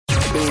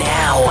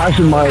now. Crash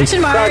and Mars.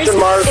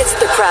 It's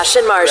the Crash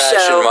and Mars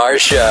Crash Show. and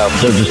Mars Show.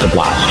 They're just a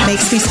blast.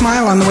 Makes me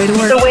smile on the way to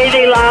work. The way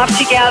they laugh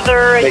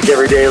together. Make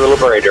every day a little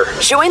brighter.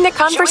 Join the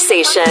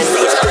conversation.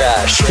 It's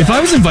Crash. If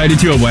I was invited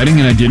to a wedding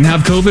and I didn't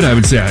have COVID, I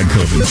would say I had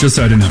COVID, just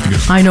so I didn't have to go.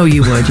 I know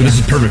you would. This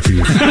is perfect for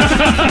you.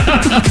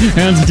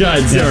 Hands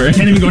tied, sorry.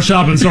 Can't even go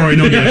shopping, sorry,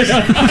 no gifts.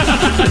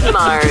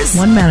 Mars.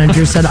 One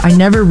manager said, I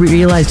never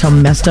realized how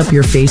messed up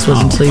your face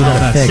was until you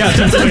got it fixed.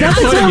 That's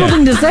a terrible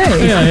thing to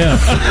say. Yeah.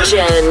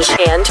 Jen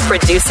and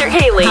producer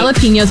Haley.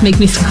 Jalapenos make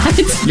me sweat.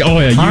 Oh,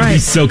 yeah, you'd be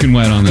soaking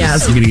wet on this.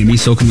 Yes. You're going to get me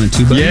soaking wet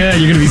too, buddy? Yeah,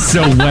 you're going to be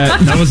so wet.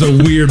 That was a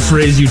weird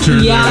phrase you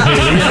turned there,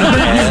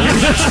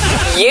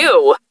 Haley.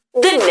 You,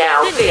 the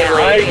Now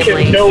family. I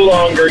can no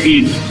longer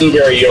eat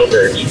blueberry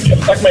yogurt. Just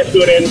stuck my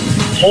spoon in,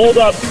 pulled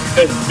up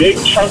this big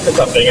chunk of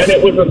something, and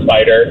it was a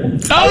spider.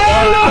 Let's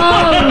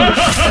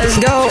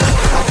go.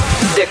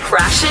 The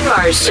Crash and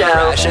Mars Show.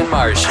 Crash and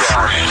Mars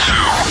Show.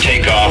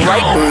 Take off.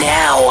 Right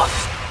now.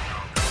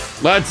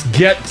 Let's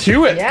get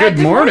to it. Yeah, good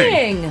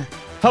morning.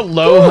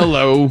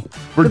 Hello.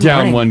 We're down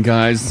morning. one,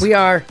 guys. We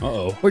are.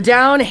 Uh-oh. We're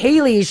down.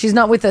 Haley, she's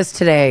not with us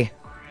today.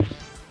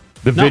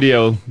 The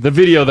video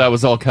that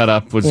was all cut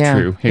up was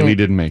true. Haley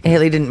didn't make it.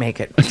 Haley didn't make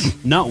it.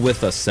 Not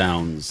with us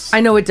sounds.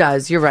 I know it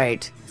does. You're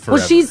right. Forever.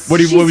 Well, she's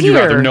What would you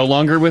here. rather? No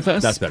longer with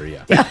us? That's better,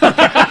 yeah.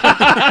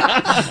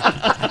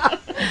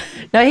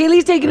 Now,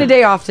 Haley's taking a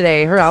day off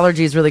today. Her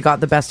allergies really got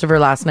the best of her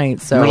last night.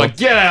 So We're like,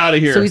 get out of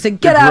here. So we said,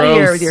 get out of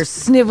here with your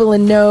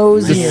sniveling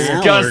nose and your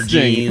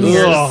disgusting.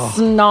 Allergies.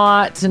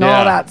 snot and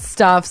all that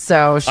stuff.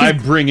 So she's, I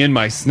bring in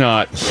my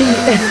snot.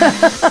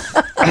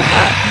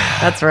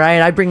 that's right.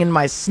 I bring in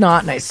my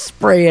snot and I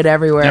spray it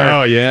everywhere.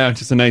 Oh yeah,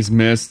 just a nice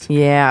mist.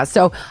 Yeah.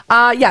 So,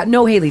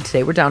 no Haley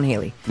today. We're down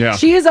Haley. Yeah.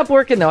 She is up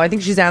working though. I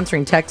think she's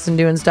answering texts and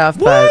doing stuff.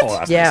 But Oh,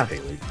 that's yeah, nice,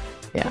 Haley.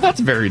 That's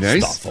very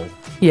nice. Thoughtful.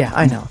 yeah,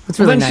 I know. It's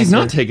Well, really then nice. she's of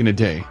not her. taking a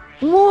day.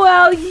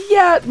 Well,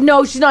 yeah.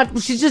 No, she's not.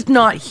 She's just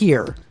not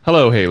here.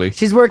 Hello, Haley.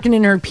 She's working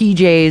in her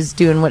PJs,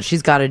 doing what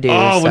she's got to do.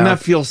 Oh, so. wouldn't that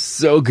feel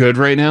so good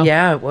right now?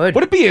 Yeah, it would.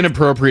 Would it be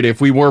inappropriate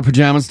if we wore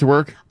pajamas to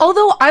work?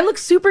 Although I look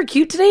super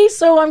cute today,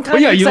 so I'm kind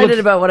of you excited look-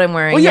 about what I'm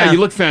wearing. Well, yeah, you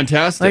look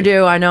fantastic. I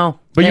do. I know.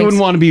 But you Thanks.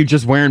 wouldn't want to be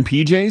just wearing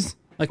PJs?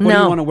 Like, what do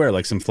No. you want to wear?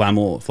 Like some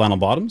flannel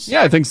bottoms?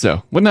 Yeah, I think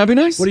so. Wouldn't that be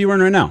nice? What are you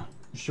wearing right now?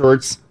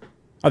 Shorts.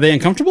 Are they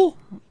uncomfortable?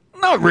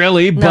 Not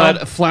really,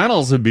 but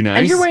flannels would be nice.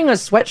 And you're wearing a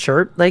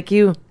sweatshirt, like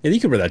you. Yeah, you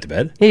could wear that to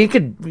bed. Yeah, you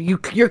could.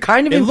 You're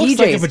kind of It in looks PJs.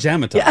 like a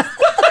pajama top.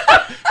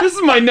 This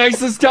is my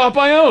nicest top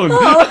I own.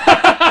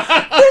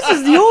 This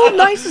is the old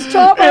nicest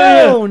top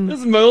I own. This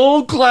is my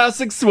old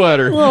classic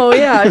sweater. Oh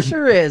yeah, it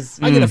sure is.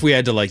 I get if we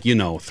had to, like,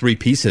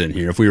 three-piece it in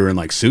here, if we were in,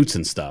 like, suits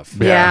and stuff.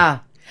 Yeah.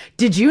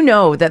 Did you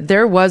know that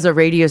there was a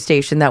radio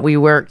station that we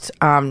worked,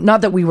 not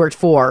that we worked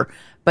for,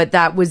 but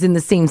that was in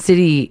the same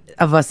city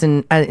of us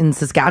in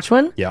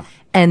Saskatchewan? Yeah.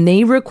 And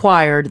they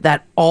required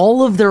that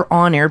all of their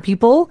on-air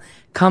people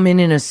come in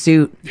a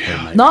suit.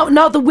 Yeah.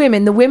 Not the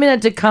women. The women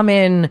had to come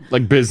in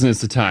Like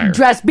business attire.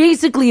 dressed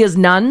basically as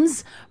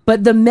nuns,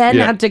 but the men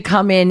Yeah. had to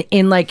come in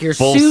like your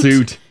Full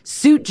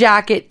suit,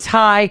 jacket,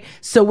 tie.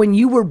 So when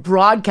you were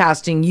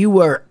broadcasting, you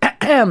were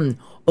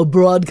a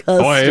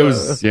broadcaster. Oh, it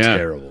was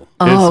Terrible.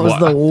 Oh, it was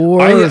the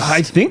worst.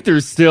 I think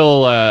there's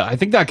still. I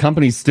think that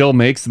company still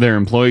makes their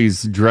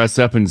employees dress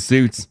up in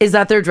suits. Is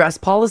that their dress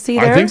policy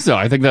there? I think so.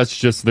 I think that's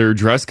just their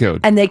dress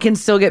code. And they can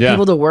still get Yeah.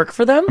 people to work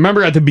for them? I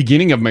remember at the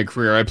beginning of my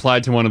career, I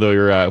applied to one of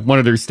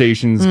their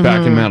stations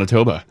back in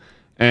Manitoba,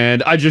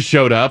 and I just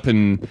showed up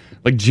in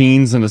like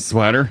jeans and a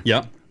sweater.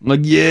 Yeah. I'm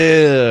like,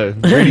 yeah,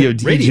 radio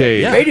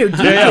DJ. yeah. Radio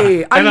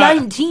DJ. I'm And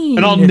 19.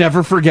 And I'll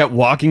never forget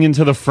walking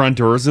into the front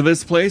doors of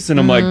this place, and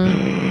I'm like,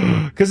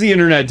 because the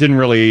internet didn't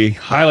really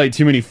highlight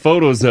too many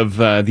photos of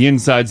the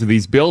insides of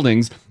these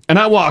buildings. And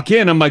I walk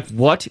in, I'm like,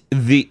 what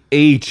the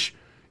H?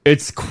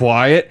 It's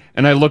quiet.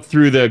 And I look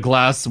through the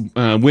glass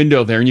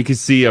window there, and you can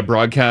see a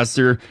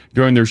broadcaster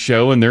during their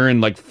show, and they're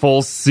in like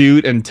full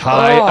suit and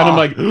tie. Oh. And I'm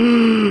like,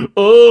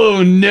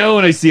 oh no.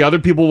 And I see other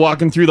people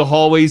walking through the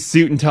hallways,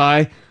 suit and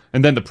tie.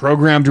 And then the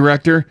program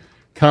director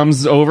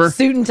comes over.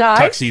 Suit and tie?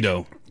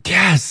 Tuxedo.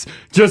 Yes,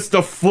 just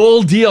the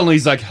full deal. And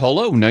he's like,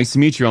 hello, nice to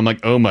meet you. I'm like,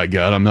 oh my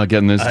God, I'm not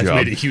getting this I've job.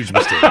 made a huge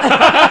mistake.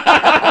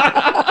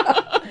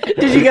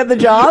 Did you get the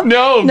job?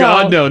 No,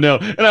 God, no.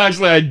 And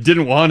actually, I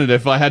didn't want it.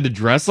 If I had to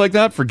dress like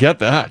that, forget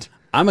that.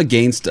 I'm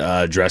against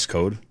dress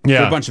code for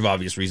Yeah. a bunch of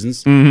obvious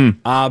reasons. Mm-hmm.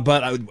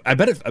 But I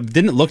bet it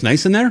didn't it look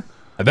nice in there.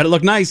 I bet it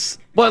looked nice.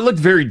 Well, it looked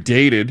very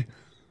dated.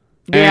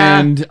 Yeah.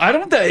 And I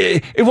don't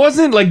think it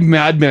wasn't like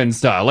Mad Men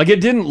style. Like,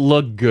 it didn't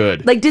look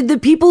good. Like, did the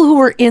people who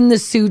were in the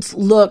suits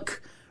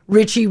look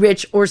Richie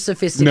Rich or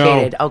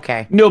sophisticated? No.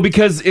 Okay. No,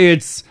 because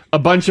it's a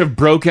bunch of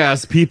broke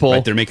ass people.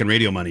 Right, they're making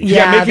radio money.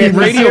 Yeah, making the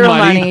radio zero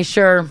money,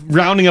 sure.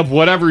 rounding up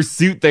whatever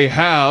suit they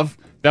have.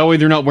 That way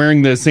they're not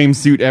wearing the same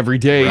suit every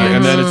day. Right.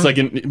 And then it's like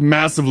a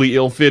massively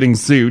ill-fitting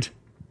suit.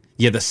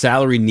 Yeah, the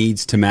salary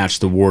needs to match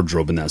the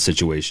wardrobe in that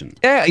situation.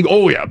 Yeah,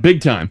 oh yeah,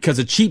 big time. Because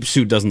a cheap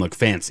suit doesn't look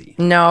fancy.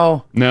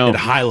 No. No. It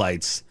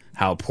highlights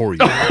how poor you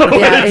are.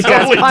 Yeah, it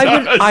does. totally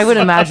I would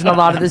imagine a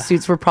lot of the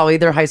suits were probably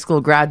their high school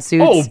grad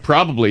suits. Oh,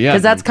 probably, yeah.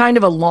 Because that's kind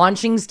of a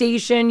launching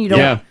station. You don't,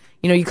 Yeah.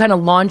 you kind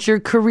of launch your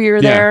career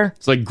Yeah. there.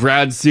 It's like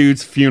grad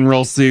suits,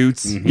 funeral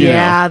suits. you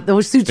Yeah, know.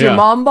 those suits Yeah. your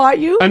mom bought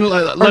you, And or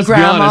let's be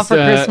grandma honest, for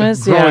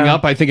Christmas. growing yeah.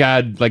 up, I think I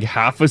had like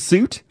half a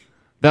suit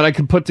that I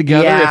could put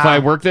together Yeah. if I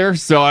worked there.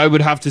 So I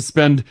would have to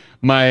spend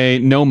my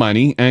no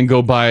money and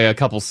go buy a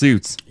couple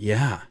suits,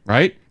 Yeah.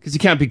 right? Because you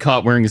can't be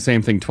caught wearing the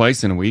same thing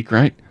twice in a week,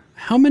 right?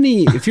 How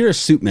many, if you're a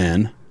suit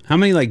man, how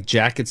many like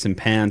jackets and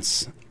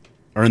pants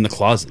are in the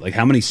closet? Like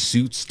how many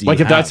suits do you Like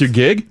if have? that's your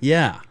gig?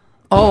 Yeah.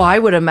 Oh, I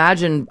would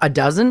imagine a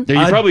dozen.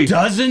 Yeah, you probably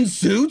dozen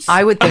suits?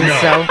 I would think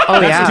so. Oh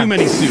That's yeah, too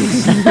many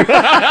suits.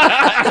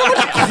 How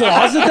much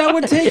closet that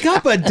would take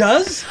up? A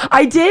dozen?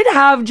 I did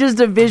have just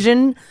a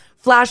vision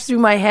flash through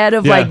my head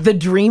of Yeah. like the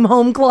dream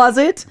home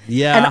closet.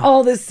 Yeah. And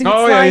all the suits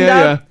Oh, yeah, lined yeah,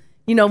 up.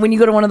 You know, when you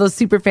go to one of those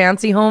super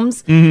fancy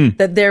homes,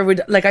 that there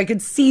would, like, I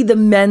could see the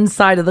men's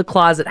side of the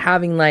closet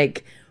having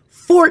like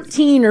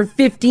 14 or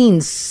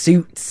 15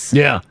 suits.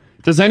 Yeah.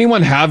 Does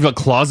anyone have a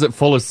closet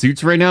full of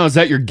suits right now? Is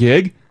that your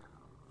gig?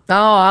 Oh,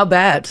 I'll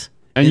bet.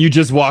 And you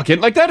just walk in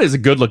like that is a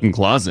good looking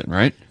closet,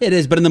 right? It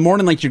is, but in the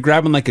morning, like you're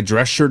grabbing like a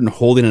dress shirt and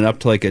holding it up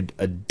to like a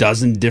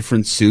dozen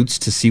different suits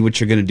to see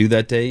what you're going to do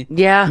that day.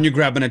 Yeah. And you're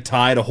grabbing a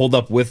tie to hold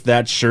up with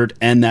that shirt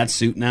and that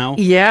suit now.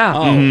 Yeah.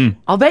 Oh.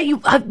 I'll bet you,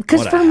 because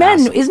What a for men,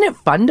 hassle. isn't it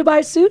fun to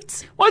buy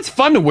suits? Well, it's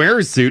fun to wear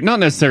a suit, not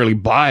necessarily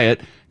buy it,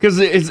 because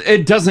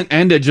it doesn't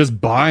end at just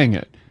buying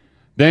it.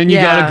 Then you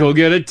Yeah. gotta go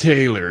get it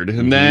tailored,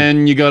 and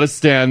then you gotta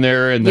stand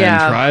there and then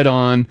Yeah. try it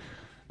on,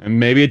 and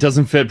maybe it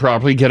doesn't fit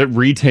properly. Get it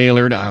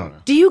retailored. I don't know.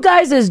 Do you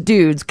guys as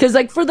dudes, because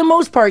like for the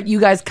most part, you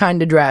guys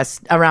kind of dress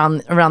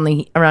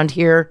around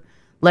here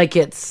like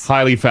it's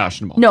Highly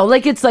fashionable. no,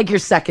 like it's like your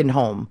second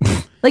home.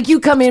 Like you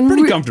come in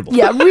pretty comfortable.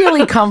 Yeah,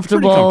 really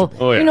comfortable.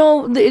 comfortable. Oh, yeah. You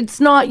know, it's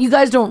not. You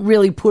guys don't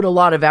really put a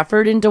lot of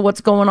effort into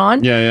what's going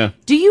on. Yeah.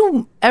 Do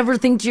you ever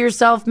think to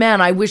yourself,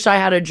 man, I wish I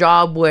had a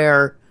job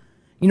where,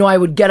 you know, I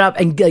would get up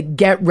and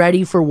get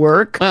ready for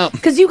work? Well-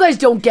 Because you guys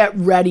don't get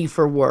ready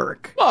for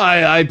work. Well,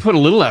 I put a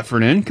little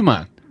effort in. Come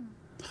on.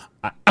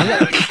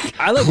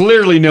 I like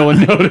Clearly, no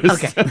one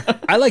noticed.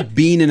 I like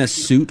being in a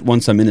suit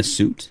once I'm in a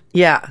suit,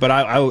 Yeah. but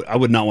I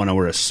would not want to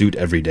wear a suit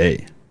every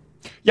day.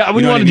 Yeah, I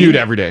wouldn't know want what to I do mean? it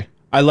every day.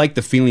 I like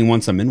the feeling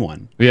once I'm in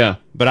one, Yeah.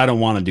 but I don't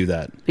want to do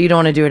that You don't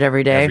want to do it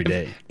every day. every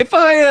day. If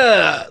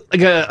I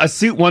like a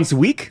suit once a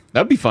week,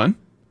 that'd be fun,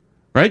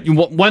 right? You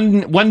want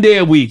one day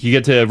a week, you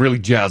get to really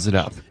jazz it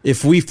up.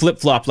 If we flip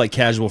flop like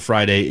casual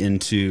Friday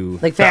into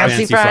Like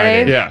Fancy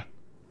Friday? Yeah,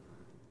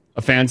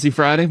 a fancy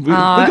Friday. We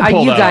can You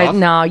pull that guys, off.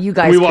 no, you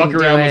guys. We walk couldn't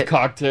do around it. with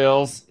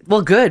cocktails.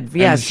 Well, good.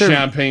 Yeah, and sure.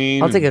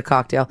 champagne I'll take a and-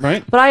 cocktail.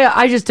 Right? But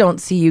I just don't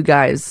see you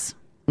guys.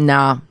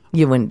 Nah,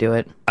 you wouldn't do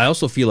it. I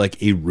also feel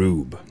like a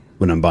rube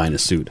when I'm buying a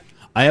suit.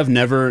 I have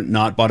never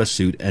not bought a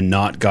suit and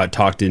not got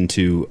talked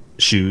into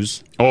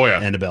shoes. Oh,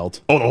 yeah. And a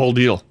belt. Oh, the whole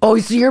deal. Oh,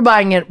 so you're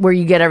buying it where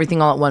you get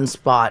everything all at one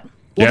spot.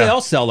 Well, Yeah. they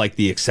all sell like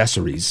the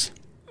accessories.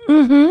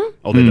 Mm-hmm.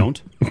 Oh, they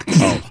don't?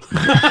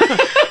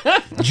 Oh.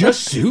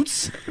 Just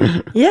suits?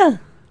 Yeah.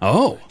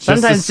 Oh.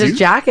 Sometimes suit? just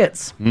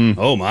jackets.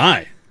 Oh,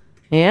 my.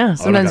 Yeah. I don't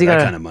Sometimes got you that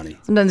gotta. kind of money.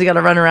 Sometimes you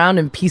gotta run around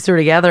and piece her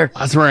together.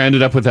 That's where I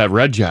ended up with that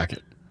red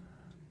jacket.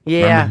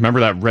 Yeah.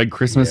 Remember that red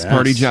Christmas Yes.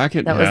 party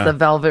jacket? That Yeah. was the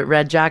velvet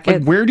red jacket.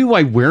 Like, where do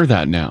I wear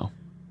that now?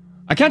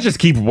 I can't just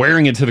keep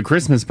wearing it to the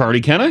Christmas party,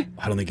 can I?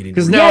 I don't think it needs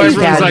Because to now you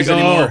everyone's can. like, oh,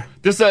 Anymore.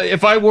 this.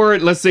 If I wore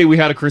it, let's say we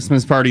had a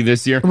Christmas party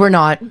this year. We're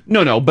not.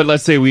 No, but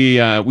let's say we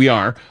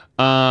are,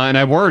 and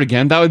I wore it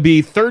again. That would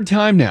be third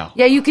time now.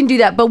 Yeah, you can do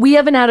that. But we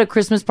haven't had a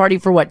Christmas party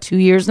for what, 2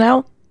 years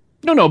now?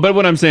 No, but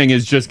what I'm saying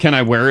is just can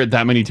I wear it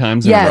that many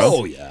times Yes. in a row?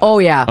 Oh, yeah. Oh,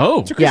 yeah. Oh.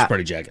 It's a Christmas Yeah.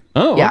 party jacket.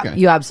 Oh, Yeah, okay.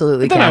 you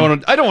absolutely Then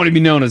can. I don't want to be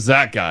known as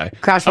that guy.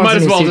 Crash I wants might a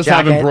as new well suit just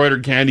have jacket.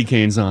 embroidered candy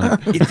canes on.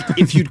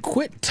 If you'd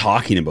quit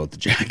talking about the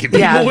jacket, people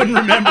Yeah. wouldn't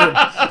remember.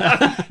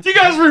 Do you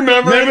guys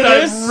remember Remember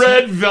that this?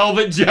 red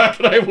velvet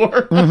jacket I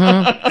wore?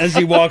 As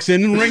he walks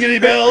in and ring any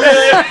bells.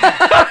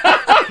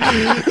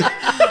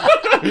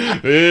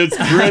 It's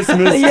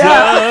Christmas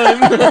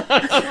Yeah.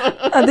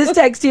 time. This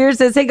text here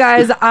says, hey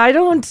guys, I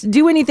don't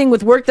do anything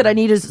with work that I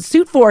need a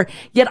suit for,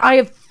 yet I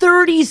have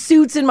 30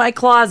 suits in my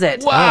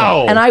closet.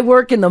 Wow. And I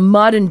work in the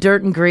mud and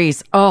dirt and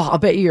grease. Oh, I'll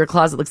bet you your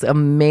closet looks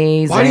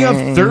amazing. Why do you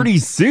have 30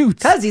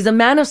 suits? Because he's a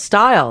man of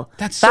style.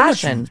 That's so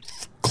fashion. much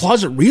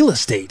closet real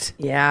estate.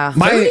 Yeah.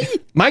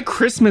 My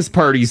Christmas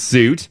party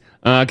suit,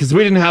 because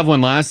we didn't have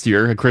one last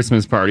year, a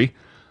Christmas party.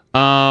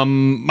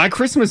 My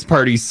Christmas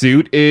party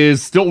suit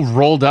is still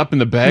rolled up in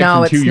the bag No,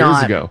 from it's 2 years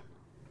not. ago.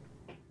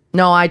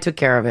 No, I took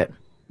care of it.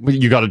 Well,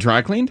 you got it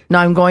dry cleaned? No,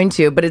 I'm going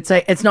to, but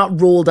it's not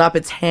rolled up.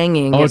 It's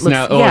hanging. Oh, it's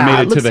now. Oh, yeah, I made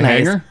it to looks the nice.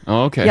 hanger.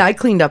 Oh, okay. Yeah, I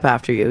cleaned up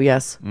after you.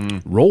 Yes.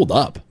 Rolled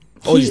up.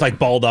 Oh, just like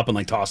balled up and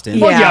like tossed in.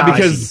 Well, Yeah. yeah, I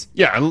because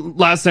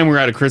last time we were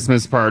at a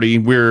Christmas party,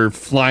 we were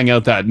flying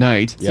out that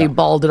night. So you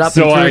balled it up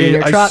So and threw it in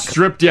your I truck.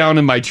 stripped down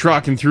in my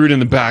truck and threw it in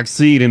the back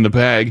seat in the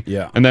bag.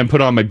 Yeah. And then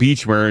put on my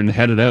beachwear and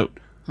headed out.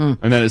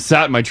 And then it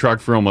sat in my truck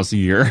for almost a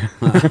year.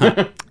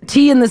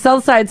 T in the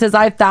south side says,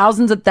 I have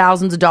thousands and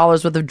thousands of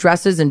dollars worth of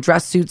dresses and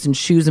dress suits and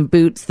shoes and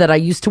boots that I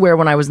used to wear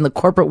when I was in the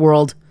corporate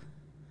world.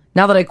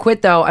 Now that I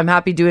quit, though, I'm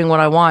happy doing what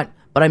I want,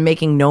 but I'm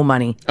making no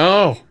money.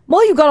 Oh.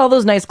 Well, you got all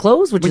those nice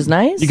clothes, which is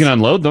nice. You can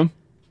unload them.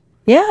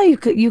 Yeah, you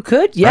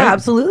could. Yeah, Right.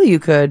 absolutely you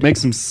could. Make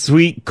some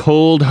sweet,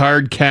 cold,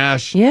 hard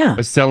cash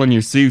by selling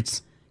your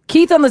suits.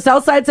 Keith on the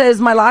south side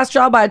says, my last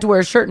job, I had to wear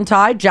a shirt and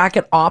tie,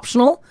 jacket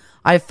optional.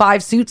 I have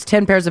 5 suits,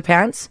 10 pairs of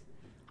pants,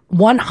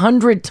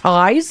 100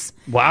 ties,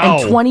 Wow.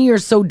 and 20 or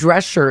so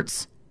dress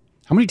shirts.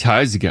 How many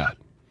ties you got?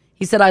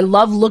 He said, I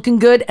love looking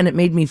good, and it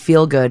made me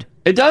feel good.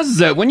 It does.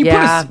 When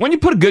you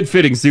put a good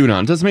fitting suit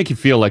on, it does make you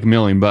feel like $1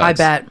 million. I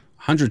bet.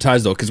 100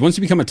 ties, though, because once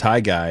you become a tie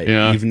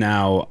guy, you've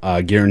now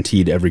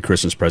guaranteed every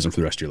Christmas present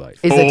for the rest of your life.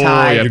 Is a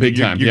tie. Yeah, big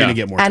time. You're going to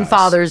get more And ties.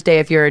 Father's Day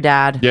if you're a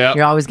dad. Yeah.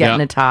 You're always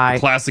getting a tie.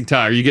 Classic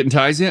tie. Are you getting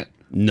ties yet?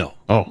 No.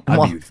 Oh.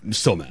 I'd be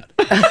so mad.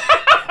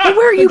 Well,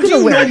 where are you going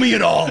to wear know me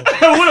at all?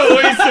 What a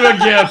waste of a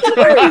gift.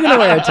 Where are you going to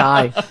wear a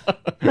tie?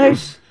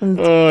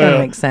 That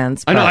makes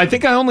sense. I know. but- I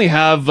think I only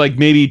have like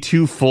maybe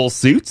 2 full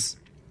suits.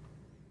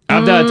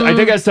 I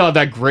think I still have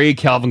that gray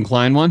Calvin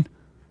Klein one.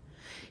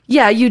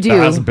 Yeah, you do.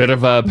 That has a bit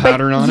of a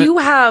pattern on it. You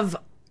have,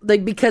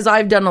 like, because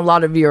I've done a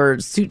lot of your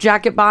suit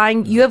jacket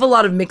buying, you have a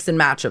lot of mix and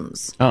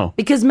matchems. Oh.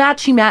 Because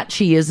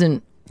matchy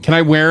isn't. Can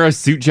I wear a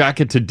suit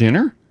jacket to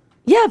dinner?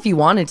 Yeah, if you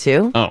wanted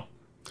to. Oh.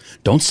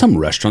 Don't some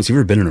restaurants, you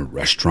ever been in a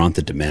restaurant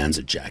that demands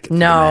a jacket? for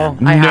No,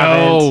 the man? I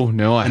haven't.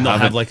 No, I And they'll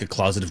haven't. have like a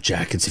closet of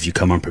jackets if you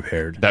come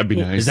unprepared. That'd be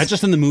nice. Is that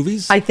just in the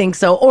movies? I think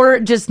so.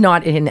 Or just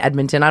not in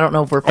Edmonton. I don't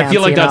know if we're fancy I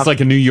feel like that's enough. like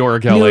a New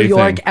York, LA New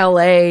York, thing.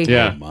 LA.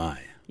 Yeah. Oh my.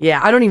 Yeah,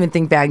 I don't even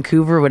think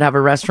Vancouver would have a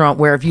restaurant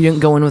where if you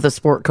didn't go in with a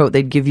sport coat,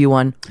 they'd give you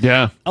one.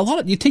 Yeah.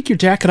 You take your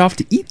jacket off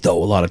to eat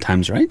though a lot of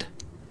times, right?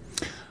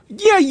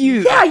 Yeah,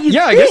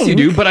 I guess you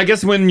do. But I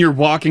guess when you're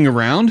walking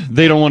around,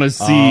 they don't want to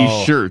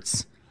see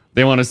shirts.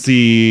 They want to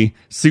see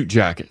suit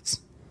jackets.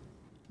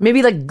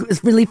 Maybe like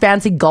really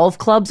fancy golf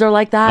clubs are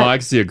like that. Oh, I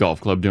can see a golf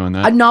club doing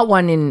that. Not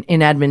one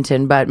in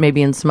Edmonton, but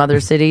maybe in some other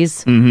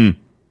cities. Mm-hmm.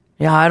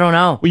 Yeah, I don't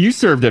know. Well, you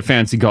served at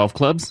fancy golf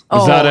clubs.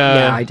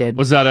 Yeah, I did.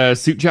 Was that a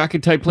suit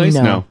jacket type place?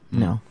 No.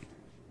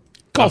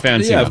 Not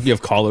fancy Yeah, enough. you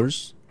have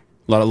collars.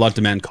 A lot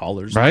demand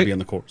collars Right? to be on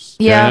the course.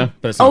 Yeah.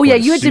 But it's not Oh, yeah,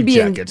 quite you had to suit be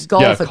jackets. in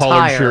golf Yeah, collared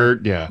attire.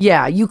 shirt, yeah.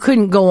 Yeah, you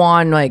couldn't go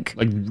on like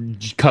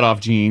cut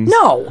off jeans.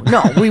 No,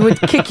 we would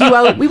kick you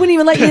out. We wouldn't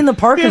even let you in the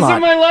parking These lot. are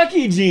my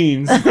lucky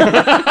jeans.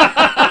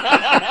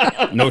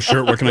 No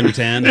shirt working on your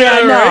tan.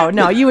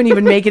 No, you wouldn't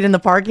even make it in the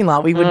parking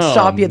lot. We would Oh,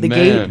 stop you at the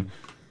gate. man.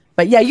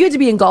 But yeah, you had to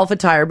be in golf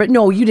attire. But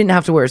no, you didn't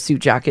have to wear a suit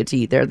jacket to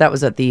eat there. That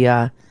was at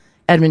the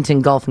Edmonton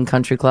Golf and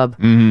Country Club.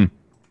 Mm-hmm.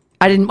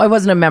 I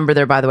wasn't a member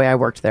there, by the way. I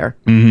worked there.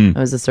 Mhm. I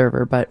was a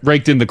server, but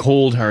Raked in the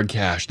cold hard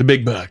cash, the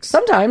big bucks.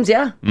 sometimes,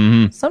 yeah.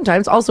 Mm-hmm.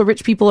 Sometimes. Also,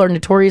 rich people are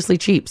notoriously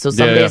cheap, so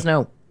some Yeah, days yeah.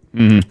 no.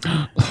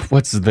 Mm-hmm.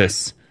 What's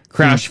this?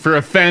 Crash, for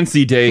a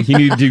fancy day, you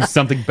need to do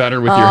something better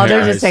with your Oh, hair.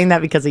 they're just saying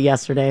that because of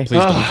yesterday. Please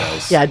don't,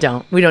 guys. Yeah,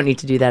 don't. We don't need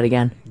to do that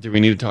again. Do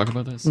we need to talk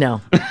about this?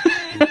 No.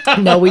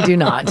 No, we do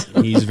not.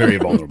 He's very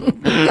vulnerable.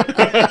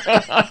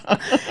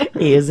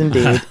 He is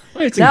indeed.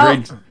 It's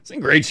No. in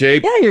great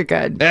shape. Yeah, you're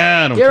good.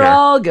 Yeah, I don't You're care.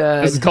 all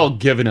good. This is called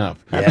giving up.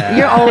 Yeah.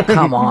 You're oh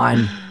come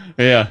on.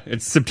 Yeah,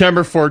 it's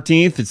September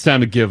 14th. It's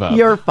time to give up.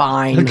 You're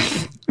fine.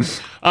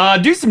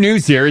 Do some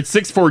news here. It's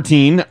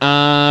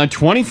 6:14.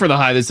 20 for the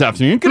high this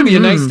afternoon. Going to be a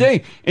nice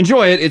day.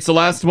 Enjoy it. It's the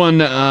last one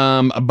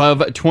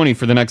above 20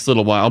 for the next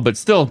little while, but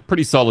still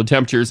pretty solid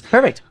temperatures.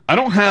 Perfect. I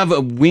don't have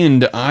a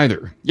wind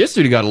either.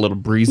 Yesterday got a little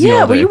breezy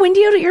Yeah, all were day. you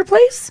windy out at your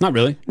place? Not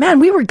really. Man,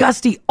 we were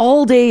gusty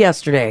all day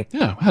yesterday.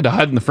 Yeah, I had to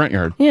hide in the front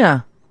yard.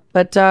 Yeah.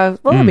 But well,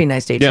 it'll be a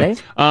nice day today.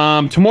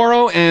 Yeah.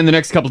 Tomorrow and the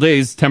next couple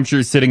days,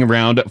 temperatures sitting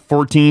around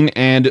 14,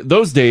 and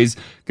those days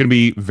going to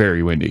be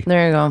very windy.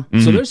 There you go.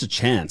 So there's a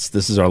chance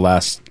this is our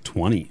last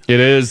 20. It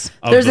is.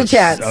 There's a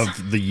chance.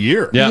 Of the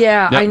year.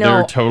 Yeah, I know.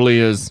 There totally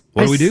is.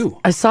 What do we do?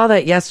 I saw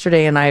that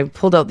yesterday and I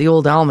pulled out the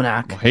old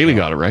almanac Haley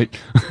got it right.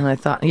 and I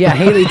thought, yeah,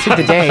 Haley took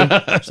the day.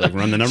 She's like,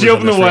 run the numbers. She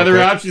opened on the this real weather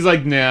quick. app. She's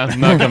like, nah, I'm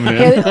not coming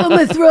in. Haley, oh,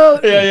 my throat.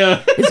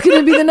 Yeah. It's going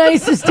to be the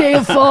nicest day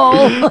of fall.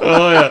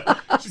 Oh,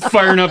 yeah. She's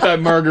firing up that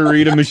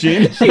margarita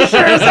machine. She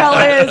sure as hell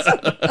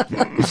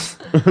is.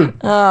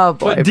 Oh,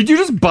 boy. Did you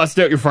just bust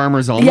out your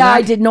farmer's almanac? Yeah,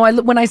 I did. No,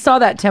 when I saw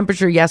that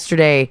temperature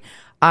yesterday,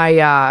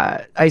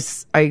 I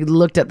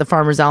looked at the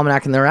Farmer's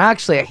Almanac, and there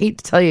actually, I hate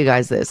to tell you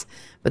guys this,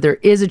 but there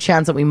is a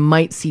chance that we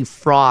might see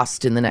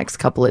frost in the next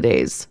couple of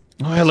days.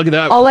 Oh, yeah, look at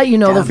that. I'll let you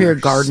know though for your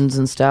Downers. gardens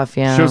and stuff.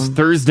 Yeah. Shows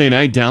Thursday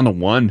night down to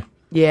 1.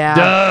 Yeah.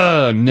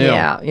 Duh,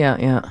 no.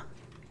 Yeah.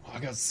 I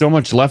got so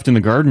much left in the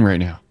garden right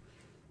now.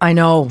 I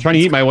know. Trying to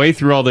eat my way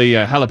through all the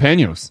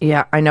jalapenos.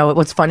 Yeah, I know.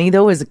 What's funny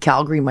though is that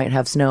Calgary might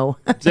have snow.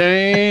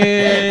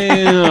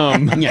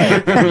 Damn.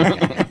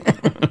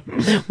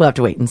 We'll have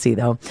to wait and see,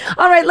 though.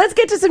 All right, let's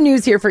get to some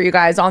news here for you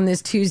guys on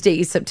this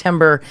Tuesday,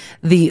 September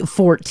the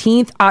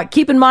 14th.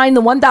 Keep in mind,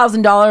 the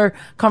 $1,000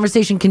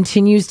 conversation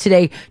continues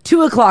today,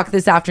 2 o'clock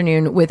this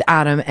afternoon with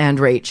Adam and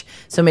Rach.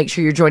 So make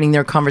sure you're joining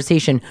their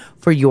conversation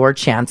for your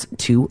chance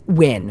to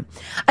win.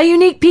 A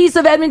unique piece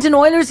of Edmonton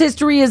Oilers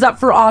history is up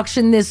for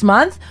auction this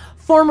month.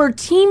 Former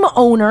team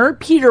owner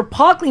Peter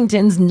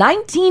Pocklington's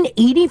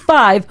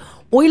 1985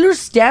 Oilers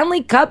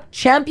Stanley Cup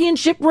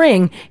championship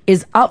ring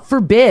is up for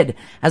bid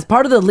as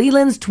part of the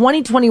Leland's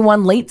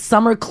 2021 Late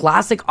Summer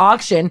Classic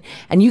auction,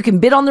 and you can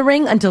bid on the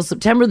ring until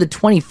September the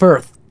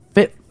 21st.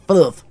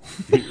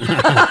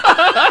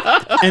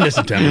 End of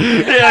September.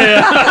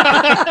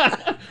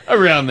 Yeah.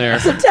 Around there.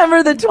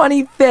 September the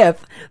 25th.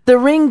 The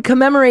ring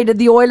commemorated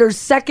the Oilers'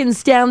 second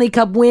Stanley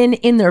Cup win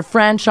in their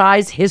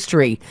franchise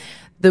history.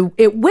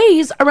 It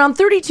weighs around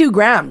 32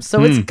 grams,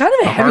 so it's kind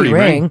of a heavy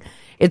ring.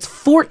 It's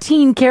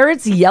 14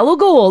 carats yellow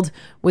gold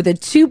with a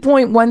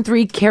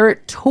 2.13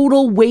 carat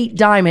total weight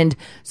diamond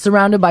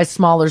surrounded by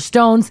smaller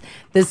stones.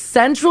 The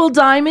central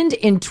diamond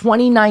in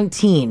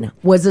 2019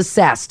 was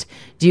assessed.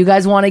 Do you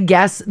guys want to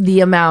guess the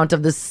amount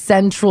of the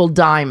central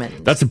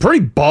diamond? That's a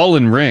pretty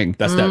ballin' ring.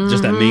 That's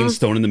just that main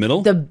stone in the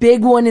middle? The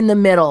big one in the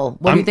middle.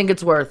 What do you think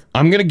it's worth?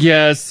 I'm going to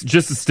guess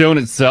just the stone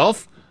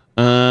itself.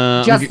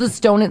 Just the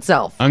stone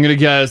itself. I'm going to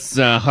guess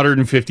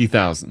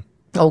 150,000.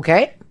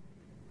 Okay.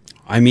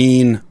 I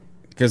mean,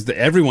 because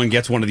everyone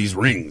gets one of these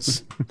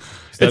rings.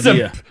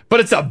 But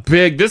it's a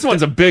big. This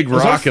one's a big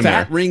rock in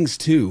there. Fat rings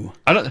too.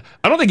 I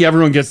don't think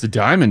everyone gets the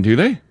diamond, do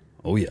they?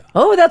 Oh yeah.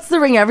 Oh, that's the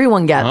ring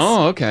everyone gets.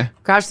 Oh, okay.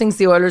 Crash thinks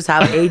the Oilers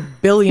have $8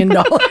 billion.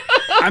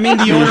 I mean,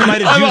 the owner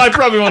might have. I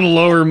probably want to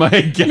lower my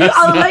guess.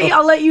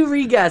 I'll let you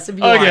re-guess if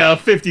you want. Yeah,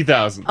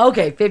 50,000.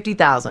 Okay,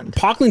 50,000.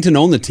 Pocklington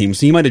owned the team,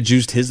 so he might have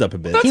juiced his up a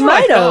bit. That's He what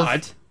might I have.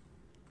 thought.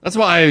 That's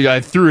why I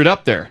threw it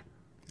up there.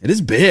 It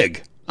is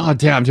big. Oh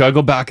damn! Do I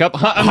go back up?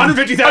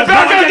 150,000.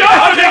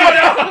 I'm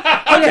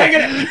taking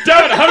it.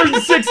 Damn it!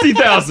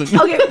 160,000.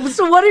 Okay,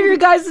 so what are your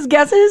guys'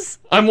 guesses?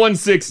 I'm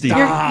 160.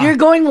 You're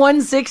going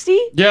 160?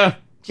 Yeah.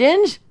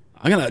 Ginge?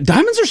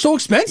 Diamonds are so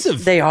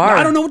expensive. They are.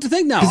 I don't know what to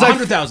think now.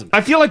 100,000.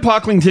 I feel like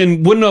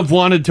Pocklington wouldn't have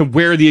wanted to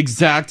wear the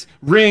exact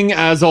ring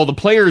as all the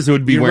players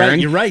would be wearing.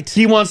 You're right.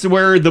 He wants to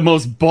wear the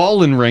most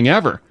ballin' ring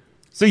ever.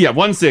 So yeah,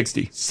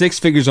 160. 6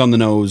 figures on the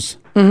nose.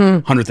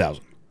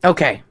 100,000.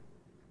 Okay.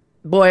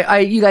 Boy,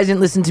 you guys didn't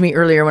listen to me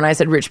earlier when I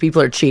said rich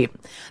people are cheap.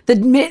 The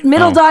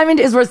middle diamond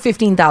is worth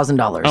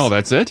 $15,000. Oh,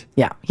 that's it?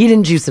 Yeah, he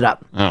didn't juice it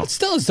up. Oh. It's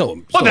still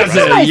so. Well, that's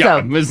It's it. nice,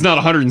 Yeah, though. it's not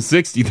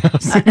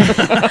 160,000.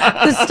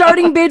 The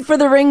starting bid for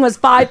the ring was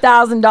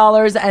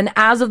 $5,000, and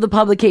as of the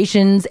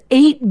publications,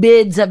 8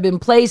 bids have been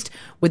placed.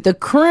 With the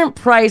current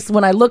price,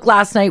 when I looked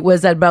last night,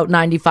 was at about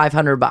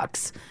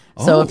 $9,500.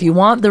 So if you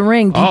want the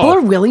ring, people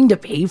are willing to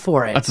pay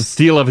for it. That's a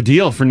steal of a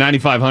deal for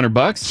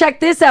 $9,500. Check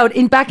this out.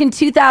 Back in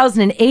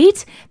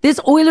 2008,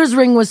 this Oilers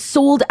ring was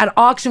sold at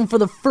auction for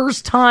the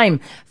first time,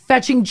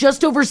 fetching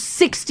just over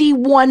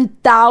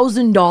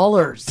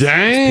 $61,000.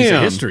 Damn. Piece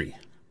of history.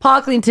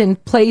 Pocklington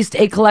placed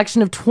a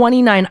collection of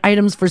 29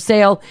 items for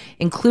sale,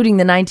 including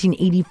the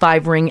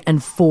 1985 ring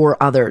and 4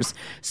 others.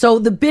 So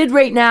the bid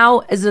right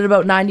now is at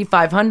about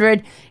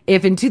 $9,500.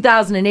 If in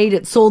 2008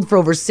 it sold for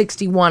over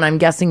 61, I'm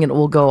guessing it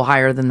will go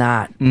higher than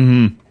that.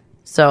 Mm-hmm.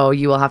 So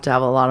you will have to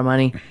have a lot of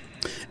money.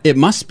 It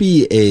must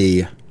be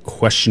a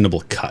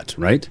questionable cut,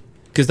 right?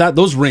 Because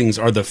those rings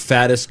are the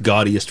fattest,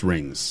 gaudiest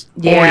rings.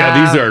 Yeah. Oh yeah,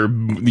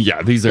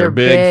 these are They're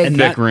big, big. And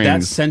thick that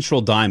rings.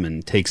 central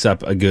diamond takes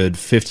up a good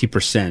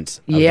 50%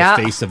 of Yeah.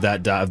 the face of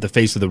of the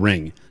face of the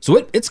ring.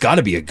 So it's got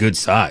to be a good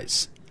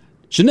size.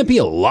 Shouldn't it be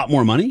a lot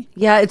more money?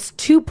 Yeah, it's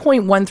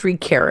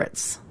 2.13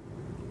 carats.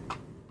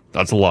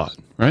 That's a lot,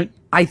 right?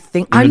 I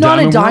think. In I'm the not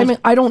a diamond diamond. world?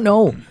 I don't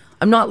know.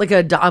 I'm not like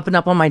up and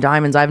up on my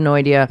diamonds. I have no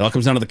idea. It all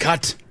comes down to the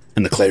cut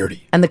and the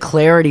clarity. And the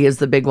clarity is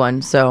the big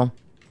one. So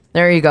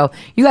there you go.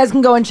 You guys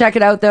can go and check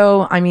it out,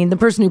 though. I mean, the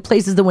person who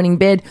places the winning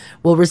bid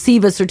will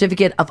receive a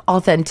certificate of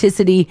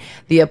authenticity,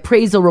 the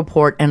appraisal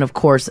report, and of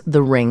course,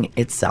 the ring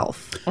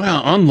itself.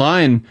 Well,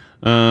 online,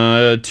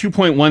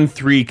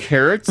 2.13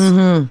 carats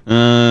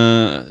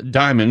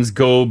diamonds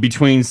go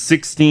between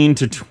 16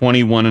 to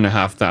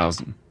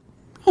 21,500.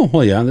 Oh,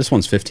 well, yeah, this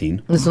one's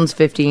 15. This one's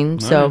 15.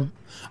 So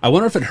I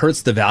wonder if it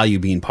hurts the value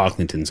being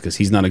Pocklington's because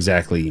he's not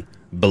exactly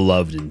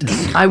beloved in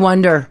town. I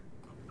wonder.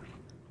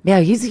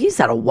 Yeah, he's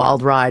had a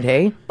wild ride,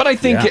 hey? But I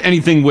think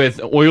anything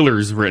with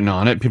Oilers written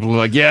on it, people are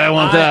like, yeah, I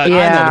want that. yeah.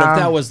 I know, but if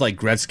that was like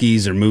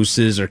Gretzky's or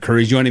Moose's or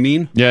Curry's, you know what I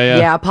mean? Yeah.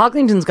 Yeah,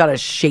 Pocklington's got a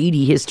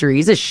shady history.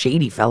 He's a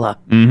shady fella.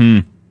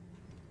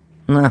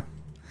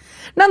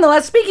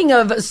 Nonetheless, speaking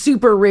of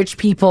super rich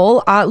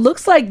people,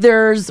 looks like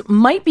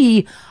might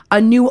be a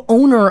new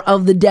owner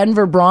of the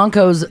Denver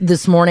Broncos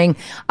this morning.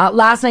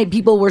 Last night,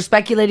 people were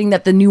speculating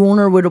that the new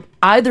owner would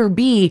either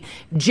be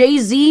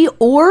Jay-Z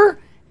or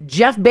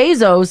Jeff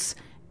Bezos.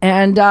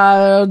 And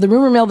the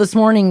rumor mill this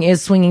morning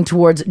is swinging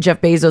towards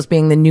Jeff Bezos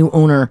being the new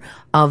owner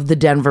of the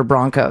Denver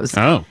Broncos.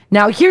 Oh.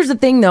 Now, here's the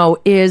thing, though,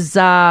 is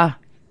how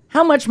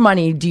much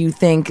money do you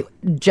think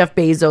Jeff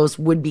Bezos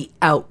would be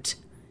out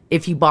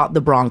if he bought the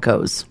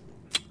Broncos?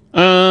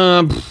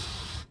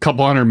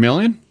 Couple $100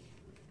 million?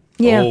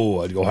 Yeah.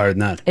 Oh, I'd go higher than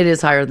that. It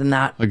is higher than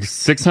that. Like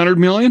 $600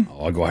 million?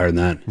 Oh, I'd go higher than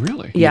that.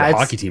 Really? Yeah, A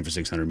it's- hockey team for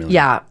 $600 million.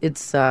 Yeah,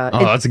 it's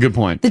That's a good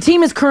point. the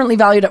team is currently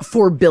valued at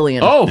 $4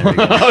 billion. Oh,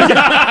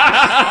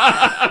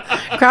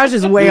 Crash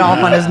is way off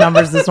on his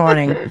numbers this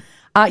morning.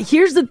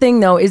 Here's the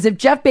thing, though, is if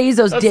Jeff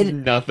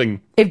Bezos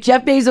nothing. If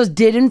Jeff Bezos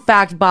did in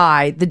fact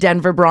buy the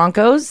Denver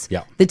Broncos,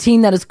 the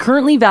team that is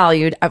currently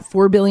valued at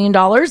 $4 billion,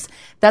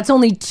 that's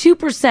only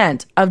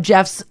 2% of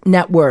Jeff's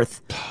net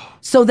worth.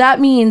 So that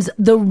means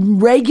the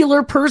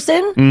regular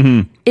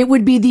person, it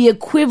would be the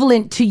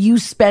equivalent to you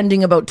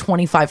spending about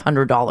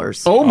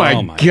 $2,500. Oh my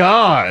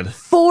God.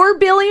 $4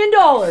 billion.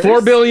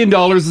 $4 billion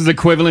is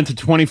equivalent to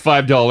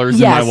 $25 in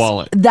my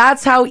wallet.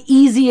 That's how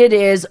easy it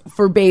is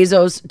for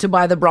Bezos to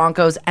buy the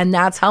Broncos, and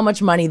that's how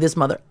much money this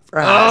mother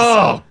has.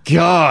 Oh,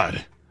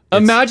 God.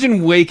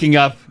 Imagine waking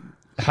up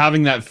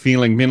having that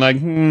feeling, being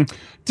like,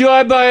 do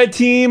I buy a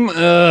team?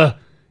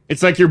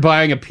 It's like you're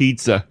buying a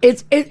pizza.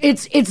 It's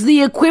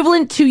the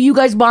equivalent to you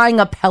guys buying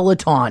a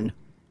Peloton.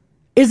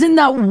 Isn't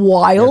that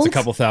wild? It's a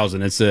couple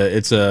thousand. It's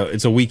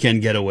a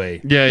weekend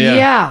getaway.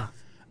 Yeah.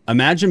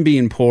 Imagine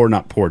being poor,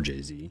 not poor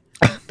Jay-Z,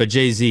 but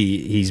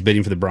Jay-Z, he's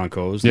bidding for the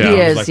Broncos. Yeah. He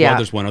He's is, like, yeah. well,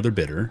 there's one other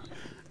bidder.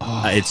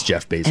 It's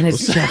Jeff Bezos. And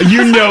it's Jeff.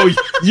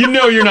 you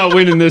know you're not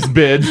winning this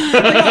bid. Isn't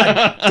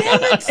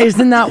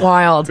that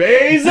wild?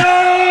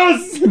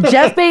 Bezos!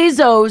 Jeff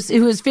Bezos,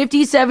 who is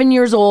 57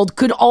 years old,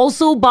 could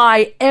also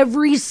buy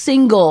every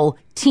single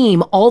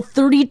team, all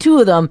 32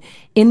 of them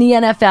in the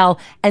NFL,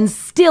 and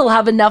still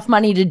have enough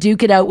money to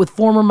duke it out with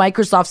former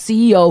Microsoft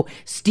CEO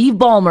Steve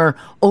Ballmer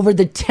over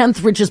the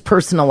 10th richest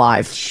person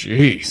alive.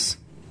 Jeez.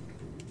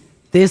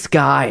 This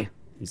guy.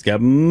 He's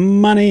got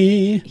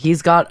money.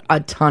 He's got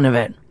a ton of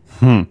it.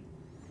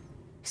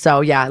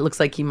 So, yeah, it looks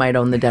like he might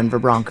own the Denver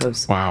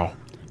Broncos. Wow.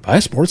 Buy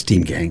a sports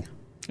team, gang.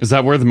 Is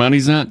that where the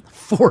money's at?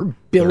 $4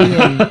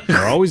 billion.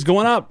 They're always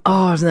going up.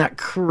 Oh, isn't that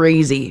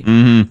crazy?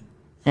 Mm-hmm.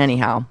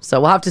 Anyhow, so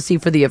we'll have to see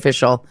for the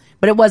official.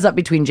 But it was up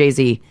between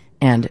Jay-Z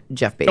and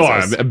Jeff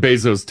Bezos. Oh,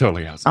 Bezos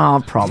totally has.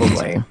 Oh,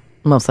 probably.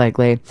 Most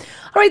likely.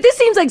 All right, this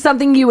seems like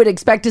something you would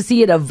expect to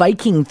see at a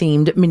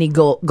Viking-themed mini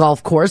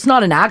golf course,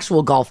 not an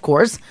actual golf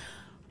course.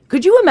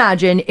 Could you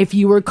imagine if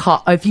you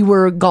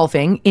were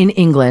golfing in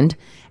England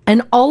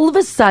and all of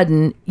a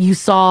sudden you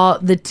saw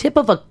the tip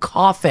of a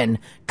coffin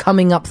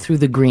coming up through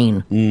the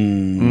green?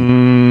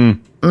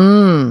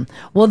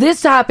 Well,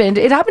 this happened.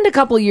 It happened a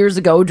couple years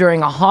ago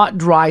during a hot,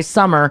 dry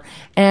summer,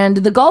 and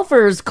the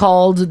golfers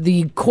called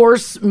the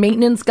course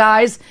maintenance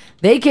guys.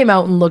 They came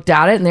out and looked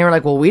at it, and they were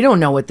like, well, we don't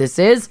know what this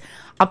is.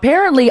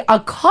 Apparently, a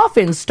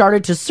coffin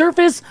started to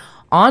surface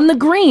on the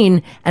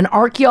green, and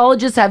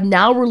archaeologists have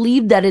now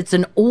relieved that it's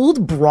an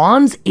old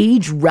Bronze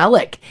Age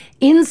relic.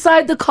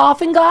 Inside the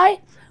coffin, guy,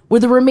 were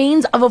the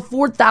remains of a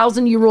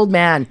 4,000-year-old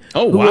man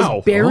who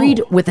was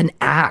buried with an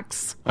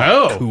axe.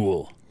 Oh,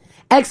 cool.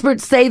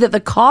 Experts say that the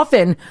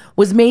coffin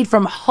was made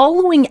from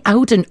hollowing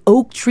out an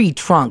oak tree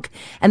trunk,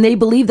 and they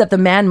believe that the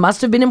man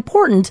must have been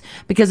important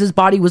because his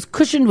body was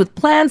cushioned with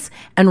plants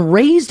and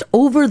raised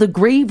over the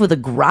grave with a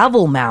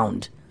gravel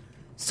mound.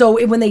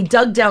 So when they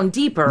dug down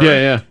deeper,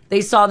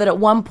 they saw that at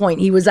one point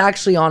he was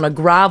actually on a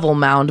gravel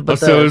mound. But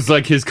so it was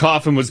like his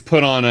coffin was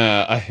put on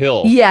a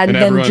hill. Yeah, and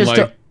then everyone just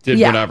did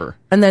whatever.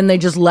 And then they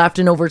just left,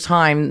 and over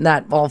time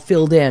that all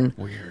filled in.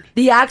 Weird.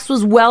 The axe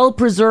was well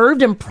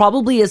preserved and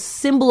probably a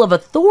symbol of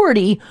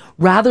authority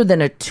rather than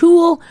a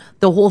tool.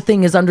 The whole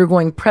thing is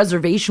undergoing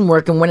preservation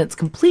work, and when it's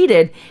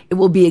completed, it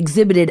will be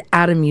exhibited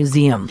at a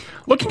museum.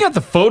 Looking at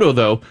the photo,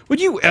 though, would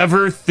you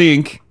ever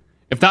think,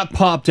 if that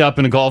popped up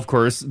in a golf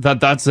course,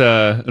 that's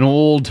an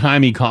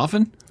old-timey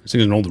coffin? It's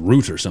like an old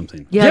root or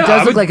something. Yeah, it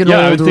does look like an old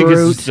root. I would think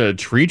it's just a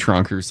tree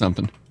trunk or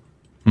something.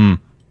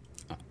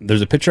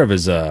 There's a picture of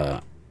his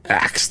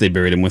axe they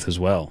buried him with as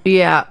well.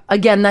 Yeah,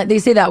 again, they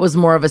say that was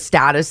more of a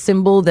status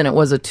symbol than it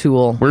was a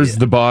tool. Where's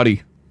the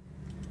body?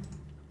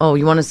 Oh,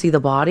 you want to see the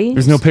body?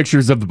 There's no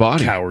pictures of the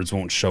body. Cowards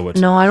won't show it.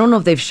 No, I don't know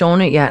if they've shown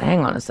it yet.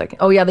 Hang on a second.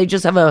 Oh, yeah, they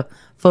just have a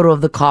photo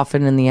of the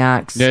coffin and the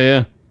axe.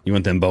 Yeah. You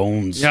want them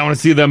bones? Yeah, I want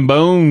to see them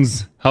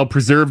bones. How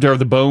preserved are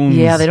the bones?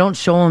 Yeah, they don't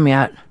show them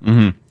yet.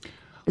 Isn't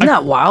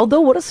that wild,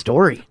 though? What a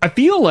story. I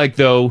feel like,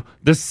 though,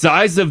 the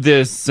size of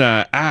this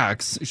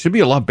axe should be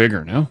a lot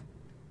bigger, no?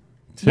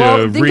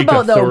 To think wreak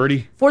about, authority.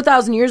 though,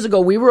 4,000 years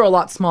ago, we were a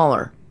lot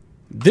smaller.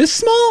 This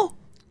small?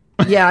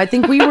 Yeah, I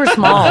think we were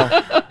small.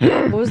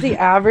 What was the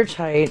average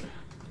height?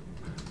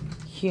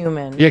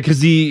 Human. Yeah,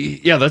 because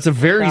that's a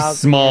very 4,000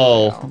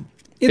 small... years ago.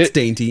 It's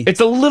dainty.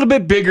 It's a little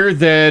bit bigger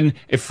than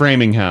a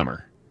framing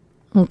hammer.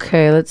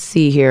 Okay, let's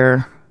see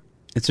here.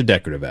 It's a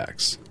decorative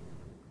axe.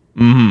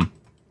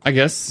 I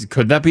guess,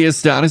 could that be a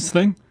status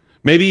thing?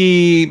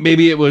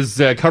 Maybe it was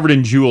covered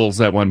in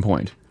jewels at one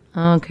point.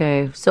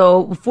 Okay,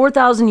 so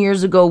 4,000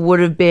 years ago would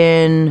have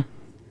been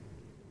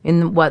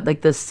in what,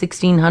 like the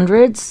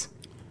 1600s?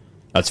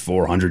 That's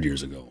 400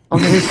 years ago. Oh,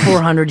 that is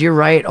 400. You're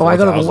right. Oh, I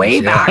gotta go way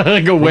back.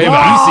 Go way Oh,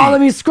 back. let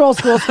me scroll.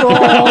 crap.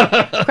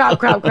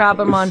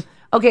 I'm on.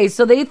 Okay,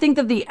 so they think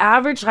that the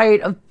average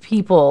height of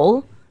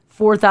people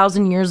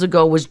 4,000 years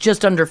ago was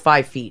just under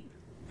 5 feet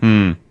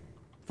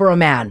for a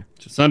man.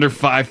 Just under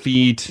 5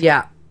 feet.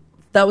 Yeah.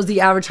 That was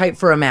the average height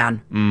for a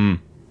man.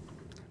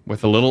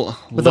 With a little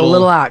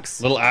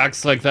axe. Little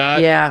axe like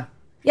that. Yeah.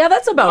 Yeah,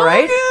 that's about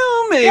right.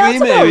 Yeah, maybe, Yeah,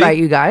 that's about right,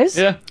 you guys.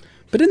 Yeah.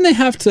 But didn't they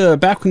have to,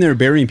 back when they were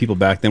burying people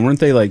back then, weren't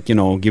they like,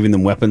 giving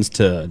them weapons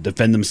to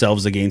defend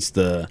themselves against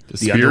the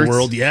spirits?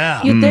 underworld?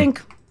 Yeah. You'd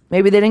think.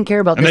 Maybe they didn't care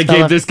about And this they fella.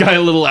 gave this guy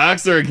a little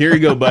axe. There, here you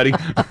go, buddy.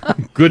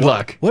 Good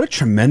luck. What a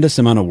tremendous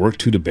amount of work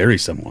to bury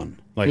someone.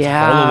 Like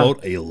Yeah. hollow out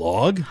a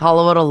log,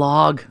 Hollow out a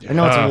log. I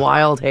know Yeah. it's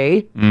wild,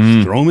 hey?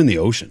 throw him in the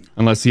ocean.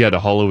 Unless he had to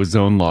hollow his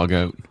own log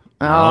out.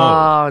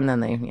 Oh, and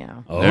then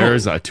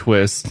There's a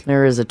twist.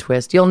 there is a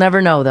twist. You'll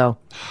never know, though.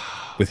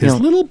 With his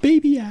little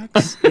baby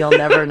axe. You'll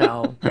never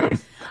know.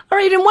 All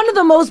right, and one of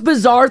the most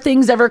bizarre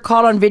things ever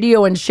caught on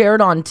video and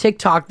shared on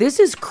TikTok. This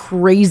is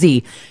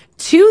crazy.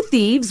 2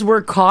 thieves were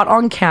caught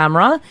on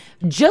camera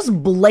just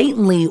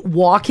blatantly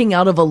walking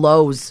out of a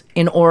Lowe's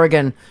in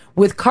Oregon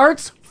with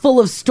carts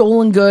full of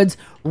stolen goods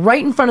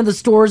right in front of the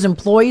store's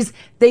employees.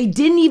 They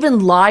didn't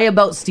even lie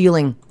about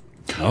stealing.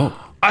 Oh.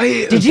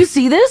 Did you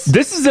see this?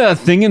 This is a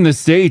thing in the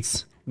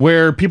States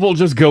where people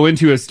just go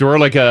into a store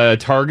like a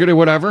Target or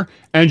whatever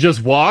and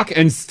just walk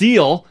and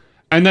steal.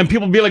 And then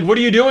people be like, what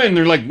are you doing?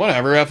 They're like,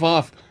 whatever, F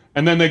off.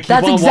 And then they keep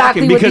That's on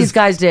exactly walking what because these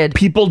guys did.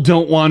 people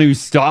don't want to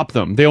stop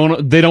them. They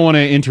don't want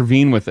to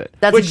intervene with it.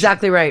 That's Which,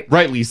 exactly right.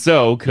 rightly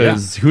so,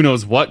 because who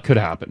knows what could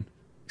happen.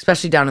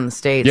 Especially down in the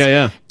States.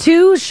 Yeah.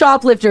 2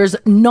 shoplifters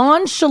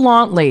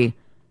nonchalantly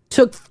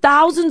took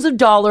thousands of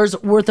dollars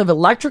worth of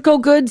electrical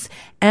goods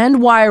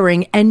and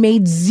wiring and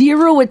made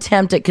zero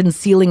attempt at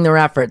concealing their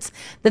efforts.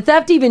 The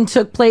theft even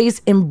took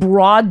place in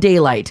broad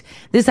daylight.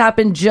 This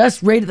happened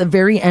just right at the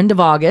very end of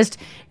August.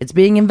 It's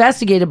being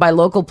investigated by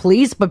local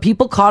police, but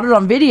people caught it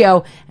on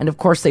video, and of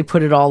course they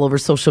put it all over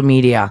social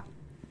media.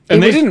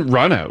 And they didn't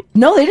run out.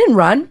 No, they didn't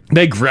run.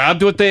 They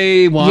grabbed what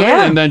they wanted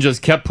Yeah. and then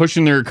just kept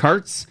pushing their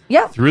carts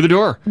Yeah. through the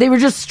door. They were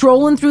just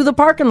strolling through the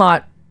parking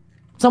lot.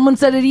 Someone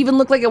said it even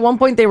looked like at one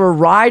point they were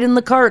riding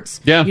the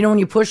carts. Yeah. You know when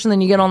you push and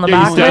then you get on the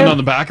Yeah, back you stand of it? on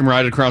the back and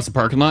ride across the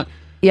parking lot.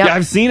 Yep. Yeah,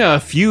 I've seen a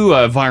few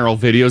viral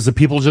videos of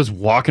people just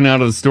walking out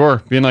of the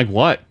store being like,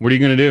 what? What are you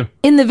going to do?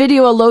 In the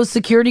video, a Lowe's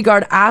security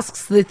guard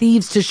asks the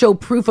thieves to show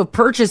proof of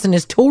purchase and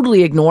is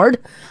totally ignored.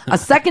 A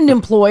second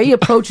employee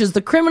approaches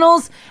the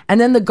criminals, and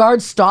then the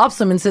guard stops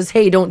them and says,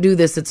 hey, don't do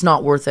this. It's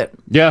not worth it.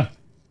 Yeah.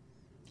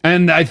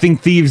 And I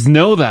think thieves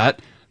know that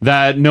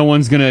no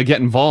one's going to get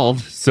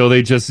involved. So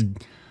they just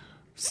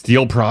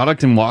steal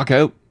product and walk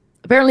out.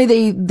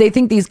 Apparently, they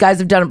think these guys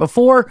have done it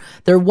before.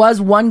 There was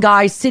one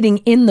guy sitting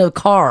in the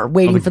car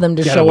waiting for them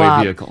to show getaway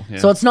up. vehicle, yeah.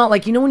 So it's not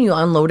like, when you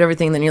unload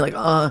everything, then you're like, you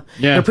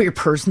gotta put your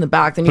purse in the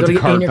back, then you Put gotta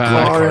the get in your cart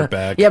back. car. Put the cart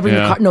back. Yeah, bring the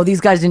Yeah. car. No, these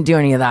guys didn't do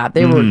any of that.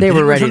 They were Didn't ready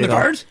to return the go.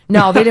 cart?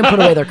 No, they didn't put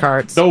away their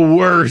carts. The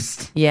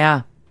worst.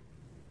 Yeah.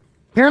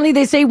 Apparently,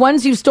 they say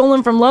once you've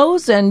stolen from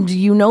Lowe's and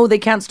you know they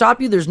can't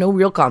stop you, there's no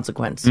real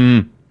consequence.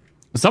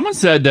 Someone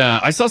said,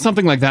 I saw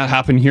something like that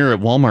happen here at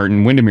Walmart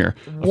in Windermere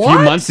a few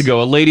What? months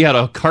ago. A lady had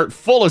a cart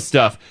full of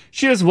stuff.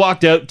 She just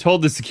walked out,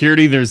 told the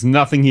security there's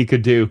nothing he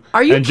could do.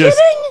 Are you and just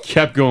kidding?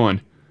 kept going.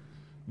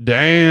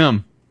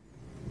 Damn.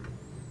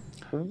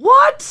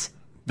 What?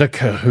 The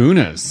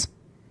kahunas.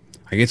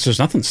 I guess there's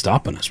nothing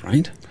stopping us,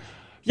 right?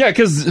 Yeah,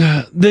 because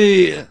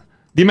the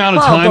amount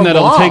of Well, time the that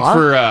it'll take law.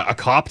 for a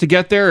cop to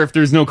get there, if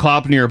there's no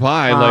cop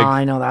nearby,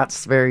 I know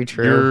that's very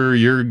true.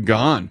 you're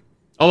gone.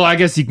 Oh, I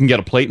guess you can get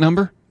a plate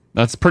number.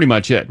 That's pretty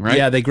much it, right?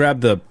 Yeah, they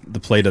grabbed the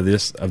plate of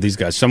these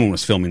guys. Someone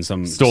was filming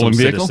some Stolen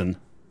vehicle? citizen.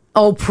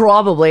 Oh,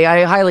 probably.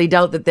 I highly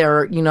doubt that they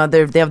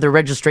have their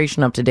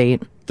registration up to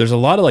date. There's a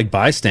lot of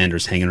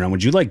bystanders hanging around.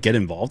 Would you get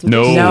involved with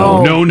this?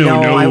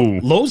 No.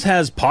 Lowe's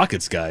has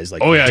pockets, guys.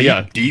 Oh, yeah, deep,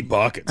 yeah. deep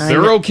pockets.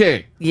 They're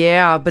okay.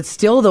 Yeah, but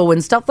still, though,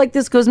 when stuff like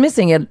this goes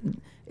missing,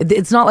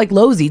 it's not like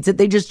Lowe's eats it.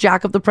 They just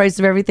jack up the price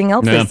of everything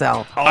else Yeah. they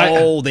sell.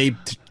 They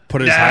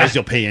put it as high as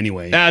you'll pay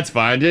anyway. That's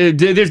fine. They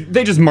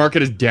just mark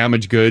it as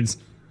damaged goods.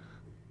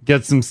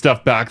 Get some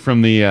stuff back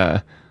from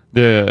the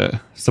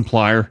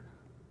supplier.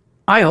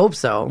 I hope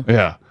so.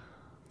 Yeah.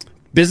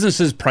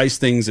 Businesses price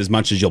things as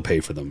much as you'll pay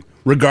for them,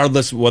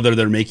 regardless whether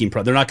they're making.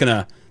 They're not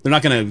gonna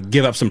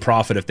give up some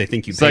profit if they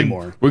think you It's pay like,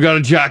 more. we got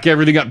to jack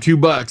everything up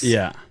 $2.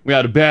 Yeah. We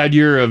had a bad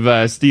year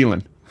of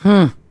stealing.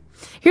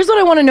 Here's what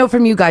I want to know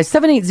from you guys.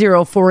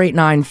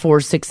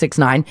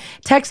 780-489-4669.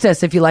 Text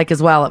us if you like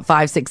as well at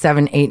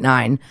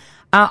 56789.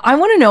 I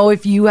want to know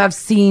if you have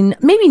seen,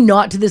 maybe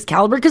not to this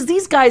caliber, because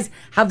these guys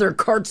have their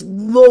carts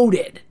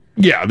loaded.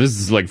 Yeah, this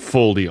is like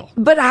full deal.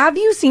 But have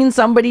you seen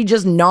somebody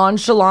just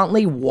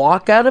nonchalantly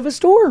walk out of a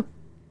store?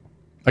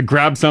 I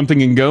grab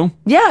something and go.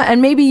 Yeah,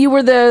 and maybe you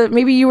were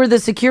the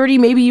security,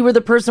 maybe you were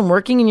the person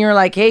working, and you're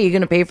like, hey, you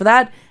gonna pay for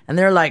that? And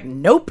they're like,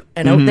 nope,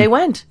 and out they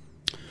went.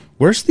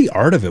 Where's the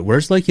art of it?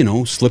 Where's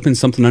slipping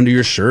something under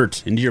your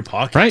shirt into your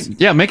pocket? Right?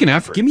 Yeah, make an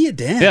effort. Give me a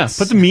dance. Yeah,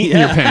 put the meat in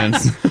your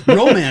pants.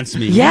 Romance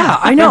me. Yeah,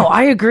 I know,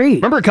 I agree.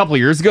 Remember a couple of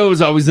years ago, it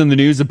was always in the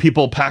news of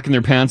people packing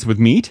their pants with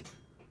meat?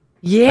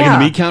 Yeah. Like in the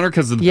meat counter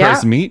because of the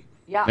price of meat?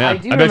 Yeah, Yeah, I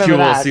do I bet you remember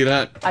will that. see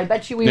that. I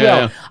bet you we Yeah,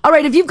 will. yeah. All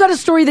right, if you've got a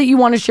story that you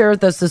want to share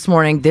with us this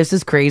morning, this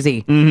is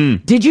crazy.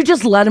 Did you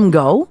just let him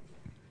go?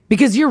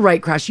 Because you're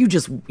right, Crash. You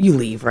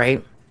leave,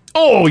 right?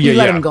 Oh, yeah, You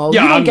let him go. You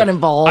don't get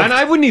involved. And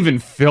I wouldn't even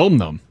film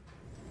them.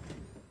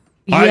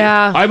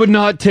 Yeah. I would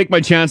not take my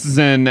chances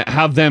and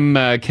have them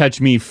catch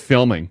me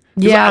filming.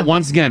 'Cause Yeah.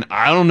 once again,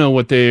 I don't know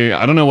what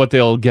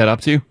they'll get up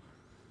to.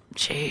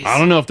 Jeez. I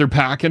don't know if they're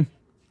packing.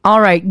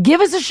 All right,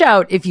 give us a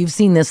shout if you've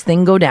seen this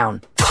thing go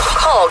down.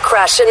 Call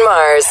Crash and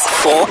Mars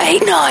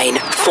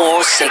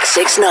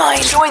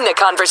 489-4669. Join the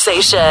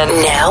conversation.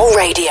 Now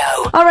radio.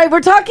 All right, we're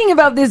talking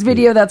about this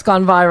video that's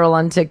gone viral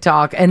on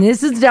TikTok, and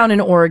this is down in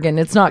Oregon.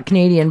 It's not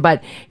Canadian,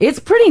 but it's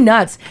pretty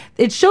nuts.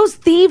 It shows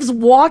thieves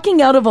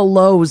walking out of a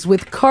Lowe's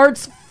with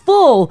carts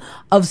full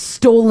of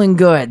stolen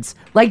goods,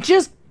 like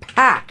just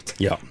packed.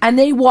 Yeah. And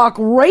they walk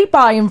right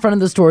by in front of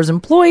the store's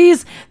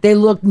employees. They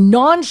look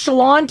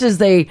nonchalant as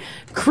they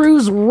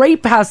cruise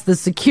right past the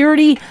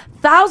security.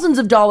 Thousands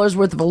of dollars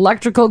worth of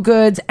electrical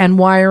goods and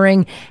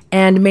wiring,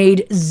 and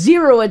made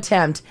zero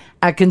attempt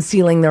at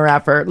concealing their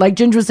effort. Like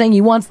Ginger was saying,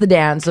 he wants the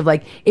dance of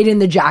like it in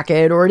the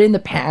jacket or it in the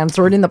pants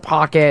or it in the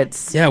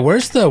pockets. Yeah,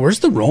 where's the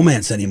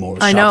romance anymore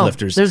with I know.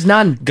 shoplifters? There's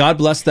none. God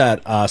bless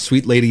that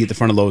sweet lady at the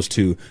front of Lowe's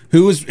too, it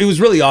was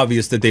really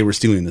obvious that they were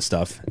stealing the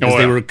stuff as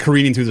they were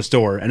careening through the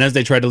store. And as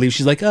they tried to leave,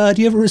 she's like, do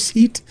you have a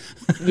receipt?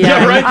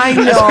 Yeah, right? I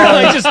know.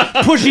 Like just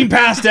pushing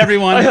past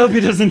everyone. I hope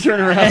he doesn't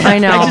turn around. I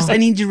know. I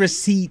need your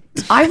receipt.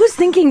 I was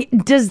thinking,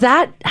 does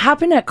that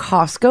happen at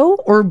Costco,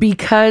 or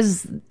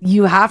because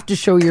you have to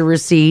show your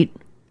receipt?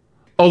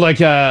 Oh,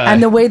 like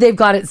And the way they've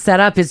got it set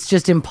up, it's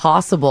just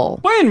impossible.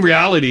 well, in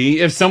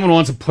reality, if someone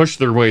wants to push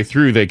their way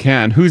through, they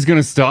can. Who's going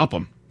to stop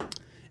them?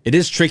 It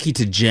is tricky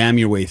to jam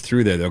your way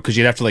through there though, because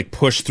you'd have to like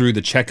push through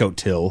the checkout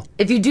till.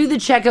 If you do the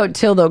checkout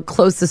till though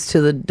closest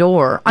to the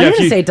door, I'm Yeah, going if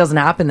to you- say it doesn't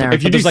happen there.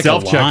 If you But do there's like a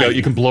self-checkout, line.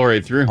 you can blow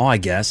right through. Oh, I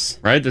guess.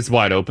 Right? It's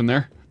wide open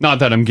there. Not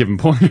that I'm giving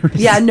pointers.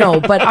 Yeah, no,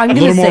 but I'm A going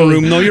to little say more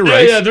room though, you're Yeah,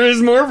 right. yeah, there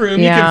is more room.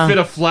 You Yeah. can fit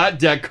a flat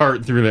deck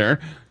cart through there.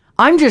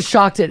 I'm just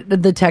shocked at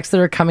the texts that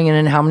are coming in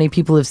and how many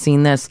people have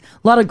seen this.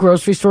 A lot of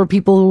grocery store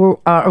people who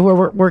are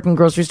working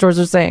grocery stores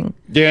are saying.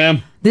 Yeah.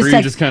 This or you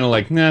text- just kind of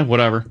like, nah,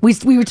 whatever. We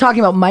were talking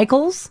about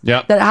Michael's.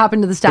 Yep. That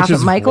happened to the staff Which at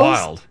is Michael's.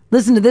 wild.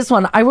 Listen to this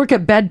one. I work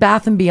at Bed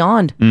Bath &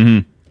 Beyond.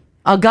 Mm-hmm.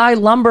 A guy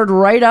lumbered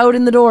right out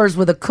in the doors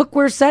with a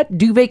cookware set,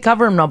 duvet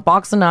cover, and a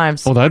box of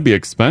knives. Oh, that'd be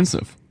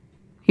expensive.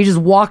 He just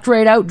walked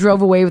right out,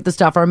 drove away with the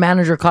stuff. Our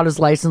manager caught his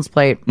license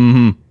plate.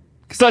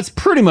 Because that's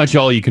pretty much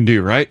all you can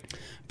do, right?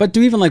 But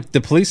do even like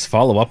the police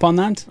follow up on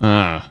that?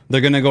 Ah,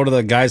 They're gonna go to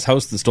the guy's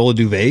house that stole a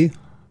duvet?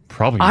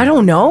 probably. I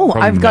don't know.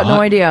 Probably I've got no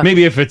not. idea.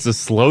 Maybe if it's a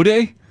slow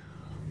day.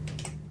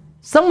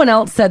 Someone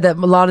else said that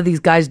a lot of these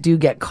guys do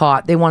get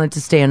caught. They wanted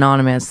to stay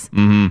anonymous.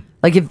 Mm-hmm.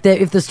 Like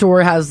if the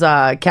store has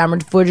camera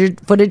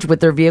footage with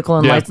their vehicle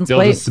and Yeah, license they'll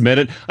plate. just submit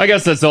it. I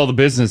guess that's all the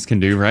business can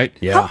do, right?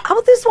 Yeah. How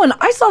about this one?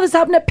 I saw this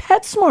happen at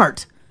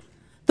PetSmart.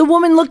 The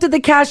woman looked at the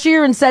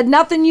cashier and said,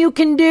 "Nothing you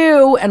can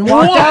do," and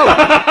walked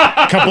out.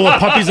 A couple of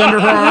puppies under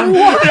her arm.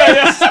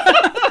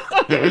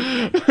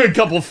 A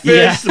couple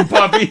fish, some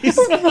puppies.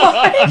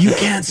 You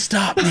can't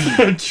stop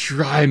me.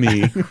 Try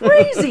me.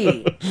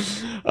 Crazy.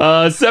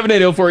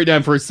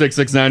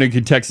 780-489-4669. You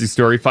can text your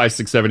story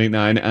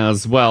 56789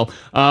 as well.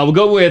 We'll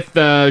go with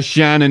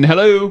Shannon.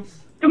 Hello.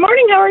 Good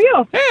morning. How are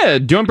you? Hey,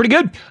 doing pretty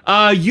good.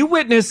 You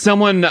witnessed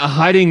someone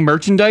hiding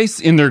merchandise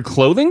in their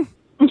clothing?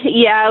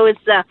 Yeah, I was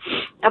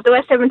at the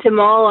West Edmonton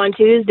Mall on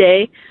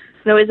Tuesday,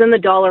 and I was in the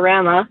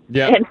Dollarama.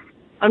 Yeah. And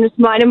I'm just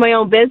minding my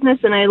own business,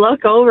 and I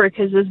look over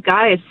because this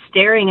guy is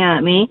staring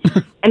at me.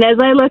 And as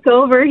I look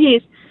over,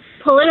 he's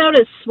pulling out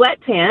his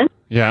sweatpants.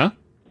 Yeah.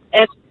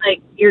 And it's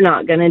like, you're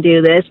not going to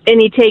do this.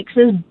 And he takes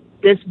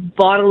this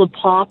bottle of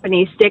pop, and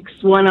he sticks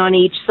one on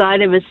each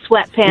side of his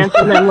sweatpants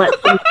and then lets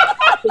him...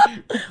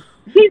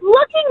 He's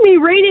looking me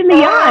right in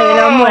the eye, and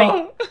I'm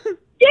like,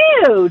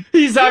 dude,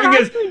 He's having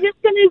you're his... actually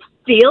just going to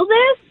steal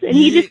this? And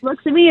he just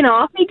looks at me, and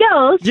off he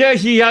goes. Yeah,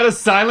 he had a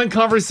silent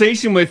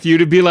conversation with you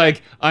to be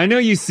like, I know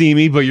you see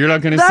me, but you're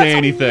not going to say That's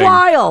anything.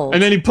 wild.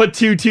 And then he put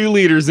 2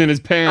 liters in his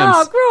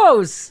pants. Oh,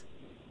 gross.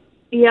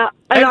 Yeah,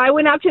 and I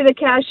went up to the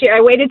cashier.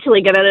 I waited till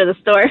he got out of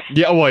the store.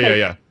 Yeah, well,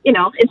 yeah. You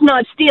know, it's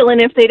not stealing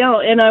if they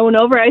don't. And I went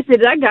over. I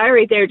said, that guy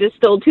right there just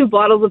stole 2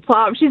 bottles of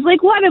pop. She's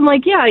like, what? I'm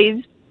like, yeah,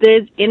 he's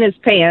in his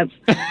pants.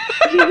 She's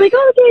like,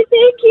 okay,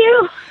 thank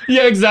you.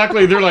 Yeah,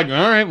 exactly. They're like,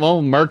 all right,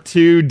 well, Mark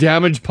II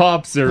damaged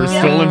pops or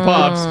stolen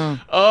pops.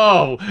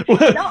 Oh.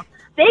 No,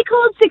 they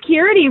called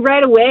security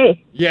right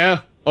away.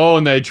 Yeah. Oh,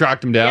 and they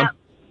tracked him down?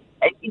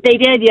 Yeah. They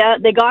did, yeah.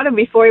 They got him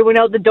before he went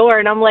out the door,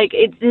 and I'm like,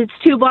 it's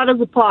 2 bottles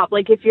of pop.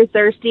 Like, if you're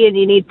thirsty and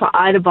you need pop,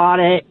 I'd have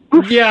bought it.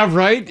 Yeah,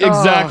 right?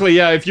 Exactly.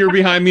 Yeah, if you were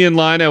behind me in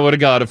line, I would have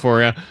got it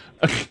for you.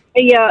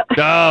 Yeah.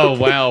 Oh,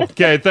 wow.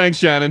 Okay, thanks,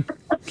 Shannon.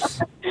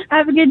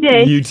 Have a good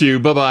day. You too.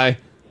 Bye-bye.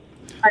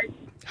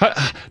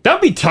 That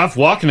would be tough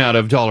walking out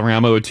of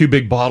Dollarama with 2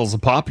 big bottles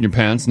of pop in your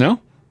pants, no?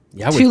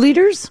 Yeah, 2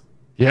 liters?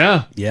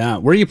 Yeah. Yeah.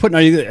 Where are you putting?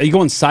 Are you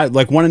going side,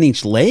 like one on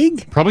each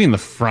leg? Probably in the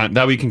front.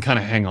 That way you can kind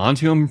of hang on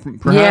to them,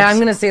 perhaps. Yeah, I'm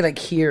gonna say like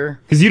here.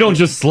 Because you don't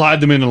just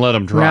slide them in and let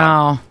them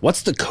drop. No.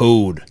 What's the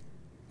code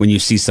when you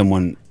see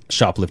someone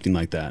shoplifting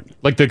like that?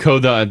 Like the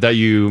code that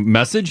you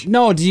message?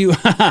 No, do you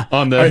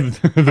on the,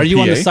 are you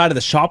on the PA? side of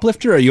the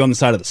shoplifter or are you on the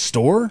side of the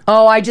store?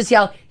 Oh, I just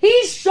yell,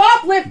 he's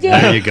shoplifting!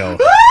 There you go.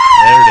 There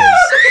it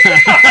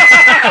is.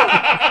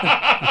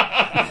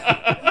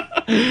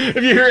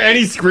 If you hear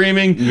any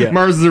screaming,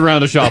 Mars is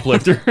around a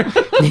shoplifter. You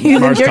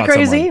think Mars you're caught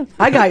crazy? someone.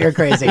 I got you're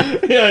crazy.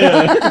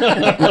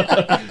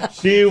 Yeah.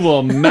 She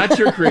will match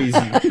your crazy.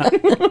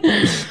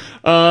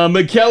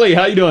 McKelly,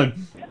 how you doing?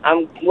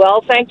 I'm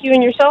well, thank you,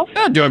 and yourself?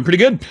 Yeah, doing pretty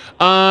good.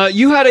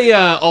 You had a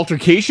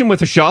altercation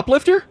with a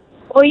shoplifter?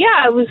 Well,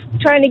 yeah, I was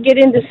trying to get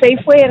into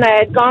Safeway, and I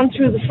had gone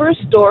through the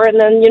first door, and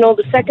then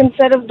the second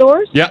set of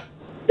doors. Yeah.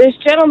 This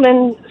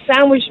gentleman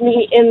sandwiched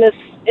me in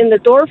the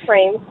door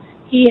frame.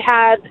 He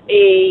had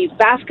a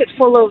basket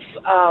full of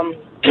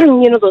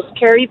those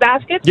carry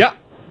baskets. Yeah.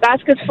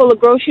 Baskets full of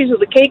groceries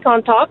with a cake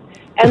on top,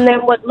 and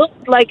then what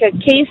looked like a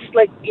case,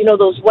 like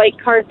those white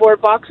cardboard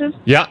boxes.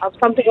 Yeah. Of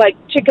something like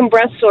chicken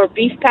breasts or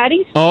beef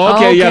patties. Oh,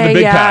 okay. Yeah, the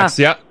big packs.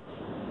 Yeah.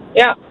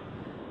 Yeah.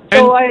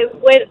 So I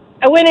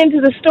went into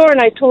the store and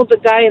I told the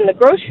guy in the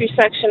grocery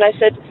section, I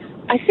said,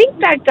 I think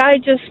that guy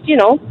just,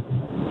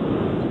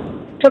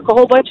 took a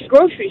whole bunch of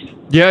groceries.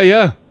 Yeah,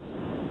 yeah.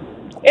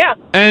 Yeah.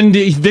 And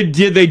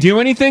did they do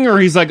anything, or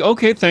he's like,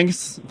 okay,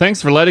 thanks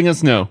for letting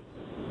us know?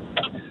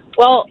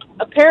 Well,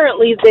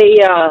 apparently they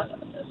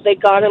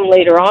got him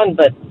later on,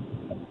 but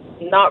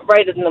not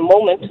right in the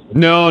moment.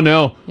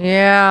 No.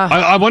 Yeah.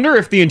 I wonder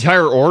if the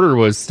entire order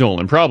was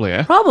stolen. Probably,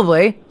 eh?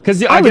 Probably.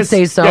 Because I would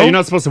say so. Yeah, you're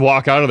not supposed to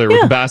walk out of there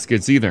with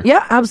baskets either.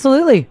 Yeah,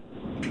 absolutely.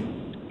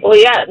 Well,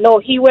 yeah, no,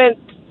 he went,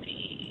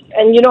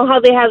 and you know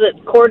how they have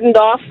it cordoned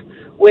off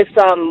with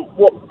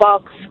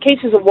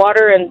cases of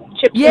water and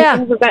chips and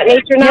things of that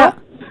nature now? Yeah.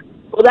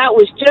 Well, that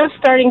was just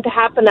starting to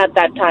happen at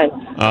that time.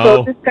 Oh.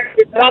 So this guy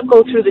did not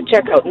go through the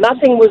checkout.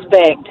 Nothing was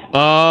bagged.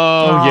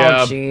 Oh,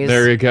 yeah. Geez.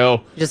 There you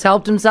go. Just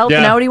helped himself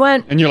and out he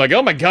went. And you're like,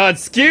 oh my God,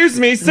 excuse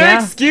me, sir,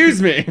 Yeah.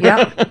 excuse me.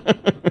 Yeah.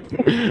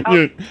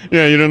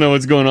 You don't know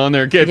what's going on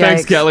there. Okay,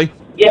 thanks, Yikes. Kelly.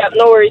 Yeah,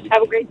 no worries.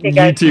 Have a great day,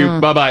 guys. You too.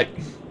 Bye-bye.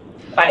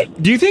 Bye.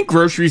 Do you think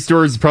grocery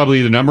stores is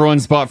probably the number one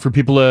spot for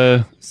people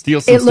to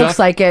steal some It stuff? looks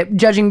like it,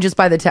 judging just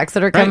by the texts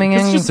that are coming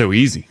It's in. just so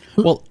easy.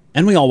 Well,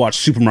 and we all watched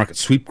Supermarket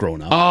Sweep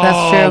growing up. Oh,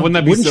 That's true. wouldn't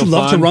that be Wouldn't so you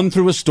love fun? to run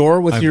through a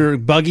store with your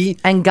buggy?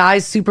 And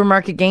Guys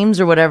Supermarket Games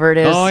or whatever it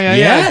is. Oh, yeah,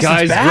 Yes, it's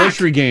Guys, back.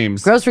 grocery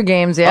games. Grocery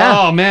Games, yeah.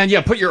 Oh, man,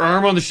 yeah, put your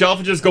arm on the shelf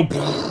and just go...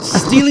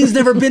 Stealing's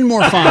never been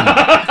more fun.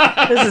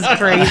 This is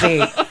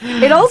crazy.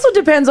 It also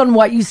depends on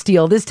what you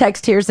steal. This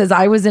text here says,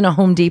 I was in a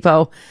Home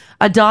Depot.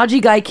 A dodgy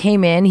guy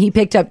came in. He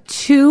picked up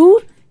 2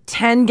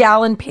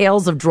 10-gallon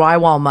pails of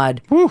drywall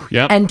mud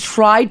and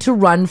tried to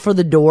run for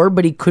the door,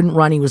 but he couldn't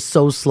run. He was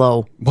so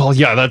slow. Well,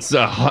 yeah,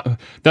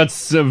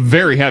 that's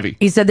very heavy.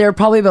 He said they were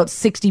probably about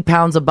 60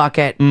 pounds a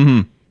bucket.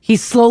 Mm-hmm. He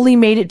slowly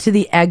made it to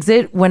the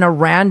exit when a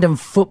random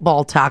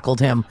football tackled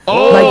him.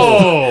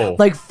 Oh!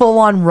 Like full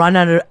on run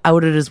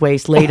out at his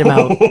waist, laid him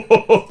out.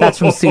 That's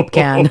from Soup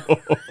Can.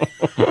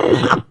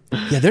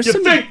 Yeah, there's You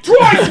some... think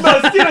twice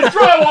about stealing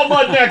drywall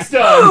mud next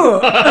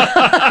time.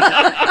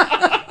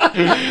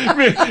 I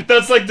mean,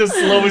 that's like the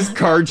slowest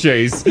car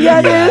chase.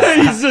 Yeah, it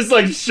is. He's just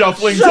like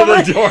shuffling to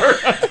the door.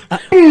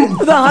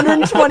 With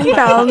 120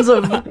 pounds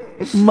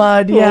of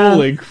mud. Yeah.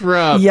 Holy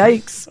crap.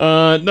 Yikes.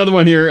 Another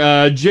one here.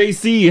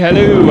 JC,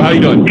 hello. How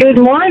you doing? Good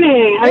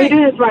morning. How you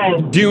doing this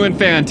morning? Doing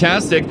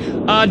fantastic.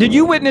 Did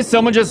you witness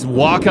someone just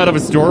walk out of a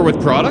store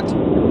with product?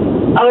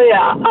 Oh,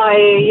 yeah. I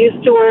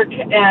used to work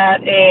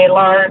at a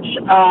large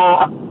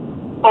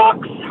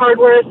box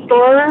hardware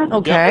store.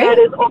 Okay. That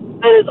is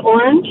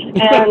orange.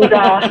 And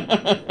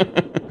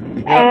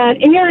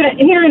and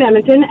here in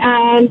Edmonton.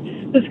 And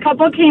this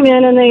couple came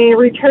in and they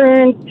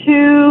returned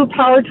 2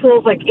 power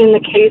tools like in the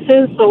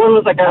cases. So one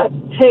was like a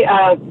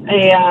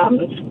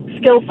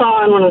skill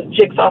saw and one was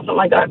jigsaw, something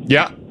like that.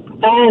 Yeah.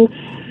 And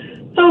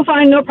so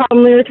fine, no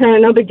problem. They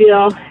returned, no big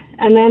deal.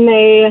 And then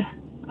they,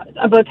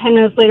 about 10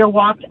 minutes later,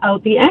 walked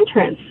out the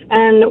entrance.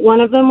 And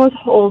one of them was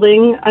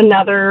holding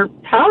another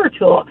power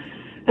tool.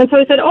 And so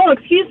I said, "Oh,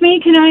 excuse me,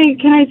 can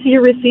I see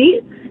your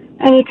receipt?"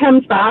 And he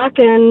comes back,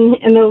 and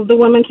the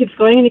woman keeps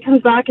going, and he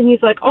comes back, and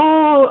he's like,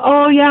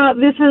 "Oh, yeah,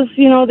 this is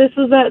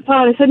that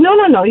thought." I said,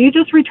 "No, you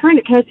just returned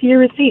it. Can I see your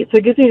receipt?" So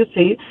he gives me a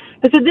receipt.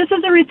 I said, "This is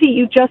the receipt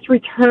you just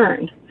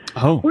returned.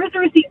 Oh. Where's the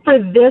receipt for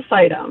this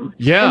item?"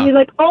 Yeah. And he's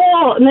like,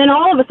 "Oh," and then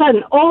all of a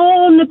sudden,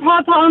 ne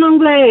parle pas en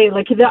anglais.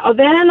 Like,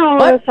 then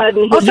all of a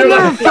sudden, Oh, so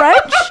they're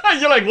French?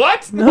 You're like,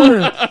 what? No,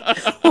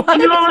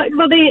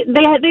 well, they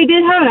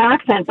did have an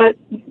accent, but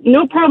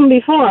no problem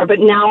before. But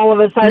now all of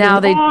a sudden, Now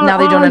they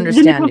don't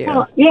understand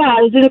you. Yeah,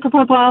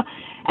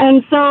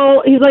 and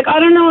so he's like, I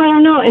don't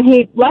know, and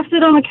he left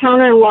it on the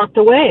counter and walked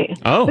away.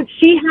 Oh. But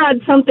she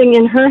had something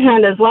in her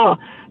hand as well.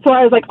 So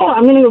I was like,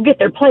 I'm going to go get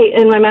their plate,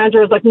 and my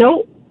manager was like,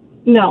 No,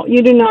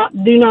 you do not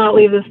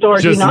leave the store.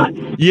 Do not.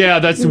 Yeah,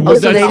 that's So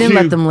they didn't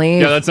let them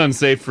leave. Yeah, that's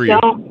unsafe for you.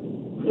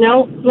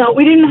 No,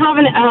 we didn't have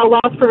a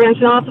loss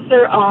prevention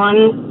officer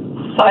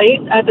on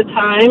site at the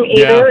time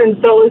either, and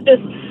so it was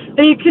just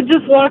they could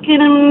just walk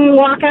in and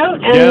walk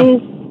out, and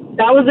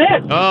that was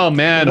it. Oh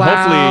man!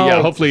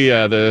 Wow. Hopefully,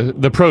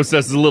 the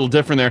process is a little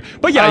different there.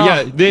 But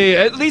they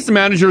at least the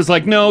manager was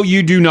like, "No,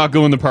 you do not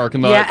go in the parking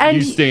lot. and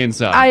you stay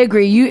inside." I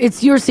agree.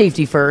 It's your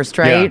safety first,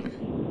 right?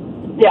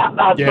 Yeah,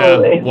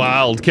 absolutely. Yeah,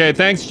 wild. Okay,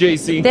 thanks,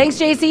 JC. Thanks,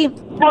 JC.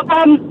 No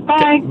problem.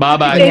 Bye.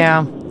 Bye.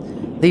 Yeah,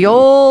 the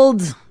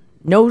old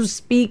no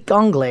speak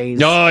Anglais.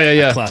 Oh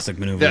yeah. Classic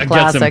maneuver. That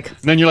gets Classic. him.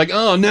 And then you're like,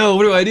 "Oh no,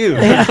 what do I do?"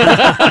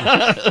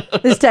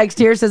 This text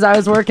here says, I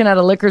was working at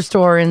a liquor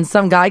store and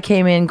some guy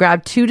came in,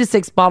 grabbed 2 to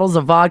 6 bottles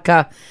of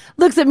vodka,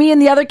 looks at me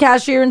and the other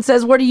cashier and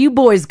says, what are you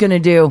boys going to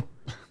do?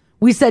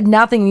 We said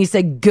nothing. And he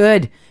said,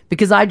 good,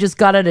 because I just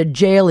got out of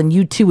jail and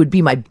you two would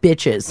be my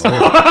bitches.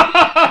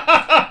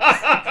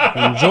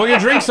 Enjoy your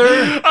drink,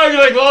 sir. I'd be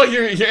like, well,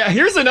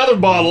 here's another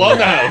bottle on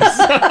the house.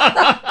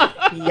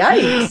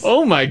 Yikes.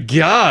 Oh my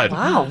God.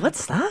 Wow,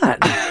 what's that?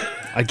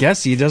 I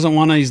guess he doesn't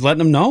want to. He's letting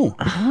them know.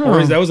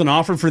 Or that was an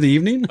offer for the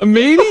evening.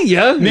 Maybe,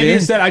 yeah. Maybe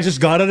instead, I just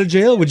got out of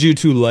jail. Would you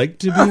two like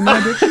to be my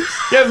bitches?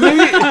 Yeah,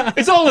 maybe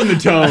it's all in the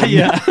tone.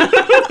 Yeah.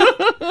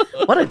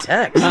 What a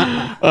text.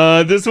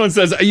 This one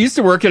says, I used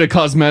to work at a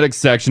cosmetics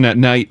section at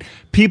night.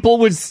 People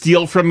would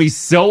steal from me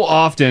so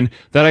often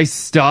that I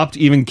stopped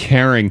even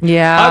caring.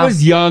 Yeah. I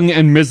was young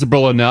and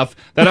miserable enough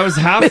that I was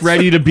half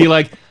ready to be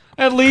like,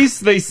 at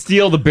least they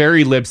steal the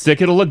berry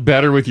lipstick. It'll look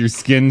better with your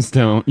skin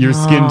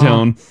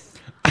tone.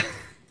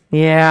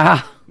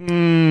 Yeah.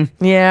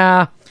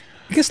 Yeah.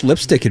 I guess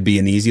lipstick could be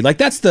an easy. Like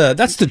that's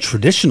the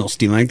traditional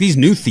stealing. Like these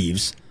new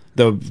thieves,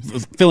 the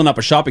filling up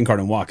a shopping cart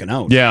and walking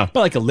out. Yeah. But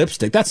like a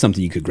lipstick, that's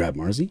something you could grab,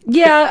 Marzi.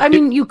 Yeah, I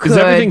mean, you could. Is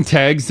everything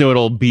tagged so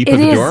it'll beep at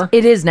the door?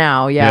 It is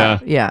now, yeah.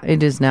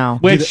 It is now.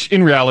 Which,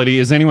 in reality,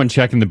 is anyone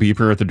checking the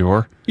beeper at the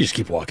door? You just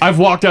keep walking. I've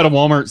walked out of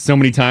Walmart so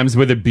many times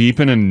with it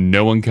beeping and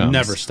no one comes.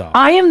 Never stop.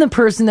 I am the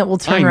person that will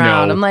turn I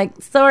around. know. I'm like,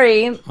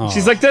 sorry.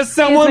 She's like, does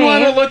someone me.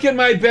 want to look at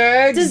my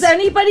bags? Does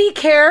anybody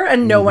care?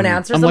 And no one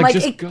answers. I'm I'm like,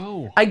 like, just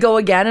go. I go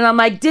again and I'm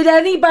like, did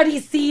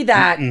anybody see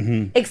that?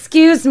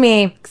 Excuse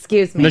me.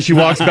 And then she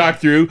walks back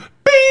through.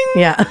 Bing!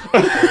 Yeah.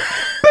 Bing!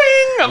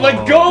 I'm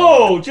like,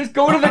 go! Just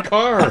go to the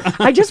car.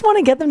 I just want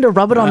to get them to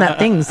rub it on that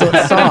thing so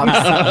it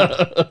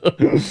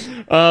stops.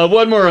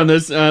 One more on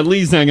this.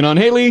 Lee's hanging on.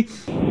 Hey, Lee.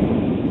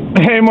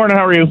 Hey, morning.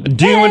 How are you?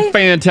 Doing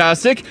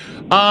fantastic.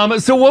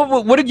 So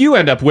what did you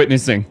end up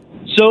witnessing?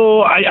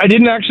 So I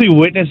didn't actually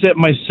witness it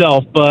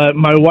myself, but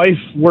my wife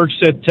works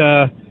at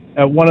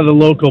one of the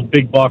local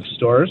big box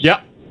stores.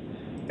 Yeah.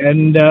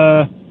 And,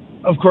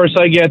 of course,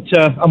 I get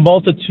a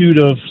multitude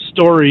of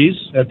stories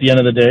at the end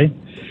of the day.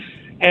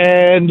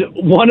 And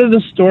one of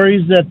the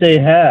stories that they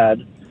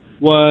had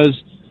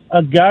was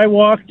a guy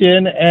walked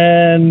in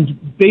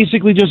and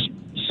basically just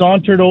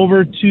sauntered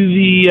over to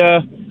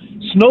the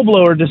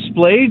snowblower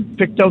display,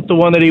 picked out the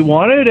one that he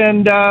wanted,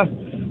 and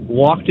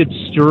walked it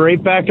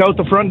straight back out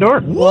the front door.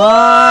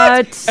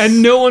 What?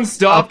 And no one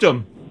stopped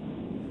him.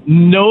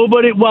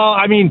 Nobody. Well,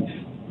 I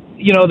mean,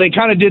 you know, they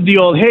kind of did the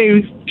old,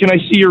 hey, can I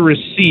see your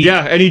receipt?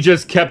 Yeah, and he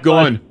just kept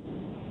going.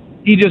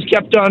 He just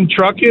kept on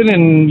trucking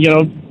and, you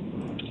know,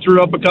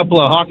 threw up a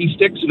couple of hockey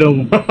sticks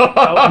and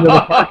out into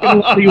the parking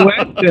lot he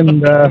went.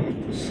 And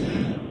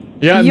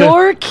yeah,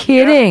 You're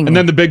kidding. And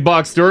then the big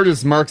box store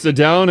just marks it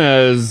down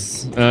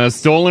as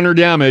stolen or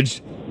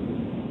damaged.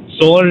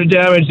 Stolen or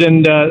damaged.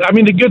 And, I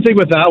mean, the good thing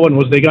with that one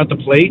was they got the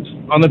plate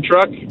on the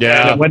truck.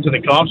 Yeah. And it went to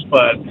the cops.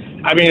 But,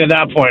 I mean, at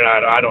that point,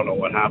 I don't know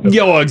what happened.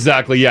 Yeah, well,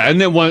 exactly, yeah.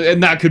 And then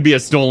and that could be a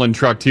stolen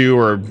truck, too,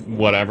 or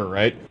whatever,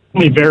 right?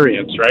 Only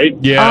variants, right?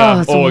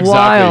 Yeah. Oh, it's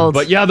wild.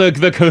 But yeah, the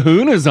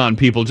kahuna's on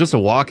people just to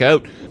walk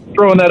out.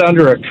 Throwing that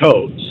under a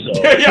coat.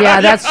 So.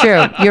 Yeah, that's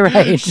true. You're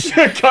right.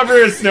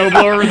 Cover a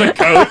snowblower with a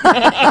coat.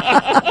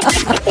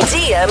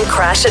 DM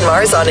Crash and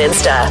Mars on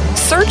Insta.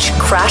 Search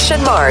Crash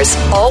and Mars,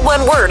 all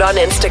one word on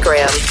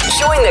Instagram.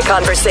 Join the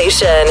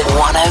conversation.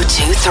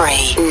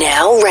 1023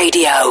 Now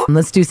Radio.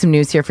 Let's do some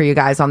news here for you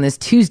guys on this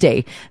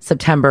Tuesday,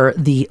 September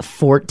the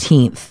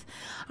 14th.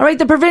 All right,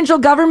 the provincial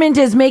government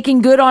is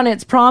making good on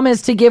its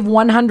promise to give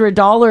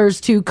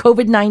 $100 to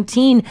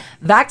COVID-19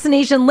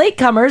 vaccination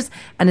latecomers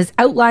and has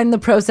outlined the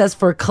process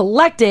for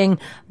collecting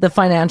the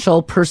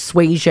financial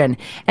persuasion.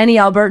 Any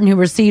Albertan who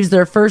receives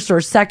their first or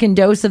second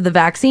dose of the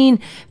vaccine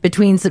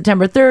between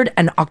September 3rd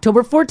and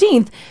October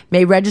 14th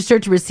may register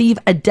to receive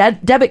a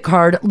debit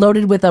card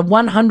loaded with a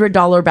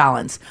 $100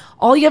 balance.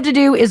 All you have to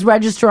do is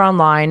register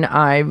online.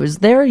 I was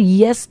there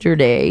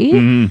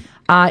yesterday.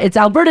 It's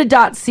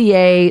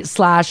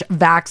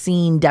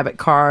alberta.ca/vaccine debit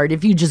card.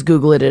 If you just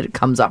Google it, it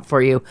comes up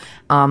for you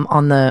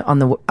on the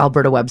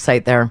Alberta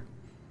website there.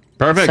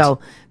 Perfect. So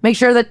make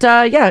sure that,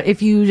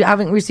 if you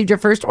haven't received your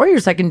first or your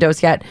second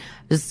dose yet,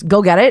 just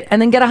go get it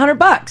and then get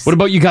 $100. What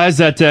about you guys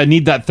that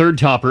need that third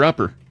topper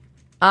upper?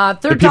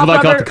 Third The people top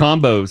that got upper- the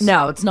combos.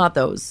 No, it's not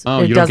those. Oh,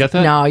 It you don't doesn't- get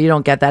that? No, you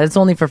don't get that. It's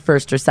only for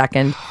first or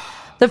second.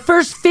 The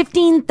first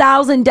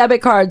 15,000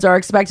 debit cards are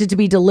expected to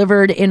be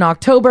delivered in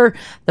October.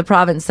 The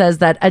province says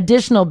that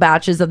additional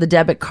batches of the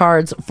debit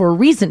cards for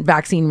recent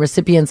vaccine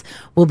recipients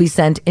will be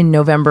sent in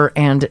November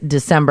and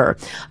December.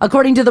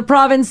 According to the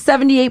province,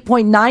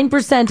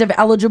 78.9% of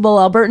eligible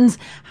Albertans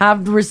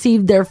have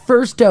received their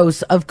first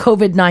dose of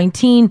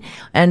COVID-19,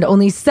 and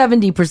only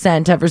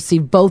 70% have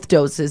received both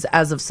doses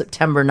as of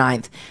September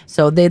 9th.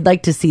 So they'd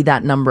like to see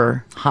that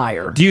number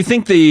higher. Do you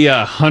think the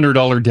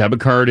 $100 debit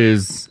card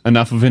is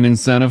enough of an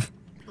incentive?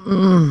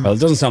 Well, it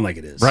doesn't sound like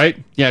it is. Right?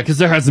 Yeah, because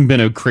there hasn't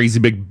been a crazy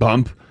big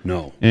bump.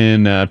 No.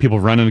 In people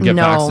running to get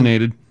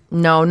vaccinated.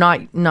 No,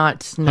 not no.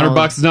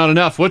 $100 is not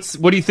enough. What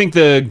do you think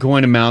the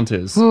going amount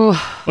is?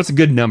 What's a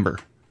good number?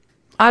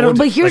 I don't.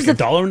 But here's like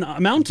the a dollar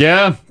amount.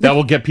 Yeah, that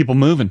will get people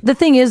moving. The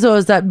thing is, though,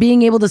 is that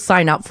being able to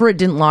sign up for it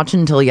didn't launch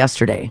until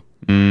yesterday.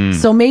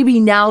 So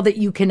maybe now that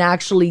you can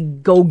actually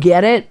go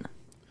get it.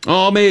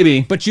 Oh,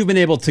 maybe. But you've been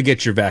able to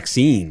get your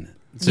vaccine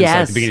since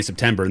like the beginning of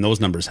September, and those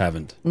numbers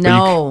haven't.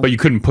 No. But you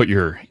couldn't put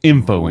your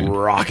info in.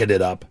 Rocket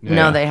it up.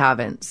 No, they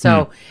haven't.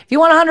 So if you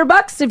want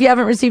 $100, if you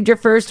haven't received your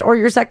first or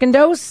your second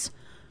dose,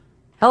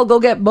 hell, go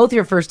get both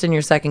your first and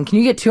your second. Can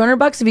you get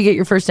 $200 if you get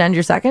your first and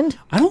your second?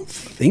 I don't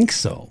think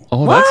so.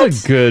 Oh, What?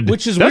 that's a good.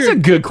 Which is that's weird,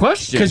 a good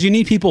question. Because you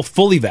need people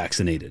fully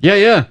vaccinated.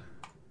 Yeah.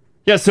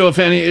 So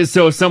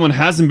if someone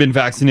hasn't been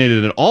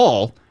vaccinated at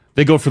all,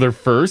 they go for their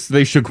first.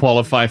 They should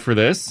qualify for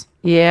this.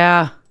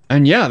 Yeah.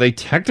 And yeah, they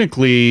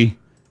technically,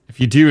 if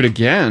you do it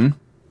again,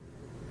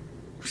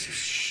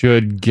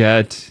 should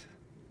get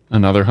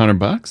another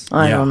 $100.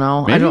 I don't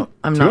know. Maybe?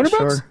 I'm not $200?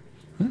 sure.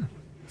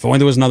 If only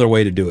there was another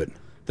way to do it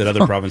that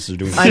other provinces are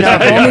doing. I know.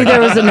 If only there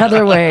was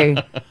another way.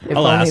 If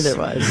Alas. only there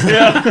was.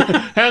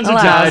 Hands are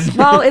Alas. tied.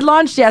 Well, it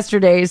launched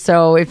yesterday,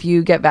 so if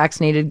you get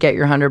vaccinated, get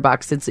your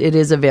 $100. It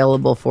is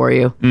available for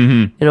you.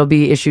 It'll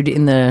be issued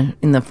in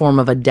the form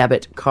of a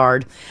debit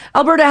card.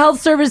 Alberta Health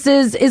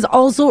Services is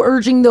also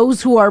urging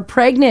those who are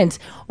pregnant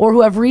or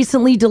who have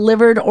recently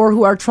delivered or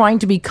who are trying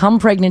to become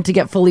pregnant to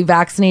get fully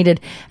vaccinated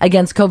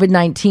against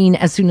COVID-19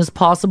 as soon as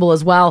possible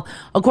as well.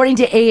 According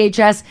to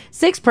AHS,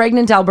 6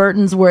 pregnant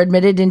Albertans were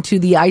admitted into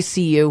the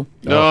ICU.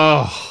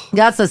 Oh,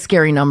 That's a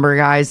scary number,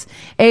 guys.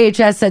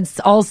 AHS said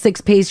all 6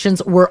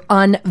 patients were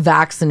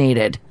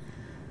unvaccinated.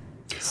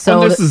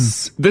 So and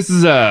this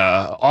is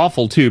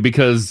awful too,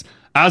 because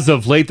as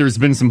of late, there's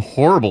been some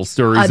horrible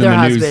stories in there the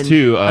has news been.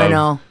 too. Of I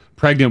know.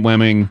 pregnant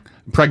women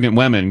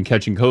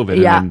catching COVID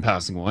Yeah. and then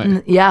passing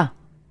away. yeah,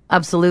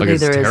 absolutely, Like,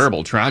 it's there is.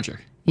 terrible, tragic.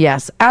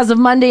 Yes. As of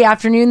Monday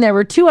afternoon, there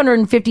were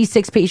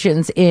 256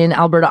 patients in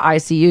Alberta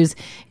ICUs,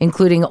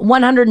 including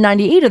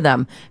 198 of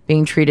them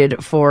being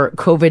treated for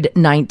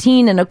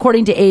COVID-19. And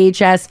according to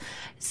AHS,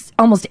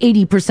 almost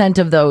 80%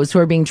 of those who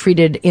are being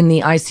treated in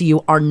the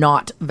ICU are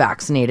not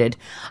vaccinated.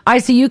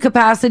 ICU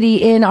capacity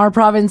in our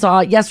province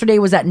yesterday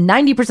was at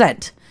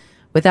 90%.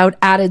 Without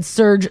added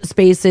surge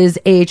spaces,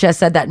 AHS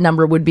said that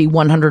number would be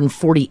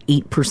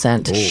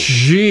 148%.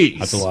 Jeez.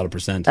 That's a lot of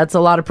percent. That's a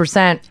lot of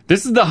percent.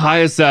 This is the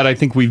highest that I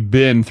think we've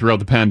been throughout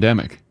the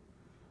pandemic.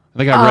 I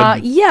think I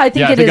read. Yeah, I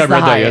think it is I read the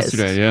that highest.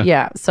 yesterday. Yeah.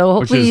 Yeah. So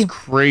Which hopefully, is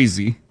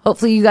crazy.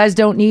 hopefully you guys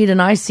don't need an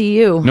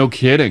ICU. No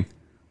kidding.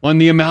 Well,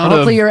 and the amount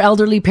Hopefully of your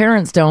elderly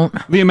parents don't.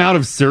 the amount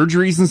of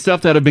surgeries and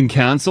stuff that have been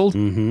canceled.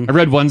 I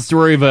read one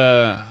story of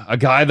a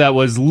guy that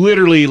was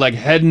literally like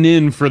heading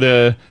in for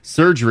the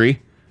surgery,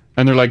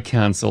 and they're like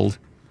canceled.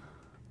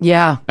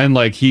 Yeah. And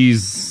like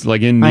he's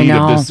like in I need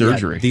of know. this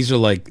surgery. These are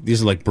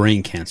like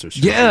brain cancer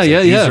surgeries. Yeah, Like,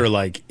 yeah, These yeah. are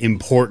like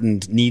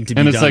important, need to be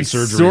and it's done like,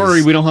 surgeries.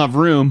 sorry, we don't have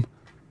room.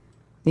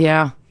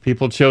 Yeah.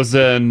 People chose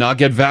to not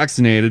get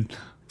vaccinated.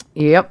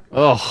 Yep.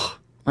 Oh,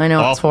 I know.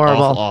 It's awful,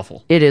 horrible.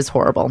 awful. It is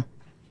horrible.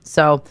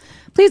 So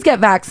please get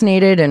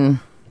vaccinated, and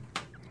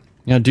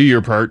Yeah, do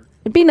your part.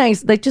 it'd be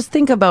nice. Like, just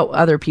think about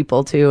other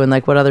people too, and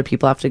like what other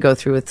people have to go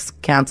through with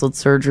canceled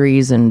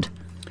surgeries and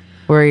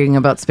worrying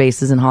about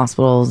spaces in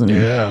hospitals. And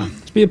Yeah.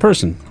 Just be a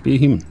person. Be a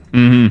human.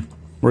 Mm-hmm.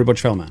 Worry about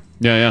your fellow man.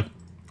 Yeah.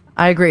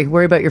 I agree.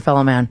 Worry about your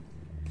fellow man.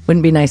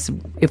 Wouldn't be nice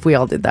if we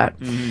all did that.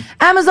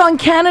 Amazon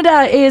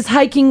Canada is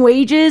hiking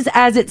wages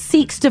as it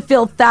seeks to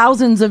fill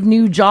thousands of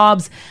new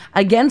jobs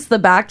against the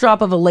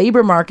backdrop of a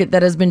labor market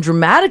that has been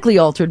dramatically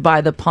altered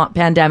by the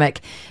pandemic.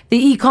 The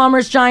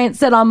e-commerce giant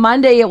said on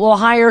Monday it will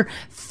hire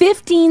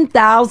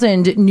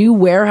 15,000 new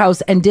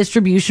warehouse and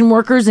distribution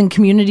workers in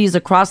communities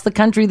across the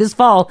country this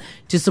fall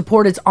to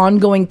support its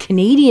ongoing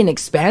Canadian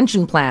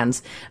expansion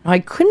plans. Now, I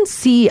couldn't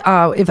see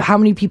how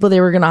many people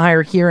they were going to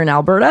hire here in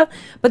Alberta,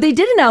 but they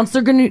did announce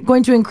they're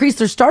going to increase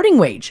their starting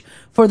wage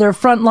for their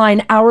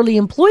frontline hourly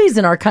employees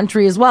in our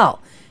country as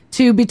well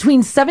to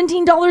between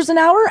 $17 an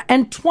hour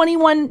and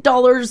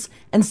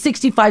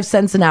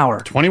 $21.65 an hour.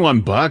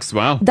 $21.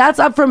 Wow. That's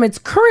up from its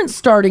current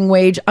starting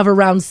wage of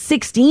around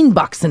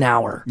 $16 an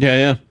hour.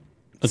 Yeah.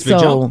 That's a big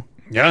jump.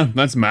 Yeah,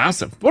 that's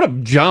massive. What a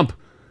jump.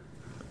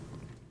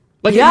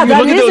 Like, Yeah, you that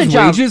look at is a those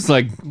jump. wages,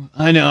 like,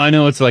 I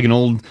know it's like an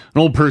old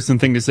person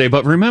thing to say,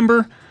 but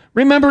remember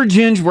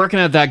Ginge working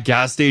at that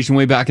gas station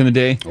way back in the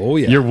day? Oh,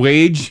 yeah. Your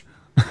wage,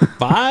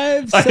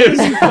 $5.75.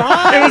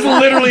 It was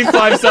literally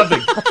 5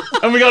 something.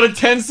 And we got a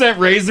 10-cent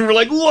raise and we're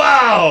like,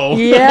 wow.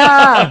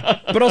 Yeah.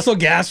 But also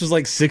gas was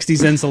like 60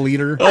 cents a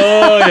liter.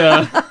 Oh,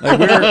 yeah. Like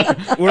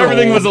we're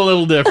Everything old. was a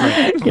little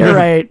different. You're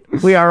right.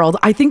 We are old.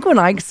 I think when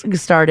I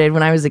started,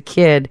 when I was a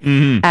kid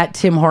at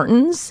Tim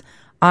Hortons,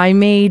 I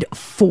made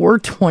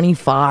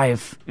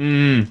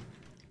 $4.25.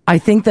 I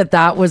think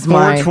that was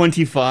my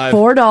 $4.25.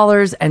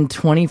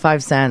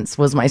 $4.25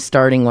 was my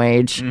starting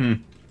wage.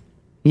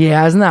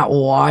 Yeah, isn't that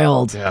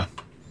wild? Yeah.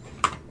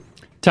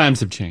 Times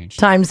have changed.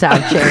 Times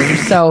have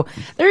changed. So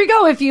there you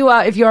go. If you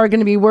are going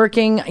to be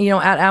working,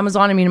 at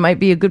Amazon, I mean, it might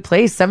be a good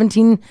place.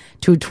 $17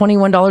 to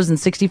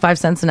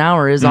 $21.65 an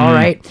hour is all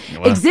right.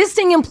 Wow.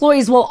 Existing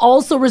employees will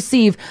also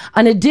receive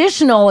an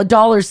additional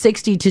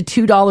 $1.60 to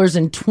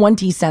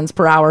 $2.20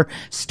 per hour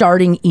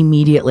starting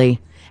immediately.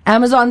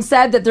 Amazon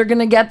said that they're going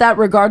to get that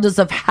regardless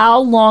of how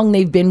long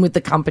they've been with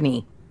the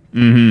company.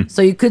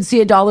 So you could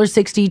see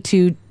 $1.60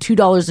 to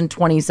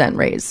 $2.20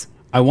 raise.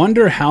 I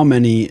wonder how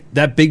many,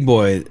 that big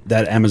boy,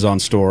 that Amazon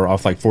store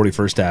off like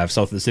 41st Ave,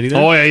 south of the city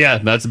there. Oh, yeah,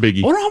 that's a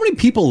biggie. I wonder how many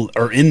people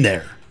are in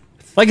there.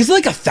 Like, is it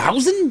like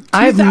 1,000?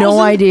 I have no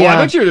idea. Oh, I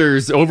bet you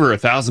there's over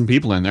 1,000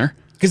 people in there.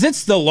 Because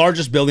it's the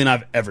largest building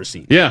I've ever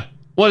seen. Yeah.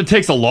 Well, it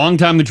takes a long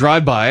time to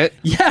drive by it.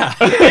 Yeah.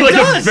 Like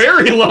a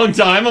very long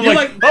time. I'm You're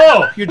like,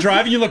 oh. You're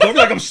driving, you look over,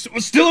 like, I'm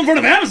still in front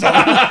of Amazon.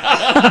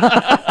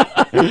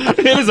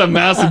 It is a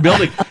massive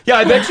building. Yeah,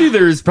 I bet you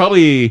there's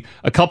probably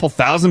a couple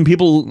thousand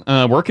people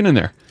working in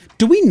there.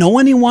 Do we know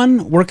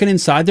anyone working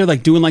inside there,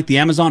 like doing like the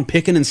Amazon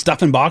picking and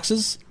stuffing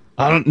boxes?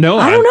 I don't know.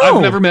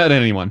 I've never met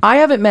anyone. I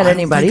haven't met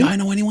anybody. I don't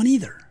think I know anyone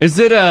either. Is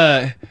it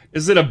a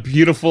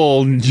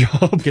beautiful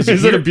job?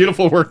 Is it a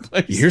beautiful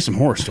workplace? You hear some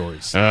horror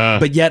stories,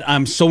 but yet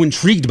I'm so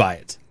intrigued by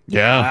it.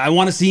 Yeah, I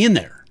want to see in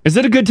there. Is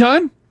it a good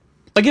time?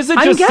 Like, is it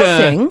I'm just?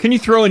 guessing. Can you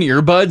throw in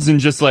earbuds and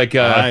just like?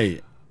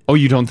 Oh,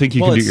 you don't think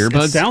you can do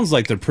earbuds? It sounds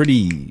like they're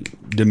pretty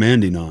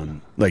demanding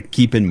on like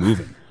keeping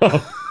moving.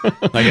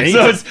 Like,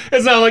 so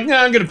it's not like,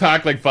 I'm gonna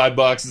pack like 5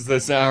 boxes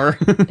this hour.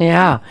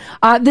 Yeah.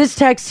 This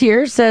text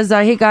here says,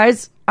 "Hey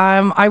guys,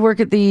 I work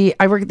at the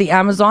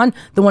Amazon,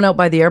 the one out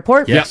by the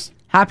airport. Yes.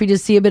 Happy to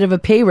see a bit of a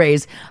pay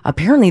raise.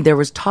 Apparently, there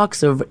was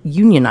talks of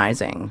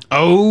unionizing.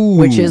 Oh,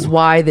 which is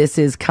why this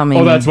is coming.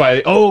 Oh, that's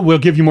why. Oh, we'll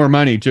give you more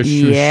money. Just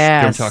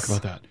Yes. don't talk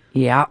about that.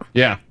 Yeah.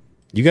 Yeah.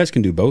 You guys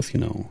can do both,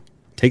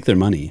 take their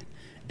money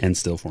and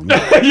still form more.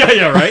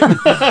 yeah, right.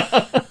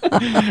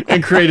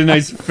 And create a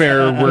nice,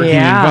 fair working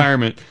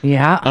environment.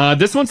 Yeah.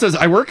 This one says,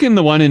 I work in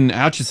the one in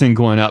Atchison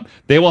going up.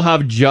 They will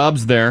have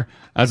jobs there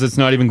as it's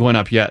not even going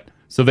up yet.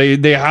 So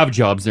they have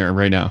jobs there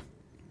right now.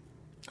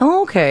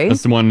 Oh, okay.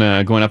 That's the one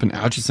going up in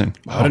Atchison.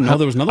 I didn't know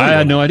there was another one. I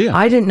had no idea.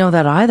 I didn't know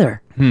that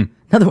either.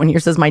 Another one here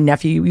says, my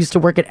nephew used to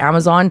work at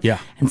Amazon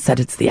and said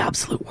it's the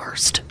absolute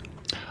worst.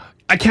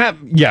 I can't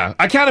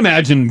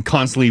imagine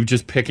constantly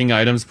just picking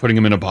items, putting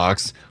them in a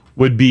box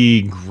would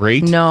be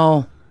great.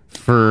 No.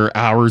 For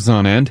hours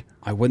on end.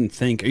 I wouldn't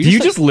think. Do you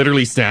just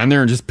literally stand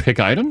there and just pick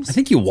items? I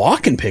think you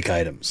walk and pick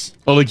items.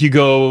 Oh, like you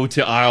go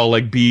to aisle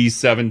like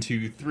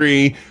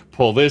B723,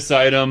 pull this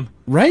item.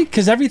 Right?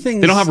 Because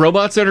everything. They don't have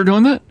robots that are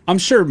doing that? I'm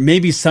sure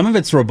maybe some of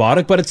it's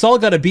robotic, but it's all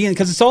got to be in,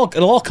 because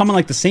it'll all come in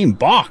like the same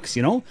box,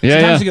 Yeah,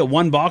 Sometimes you get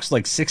one box with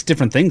like 6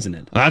 different things in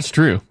it. That's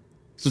true.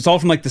 So it's all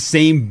from like the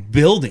same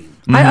building.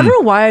 I don't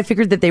know why I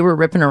figured that they were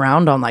ripping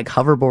around on like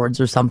hoverboards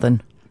or something.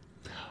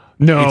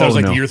 No, you thought it was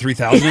like the year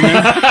 3000 in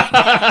there?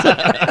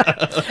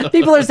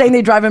 People are saying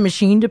they drive a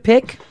machine to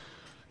pick.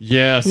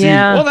 Yeah. See,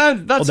 Yeah. Well,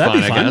 that's that'd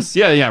fine, be fun. I guess.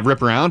 Yeah.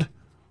 Rip around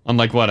on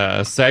like what,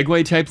 a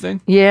Segway type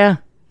thing? Yeah.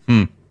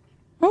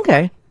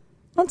 Okay.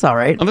 That's all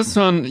right. Oh, this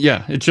one,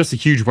 yeah. It's just a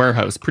huge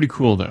warehouse. Pretty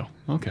cool though.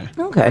 Okay.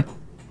 Okay.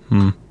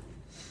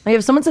 Like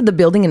if someone said the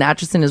building in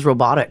Atchison is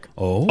robotic.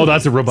 Oh,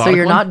 that's a So robotic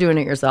you're one? not doing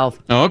it yourself.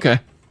 Oh, okay.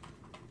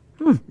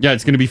 Yeah,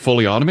 it's going to be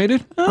fully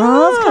automated?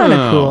 Oh, that's kind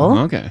of cool.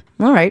 Okay.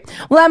 All right.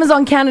 Well,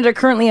 Amazon Canada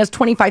currently has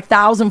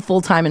 25,000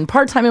 full-time and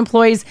part-time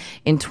employees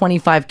in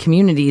 25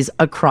 communities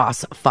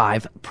across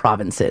 5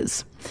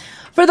 provinces.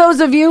 For those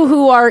of you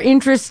who are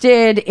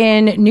interested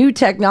in new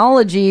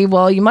technology,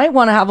 well, you might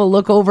want to have a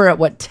look over at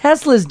what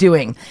Tesla's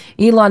doing.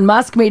 Elon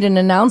Musk made an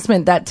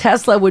announcement that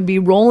Tesla would be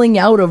rolling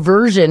out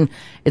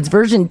it's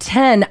version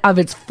 10 of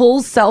its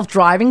full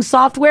self-driving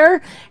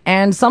software.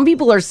 And some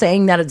people are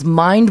saying that it's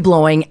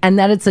mind-blowing and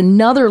that it's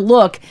another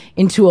look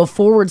into a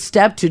forward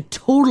step to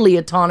totally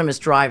autonomous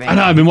driving. I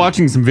know, I've been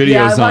watching some videos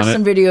Yeah, I on watched it.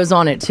 some videos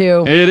on it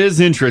too. It is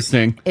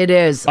interesting. It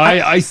is.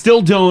 I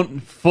still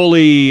don't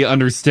fully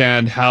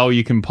understand how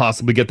you can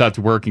possibly get that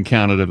to work in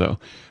Canada, though.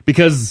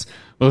 Because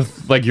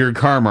with like your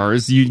car,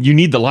 Mars, you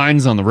need the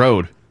lines on the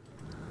road.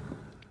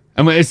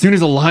 And as soon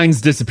as the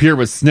lines disappear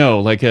with snow,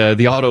 like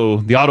the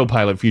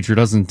autopilot feature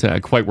doesn't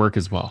quite work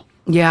as well.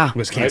 Yeah.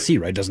 Because can't see,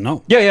 right? Doesn't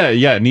know. Yeah.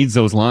 It needs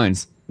those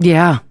lines.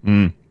 Yeah.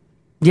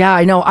 Yeah,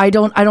 I know. I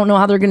don't know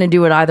how they're going to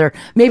do it either.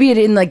 Maybe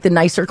in like the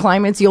nicer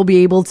climates, you'll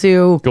be able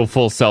to go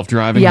full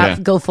self-driving. Yeah,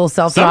 go full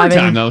self-driving.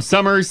 Summertime though,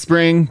 summer,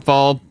 spring,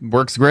 fall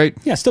works great.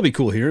 Yeah, still be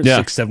cool here.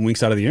 6-7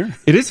 weeks out of the year.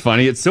 It is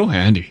funny. It's so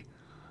handy.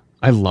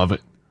 I love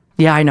it.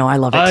 Yeah, I know. I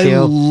love it I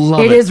too.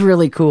 love It is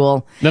really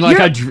cool. Then like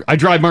I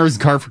drive Mars'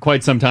 car for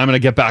quite some time, and I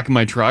get back in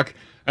my truck,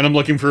 and I'm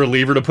looking for a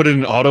lever to put it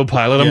in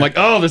autopilot. I'm like,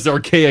 oh, this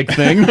archaic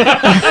thing.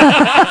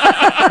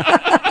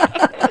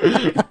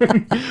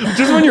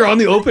 Just when you're on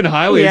the open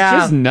highway, it's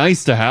just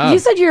nice to have. You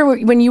said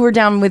when you were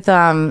down with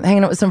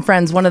hanging out with some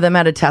friends, one of them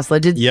had a Tesla.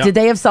 Did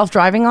they have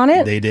self-driving on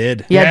it? They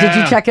did. Yeah.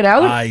 Did you check it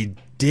out? I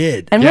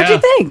did. And what'd you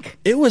think?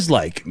 It was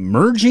like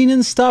merging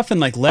and stuff, and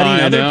like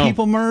letting other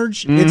people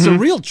merge. Mm-hmm. It's a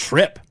real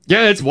trip.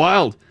 Yeah, it's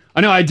wild.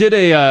 I know. I did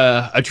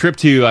a trip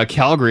to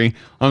Calgary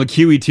on the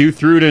QE2,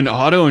 threw it in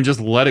auto, and just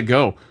let it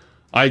go.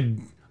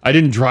 I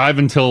didn't drive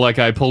until like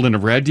I pulled into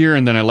Red Deer,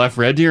 and then I left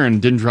Red Deer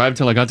and didn't drive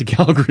till I got to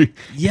Calgary.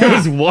 Yeah. It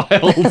was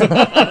wild.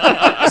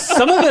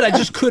 Some of it I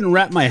just couldn't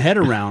wrap my head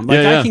around. Like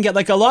I can get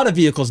like a lot of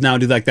vehicles now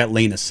do like that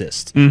lane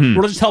assist, where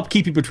it'll just help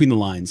keep you between the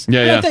lines.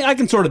 Yeah, I think I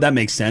can sort of that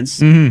makes sense.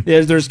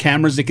 Mm-hmm. There's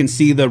cameras that can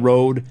see the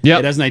road.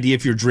 It has an idea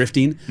if you're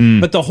drifting.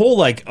 But the whole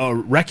like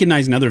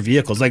recognizing other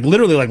vehicles, like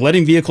literally like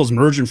letting vehicles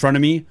merge in front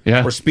of me,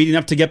 or speeding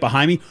up to get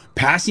behind me,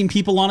 passing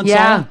people on its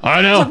own.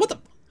 I know. It's like, what the.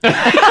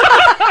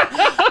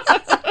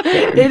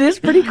 It is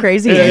pretty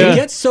crazy. It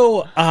gets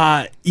so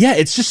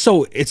it's just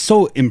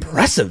so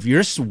impressive.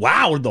 You're just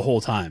wowed the whole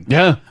time.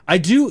 Yeah. I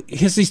do,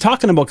 because he's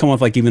talking about coming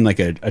with like even like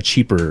a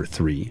cheaper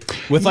 3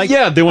 with like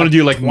they want to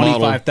do like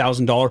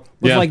 $25,000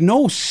 with like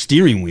no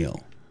steering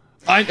wheel.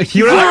 I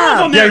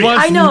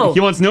know. He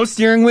wants no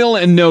steering wheel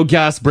and no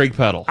gas brake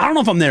pedal. I don't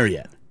know if I'm there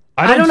yet.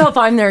 I don't know if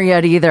I'm there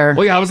yet either.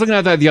 Well, yeah, I was looking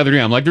at that the other day.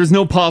 I'm like, there's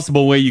no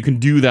possible way you can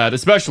do that,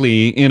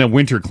 especially in a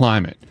winter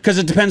climate. Because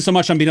it depends so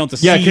much on being able to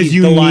see because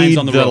you the need lines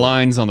on the road.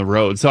 lines on the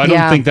road. So I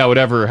don't think that would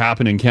ever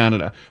happen in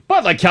Canada.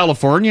 But like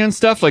California and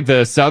stuff, like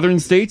the southern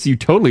states, you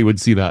totally would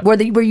see that.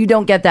 Where you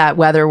don't get that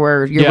weather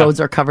where your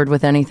roads are covered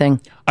with anything.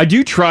 I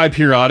do try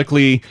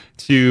periodically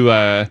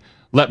to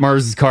let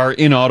Mars' car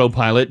in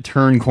autopilot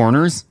turn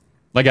corners.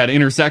 Like at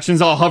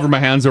intersections, I'll hover my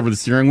hands over the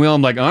steering wheel.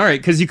 I'm like, all right,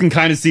 because you can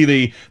kind of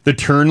see the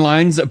turn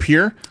lines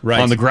appear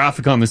on the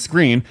graphic on the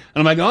screen. And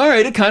I'm like, all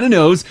right, it kind of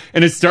knows.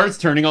 And it starts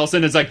turning. All of a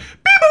sudden, it's like, beep,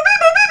 boop, beep,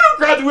 boop, beep, boop.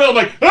 Grab the wheel. I'm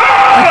like,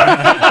 ah!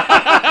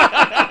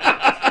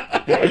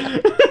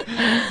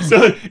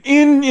 So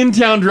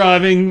in-town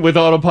driving with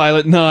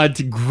autopilot,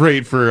 it's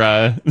great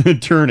for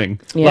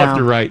turning left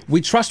or right.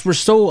 We're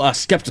so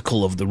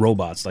skeptical of the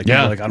robots. Like,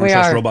 I don't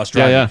trust robots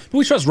driving. But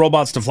we trust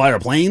robots to fly our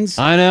planes.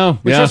 I know.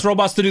 We trust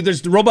robots to do.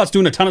 There's robots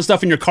doing a ton of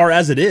stuff in your car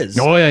as it is.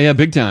 Oh yeah,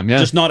 big time. Yeah,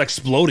 just not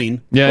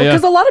exploding.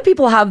 Because a lot of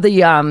people have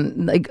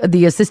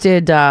the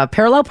assisted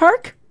parallel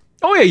park.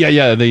 Oh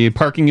yeah. The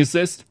parking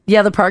assist.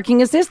 Yeah, the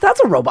parking assist. That's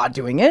a robot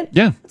doing it.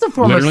 Yeah, it's a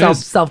form of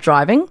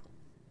self-driving.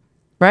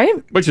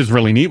 Right? Which is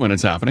really neat when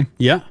it's happening.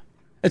 Yeah.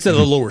 It's at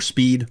a lower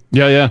speed.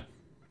 Yeah.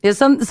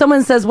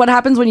 Someone says, what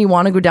happens when you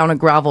want to go down a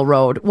gravel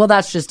road? Well,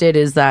 that's just it,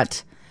 is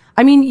that,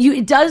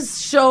 it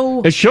does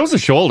show. It shows the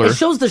shoulder. It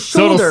shows the So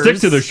shoulders. it'll stick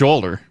to the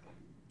shoulder.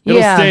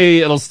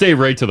 It'll stay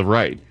right to the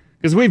right.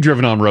 Because we've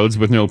driven on roads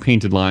with no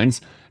painted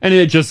lines. And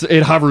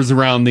it hovers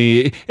around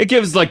it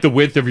gives like the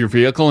width of your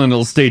vehicle and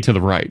it'll stay to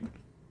the right.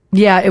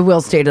 Yeah, it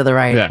will stay to the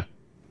right.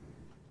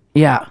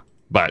 Yeah.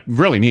 But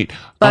really neat.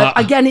 But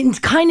again, it's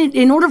kind of,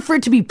 in order for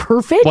it to be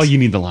perfect, well, you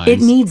need the lines. It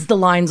needs the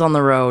lines on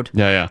the road.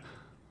 Yeah.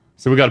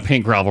 So we got to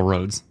paint gravel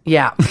roads.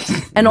 Yeah.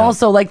 And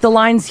also, like the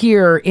lines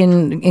here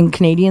in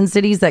Canadian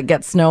cities that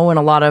get snow and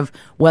a lot of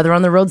weather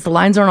on the roads, the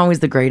lines aren't always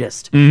the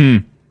greatest.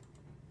 Mm-hmm.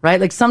 Right?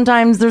 Like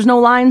sometimes there's no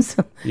lines.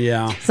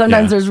 Yeah.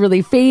 Sometimes there's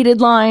really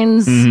faded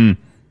lines.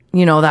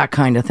 Mm-hmm. That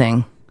kind of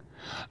thing.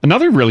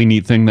 Another really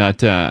neat thing that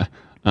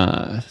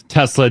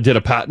Tesla did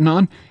a patent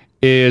on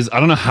is, I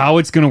don't know how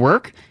it's going to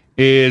work,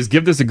 is,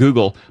 give this a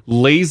Google,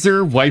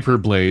 laser wiper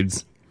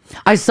blades.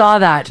 I saw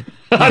that.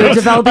 They're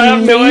developing I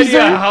have no laser.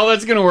 idea how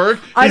that's going to work.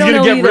 I He's don't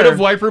going to know get rid either. of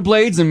wiper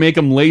blades and make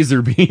them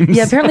laser beams.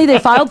 Yeah, apparently they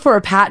filed for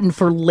a patent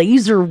for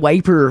laser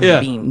wiper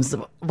beams.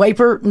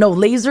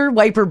 Laser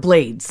wiper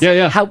blades.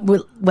 Yeah.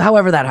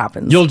 However that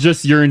happens.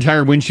 Your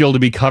entire windshield to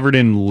be covered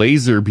in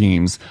laser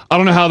beams. I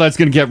don't know how that's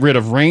going to get rid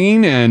of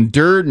rain and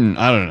dirt, and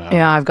I don't know.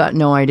 Yeah, I've got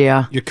no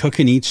idea. You're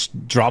cooking each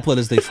droplet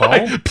as they fall.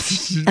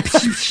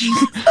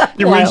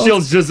 Your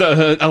windshield's just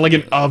like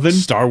an oven.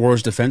 Star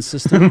Wars defense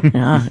system.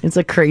 Yeah, it's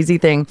a crazy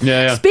thing.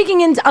 Yeah.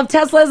 Speaking of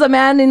Teslas, a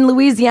man in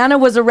Louisiana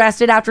was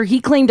arrested after he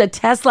claimed a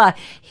Tesla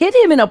hit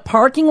him in a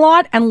parking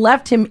lot and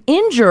left him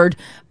injured.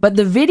 But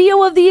the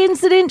video of the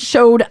incident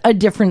showed a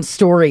different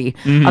story.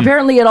 Mm-hmm.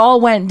 Apparently, it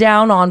all went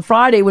down on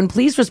Friday when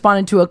police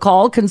responded to a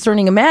call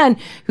concerning a man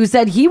who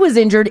said he was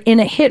injured in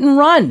a hit and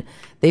run.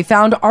 They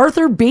found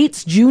Arthur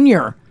Bates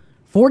Jr.,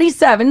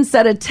 47,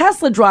 said a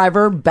Tesla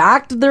driver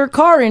backed their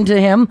car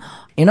into him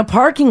in a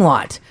parking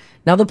lot.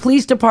 Now, the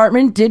police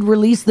department did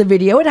release the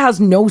video. It has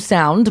no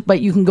sound,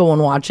 but you can go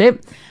and watch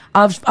it.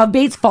 Of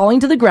Bates falling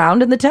to the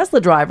ground and the Tesla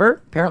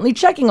driver apparently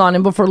checking on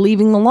him before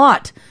leaving the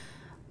lot.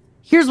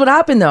 Here's what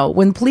happened, though.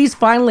 When police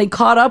finally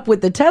caught up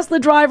with the Tesla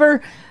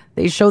driver,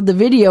 They showed the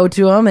video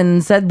to him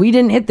and said, we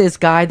didn't hit this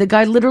guy. The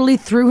guy literally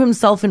threw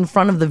himself in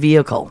front of the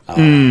vehicle.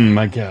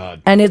 My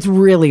God. And it's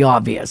really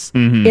obvious.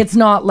 It's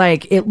not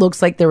like it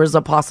looks like there was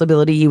a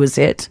possibility he was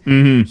hit.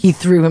 He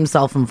threw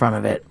himself in front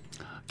of it.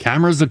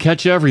 Cameras will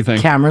catch everything.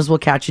 Cameras will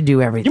catch you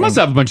do everything. You must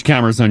have a bunch of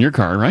cameras on your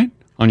car, right?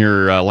 On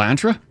your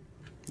Lantra?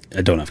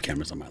 I don't have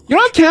cameras on my Lantra. You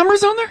don't have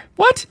cameras on there?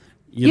 What?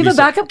 You have a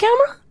backup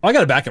camera? Oh, I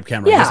got a backup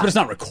camera, Yeah. yes, but it's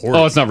not recording.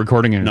 Oh, it's not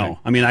recording anything. No,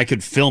 I mean I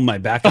could film my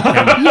backup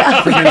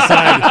camera from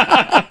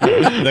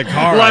inside the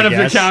car. Line I up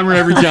guess. the camera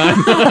every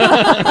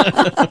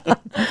time.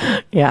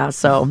 Yeah,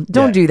 so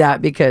don't do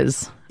that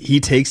because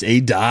he takes a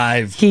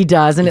dive. he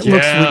does, and it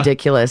looks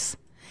ridiculous.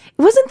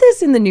 Wasn't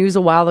this in the news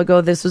a while ago?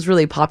 This was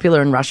really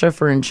popular in Russia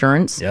for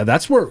insurance. Yeah,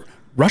 that's where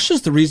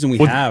Russia's the reason we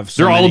have.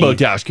 So They're all many about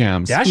dash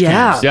cams. Dash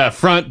Yeah. cams. Yeah,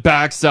 front,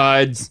 back,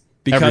 sides.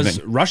 Because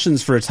everything.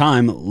 Russians for a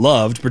time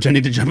loved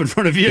pretending to jump in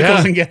front of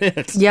vehicles and get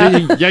hit. Yeah.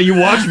 You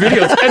watch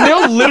videos and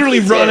they'll literally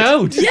run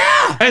out.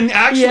 Yeah. And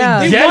actually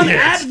Yeah. get They run hit.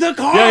 at the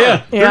car.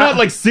 Yeah. They're not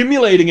like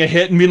simulating a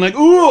hit and being like,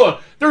 ooh.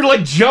 They're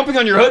like jumping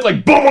on your hood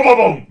like boom, boom, boom,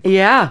 boom.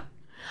 Yeah.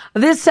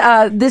 This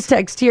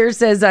text here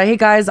says, hey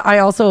guys, I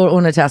also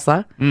own a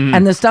Tesla,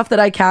 and the stuff that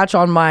I catch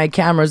on my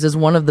cameras is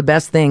one of the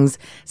best things.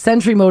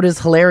 Sentry mode is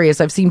hilarious.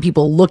 I've seen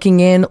people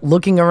looking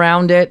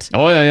around it.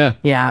 Oh, yeah.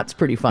 Yeah, it's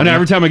pretty fun. And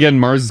every time I get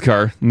in Mars's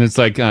car, and it's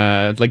like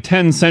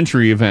 10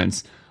 Century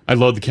events, I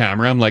load the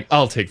camera. I'm like,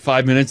 I'll take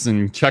 5 minutes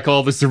and check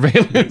all the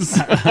surveillance.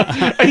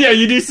 And yeah,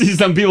 you do see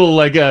some people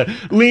like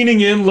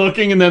leaning in,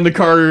 looking, and then the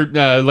car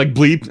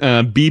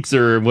beeps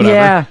or whatever.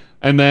 Yeah.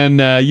 And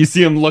then you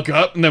see them look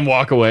up and then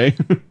walk away.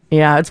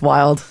 Yeah, it's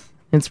wild.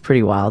 It's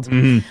pretty wild.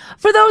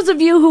 For those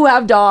of you who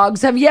have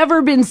dogs, have you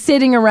ever been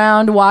sitting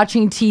around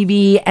watching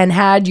TV and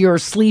had your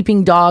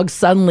sleeping dog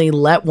suddenly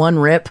let one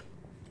rip?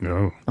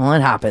 No. Well,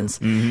 it happens.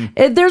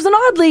 There's an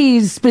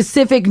oddly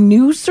specific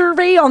new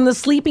survey on the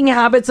sleeping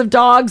habits of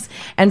dogs,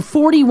 and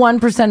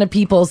 41% of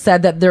people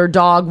said that their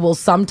dog will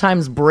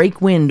sometimes break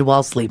wind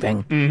while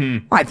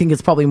sleeping. I think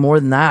it's probably more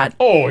than that.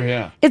 Oh,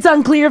 yeah. It's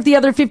unclear if the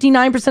other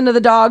 59% of the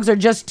dogs are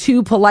just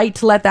too polite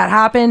to let that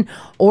happen,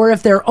 or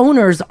if their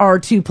owners are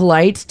too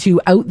polite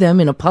to out them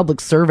in a public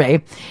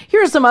survey.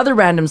 Here are some other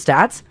random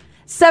stats.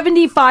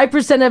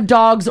 75% of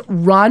dogs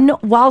run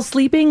while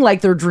sleeping, like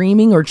they're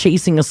dreaming or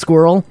chasing a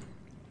squirrel.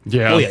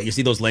 Yeah. Oh, yeah. You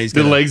see those legs?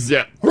 The legs,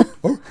 yeah.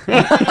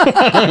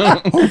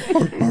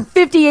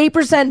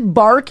 58%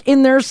 bark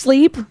in their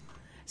sleep.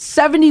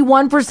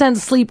 71%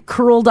 sleep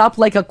curled up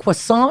like a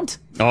croissant.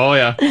 Oh,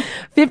 yeah.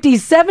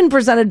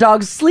 57% of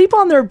dogs sleep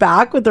on their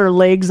back with their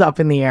legs up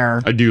in the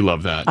air. I do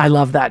love that. I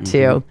love that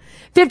too.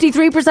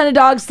 53% of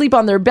dogs sleep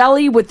on their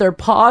belly with their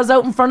paws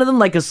out in front of them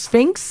like a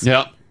sphinx.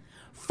 Yeah.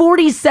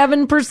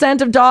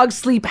 47% of dogs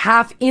sleep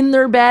half in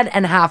their bed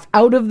and half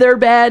out of their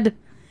bed.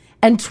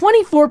 And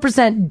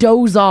 24%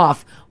 doze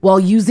off while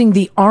using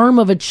the arm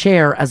of a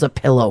chair as a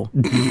pillow.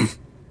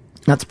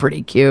 That's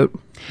pretty cute.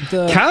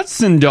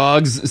 Cats and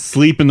dogs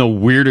sleep in the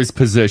weirdest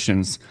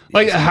positions.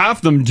 Like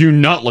half them do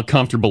not look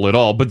comfortable at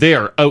all, but they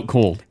are out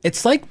cold.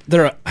 It's like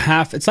they're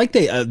half. It's like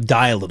they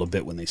die a little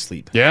bit when they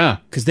sleep. Yeah.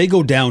 Because they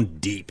go down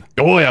deep.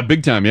 Oh, yeah.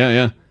 Big time.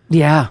 Yeah.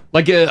 Yeah.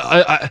 Like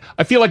I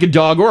feel like a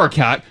dog or a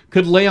cat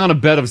could lay on a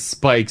bed of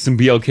spikes and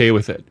be okay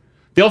with it.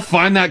 They'll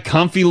find that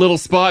comfy little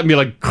spot and be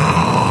like...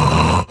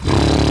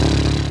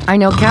 I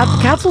know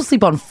cats will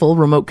sleep on full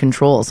remote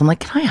controls. I'm like,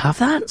 can I have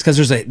that? It's because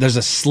there's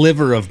a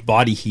sliver of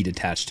body heat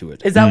attached to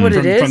it. Is that what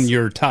it is? From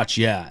your touch,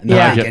 yeah. Not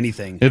Yeah. like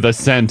anything. The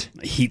scent.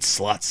 Heat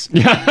sluts.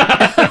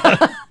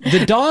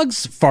 The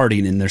dogs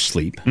farting in their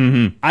sleep.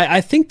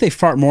 I think they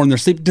fart more in their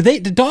sleep. Do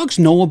dogs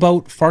know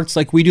about farts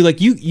like we do? Like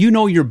you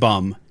know your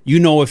bum. You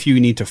know if you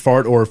need to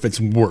fart or if it's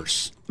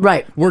worse.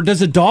 Right.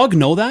 Does a dog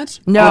know that?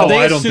 No. Or they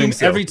I don't assume think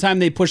so. every time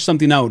they push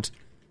something out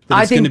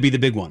that it's going to be the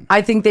big one.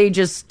 I think they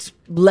just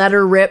let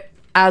her rip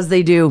as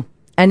they do.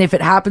 And if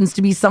it happens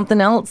to be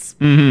something else.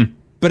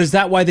 But is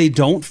that why they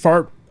don't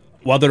fart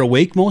while they're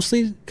awake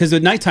mostly? Because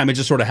at nighttime it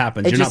just sort of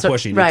happens. You're not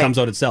pushing. right. It comes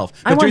out itself.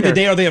 I But during the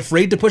wonder. day, are they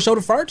afraid to push out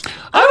a fart?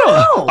 I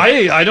don't know.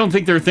 I don't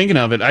think they're thinking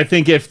of it. I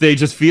think if they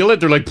just feel it,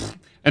 they're like... "Pfft,"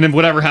 and then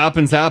whatever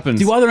happens, happens.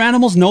 Do other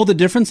animals know the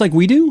difference like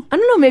we do? I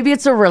don't know. Maybe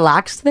it's a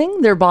relaxed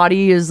thing. Their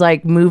body is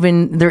like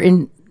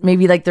moving.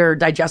 Maybe like their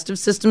digestive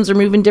systems are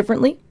moving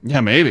differently.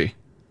 Yeah, maybe.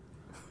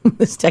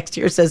 This text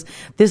here says,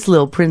 this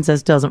little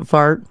princess doesn't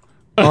fart.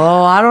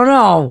 Oh, I don't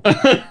know.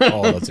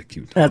 Oh, that's a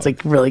cute dog. That's a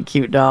really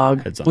cute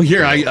dog. Well,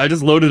 here, I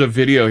just loaded a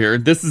video here.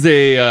 This is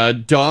a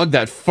dog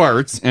that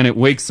farts and it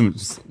wakes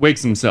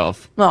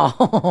himself.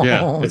 Oh,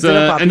 Yeah. is it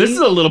a puppy? And this is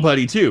a little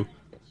buddy, too.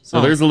 So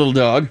Oh. there's a little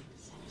dog.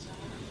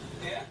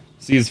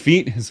 See his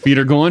feet? His feet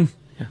are going.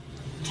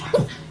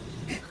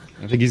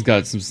 I think he's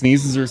got some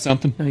sneezes or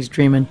something. No, he's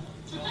dreaming.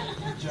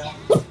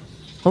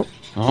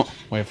 Oh,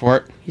 wait for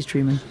it. He's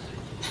dreaming.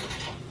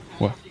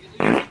 What?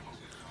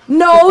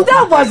 No,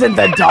 that wasn't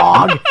the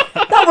dog.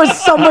 That was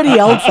somebody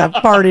else that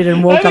farted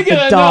and woke up the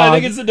dog. No, I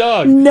think it's the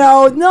dog.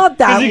 No, not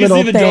that Because you little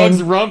can see the thing.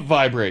 dog's rump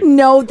vibrate.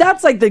 No,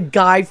 that's like the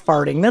guy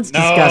farting. That's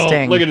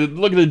disgusting. No,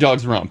 look at the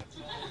dog's rump.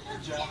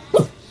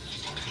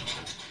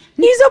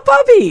 He's a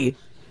puppy.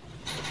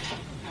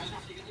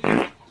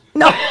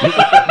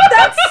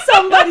 That's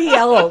somebody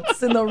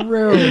else in the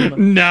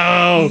room.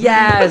 No.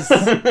 Yes.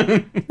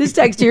 This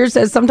text here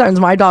says sometimes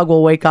my dog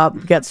will wake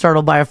up, get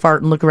startled by a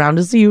fart, and look around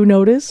to see who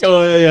noticed.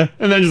 Oh, yeah.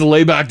 And then just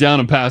lay back down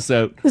and pass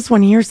out. This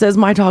one here says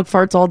my dog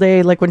farts all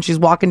day, like when she's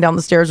walking down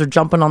the stairs or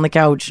jumping on the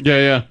couch.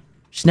 Yeah.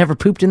 She's never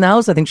pooped in the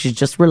house. I think she's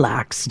just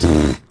relaxed.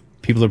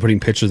 People are putting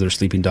pictures of their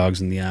sleeping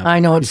dogs in the app. I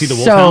know, You it's see the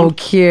so wolfhound?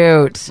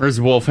 cute. Where's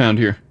the wolfhound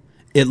here?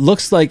 It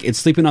looks like it's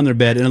sleeping on their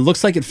bed, and it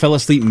looks like it fell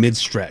asleep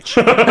mid-stretch.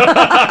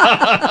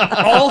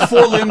 All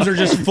four limbs are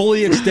just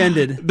fully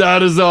extended.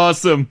 That is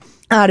awesome.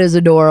 That is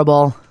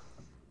adorable.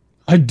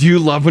 I do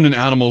love when an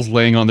animal's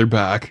laying on their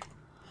back.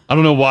 I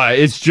don't know why.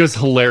 It's just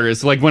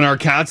hilarious. Like when our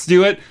cats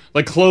do it,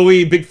 like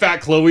Chloe, big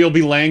fat Chloe will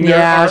be laying there.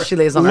 Yeah, our she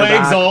lays on her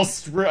legs back. all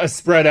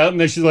spread out, and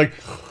then she's like,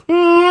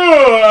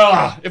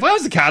 "Ugh." If I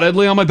was a cat, I'd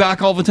lay on my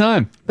back all the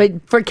time. But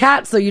for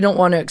cats, though, you don't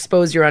want to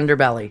expose your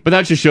underbelly. But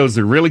that just shows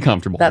they're really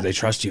comfortable. They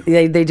trust you.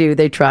 They do.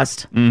 They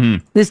trust.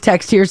 Mm-hmm. This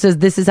text here says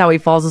this is how he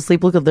falls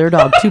asleep. Look at their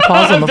dog. 2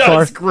 paws on the floor.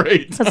 That's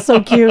great. That's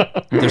so cute.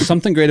 There's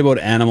something great about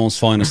animals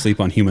falling asleep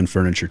on human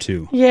furniture,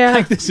 too. Yeah.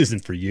 Like, this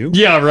isn't for you.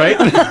 Yeah, right?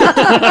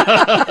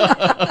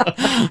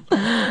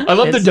 I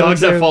love the It's so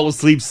dogs that true. fall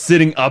asleep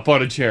sitting up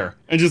on a chair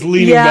and just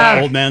leaning Yeah.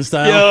 back. Old man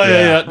style.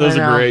 Yeah. Those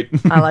I are know. great.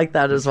 I like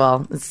that as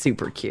well. It's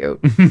super cute.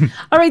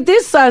 All right,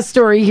 this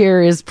story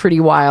here is pretty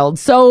wild.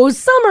 So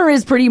summer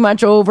is pretty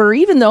much over,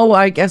 even though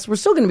I guess we're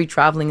still going to be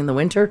traveling in the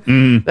winter.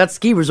 Got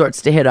ski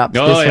resorts to hit up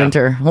Oh, this yeah.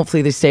 winter.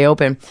 Hopefully they stay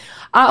open.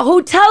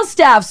 Hotel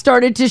staff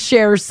started to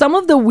share some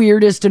of the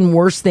weirdest and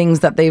worst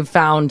things that they've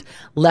found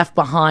left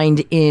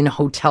behind in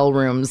hotel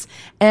rooms.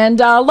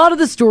 And a lot of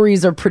the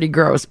stories are pretty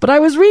gross. But I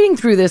was reading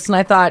through this and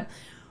I thought,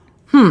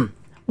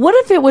 what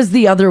if it was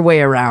the other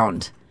way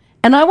around?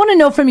 And I want to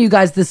know from you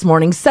guys this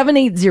morning,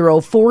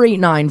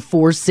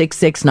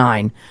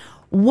 780-489-4669.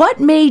 What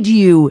made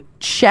you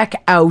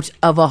check out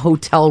of a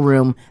hotel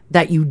room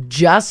that you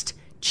just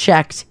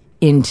checked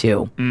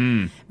into?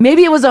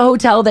 Maybe it was a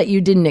hotel that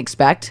you didn't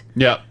expect.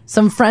 Yeah.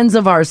 Some friends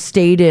of ours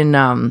stayed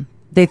in,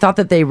 they thought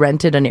that they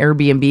rented an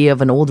Airbnb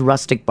of an old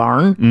rustic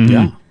barn.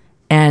 Yeah.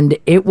 And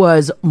it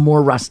was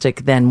more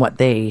rustic than what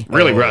they...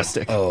 Really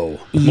rustic. Oh.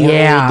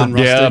 Yeah. Old than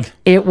rustic.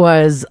 It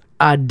was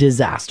a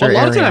disaster. A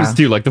lot of area. times,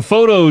 too, like the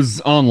photos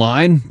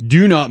online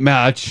do not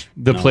match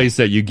the place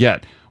that you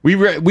get. We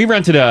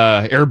rented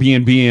a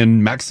Airbnb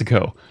in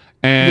Mexico.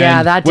 And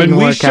Yeah, that when didn't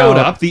we work showed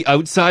out. up, the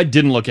outside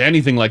didn't look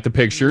anything like the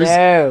pictures.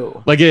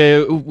 No. Like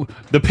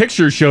the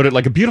pictures showed it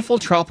like a beautiful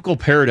tropical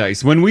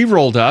paradise. When we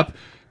rolled up,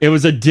 it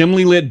was a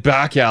dimly lit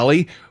back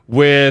alley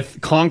with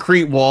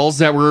concrete walls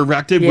that were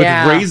erected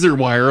Yeah. with razor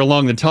wire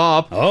along the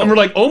top. Oh. And we're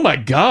like, oh my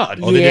God.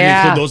 Oh, they didn't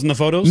Yeah. include those in the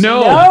photos?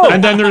 No. No.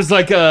 And then there's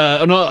like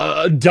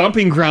a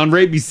dumping ground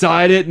right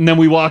beside it. And then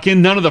we walk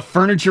in. None of the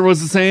furniture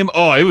was the same.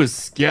 Oh, it was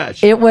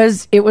sketch. It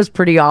was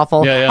pretty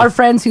awful. Yeah, yeah. Our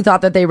friends who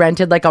thought that they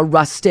rented like a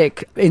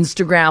rustic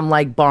Instagram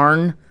like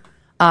barn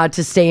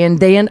to stay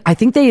in, I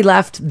think they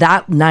left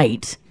that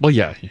night. Well,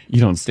 yeah, you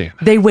don't stay in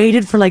that. They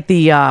waited for like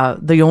the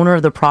owner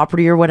of the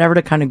property or whatever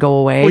to kind of go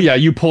away. Well, yeah,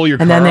 you pull your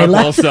And car then they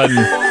up all of a left. sudden.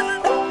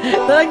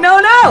 They're like, no.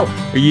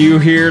 Are you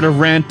here to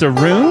rent a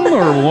room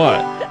or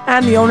what?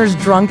 And the owner's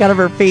drunk out of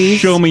her face.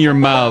 Show me your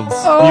mouths.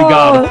 Oh. You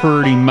got a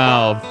pretty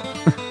mouth.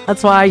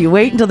 That's why you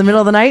wait until the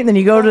middle of the night and then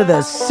you go to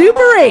the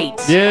Super 8.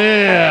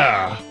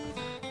 Yeah.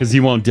 Because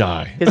you won't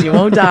die. Because you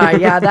won't die.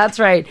 Yeah, that's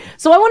right.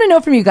 So I want to know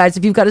from you guys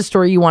if you've got a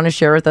story you want to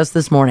share with us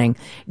this morning.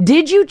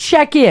 Did you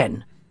check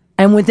in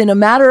and within a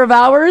matter of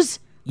hours,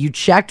 you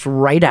checked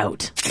right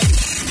out?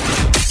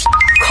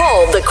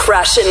 Call the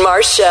Crash and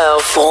Mars Show.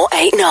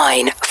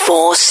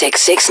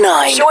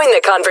 489-4669. Join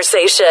the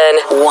conversation.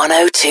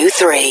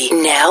 1023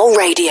 Now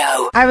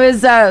Radio. I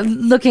was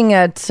looking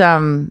at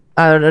an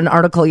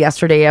article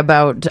yesterday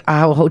about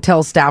how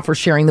hotel staff were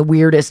sharing the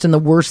weirdest and the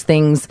worst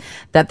things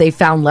that they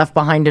found left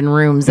behind in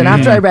rooms. And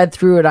after I read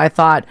through it, I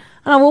thought,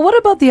 oh, well, what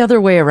about the other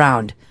way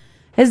around?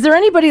 Is there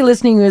anybody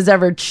listening who has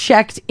ever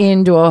checked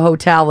into a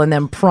hotel and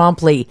then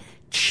promptly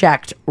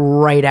checked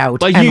right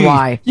out? Like and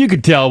why? You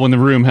could tell when the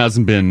room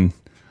hasn't been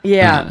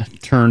Yeah.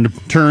 turned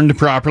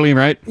properly,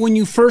 right? When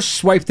you first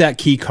swipe that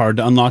key card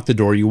to unlock the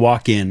door, you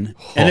walk in,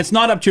 and it's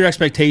not up to your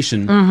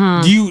expectation.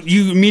 Mm-hmm. Do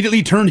you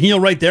immediately turn heel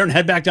right there and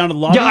head back down to the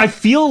lobby? Yeah, I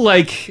feel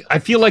like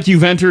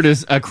you've entered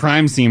a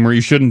crime scene where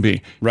you shouldn't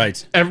be.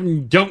 Right.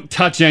 Don't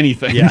touch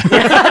anything. Yeah.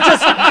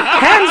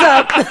 Hands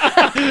up.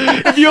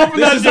 If you open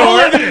that is all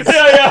door, evidence.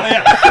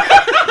 yeah.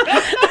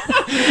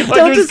 Like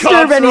Don't there's disturb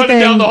cops running anything.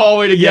 down the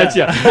hallway to get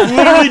you.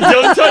 Literally,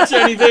 don't touch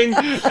anything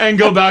and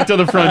go back to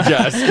the front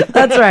desk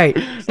That's right.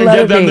 and Let get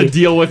it them be. to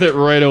deal with it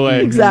right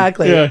away.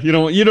 Exactly. Yeah, you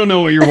don't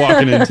know what you're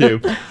walking into.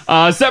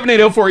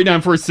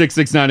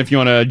 780-489-4669 if you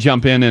want to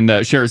jump in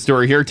and share a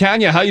story here.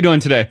 Tanya, how you doing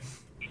today?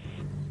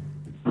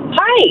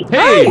 Hi.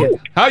 Hey,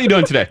 how you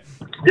doing today?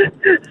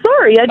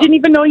 Sorry, I didn't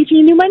even know if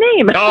you knew my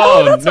name.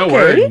 Oh, that's no okay.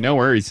 worries, no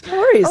worries. No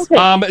worries.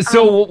 Okay.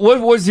 So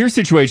what was your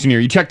situation here?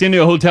 You checked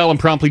into a hotel and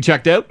promptly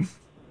checked out?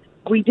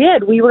 We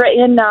did. We were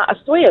in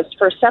Assoyas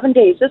for 7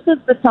 days. This is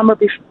the summer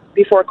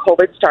before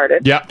COVID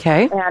started. Yeah.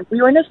 Okay. And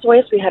we were in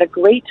Osoyoos. We had a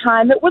great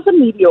time. It was a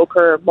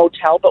mediocre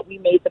motel, but we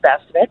made the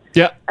best of it.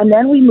 Yeah. And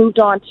then we moved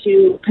on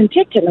to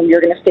Penticton, and we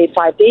were going to stay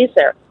 5 days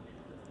there.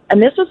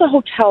 And this was a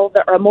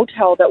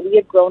motel that we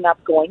had grown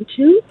up going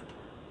to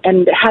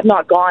and had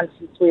not gone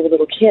since we were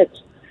little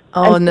kids.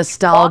 Oh, and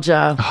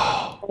nostalgia.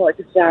 Oh,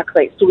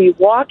 exactly. So we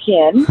walk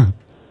in.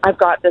 I've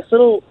got this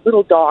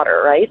little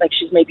daughter, right? Like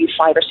she's maybe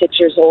 5 or 6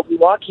 years old. We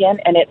walk in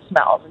and it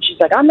smells, and she's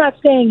like, "I'm not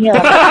staying here."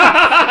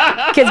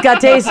 Kids got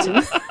taste.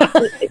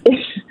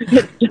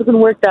 It doesn't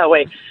work that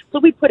way. So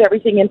we put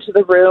everything into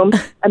the room,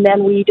 and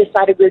then we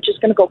decided we were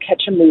just going to go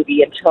catch a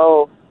movie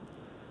until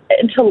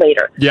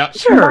later. Yeah,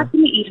 sure. Back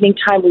in the evening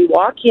time, we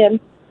walk in,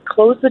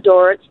 close the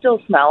door. It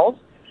still smells,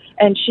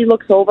 and she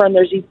looks over, and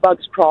there's these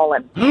bugs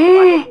crawling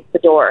underneath the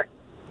door.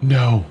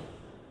 No.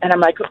 And I'm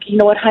like, "Okay, you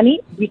know what, honey?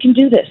 We can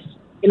do this.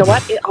 You know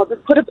what? I'll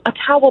just put a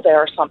towel there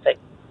or something."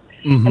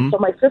 Mm-hmm. And so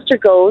my sister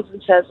goes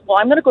and says, "Well,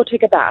 I'm going to go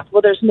take a bath."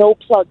 Well, there's no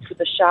plug for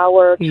the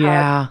shower.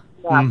 Yeah.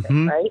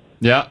 Nothing, right?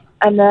 Yeah.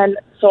 And then,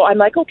 so I'm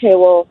like, "Okay,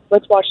 well,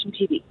 let's watch some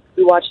TV."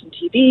 We watch some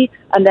TV,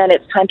 and then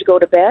it's time to go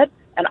to bed.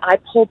 And I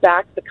pull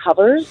back the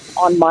covers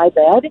on my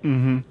bed,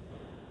 and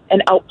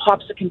out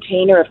pops a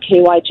container of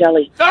KY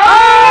jelly.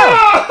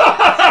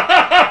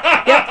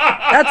 Yep,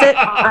 that's it.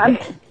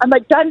 I'm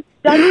like, done.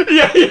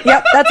 Yeah.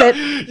 Yep, that's it.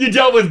 You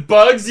dealt with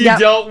bugs. You Yep.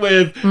 dealt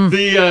with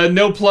the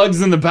no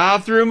plugs in the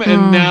bathroom,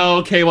 and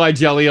now KY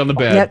jelly on the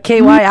bed. Yep, KY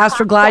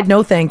Astroglide,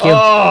 no thank you.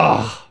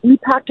 Oh. We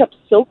packed up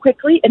so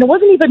quickly, and it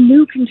wasn't even a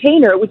new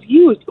container. It was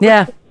used. It was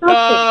Yeah.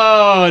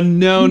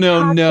 disgusting.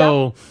 Oh,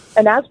 no.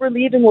 And as we're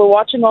leaving, we're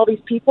watching all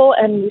these people,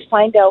 and we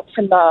find out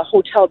from the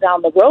hotel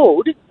down the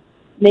road, and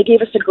they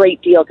gave us a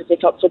great deal because they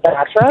felt so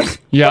bad for us.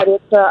 Yeah. But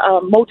it's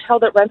a motel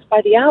that rents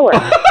by the hour.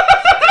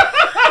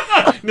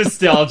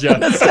 Nostalgia.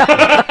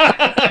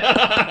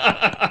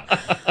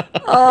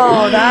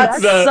 Oh, that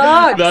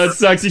sucks. That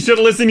sucks. You should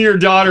have listened to your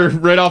daughter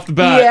right off the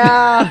bat.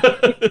 Yeah.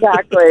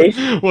 Exactly.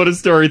 What a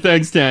story.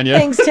 Thanks, Tanya.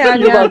 Thanks,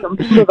 Tanya. You're welcome.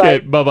 Bye-bye. Okay,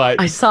 bye-bye.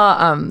 I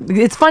saw,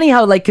 it's funny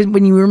how, like,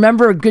 when you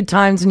remember good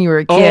times when you were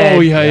a kid.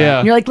 Oh,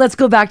 yeah. You're like, let's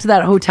go back to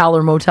that hotel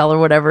or motel or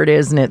whatever it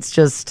is, and it's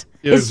just,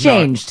 it's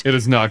changed. It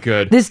is not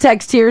good. This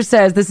text here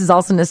says, this is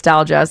also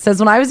nostalgia, says,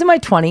 when I was in my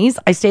 20s,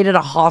 I stayed at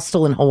a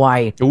hostel in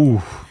Hawaii.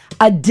 Ooh.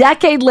 A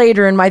decade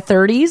later in my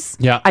 30s,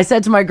 Yeah. I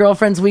said to my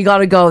girlfriends, we got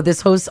to go.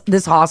 This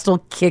hostel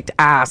kicked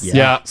ass.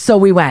 Yeah. So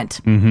we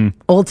went.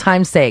 Old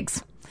time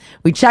sakes.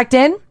 We checked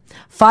in.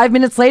 5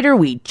 minutes later,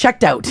 we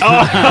checked out. We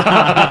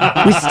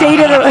stayed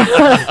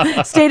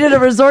at a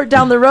resort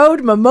down the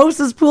road.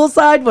 Mimosas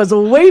poolside was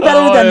way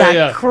better than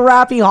that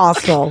crappy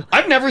hostel.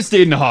 I've never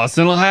stayed in a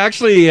hostel. I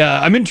actually,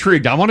 I'm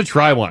intrigued. I want to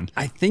try one.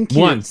 I think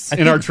once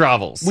in our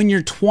travels. When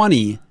you're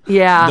 20,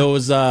 yeah,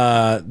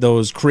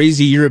 those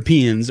crazy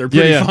Europeans are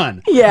pretty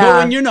fun. Yeah, but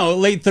when you're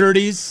late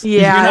 30s,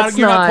 yeah,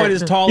 you're not quite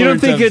as tolerant. You don't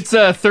think it's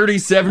a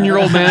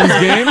 37-year-old man's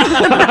game?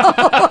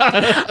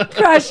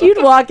 Crash,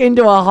 you'd walk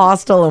into a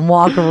hostel and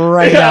walk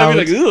right out.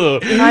 I'd be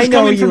like, ugh. I know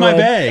coming you for my would.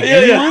 bag?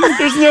 Yeah.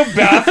 There's no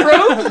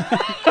bathrobe?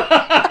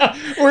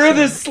 Where are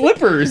the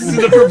slippers?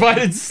 The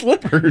provided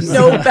slippers.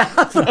 No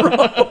bathroom.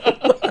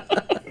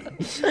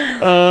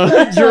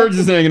 George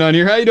is hanging on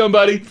here. How you doing,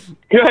 buddy?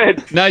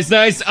 Good. Nice.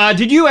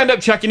 Did you end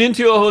up checking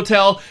into a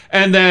hotel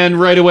and then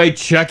right away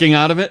checking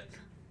out of it?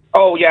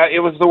 Oh, yeah, it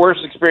was the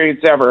worst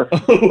experience ever.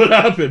 What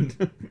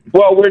happened?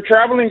 Well, we're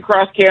traveling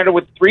across Canada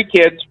with 3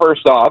 kids,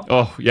 first off.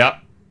 Oh, yeah.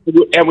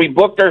 And we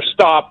booked our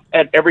stop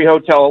at every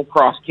hotel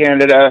across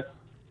Canada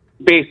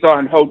based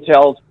on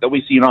hotels that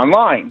we seen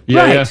online.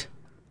 Yeah, Right. yeah.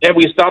 And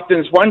we stopped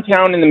in this one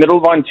town in the middle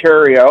of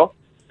Ontario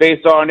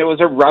based on it was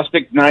a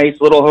rustic, nice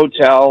little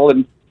hotel.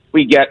 And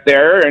we get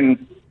there,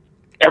 and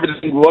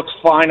everything looks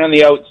fine on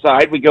the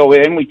outside. We go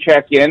in, we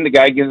check in. The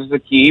guy gives us a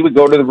key. We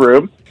go to the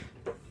room,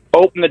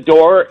 open the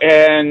door,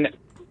 and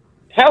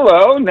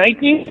hello,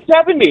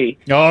 1970.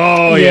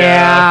 Oh,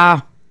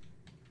 Yeah.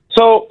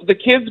 So the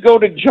kids go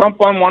to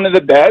jump on one of the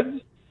beds,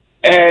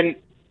 and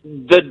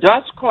the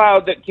dust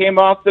cloud that came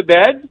off the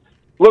bed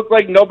looked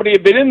like nobody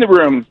had been in the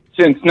room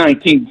since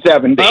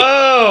 1970.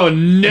 Oh,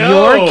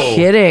 no. You're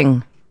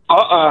kidding.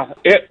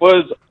 It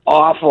was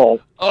awful.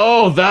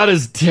 Oh, that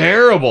is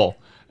terrible.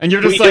 And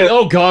you're just We like, just-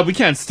 oh, God, we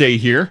can't stay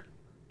here.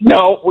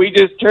 No, we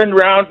just turned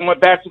around and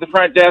went back to the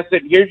front desk,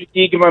 said, here's your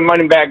key, give my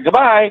money back,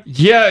 goodbye.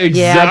 Yeah, exactly.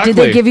 Yeah. Did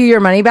they give you your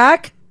money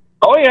back?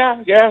 Oh,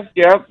 yeah.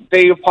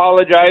 They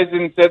apologized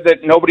and said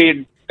that nobody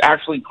had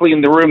actually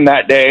cleaned the room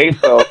that day.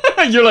 So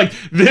You're like,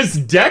 this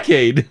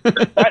decade.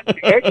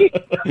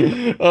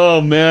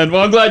 Oh, man.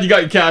 Well, I'm glad you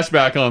got your cash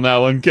back on that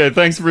one. Okay,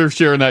 thanks for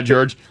sharing that,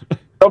 George.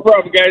 No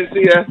problem, guys.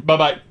 See ya.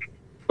 Bye-bye.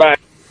 Bye.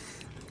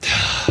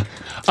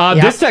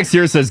 This text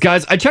here says,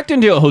 guys, I checked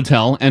into a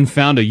hotel and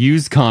found a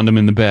used condom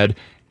in the bed.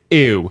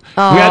 Ew. We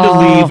had to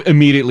leave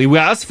immediately. We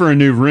asked for a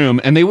new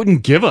room, and they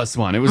wouldn't give us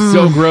one. It was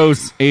so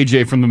gross.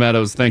 AJ from the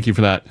Meadows, thank you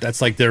for that.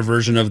 That's like their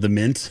version of the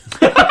mint.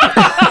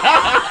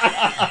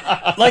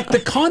 Like the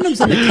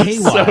condoms and the KY.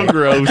 So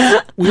gross.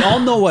 We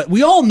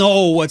all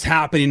know what's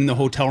happening in the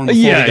hotel room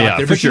before Yeah, we got yeah,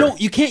 there, for but sure.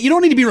 you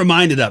don't need to be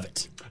reminded of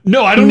it.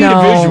 No, I don't need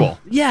a visual.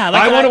 Yeah,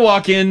 I want to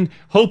walk in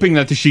hoping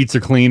that the sheets are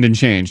cleaned and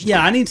changed.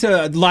 Yeah, I need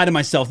to lie to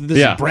myself that this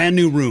is a brand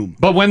new room.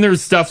 But when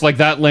there's stuff like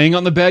that laying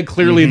on the bed,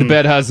 clearly the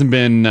bed hasn't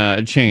been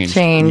changed.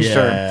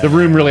 Yeah. The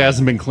room really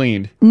hasn't been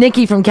cleaned.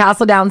 Nikki from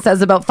Castledown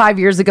says about 5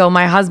 years ago,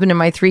 my husband and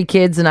my 3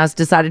 kids and us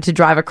decided to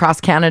drive across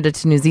Canada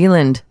to New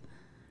Zealand.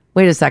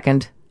 Wait a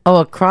second. Oh,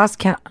 across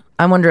Canada.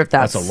 I wonder if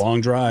that's a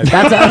long drive.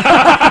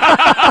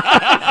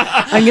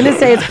 I'm going to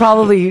say it's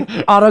probably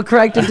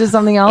auto-corrected to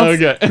something else.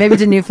 Okay. Maybe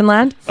to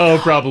Newfoundland. Oh,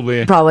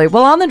 probably. Probably.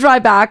 Well, on the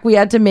drive back, we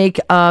had to make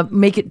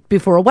it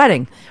before a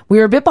wedding. We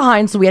were a bit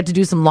behind, so we had to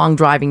do some long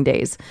driving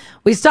days.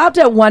 We stopped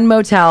at one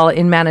motel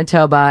in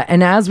Manitoba,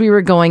 and as we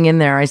were going in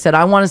there, I said,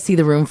 I want to see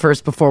the room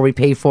first before we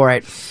pay for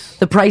it.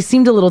 The price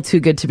seemed a little too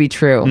good to be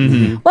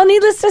true. Well,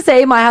 needless to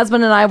say, my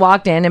husband and I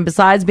walked in, and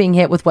besides being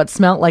hit with what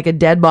smelt like a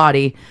dead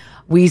body,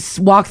 we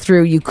walked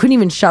through. You couldn't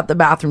even shut the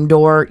bathroom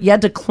door. You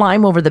had to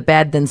climb over the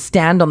bed, then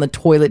stand on the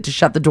toilet to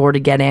shut the door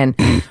to get in.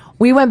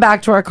 We went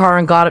back to our car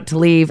and got up to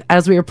leave.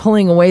 As we were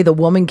pulling away, the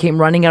woman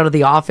came running out of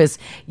the office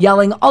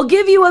yelling, I'll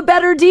give you a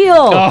better deal.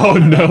 Oh,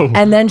 no.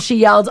 And then she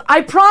yelled,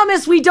 I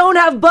promise we don't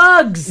have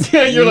bugs.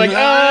 Yeah, you're like,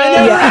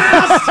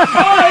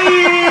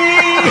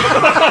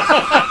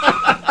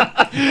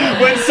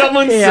 when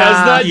someone says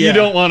that, you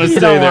don't want to stay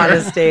there. You don't want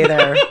to stay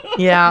there.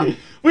 Yeah.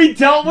 We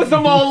dealt with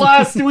them all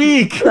last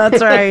week.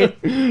 That's right.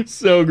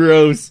 So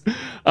gross.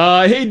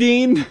 Hey,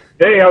 Dean.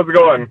 Hey, how's it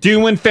going?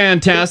 Doing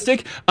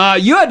fantastic.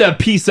 You had a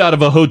piece out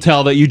of a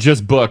hotel that you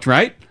just booked,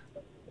 right?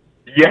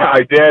 Yeah,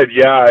 I did.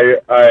 Yeah,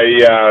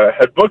 I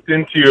had booked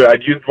into,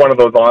 I'd used one of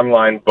those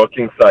online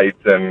booking sites,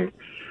 and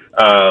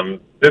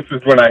this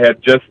was when I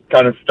had just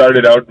kind of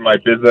started out in my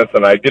business,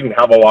 and I didn't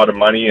have a lot of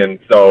money, and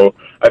so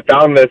I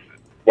found this,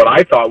 what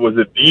I thought was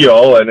a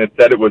deal, and it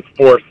said it was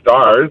 4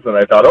 stars, and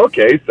I thought,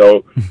 okay,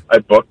 so I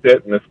booked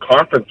it, and this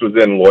conference was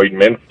in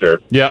Lloydminster.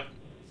 Yeah.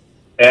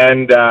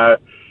 And I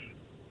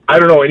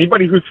don't know,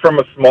 anybody who's from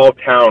a small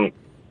town,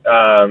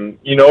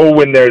 you know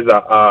when there's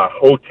a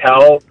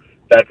hotel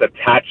that's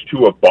attached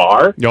to a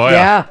bar? Oh,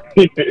 yeah.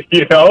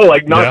 You know,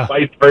 like not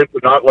vice versa,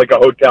 not like a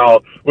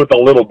hotel with a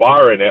little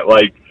bar in it,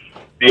 like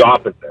the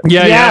opposite.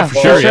 Yeah, for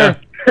sure, yeah.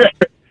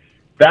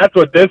 That's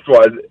what this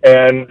was.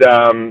 And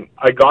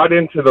I got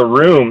into the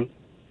room,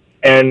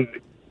 and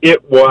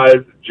it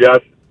was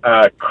just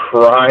a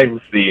crime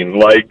scene.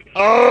 Like,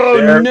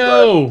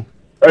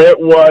 it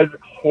was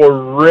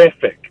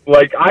horrific.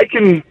 Like, I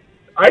can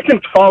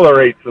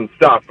tolerate some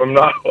stuff. I'm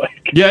not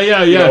like,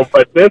 yeah. You know,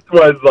 but this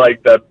was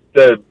like the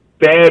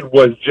bed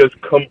was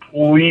just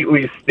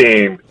completely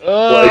stained.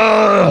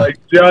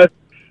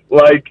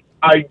 Like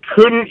I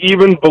couldn't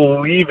even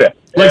believe it.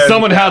 Like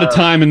someone had a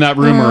time in that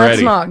room already.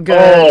 That's not good.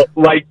 Oh,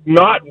 like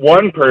not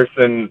one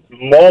person,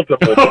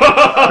 multiple.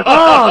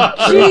 Oh,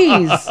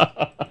 jeez.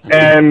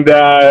 And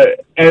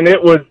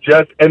it was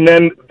just, and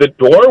then the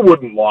door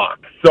wouldn't lock.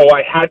 So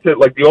I had to,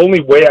 like, the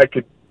only way I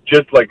could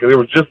just, like, there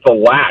was just a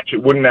latch.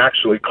 It wouldn't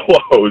actually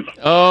close.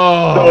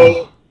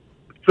 Oh.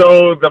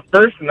 So the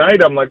first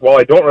night I'm like, well,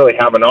 I don't really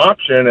have an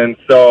option. And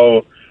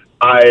so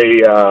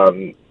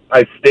I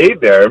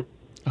stayed there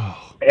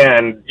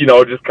and, you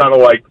know, just kind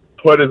of like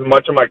put as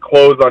much of my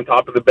clothes on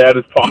top of the bed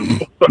as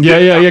possible.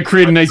 Yeah.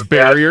 Create a nice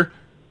barrier.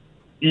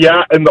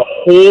 Yeah. And the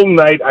whole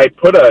night I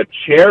put a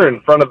chair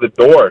in front of the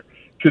door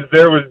because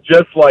there was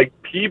just like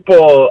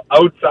people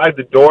outside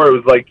the door. It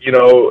was like, you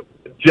know,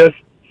 just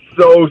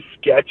so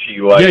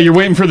sketchy. Like, yeah, you're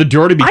waiting for the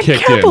door to be kicked in. I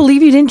can't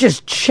believe you didn't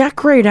just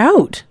check right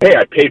out. Hey,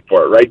 I paid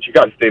for it, right? You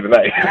got to stay the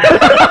night.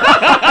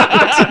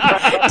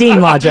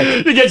 Dean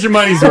logic. You get your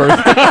money's worth.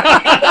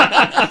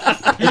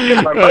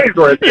 Get my money's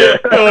worth here.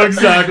 Oh,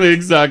 exactly.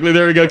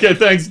 There we go. Okay,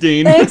 thanks,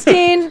 Dean. Thanks,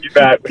 Dean. You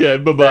bet. Okay,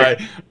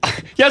 bye-bye.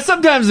 Yeah,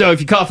 sometimes, though,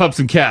 if you cough up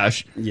some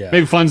cash, Yeah.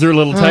 maybe funds are a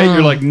little tight,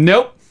 you're like,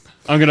 nope.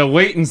 I'm going to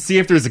wait and see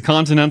if there's a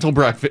continental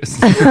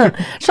breakfast.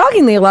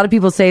 Shockingly, a lot of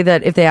people say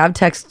that if they have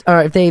text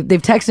or if they've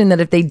texted in that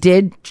if they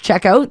did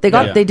check out, they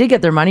did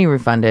get their money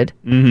refunded.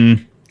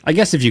 Mm-hmm. I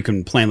guess if you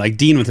can plan like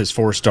Dean with his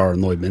 4-star in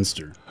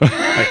Lloydminster,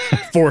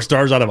 like 4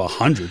 stars out of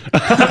 100.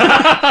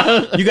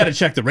 You got to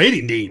check the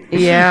rating, Dean.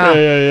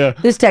 Yeah.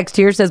 This text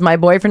here says, my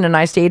boyfriend and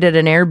I stayed at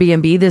an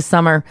Airbnb this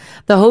summer.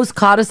 The host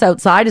caught us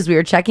outside as we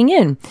were checking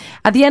in.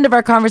 At the end of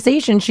our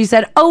conversation, she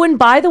said, oh, and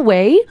by the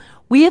way,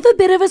 we have a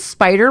bit of a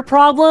spider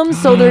problem,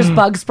 so there's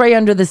bug spray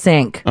under the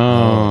sink.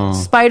 Oh.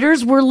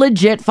 Spiders were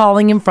legit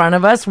falling in front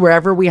of us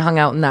wherever we hung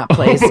out in that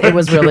place. It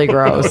was really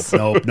gross.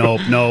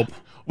 Nope.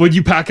 Would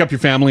you pack up your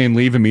family and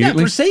leave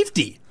immediately? Yeah, for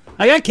safety.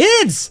 I got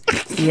kids.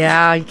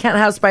 Yeah, you can't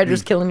have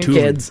spiders killing your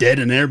kids. Dead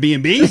in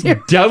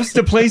Airbnb. Douse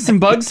the place in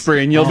bug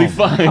spray and you'll be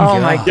fine. Oh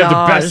my gosh. You have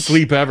the best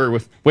sleep ever.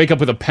 Wake up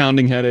with a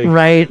pounding headache.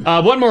 Right.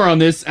 One more on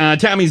this.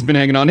 Tammy's been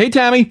hanging on. Hey,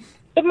 Tammy.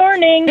 Good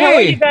morning. Hey. How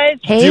are you guys?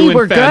 Hey, Doing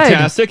we're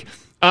fantastic.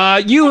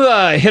 You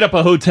hit up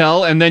a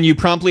hotel and then you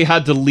promptly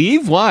had to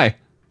leave. Why?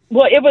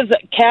 Well, it was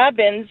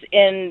cabins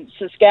in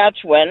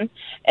Saskatchewan,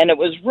 and it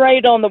was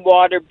right on the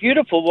water,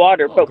 beautiful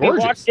water. But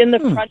gorgeous. we walked in the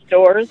front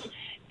doors,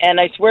 and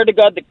I swear to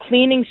God, the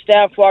cleaning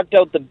staff walked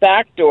out the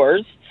back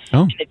doors.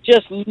 Oh. And it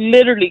just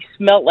literally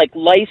smelled like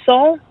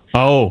Lysol.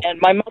 Oh. And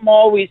my mom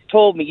always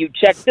told me, you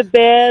check the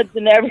beds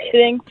and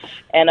everything.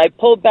 And I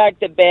pulled back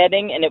the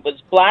bedding, and it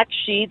was black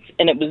sheets,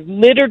 and it was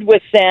littered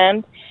with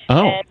sand.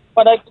 Oh. And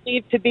what I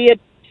believe to be a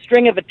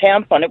string of a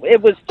tampon.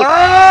 It was...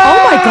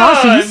 Oh, my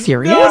gosh, are you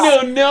serious?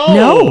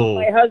 No.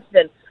 My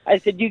husband, I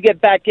said, you get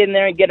back in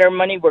there and get our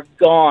money, we're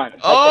gone.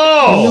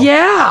 Oh.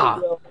 Yeah.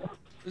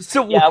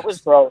 So yeah, it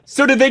was gross.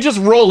 So did they just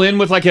roll in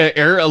with like a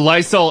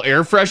Lysol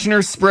air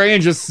freshener spray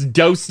and just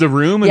douse the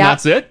room and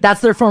that's it?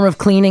 That's their form of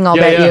cleaning, I'll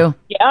bet you.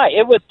 Yeah,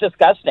 it was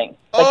disgusting.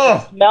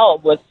 The smell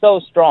was so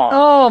strong.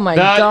 Oh, my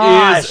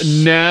gosh. That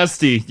is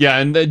nasty. Yeah,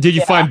 and did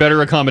you find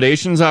better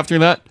accommodations after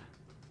that?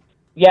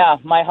 Yeah,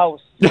 my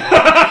house.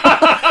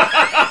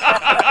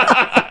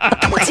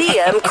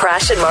 DM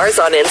Crash and Mars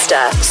on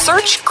Insta.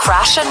 Search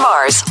Crash and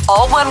Mars,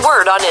 all one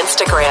word on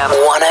Instagram.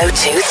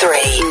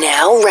 1023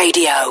 Now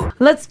Radio.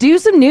 Let's do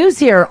some news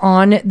here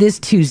on this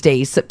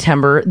Tuesday,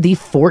 September the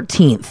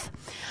 14th.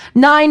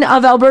 9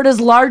 of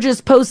Alberta's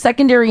largest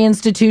post-secondary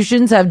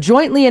institutions have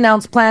jointly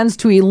announced plans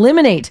to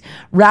eliminate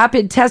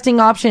rapid testing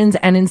options,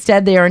 and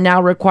instead they are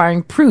now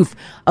requiring proof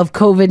of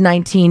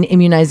COVID-19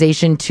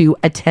 immunization to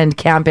attend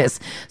campus.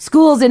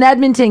 Schools in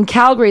Edmonton,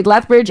 Calgary,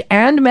 Lethbridge,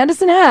 and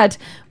Medicine Hat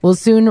will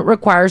soon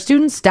require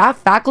students, staff,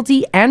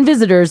 faculty, and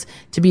visitors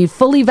to be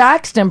fully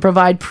vaxxed and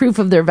provide proof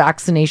of their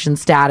vaccination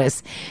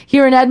status.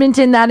 Here in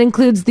Edmonton, that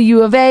includes the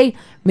U of A,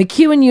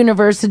 MacEwan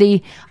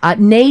University,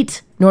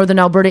 NAIT, Northern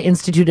Alberta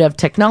Institute of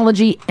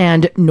Technology,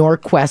 and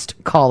Norquest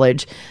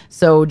College.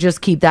 So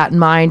just keep that in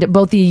mind.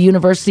 Both the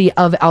University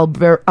of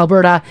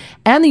Alberta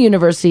and the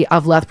University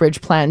of Lethbridge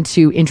plan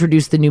to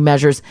introduce the new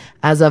measures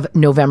as of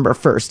November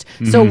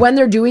 1st. So when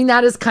they're doing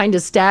that is kind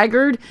of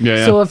staggered.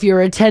 Yeah. So if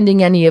you're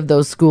attending any of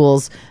those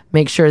schools,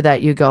 make sure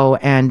that you go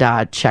and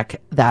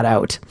check that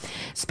out.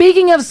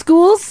 Speaking of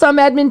schools, some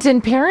Edmonton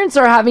parents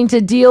are having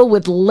to deal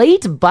with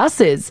late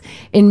buses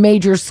in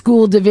major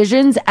school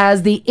divisions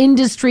as the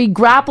industry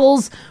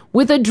grapples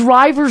with a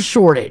driver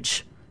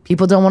shortage.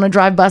 People don't want to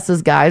drive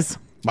buses, guys.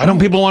 Why don't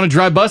people want to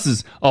drive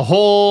buses? A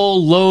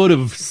whole load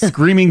of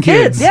screaming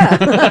kids. Yeah.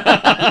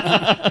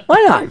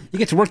 Why not? You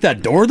get to work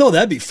that door, though?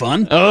 That'd be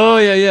fun. Oh,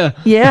 yeah.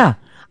 Yeah.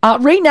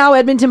 Right now,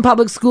 Edmonton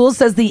Public Schools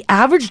says the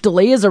average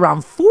delay is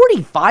around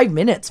 45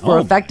 minutes for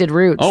affected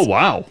routes. Oh,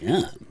 wow.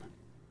 Yeah.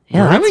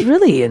 Yeah, that's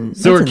really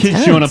So are that's kids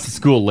intense. showing up to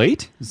school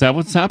late? Is that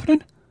what's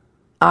happening?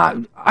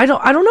 I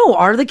don't know.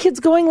 Are the kids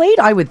going late?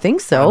 I would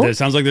think so. It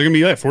sounds like they're going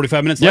to be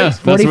 45 minutes Yeah, late.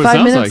 that's what it 45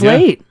 sounds minutes like, yeah.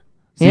 late.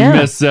 So Yeah.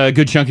 you miss a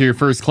good chunk of your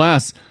first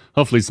class.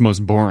 Hopefully it's the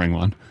most boring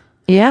one.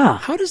 Yeah.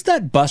 How does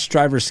that bus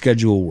driver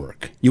schedule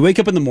work? You wake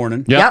up in the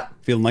morning, Yep.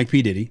 feeling like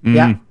P. Diddy.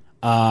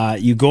 Yeah.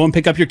 You go and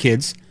pick up your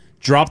kids,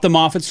 drop them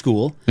off at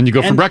school. And you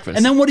go for breakfast.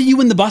 And then what do you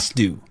and the bus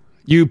do?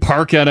 You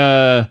park at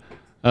a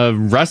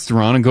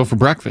restaurant and go for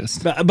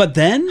breakfast. But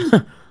then?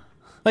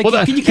 Like,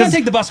 Well, you can't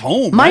take the bus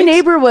home, My right?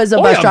 neighbor was a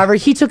Oh, bus yeah. driver.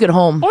 He took it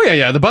home. Oh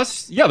yeah. The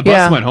bus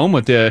Yeah. went home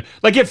with the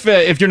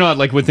if you're not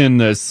like within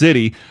the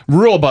city,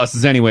 rural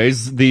buses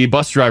anyways, the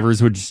bus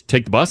drivers would just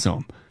take the bus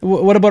home.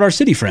 What about our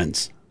city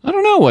friends? I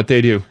don't know what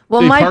they do.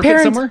 Well, They my park it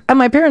parents somewhere? at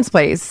my parents'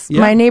 place,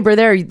 Yeah. my neighbor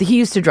there, he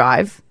used to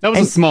drive. That was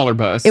And a smaller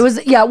bus. It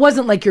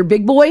wasn't like your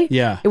big boy.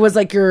 Yeah. It was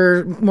like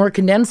your more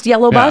condensed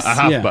yellow Yeah, bus. a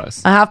half Yeah.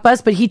 bus. A half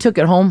bus, but he took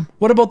it home.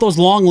 What about those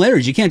long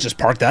Larrys? You can't just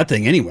park that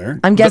thing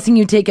anywhere. I'm guessing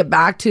you take it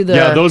back to the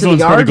Yeah, those to ones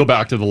the probably yard. go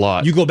back to the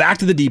lot. You go back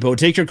to the depot,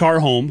 take your car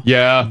home,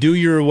 Yeah. do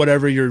your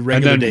whatever your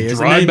regular then day is,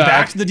 drive and then back.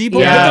 back to the depot,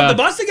 Yeah. pick up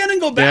the bus again, and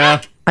go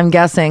back. I'm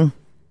guessing.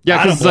 Yeah, I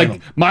don't because blame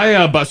like them.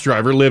 my bus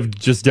driver lived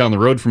just down the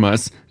road from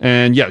us,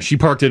 and yeah, she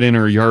parked it in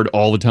her yard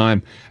all the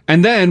time.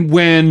 And then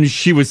when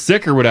she was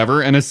sick or whatever,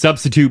 and a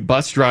substitute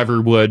bus driver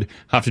would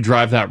have to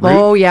drive that route,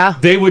 Oh, yeah.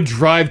 they would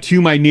drive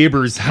to my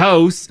neighbor's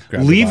house,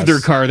 Grab the leave bus. their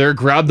car there,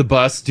 grab the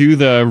bus, do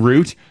the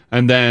route,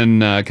 and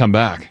then come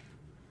back.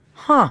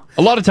 Huh.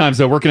 A lot of times,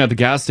 though, working at the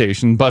gas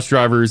station, bus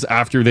drivers,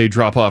 after they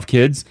drop off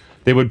kids,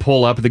 they would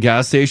pull up at the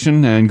gas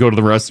station and go to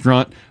the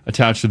restaurant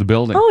attached to the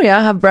building. Oh,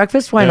 yeah. Have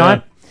breakfast. Why Yeah.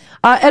 not?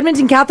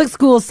 Edmonton Catholic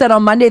Schools said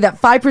on Monday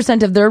that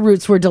 5% of their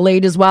routes were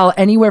delayed as well,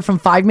 anywhere from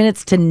 5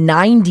 minutes to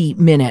 90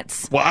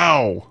 minutes.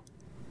 Wow.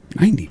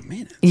 90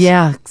 minutes.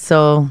 Yeah.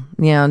 So,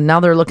 yeah, now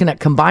they're looking at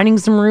combining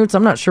some routes.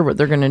 I'm not sure what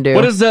they're going to do.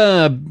 What does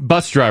a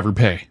bus driver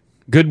pay?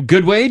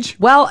 Good wage?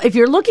 Well, if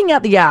you're looking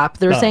at the app,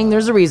 they're saying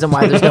there's a reason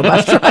why there's no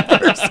bus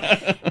drivers,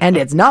 and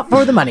it's not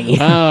for the money.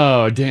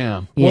 Oh,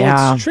 damn. Yeah.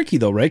 Well, it's tricky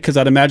though, right? Because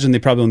I'd imagine they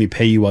probably only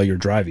pay you while you're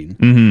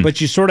driving, but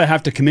you sort of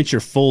have to commit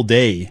your full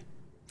day.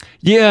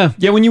 Yeah,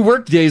 when you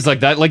work days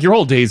like that, like your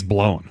whole day's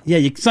blown. Yeah,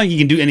 it's not like you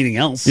can do anything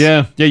else.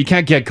 Yeah, you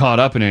can't get caught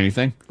up in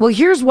anything. Well,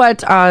 here's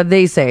what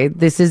they say.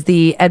 This is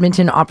the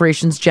Edmonton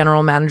Operations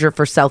General Manager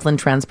for Southland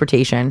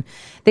Transportation.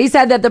 They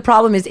said that the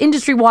problem is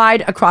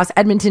industry-wide across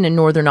Edmonton and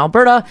Northern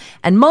Alberta,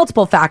 and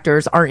multiple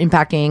factors are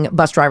impacting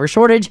bus driver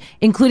shortage,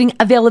 including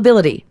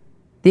availability,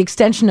 the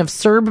extension of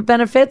CERB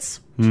benefits,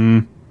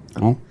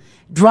 Oh.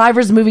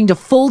 drivers moving to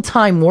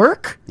full-time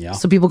work. Yeah.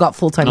 So people got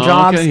full-time Oh,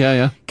 jobs. okay,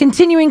 yeah.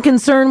 Continuing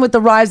concern with the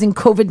rising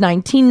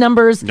COVID-19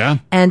 numbers. Yeah.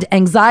 And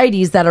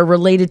anxieties that are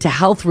related to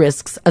health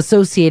risks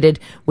associated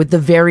with the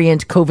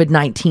variant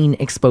COVID-19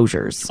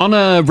 exposures. On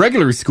a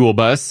regular school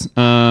bus,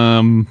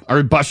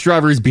 are bus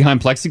drivers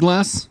behind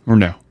plexiglass or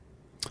no?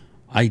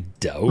 I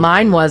doubt.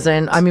 Mine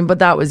wasn't. I mean, but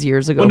that was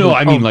years ago. Well, no,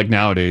 I mean like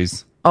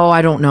nowadays. Oh,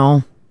 I don't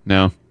know.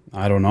 No.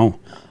 I don't know.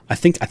 I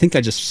think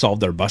I just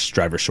solved our bus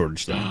driver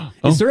shortage though.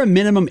 Is there a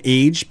minimum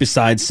age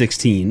besides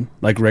 16,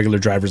 like regular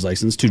driver's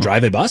license, to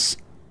drive a bus?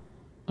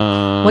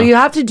 Well, you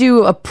have to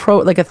do a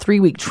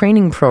 3-week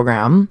training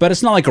program. But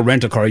it's not like a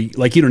rental car.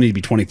 Like you don't need to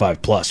be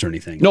 25 plus or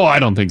anything. No, I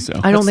don't think so.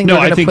 I don't think no,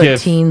 they're going to put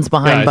if- teens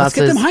behind yeah, Let's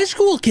get buses. them high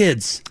school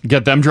kids.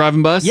 Get them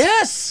driving bus?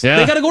 Yes. Yeah.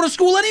 They got to go to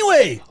school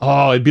anyway.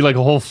 Oh, it'd be like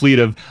a whole fleet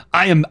of,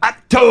 I am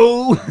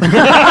Acto.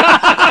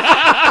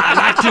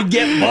 I like to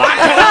get black.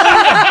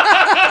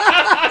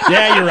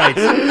 Yeah, you're right.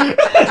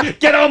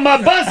 Get on my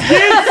bus,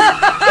 kids.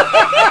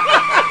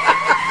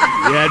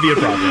 Yeah, it'd be a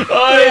problem.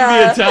 Oh, it'd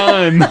be a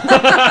time.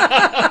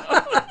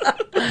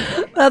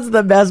 That's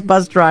the best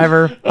bus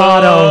driver.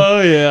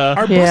 Oh, yeah.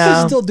 Are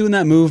buses still doing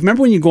that move?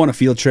 Remember when you go on a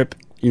field trip,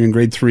 you're in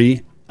grade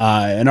 3,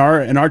 in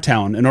our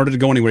town, in order to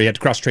go anywhere, you had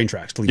to cross train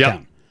tracks to leave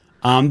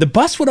town. The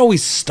bus would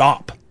always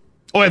stop.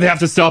 Oh, they have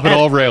to stop at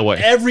all railway.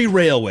 Every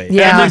railway.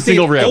 Yeah. And Every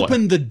single railway.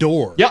 Open the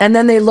door. Yep. And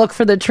then they look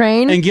for the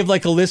train. And give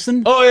like a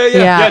listen. Oh, yeah.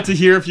 Yeah. Yeah, to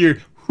hear if you're...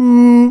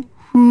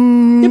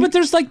 Yeah, but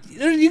there's like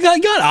you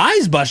got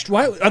eyes bust.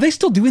 Why are they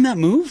still doing that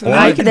move? They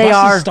Buses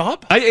are.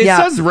 Stop. It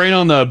says right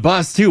on the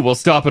bus, too, we'll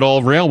stop at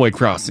all railway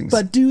crossings.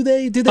 But do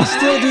they still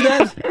do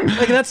that?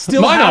 Like that's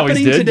still Mine always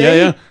happening did. today?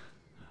 Yeah.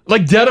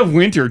 Like dead of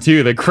winter,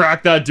 too. They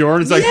crack that door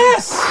and it's like...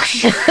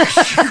 Yes.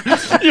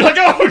 You're like,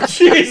 oh,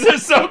 jeez,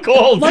 it's so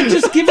cold. Like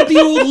just give it the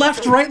old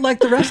left right like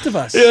the rest of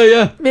us.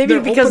 Yeah. Maybe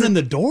They're because opening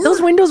the door.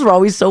 those windows were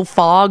always so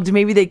fogged.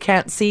 Maybe they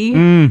can't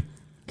see.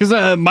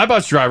 Because my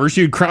bus driver,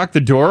 she would crack the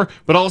door,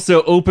 but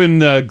also open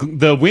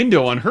the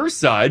window on her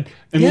side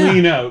and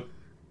lean out.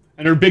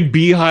 And her big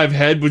beehive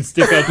head would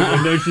stick out the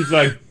window. She's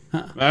like, all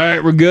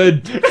right, we're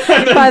good.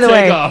 By the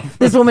way,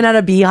 this woman had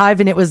a beehive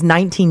and it was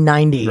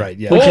 1990. Right,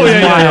 yeah. Oh, Which is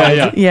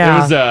yeah. wild.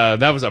 It was,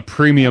 that was a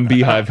premium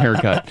beehive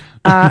haircut.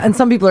 And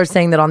some people are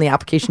saying that on the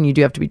application you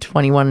do have to be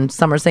 21.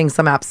 Some are saying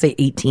some apps say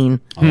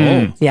 18.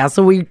 Oh. Yeah,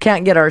 so we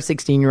can't get our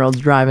 16-year-olds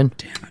driving.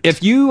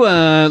 If you,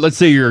 let's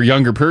say you're a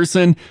younger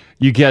person,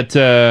 you get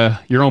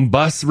your own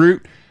bus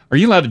route. Are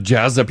you allowed to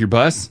jazz up your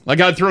bus?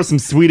 Like, I'd throw some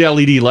sweet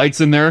LED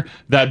lights in there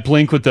that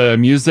blink with the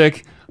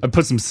music. I'd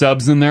put some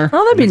subs in there.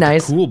 Oh, that'd be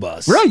nice. Cool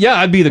bus. Right, yeah,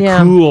 I'd be the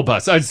cool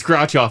bus. I'd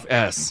scratch off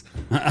S.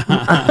 Even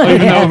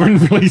though it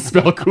wouldn't really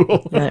spell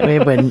cool.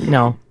 It wouldn't,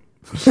 no.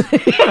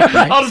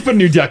 I'll just put a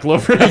new decal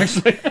over it,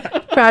 actually.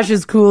 Crash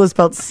is cool is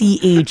spelled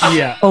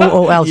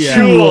C-H-O-O-L. Yeah.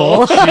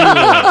 Cool.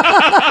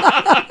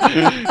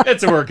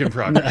 It's a work in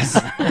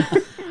progress.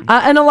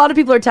 And a lot of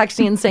people are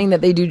texting and saying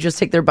that they do just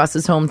take their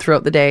buses home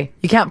throughout the day.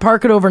 You can't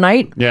park it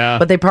overnight. Yeah.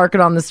 But they park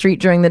it on the street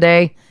during the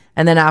day.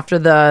 And then after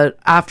the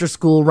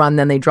after-school run,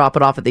 then they drop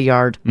it off at the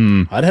yard.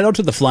 I'd head out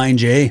to the Flying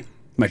J.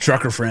 My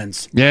trucker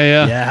friends.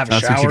 Yeah. Yeah, have a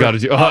That's shower. what you got to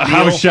do. Hot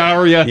Have a meal.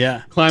 shower, yeah.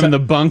 Yeah. Climb in the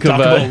bunk of Talk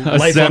about a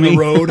life semi. on the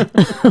road.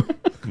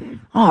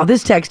 Oh,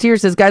 this text here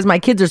says, guys, my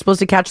kids are supposed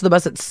to catch the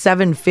bus at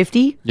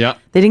 7:50. Yeah.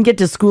 They didn't get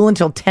to school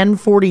until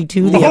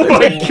 10:42 the Oh other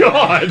day. my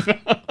God.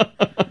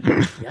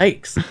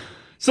 Yikes.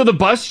 So the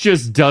bus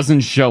just doesn't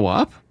show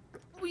up?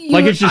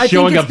 Like it's just I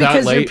showing think up it's that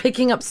because late? you're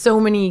picking up so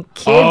many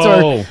kids,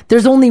 Oh. or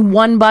there's only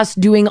one bus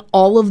doing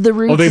all of the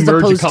routes Oh, they as merge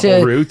a opposed couple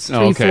to routes? three,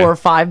 Oh, okay. 4, or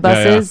 5 Yeah,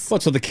 yeah. buses.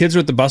 What, so the kids are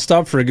at the bus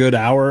stop for a good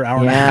hour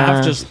and a Yeah.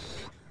 half, just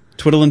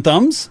twiddling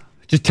thumbs?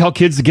 Just tell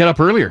kids to get up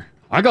earlier.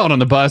 I got on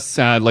the bus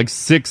at like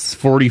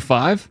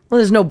 6:45, Well,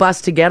 there's no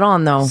bus to get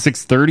on though.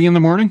 6:30 in the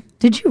morning.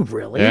 Did you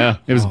really? Yeah,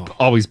 it was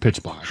always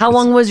pitch black. How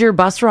long was your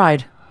bus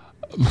ride?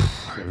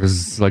 It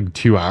was like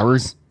 2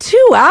 hours.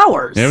 2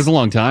 hours. Yeah, it was a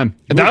long time.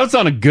 And that was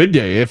on a good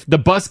day. If the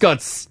bus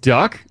got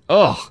stuck,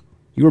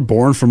 You were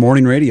born for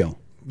morning radio.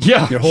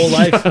 yeah. Your whole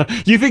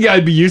life. You think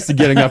I'd be used to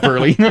getting up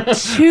early?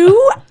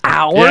 2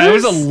 hours. Yeah, it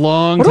was a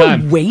long what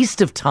time. a waste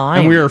of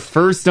time. And we were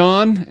first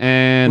on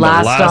and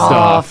Last last off.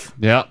 off.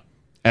 Yeah,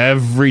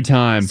 every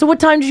time. So what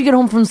time did you get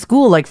home from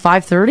school? Like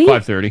 5:30?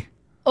 5:30.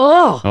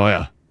 Oh. Oh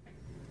yeah.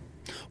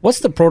 What's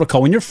the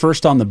protocol when you're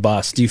first on the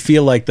bus? Do you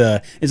feel like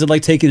is it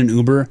like taking an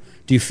Uber?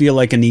 Do you feel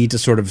like a need to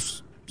sort of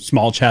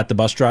small chat the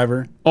bus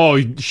driver? Oh,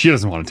 she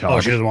doesn't want to talk.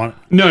 Oh, she doesn't want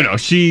No,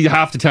 she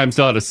half the time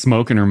still had a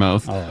smoke in her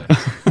mouth.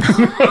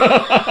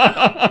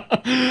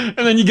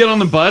 And then you get on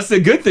the bus. The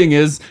good thing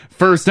is,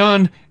 first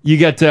on, you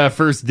get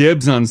first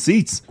dibs on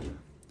seats.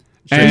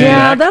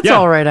 Yeah, that's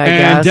all right, I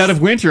guess. And dead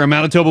of winter, a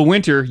Manitoba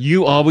winter,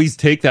 you always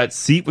take that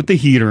seat with the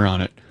heater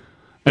on it.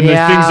 And the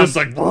Yeah. thing's just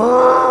like,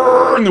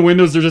 and the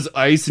windows are just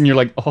ice, and you're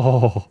like,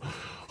 oh,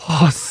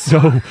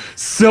 so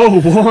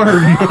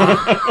warm.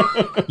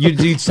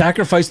 You'd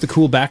sacrifice the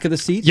cool back of the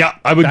seat? Yeah,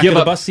 I would Back give of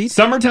the up. bus seat?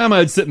 Summertime,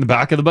 I'd sit in the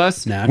back of the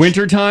bus. Natch.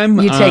 Wintertime,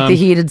 You take the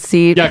heated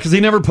seat. Yeah, because they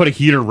never put a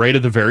heater right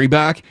at the very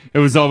back. It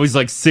was always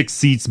like 6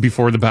 seats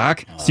before the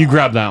back. So you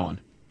grab that one.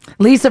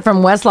 Lisa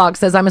from Westlock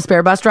says, I'm a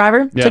spare bus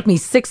driver. Yeah. Took me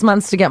 6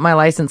 months to get my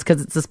license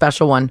because it's a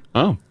special one.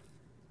 Oh.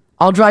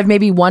 I'll drive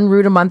maybe one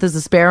route a month as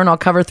a spare, and I'll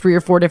cover 3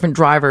 or 4 different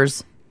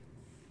drivers.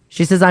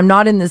 She says, I'm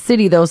not in the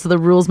city, though, so the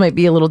rules might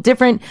be a little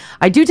different.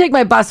 I do take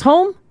my bus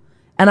home,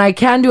 and I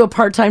can do a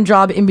part-time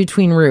job in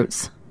between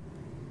routes.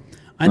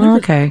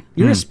 Okay.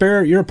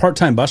 You're a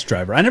part-time bus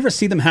driver. I never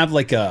see them have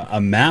like a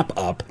map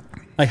up.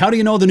 Like, how do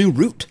you know the new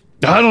route?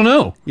 I don't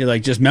know. You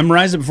like just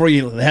memorize it before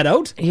you head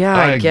out? Yeah,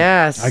 I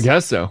guess. I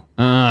guess so.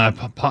 I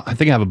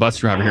think I have a bus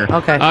driver here.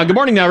 Okay. Good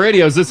morning, Now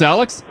Radio. Is this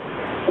Alex?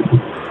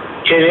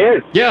 It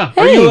is. Yeah.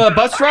 Are you a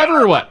bus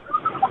driver or what?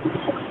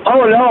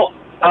 Oh, no.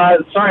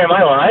 Sorry, am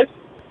I live?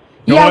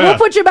 Yeah, we'll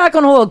put you back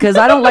on hold because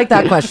I don't like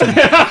that question.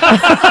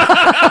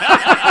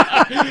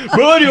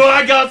 Buddy,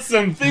 I got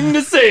something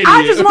to say to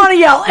I you. just want to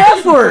yell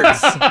F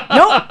words.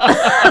 Nope.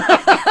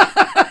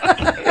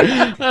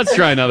 Let's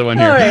try another one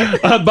here. All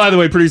right. By the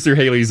way, producer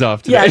Haley's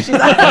off today. Yeah, she's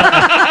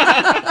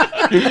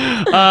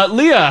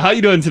Leah, how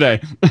you doing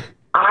today?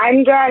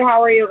 I'm good.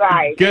 How are you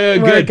guys?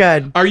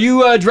 Good. Are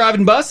you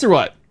driving bus or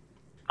what?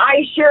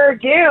 I sure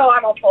do.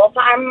 I'm a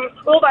full-time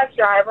school bus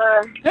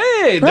driver.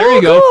 Hey, there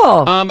you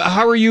go.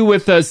 How are you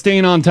with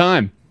staying on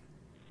time?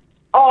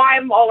 Oh,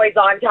 I'm always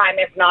on time,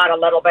 if not a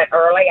little bit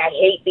early. I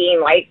hate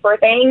being late for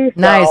things.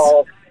 Nice.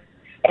 So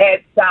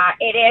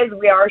it is.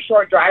 We are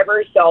short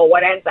drivers, so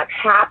what ends up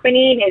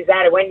happening is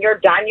that when you're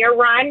done your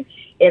run,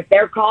 if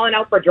they're calling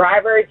out for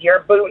drivers,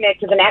 you're booting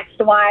it to the next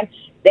one.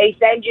 They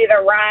send you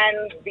the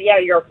run via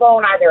your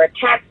phone, either a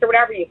text or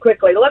whatever. You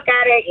quickly look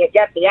at it, you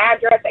get the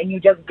address, and you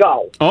just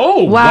go.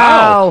 Oh,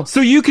 wow. So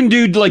you can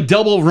do like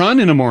double run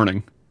in a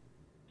morning.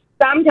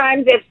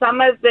 Sometimes if some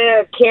of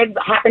the kids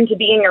happen to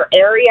be in your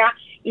area,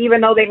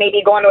 even though they may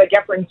be going to a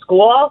different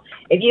school,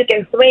 if you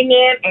can swing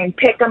in and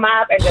pick them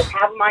up and just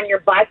have them on your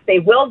bus, they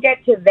will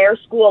get to their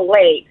school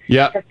late.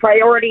 Yeah. Because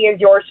priority is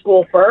your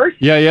school first.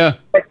 Yeah.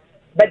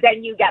 But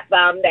then you get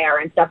them there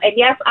and stuff. And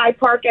yes, I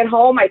park at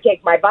home. I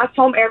take my bus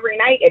home every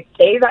night. It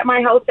stays at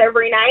my house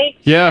every night.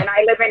 Yeah. And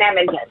I live in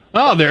Edmonton.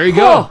 Oh, there you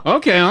go.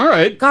 Okay, all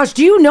right. Gosh,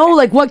 do you know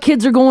like what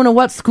kids are going to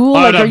what school?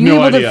 I'd Like, have are you no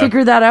able idea. to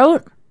figure that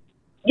out?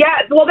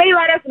 Yeah, well, they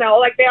let us know.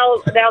 Like,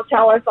 they'll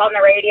tell us on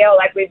the radio,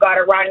 like, we've got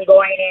a run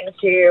going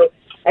into,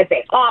 let's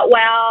say,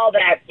 Otwell,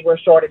 that we're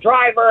short a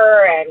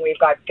driver, and we've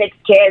got 6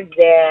 kids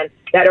in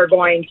that are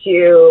going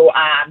to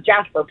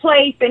Jasper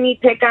Place they need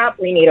pickup.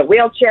 We need a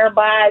wheelchair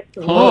bus.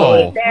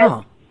 Oh,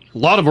 a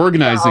lot of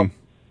organizing.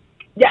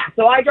 Yeah,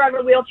 so I drive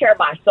a wheelchair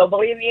bus. So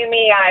believe you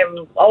me,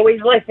 I'm always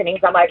listening.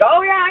 So I'm like,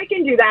 oh, yeah, I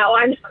can do that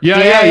one.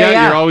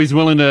 Yeah. You're always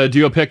willing to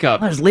do a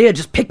pickup. There's Leah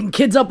just picking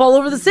kids up all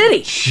over the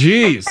city.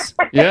 Jeez.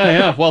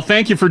 Yeah. Well,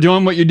 thank you for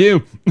doing what you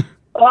do.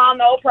 Well,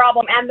 no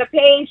problem. And the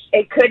pace,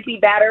 it could be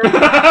better.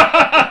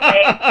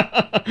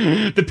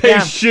 The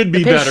pace should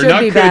be better.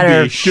 Not could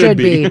be. Should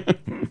be.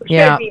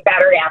 Should be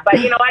better, yeah. But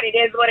you know what? It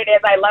is what it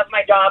is. I love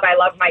my job. I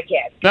love my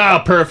kids.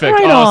 Oh, perfect.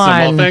 Right Awesome. on.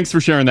 Well, thanks for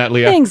sharing that,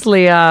 Leah. Thanks,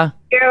 Leah.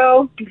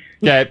 You.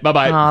 Okay,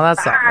 bye-bye. Oh,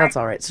 that's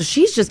all right. So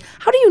she's just,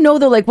 how do you know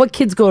though, like what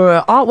kids go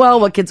to Otwell,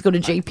 what kids go to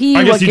JP?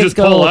 I guess what you kids just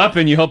pull up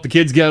and you hope the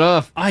kids get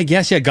off. I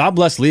guess, yeah. God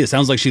bless Leah.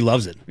 Sounds like she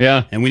loves it.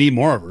 Yeah. And we need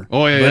more of her.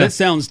 Oh, yeah. But it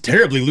sounds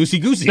terribly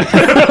loosey-goosey.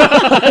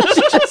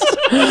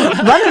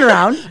 running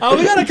around. Oh,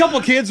 we got a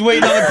couple kids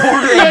waiting on the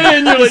corner. Get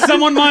in, you're like,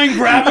 someone mind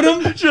grabbing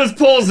them? Just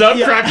pulls up,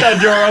 crack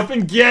that door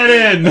open, get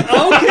in. Okay.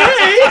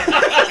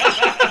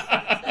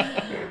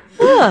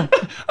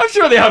 I'm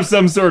sure they have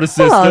some sort of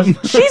system.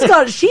 She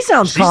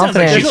sounds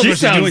confident. She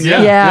sounds,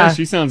 yeah.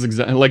 She sounds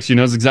like she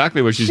knows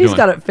exactly what she's doing. She's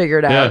got it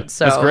figured out. Yeah,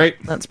 So that's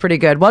great. That's pretty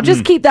good. Well,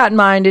 just keep that in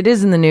mind. It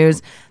is in the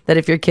news that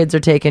if your kids are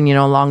taking,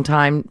 a long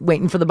time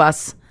waiting for the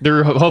bus.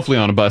 They're hopefully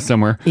on a bus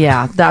somewhere.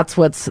 Yeah, that's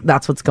what's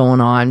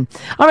going on.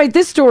 All right,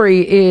 this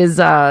story is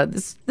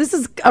this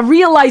is a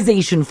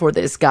realization for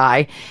this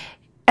guy.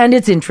 And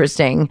it's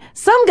interesting.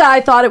 Some guy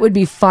thought it would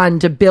be fun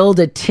to build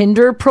a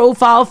Tinder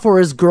profile for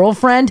his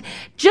girlfriend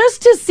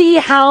just to see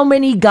how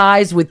many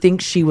guys would think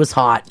she was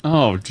hot.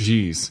 Oh,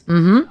 jeez.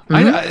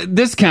 Mm-hmm.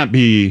 This can't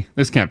be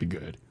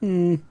good.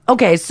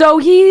 Okay, so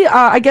he,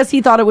 I guess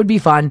he thought it would be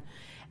fun,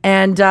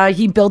 and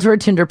he built her a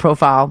Tinder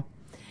profile.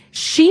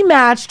 She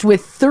matched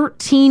with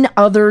 13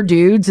 other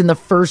dudes in the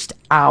first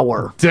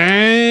hour.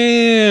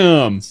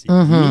 Damn.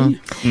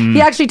 Mm-hmm.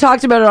 He actually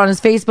talked about it on his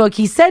Facebook.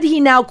 He said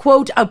he now,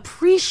 quote,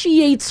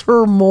 appreciates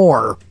her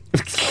more.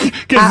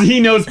 Because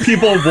he knows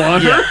people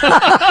want her?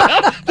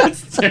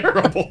 That's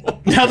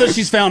terrible. Now that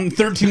she's found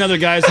 13 other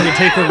guys who would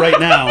take her right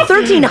now.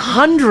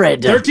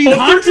 1,300.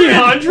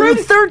 1,300?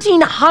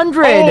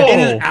 1,300. In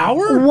an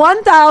hour?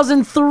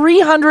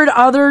 1,300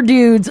 other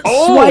dudes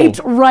swiped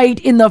right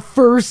in the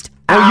first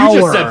hour. Oh,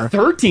 you just said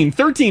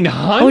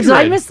 1,300. Oh, did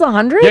I miss the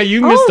 100? Yeah,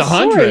 you missed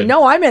 100. Sorry.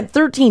 No, I meant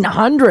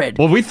 1,300.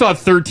 Well, we thought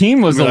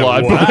 13 was a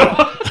lot.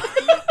 Wow.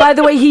 By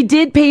the way, he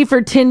did pay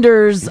for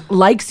Tinder's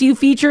likes you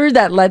feature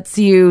that lets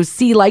you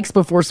see likes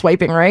before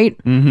swiping right.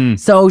 Mm-hmm.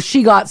 So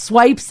she got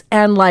swipes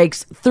and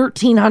likes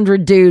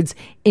 1,300 dudes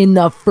in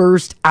the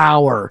first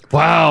hour.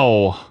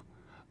 Wow.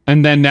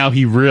 And then now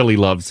he really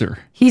loves her.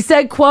 He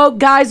said, quote,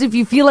 guys, if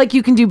you feel like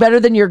you can do better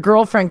than your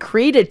girlfriend,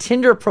 create a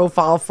Tinder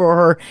profile for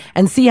her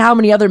and see how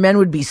many other men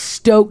would be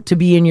stoked to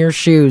be in your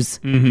shoes.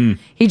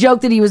 Mm-hmm. He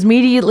joked that he was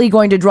immediately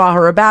going to draw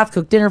her a bath,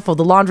 cook dinner, fold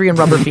the laundry, and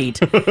rub her feet.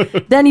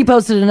 Then he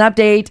posted an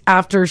update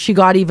after she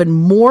got even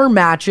more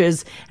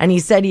matches, and he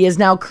said he is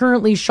now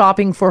currently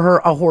shopping for her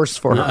a horse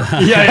for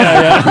her.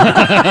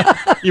 Yeah.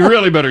 You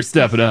really better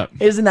step it up.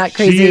 Isn't that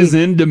crazy? She is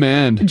in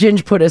demand.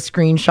 Ginge put a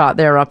screenshot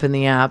there up in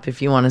the app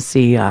if you want to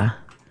see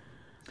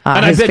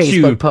and his I bet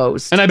Facebook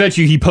post. And I bet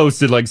you he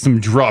posted like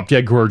some drop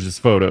dead gorgeous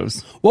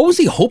photos. What was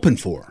he hoping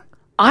for?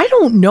 I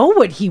don't know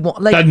what he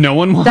wanted. Like, That no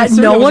one wants That her?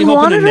 no Was one he hoping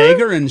wanted to her? nag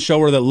her and show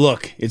her that,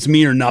 look, it's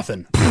me or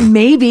nothing?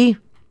 Maybe.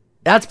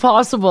 That's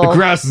possible. The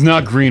grass is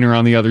not greener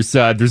on the other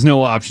side. There's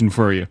no option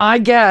for you. I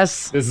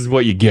guess. This is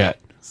what you get.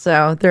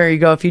 So there you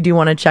go. If you do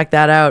want to check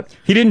that out.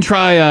 He didn't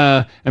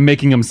try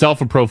making himself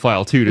a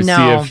profile too to see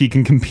No. if he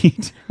can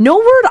compete. No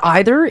word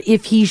either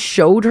if he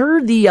showed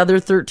her the other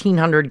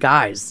 1,300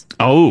 guys.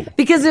 Oh.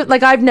 Because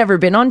I've never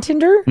been on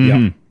Tinder.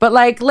 Mhm. But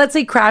let's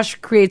say Crash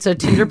creates a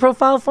Tinder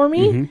profile for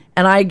me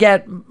and I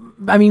get,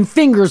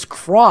 fingers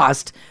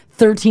crossed,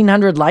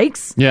 1,300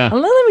 likes. Yeah.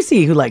 Let me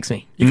see who likes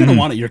me. You're going to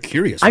want it. You're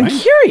curious, I'm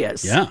right?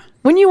 curious. Yeah.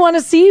 When you want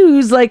to see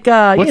who's What's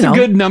you know. a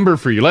good number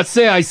for you? Let's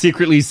say I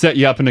secretly set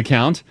you up an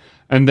account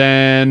and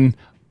then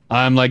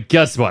I'm like,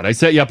 guess what? I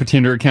set you up a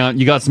Tinder account.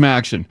 You got some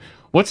action.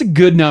 What's a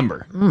good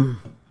number?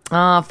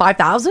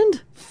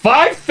 5,000?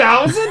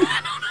 5,000?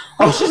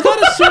 Oh, she's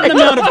got a certain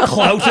amount of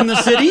clout in the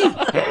city.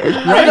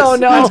 I don't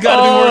know. That's got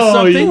to be worth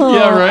something.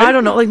 Yeah, right. I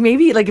don't know.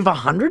 Maybe if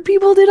 100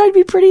 people did, I'd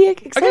be pretty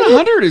excited. I think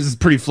 100 is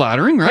pretty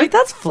flattering, right?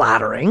 That's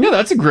flattering. Yeah,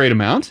 that's a great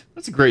amount.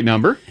 That's a great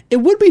number. It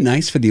would be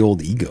nice for the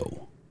old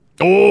ego.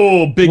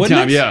 Oh, big Wouldn't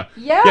time, it? yeah.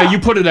 Yeah. Yeah, you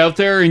put it out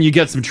there and you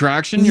get some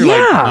traction. You're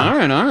like, all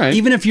right.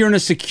 Even if you're in a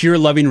secure,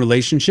 loving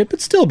relationship,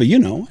 it's still, but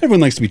everyone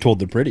likes to be told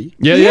they're pretty.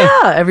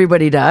 Yeah.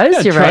 Everybody does.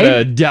 Yeah, You're try right.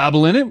 to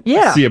dabble in it.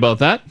 Yeah. See about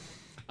that.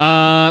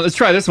 Let's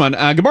try this one.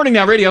 Good morning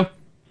now, radio.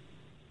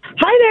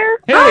 Hi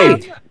there.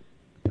 Hey.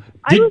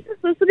 I was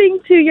just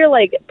listening to your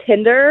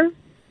Tinder.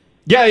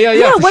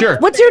 Yeah, for sure.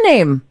 What's your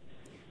name?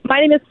 My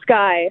name is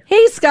Sky.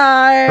 Hey,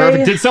 Sky.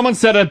 Perfect. Did someone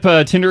set up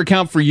a Tinder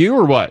account for you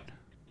or what?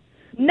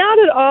 Not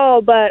at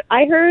all, but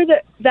I heard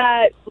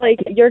that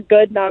your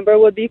good number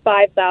would be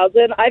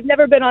 5,000. I've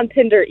never been on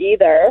Tinder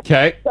either.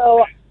 Okay.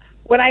 So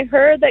when I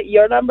heard that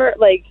your number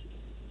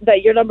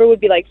would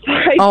be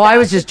 5,000. Oh, I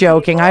was just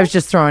joking. I was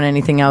just throwing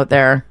anything out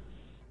there.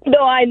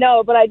 No, I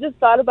know, but I just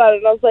thought about it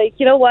and I was like,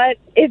 you know what?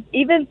 If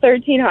even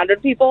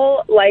 1,300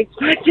 people liked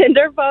my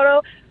Tinder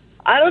photo,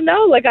 I don't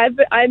know.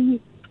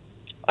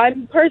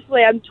 I'm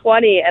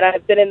 20 and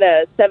I've been in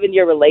a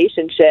 7-year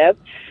relationship,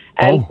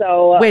 and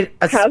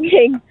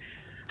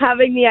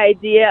having the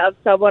idea of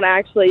someone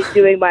actually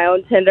doing my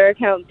own Tinder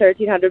account,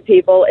 1,300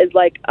 people, is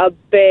a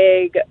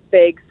big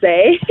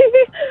say.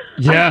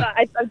 Yeah.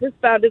 I just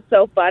found it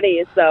so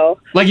funny. So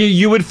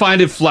You would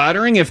find it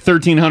flattering if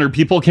 1,300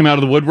 people came out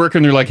of the woodwork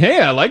and they're like,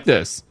 hey, I like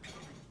this.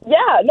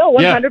 yeah, no,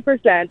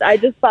 100%. I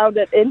just found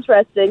it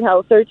interesting how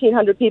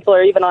 1,300 people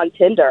are even on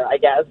Tinder, I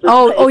guess.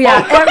 Oh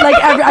yeah.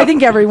 I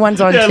think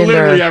everyone's on Yeah, Tinder.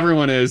 literally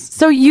everyone is.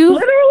 So you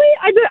literally,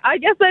 I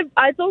guess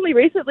it's only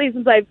recently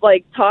since I've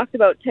talked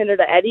about Tinder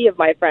to any of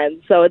my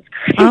friends, so it's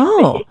crazy.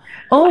 Oh,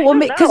 well,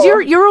 because know.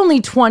 you're only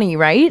 20 ,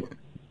 right?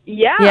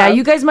 Yeah. Yeah,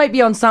 you guys might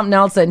be on something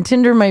else, and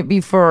Tinder might be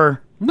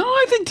for. No,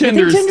 I think You think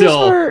Tinder's Tinder's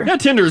still. for- Yeah,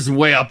 Tinder's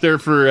way up there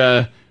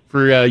for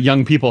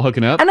young people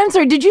hooking up. And I'm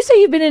sorry, did you say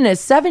you've been in a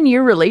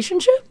 7-year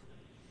relationship?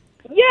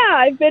 Yeah,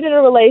 I've been in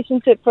a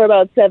relationship for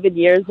about 7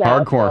 years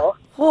now. Hardcore. so-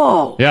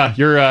 Whoa. Yeah,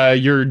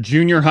 you're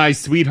junior high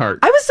sweetheart.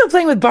 I was still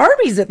playing with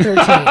Barbies at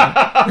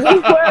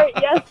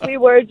 13. we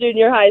were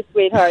junior high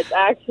sweethearts,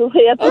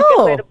 actually. That's a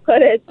good way to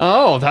put it.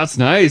 Oh, that's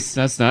nice.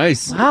 That's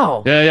nice.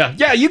 Wow.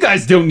 Yeah. You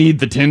guys don't need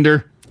the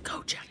Tinder.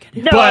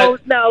 No,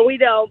 we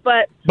don't.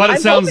 But it I'm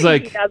sounds hoping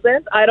like- he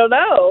doesn't. I don't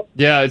know.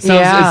 Yeah, it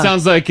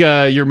sounds like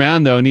your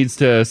man though needs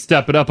to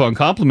step it up on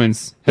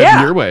compliments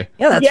heading your way.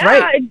 Yeah, that's yeah,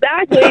 right.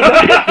 Exactly.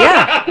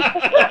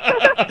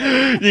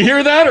 You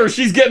hear that, or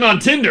she's getting on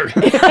Tinder?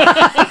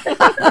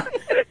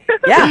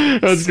 Yeah,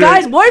 That's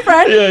Sky's great.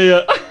 boyfriend.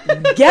 Yeah.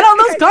 Get on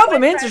those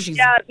compliments, or she's.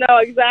 Yeah, no,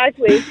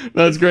 exactly.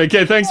 That's great.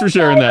 Okay, thanks for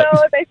sharing that.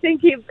 No, I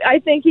think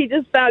he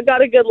just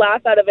got a good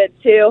laugh out of it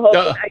too.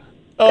 Hopefully,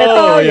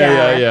 Oh,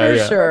 yeah.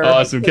 for sure.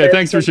 Awesome. Okay,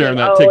 thanks for sharing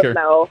that. Take care.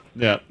 No.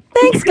 Yeah.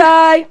 Thanks,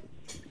 Sky.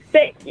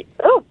 Thank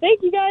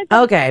you guys.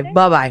 Okay,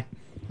 bye-bye.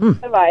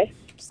 Bye-bye.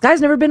 Sky's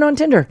never been on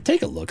Tinder.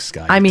 Take a look,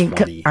 Sky. I mean,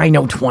 I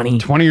know 20.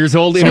 20 years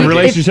old in a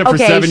relationship for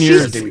 7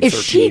 years. If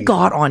she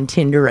got on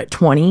Tinder at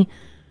 20,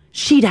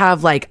 she'd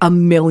have a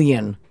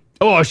million.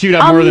 Oh, she'd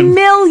have more A than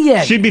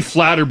million. She'd be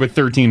flattered with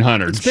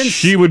 1,300.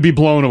 She would be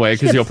blown away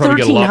because you'll probably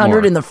get a lot more.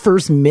 1,300 in the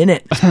first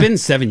minute. It's been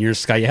 7 years,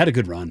 Sky. You had a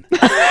good run.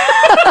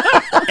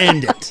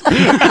 End it.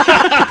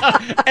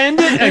 End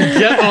it and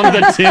get on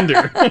the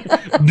Tinder.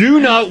 Do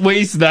not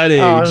waste that age.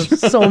 Oh,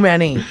 so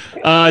many.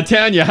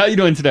 Tanya, how you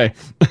doing today?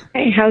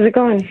 Hey, how's it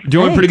going?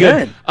 Doing pretty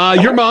good.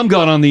 Your mom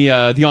got on the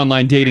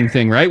online dating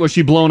thing, right? Was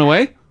she blown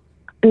away?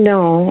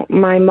 No,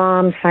 my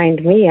mom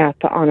signed me up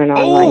on an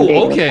online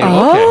dating okay.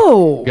 site.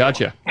 Okay.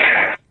 Gotcha.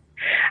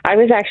 I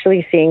was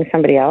actually seeing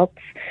somebody else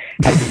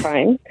at the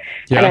time,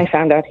 and I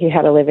found out he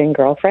had a living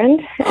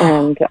girlfriend,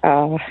 and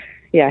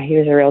yeah, he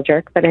was a real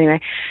jerk. But anyway,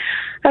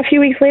 a few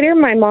weeks later,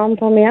 my mom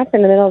phoned me up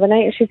in the middle of the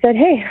night, and she said,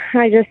 "Hey,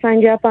 I just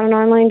signed you up on an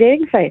online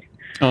dating site."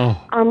 Oh.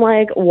 I'm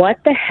like, what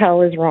the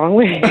hell is wrong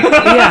with you?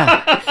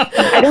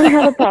 I don't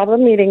have a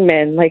problem meeting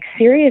men, like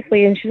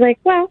seriously. And she's like,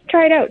 well,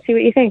 try it out, see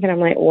what you think. And I'm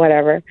like,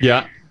 whatever.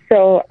 Yeah.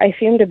 So I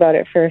fumed about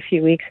it for a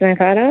few weeks, and I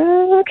thought,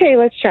 oh, okay,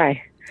 let's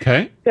try.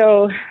 Okay.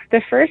 So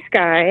the first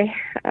guy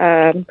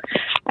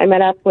I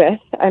met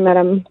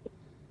him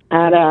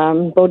at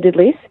Bo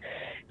Diddley's.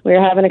 We were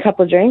having a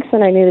couple of drinks,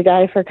 and I knew the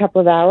guy for a couple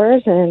of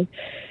hours, and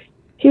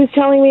he was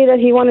telling me that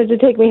he wanted to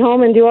take me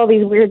home and do all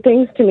these weird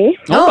things to me.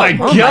 Oh, my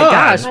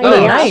gosh. Oh,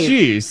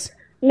 jeez.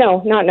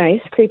 No, not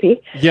nice.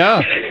 Creepy.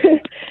 Yeah.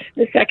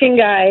 The second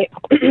guy,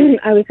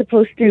 I was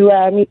supposed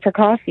to meet for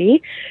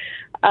coffee.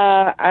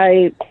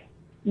 I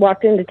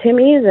walked into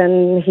Timmy's,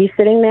 and he's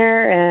sitting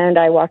there, and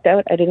I walked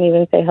out. I didn't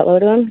even say hello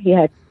to him. He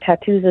had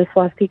tattoos of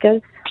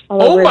swastikas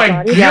all over his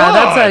body.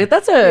 Yeah,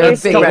 that's a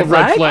big red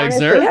flag. Flags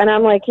Honestly, there. and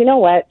I'm like, you know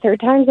what? Third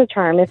time's a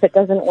charm. If it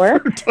doesn't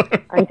work,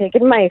 I'm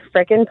taking my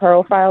frickin'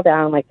 profile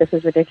down. Like, this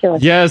is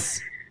ridiculous. Yes.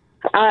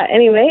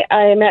 Anyway,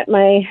 I met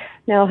my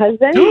now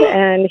husband,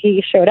 and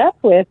he showed up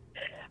with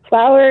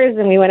flowers,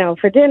 and we went out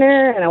for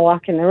dinner and a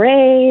walk in the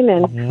rain.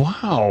 And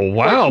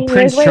Wow. 14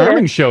 Prince years later-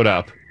 Charming showed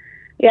up.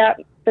 yeah,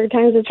 third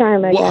time's a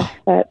charm, I guess.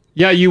 But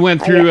Yeah, you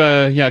went through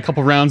a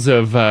couple rounds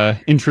of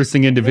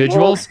interesting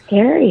individuals.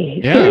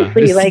 scary. Yeah,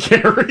 Seriously, it's like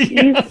scary.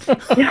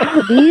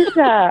 these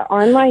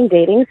online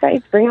dating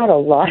sites bring out a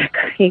lot of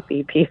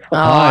creepy people. Oh,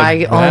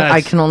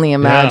 I can only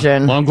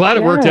imagine. Yeah. Well, I'm glad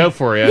it worked out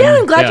for you. Yeah,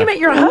 I'm glad you met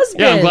your husband.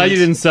 Yeah, I'm glad you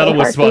didn't settle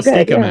with So far, so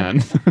good, Swastika yeah.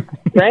 Man.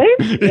 Right?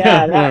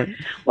 Yeah, that.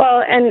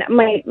 Well, and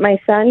my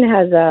son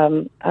has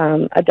a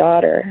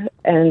daughter,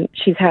 and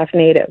she's half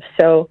native,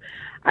 so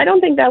I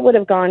don't think that would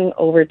have gone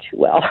over too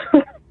well.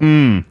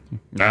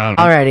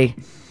 Alrighty.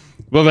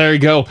 Well, there you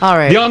go. All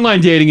right. The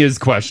online dating is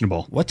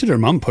questionable. What did her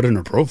mom put in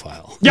her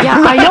profile?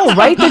 Yeah, I know,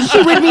 right? That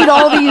she would meet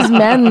all these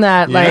men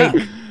that, like,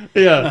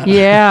 Yeah.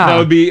 Yeah. That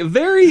would be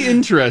very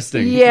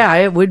interesting. yeah,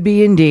 it would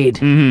be indeed.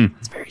 Mm-hmm.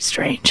 It's very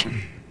strange.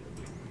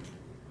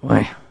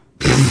 Why?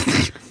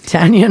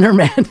 Tanya and her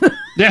men.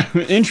 Yeah,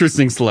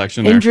 interesting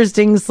selection there.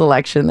 Interesting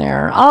selection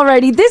there.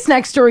 Alrighty, this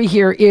next story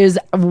here is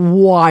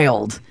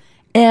wild.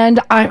 And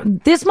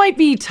this might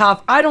be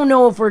tough. I don't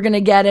know if we're going to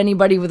get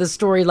anybody with a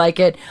story like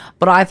it,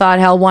 but I thought,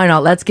 hell, why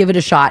not? Let's give it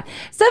a shot.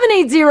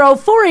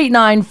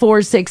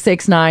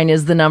 780-489-4669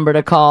 is the number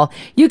to call.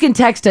 You can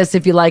text us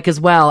if you like as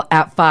well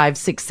at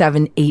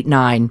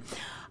 56789.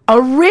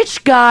 A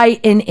rich guy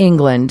in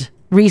England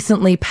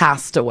recently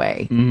passed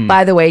away.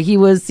 By the way, he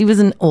was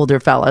an older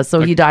fella,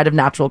 so he died of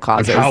natural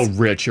causes. How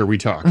rich are we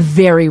talking?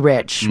 Very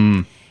rich.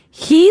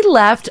 He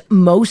left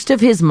most of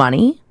his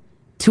money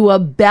to a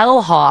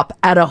bellhop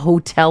at a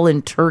hotel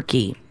in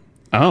Turkey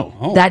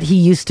that he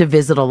used to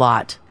visit a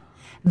lot.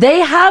 They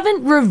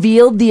haven't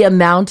revealed the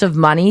amount of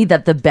money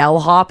that the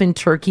bellhop in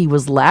Turkey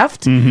was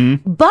left,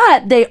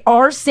 but they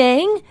are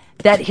saying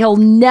that he'll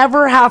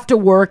never have to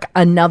work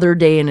another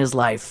day in his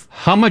life.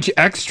 How much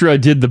extra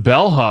did the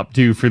bellhop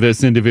do for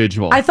this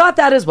individual? I thought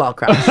that as well,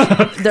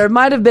 Crash. There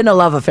might have been a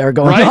love affair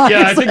going Right? on.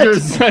 Yeah, I think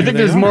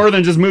there's more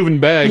than just moving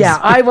bags. Yeah,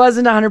 I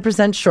wasn't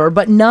 100% sure.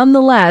 But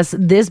nonetheless,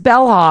 this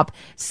bellhop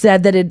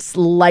said that it's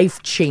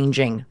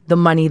life-changing, the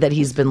money that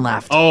he's been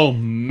left. Oh,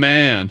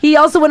 man. He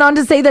also went on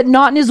to say that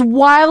not in his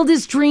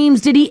wildest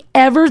dreams did he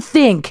ever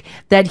think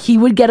that he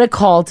would get a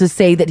call to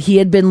say that he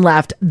had been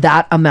left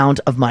that amount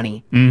of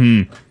money.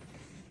 Mm-hmm.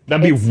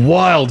 That'd be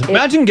wild.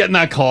 Imagine getting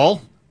that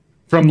call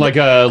from like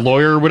a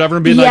lawyer or whatever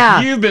and being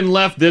like, you've been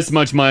left this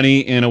much money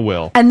in a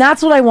will. And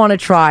that's what I want to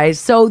try.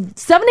 So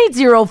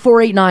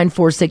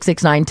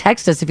 780-489-4669.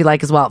 Text us if you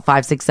like as well at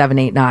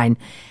 56789.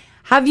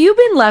 Have you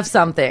been left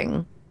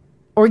something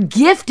or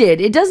gifted?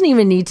 It doesn't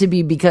even need to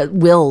be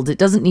willed. It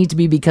doesn't need to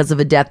be because of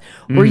a death.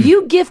 Were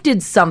you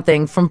gifted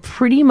something from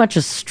pretty much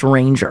a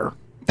stranger?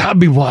 That'd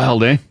be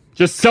wild, eh?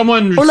 Just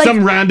someone, Or like- some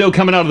rando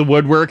coming out of the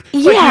woodwork.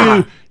 Yeah.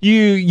 Like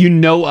you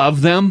know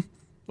of them.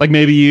 Like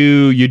maybe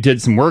you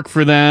did some work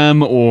for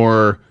them,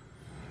 or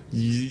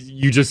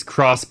you just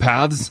cross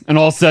paths, and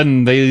all of a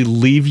sudden they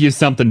leave you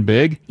something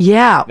big.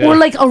 Yeah. Or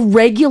like a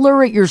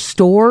regular at your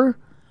store.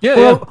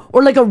 Yeah,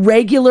 or like a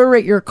regular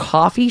at your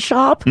coffee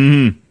shop.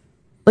 Mm-hmm.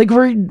 Like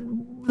were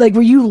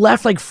you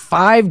left like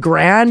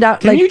 $5,000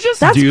 out? Can like, you just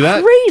that's do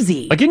that?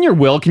 Crazy. Like in your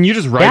will, can you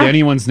just write Yeah.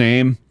 anyone's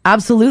name?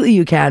 Absolutely,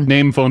 you can.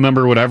 Name, phone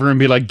number, whatever, and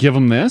be like, give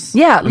them this?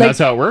 Yeah. And that's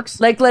how it works?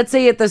 Like, let's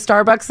say at the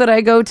Starbucks that I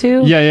go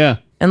to. Yeah.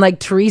 And like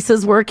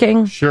Teresa's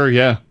working. Sure,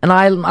 yeah. And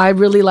I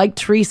really like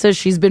Teresa.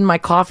 She's been my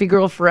coffee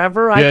girl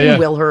forever. I can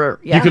will her.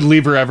 Yeah. You could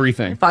leave her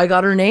everything. If I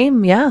got her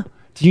name, yeah.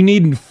 Do you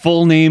need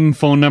full name,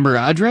 phone number,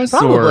 address?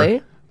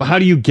 Probably. Or how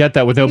do you get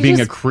that without being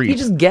just, a creep? You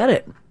just get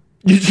it.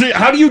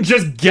 How do you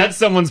just get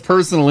someone's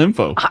personal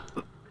info?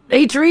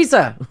 Hey,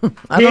 Teresa.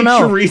 I Hey, don't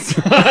know.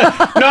 Teresa.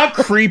 Not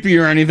creepy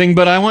or anything,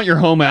 but I want your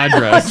home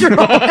address.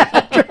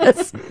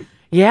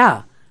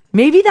 Yeah.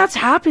 Maybe that's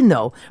happened,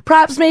 though.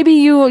 Perhaps maybe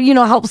you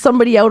help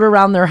somebody out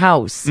around their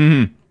house.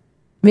 Mm-hmm.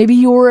 Maybe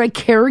you were a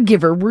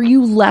caregiver where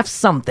you left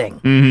something.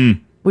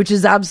 Mm-hmm. Which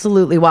is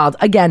absolutely wild.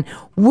 Again,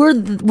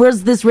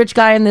 was this rich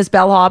guy and this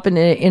bellhop in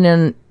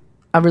a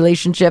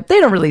relationship?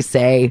 They don't really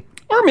say.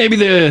 Or maybe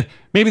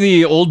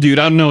the old dude.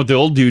 I don't know what the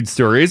old dude's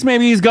story is.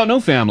 Maybe he's got no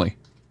family.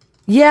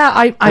 Yeah,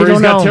 I Or don't know.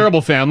 he's got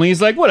terrible family.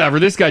 He's like, whatever.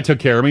 This guy took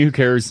care of me. Who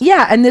cares?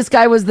 Yeah, and this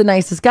guy was the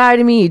nicest guy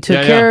to me. He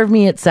took care of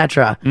me,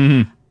 etc.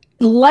 Mm-hmm.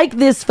 Like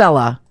this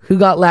fella who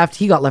got left.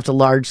 He got left a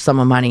large sum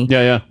of money.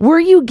 Yeah. Were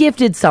you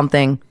gifted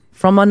something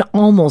from an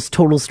almost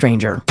total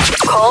stranger?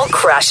 Call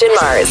Crash and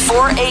Mars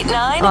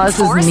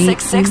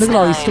 489-4669. Look at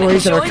all these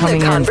stories that are coming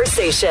the in.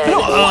 conversation.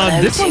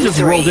 This one just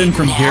rolled in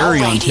from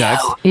Gary on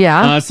text.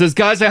 Yeah. It says,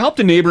 guys, I helped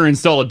a neighbor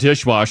install a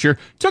dishwasher.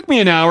 Took me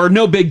an hour.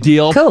 No big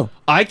deal. Cool.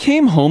 I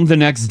came home the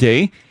next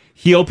day.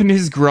 He opened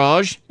his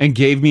garage and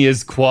gave me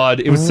his quad.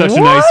 It was such a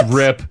nice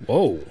rip.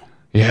 Whoa.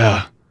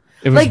 Yeah.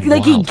 It was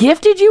Like he wild.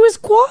 gifted you his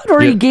quad,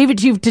 or he gave it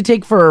to you to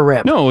take for a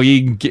rip? No, he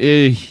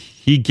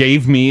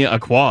gave me a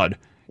quad.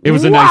 It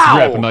was a Wow. nice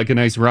rip and like a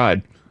nice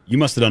ride. You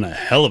must have done a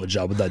hell of a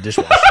job with that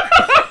dishwasher.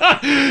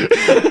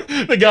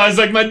 The guy's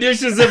like, my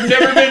dishes have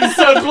never been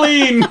so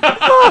clean.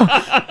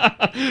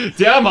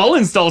 Damn, I'll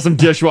install some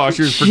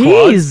dishwashers for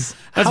quads.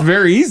 That's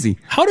very easy.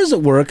 How does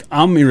it work?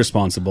 I'm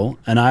irresponsible,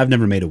 and I've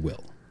never made a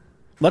will.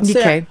 Let's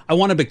say I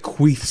want to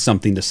bequeath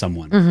something to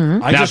someone.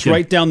 Mm-hmm. I just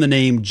write down the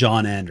name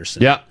John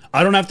Anderson. Yeah.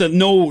 I don't have to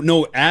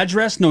no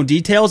address, no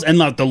details, and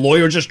the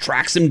lawyer just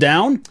tracks him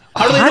down.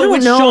 How do they know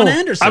which John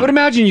Anderson? I would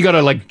imagine you got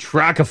to like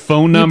track a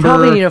phone You number.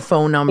 probably need a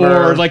phone number.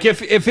 Or like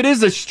if it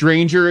is a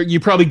stranger,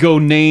 you probably go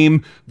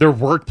name their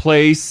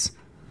workplace,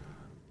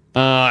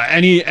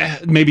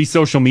 maybe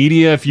social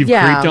media if you've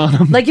creeped on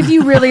them. Like if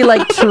you really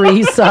like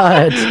Teresa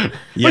at But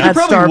you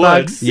probably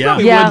Starbucks. would. You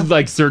probably would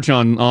like search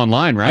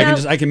online,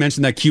 right? I can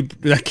mention that cute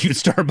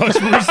Starbucks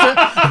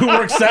barista who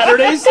works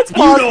Saturdays. It's You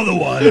know the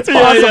one. It's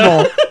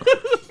possible.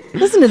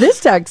 Listen to this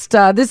text.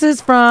 This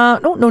is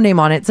from, no name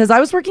on it. It says,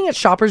 I was working at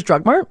Shoppers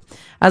Drug Mart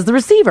as the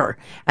receiver.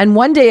 And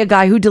one day a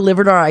guy who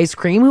delivered our ice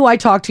cream, who I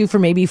talked to for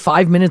maybe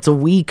 5 minutes a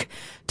week,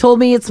 told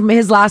me it's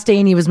his last day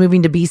and he was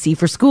moving to BC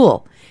for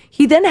school.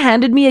 He then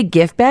handed me a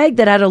gift bag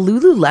that had a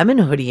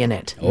Lululemon hoodie in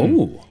it.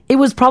 Oh. It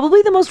was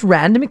probably the most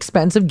random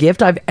expensive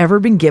gift I've ever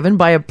been given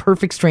by a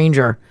perfect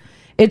stranger.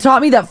 It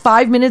taught me that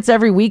 5 minutes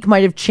every week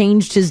might have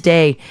changed his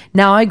day.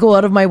 Now I go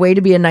out of my way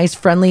to be a nice,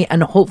 friendly,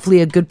 and hopefully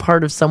a good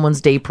part of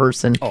someone's day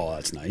person. Oh,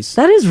 that's nice.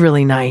 That is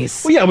really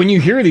nice. Well, yeah, when you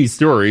hear these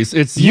stories,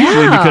 it's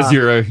usually because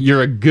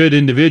you're a good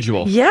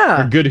individual. Yeah.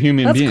 You're a good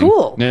human That's being.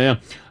 cool. Yeah.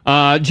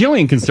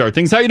 Jillian can start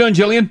things. How you doing,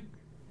 Jillian?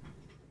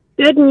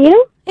 Good, and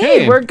you?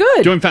 Hey, we're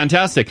good. Doing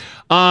fantastic.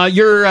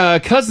 Your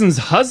cousin's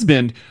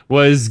husband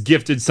was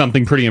gifted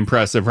something pretty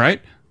impressive, right?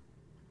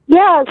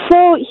 Yeah,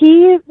 so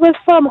he was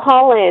from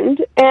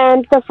Holland,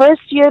 and the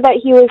first year that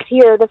he was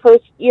here, the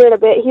first year and a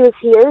bit he was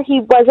here, he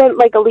wasn't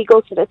like a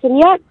legal citizen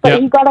yet, but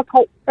he got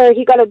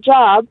a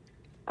job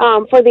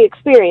for the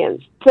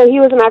experience, so he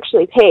wasn't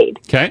actually paid.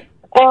 Okay.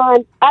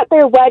 And at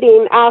their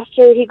wedding,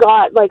 after he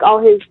got like all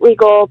his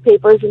legal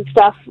papers and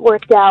stuff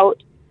worked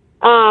out,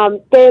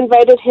 they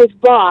invited his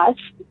boss,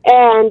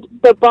 and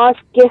the boss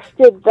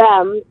gifted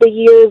them the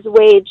year's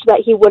wage that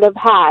he would have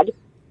had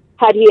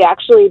he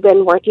actually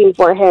been working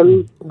for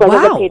him as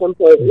a paid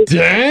employee.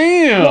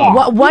 Damn! Yeah.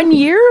 What, 1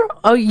 year?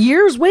 A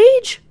year's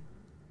wage?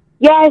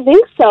 Yeah, I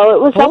think so. It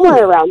was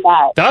somewhere around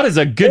that. That is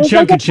a It good was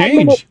chunk like of a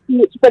 10-minute change.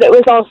 speech, but it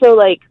was also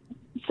like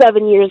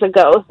 7 years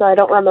ago, so I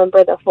don't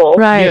remember the full.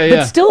 Right, Yeah, yeah.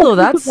 but still though,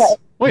 that's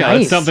Well, yeah, nice.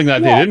 that's something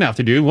that they didn't have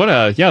to do.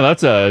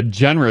 That's a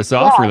generous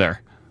offer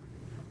there.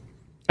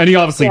 And he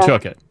obviously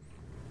took it.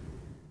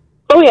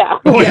 Oh, yeah.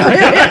 Oh,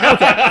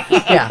 yeah.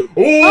 Yeah.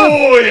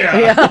 Oh,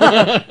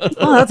 yeah.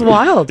 Oh, that's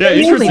wild. Yeah,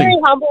 He was interesting. very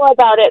humble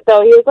about it,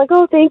 though. He was like,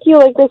 oh, thank you.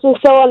 Like, this is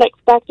so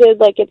unexpected.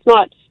 Like, it's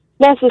not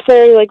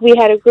necessary. Like, we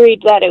had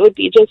agreed that it would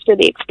be just for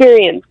the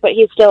experience, but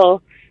he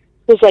still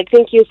was like,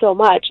 thank you so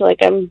much. Like,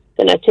 I'm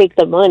going to take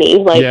the money.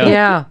 Like,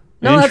 Yeah.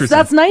 No, Interesting.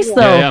 that's nice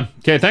though. Yeah, yeah.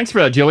 Okay, thanks for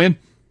that, Jillian.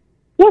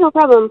 Yeah, no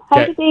problem. Have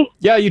a Okay. good day.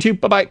 Yeah, you too.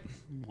 Bye-bye.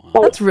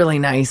 That's really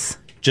nice.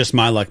 Just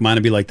my luck. Mine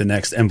would be like the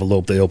next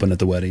envelope they open at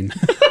the wedding.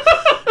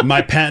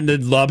 My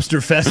patented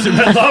lobster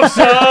festival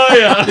lobster. Oh,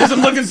 yeah.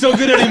 Isn't looking so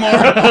good anymore.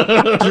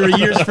 After a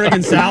year's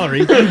friggin'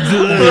 salary.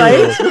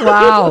 Right?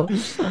 Wow.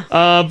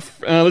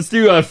 Let's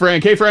do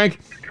Frank. Hey, Frank.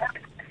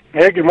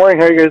 Hey, good morning.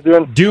 How are you guys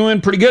doing?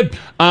 Doing pretty good.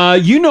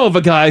 You know of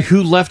a guy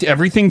who left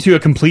everything to a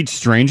complete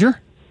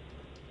stranger?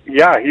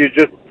 Yeah, he was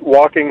just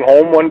walking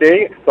home one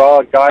day,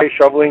 saw a guy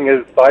shoveling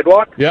his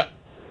sidewalk. Yeah.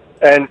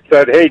 And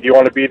said, hey, do you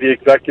want to be the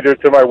executor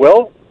to my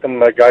will? And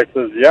the guy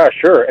says, yeah,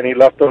 sure. And he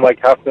left him like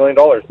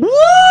 $500,000.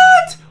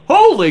 What?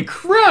 Holy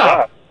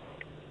crap!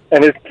 Yeah.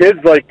 And his kids,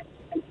 like,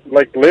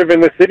 like live in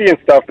the city and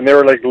stuff, and they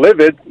were like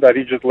livid that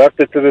he just left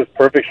it to this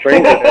perfect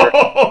stranger there,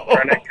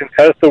 trying to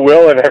contest the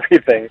will and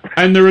everything.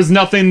 And there was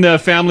nothing the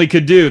family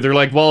could do. They're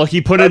like, well,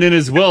 he put it in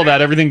his will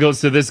that everything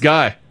goes to this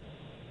guy.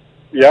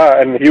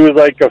 Yeah, and he was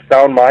like of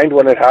sound mind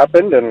when it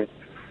happened, and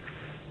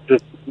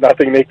just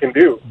nothing they can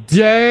do.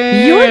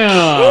 Damn.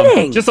 You're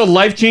kidding. Just a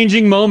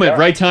life-changing moment.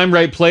 Right time,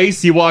 right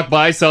place. You walk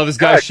by, saw this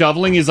guy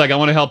shoveling. He's like, I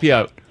want to help you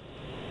out.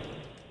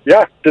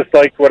 Yeah, just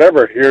like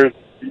whatever. Here's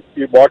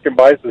you walking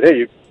by and says,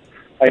 hey,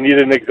 I need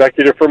an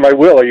executor for my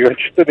will. Are you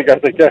interested? The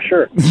guy's like, yeah,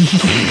 sure.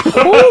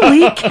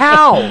 Holy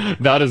cow.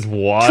 That is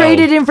wild.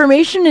 Traded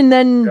information and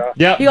then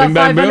Yeah, he got bing,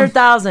 bang, boom.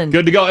 500,000.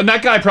 Good to go. And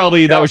that guy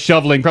probably, that was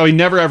shoveling, probably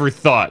never ever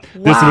thought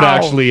this would Wow.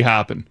 actually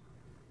happen.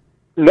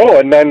 No,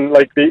 and then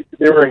like they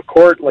were in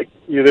court, like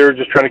they were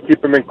just trying to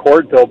keep him in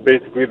court till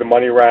basically the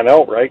money ran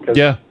out, right? 'Cause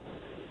Yeah.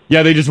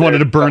 Yeah, they just wanted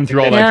to burn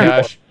through all that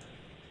cash.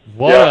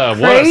 What Yeah. a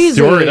Crazy.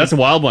 story. That's a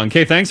wild one.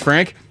 Okay, thanks,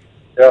 Frank.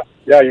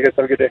 Yeah, you guys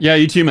have a good day. Yeah,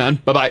 you too, man.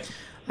 Bye-bye.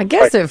 I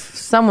guess if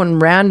someone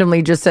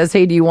randomly just says,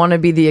 hey, do you want to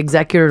be the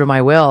executor to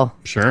my will?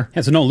 Sure. Yeah,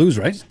 it's a no lose,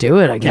 right? Do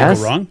it, I guess. Can't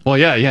go wrong. Well,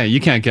 yeah. You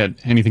can't get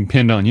anything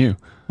pinned on you.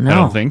 I No.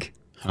 don't think.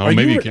 Oh, Are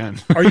maybe you you can.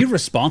 Are you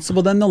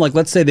responsible then, though? Like,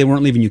 let's say they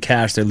weren't leaving you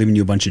cash; they're leaving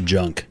you a bunch of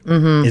junk.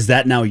 Mhm. Is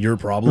that now your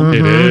problem?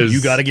 It is.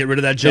 You got to get rid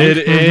of that junk.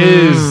 It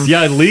is.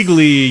 Yeah,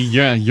 legally,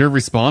 yeah, you're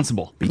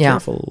responsible. Be Yeah.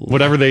 careful.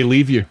 Whatever they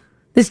leave you.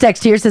 This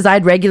text here says, I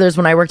had regulars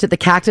when I worked at the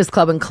Cactus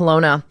Club in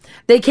Kelowna.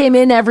 They came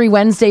in every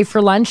Wednesday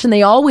for lunch and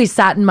they always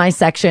sat in my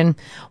section.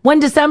 One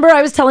December,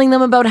 I was telling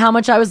them about how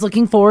much I was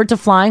looking forward to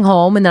flying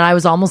home and that I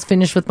was almost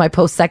finished with my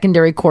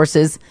post-secondary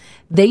courses.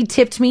 They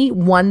tipped me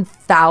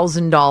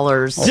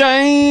 $1,000.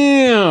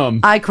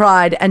 Damn. I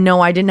cried, and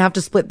no, I didn't have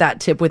to split that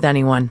tip with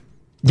anyone.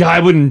 Yeah, I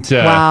wouldn't.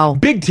 Wow.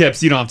 Big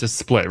tips, you don't have to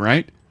split,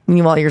 right?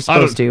 Well, you're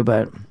supposed to,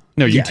 but...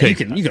 No, you Yeah, take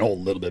you can hold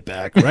a little bit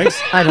back, right?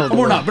 I don't.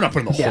 We're not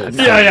putting the whole.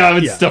 I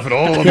would stuff it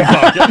all in the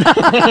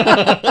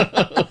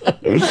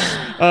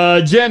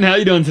pocket. Jen, how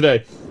you doing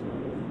today?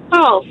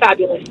 Oh,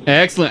 fabulous.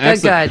 Excellent, Good,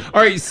 excellent.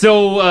 All right,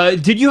 so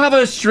did you have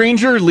a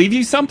stranger leave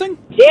you something?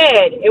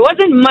 Did. It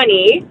wasn't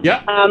money.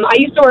 Yeah. I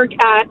used to work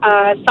at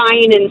a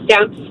sign and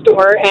stamp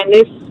store, and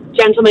this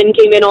gentleman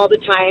came in all the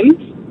time.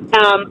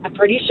 I'm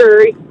pretty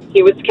sure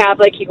he was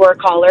Catholic. He wore a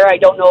collar. I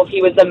don't know if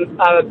he was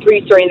a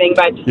priest or anything,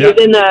 but he was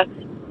in the...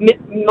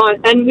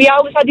 And we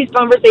always had these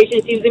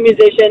conversations. He was a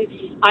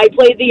musician. I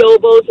played the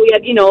oboe, so we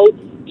had,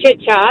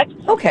 chit-chat.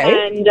 Okay.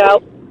 And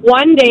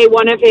one day,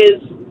 one of his,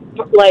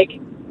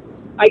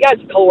 I guess,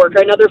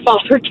 coworker, another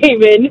father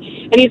came in,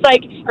 and he's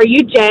like, are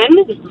you Jen?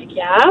 I'm like,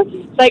 yeah.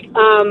 It's like,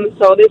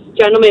 so this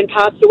gentleman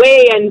passed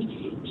away,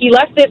 and he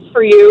left this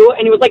for you,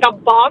 and it was like a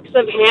box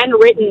of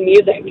handwritten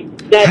music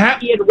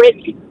that he had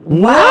written.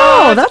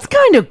 Wow, that's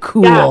kind of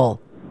cool. Yeah.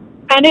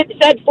 And it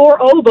said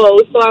 4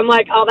 oboes, so I'm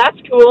like, oh,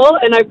 that's cool.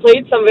 And I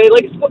played some of it.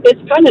 Like,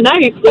 it's kind of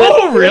nice.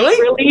 Oh, really?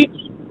 Really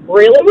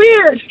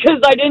weird,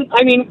 because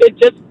it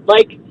just,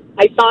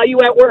 I saw you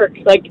at work,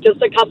 just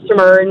a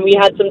customer, and we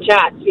had some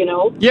chats,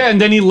 Yeah,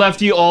 and then he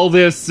left you all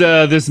this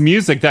this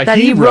music that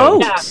he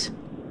wrote. Yeah,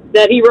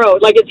 that he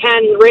wrote. Like, it's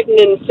handwritten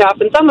and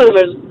stuff, and some of them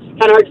is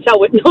kind of hard to tell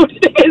what note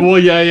it is. Well,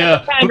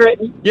 yeah.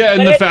 Handwritten. Yeah, and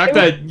But the it fact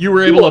was that you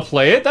were able to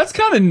play it, that's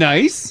kind of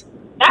nice.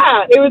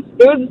 Yeah, it was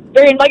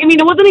very,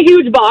 it wasn't a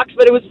huge box,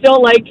 but it was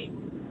still,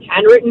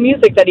 handwritten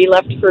music that he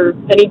left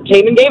and he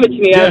came and gave it to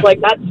me. I was like,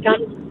 that's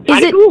kind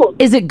of cool.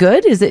 Is it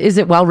good? Is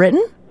it well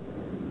written?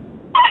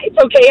 It's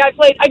okay.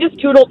 I just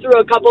tootled through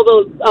a couple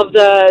of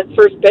the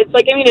first bits.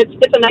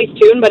 It's a nice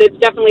tune, but it's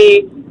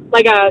definitely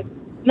like a,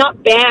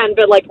 not band,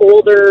 but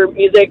older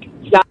music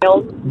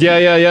style.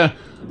 Yeah.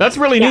 That's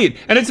really neat.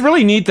 And it's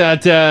really neat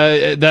that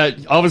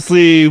that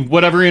obviously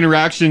whatever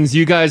interactions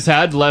you guys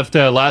had left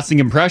a lasting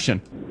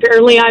impression.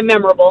 Apparently I'm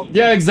memorable.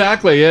 Yeah,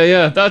 exactly.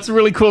 Yeah. That's a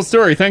really cool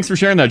story. Thanks for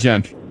sharing that,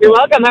 Jen. You're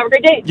welcome. Have a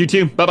great day. You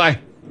too. Bye-bye.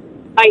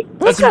 Bye.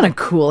 That's kind of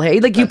cool, hey?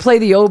 Like, you play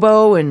the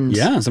oboe and...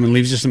 Yeah, someone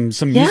leaves you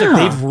some music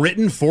they've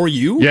written for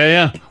you.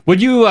 Yeah.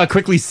 Would you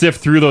quickly sift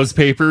through those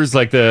papers,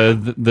 like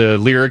the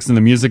lyrics and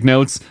the music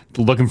notes,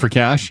 looking for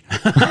cash?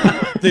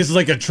 This is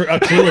like a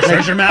clue, a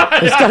treasure map.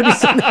 There's got to be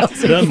something else.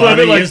 The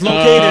money is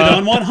located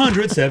on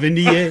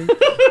 178.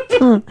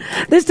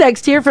 This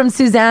text here from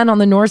Suzanne on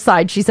the north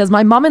side. She says,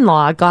 my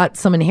mom-in-law got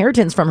some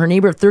inheritance from her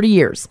neighbor of 30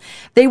 years.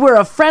 They were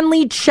a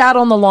friendly chat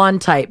on the lawn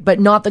type, but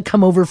not the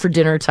come over for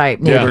dinner type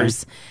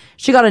neighbors. Yeah.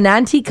 She got an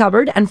antique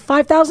cupboard and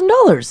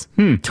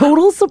 $5,000.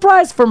 Total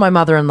surprise for my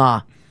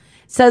mother-in-law.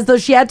 Says, though,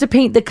 she had to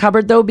paint the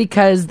cupboard, though,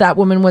 because that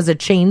woman was a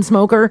chain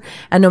smoker,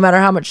 and no matter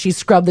how much she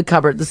scrubbed the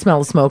cupboard, the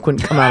smell of smoke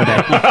wouldn't come out of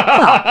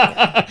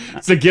it.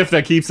 It's a gift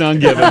that keeps on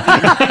giving.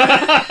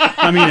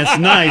 It's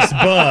nice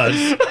buzz.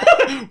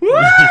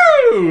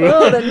 Woo!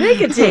 Oh, the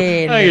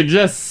nicotine. I can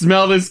just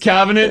smell this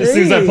cabinet as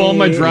soon as I pull in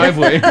my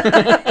driveway.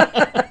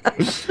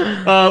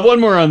 One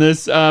more on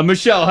this.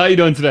 Michelle, how you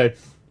doing today?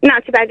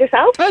 Not too bad,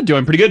 yourself?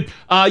 Doing pretty good.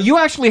 You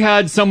actually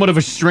had somewhat of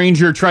a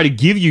stranger try to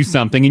give you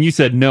something, and you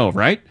said no,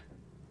 right?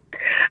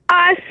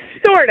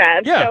 Sort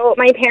of. Yeah. So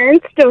my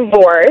parents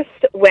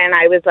divorced when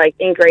I was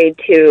in grade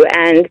 2,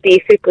 and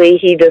basically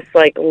he just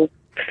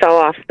fell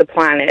off the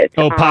planet.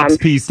 Oh, Pop's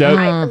pieced out.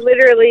 I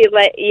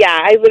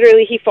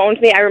literally, he phoned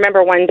me. I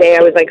remember one day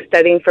I was like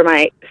studying for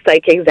my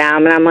psych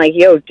exam, and I'm like,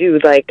 yo,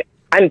 dude, like,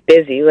 I'm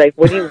busy. Like,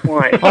 what do you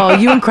want? Oh,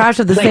 you and Crash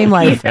have the same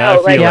life. No,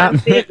 like, I'm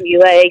busy.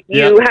 Like,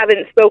 you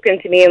haven't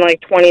spoken to me in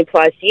like 20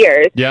 plus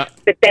years. Yeah.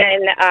 But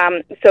then,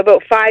 so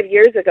about 5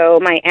 years ago,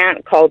 my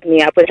aunt called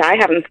me up, which I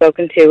haven't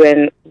spoken to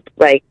in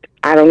like,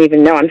 I don't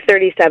even know. I'm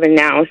 37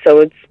 now,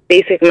 so it's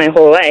basically my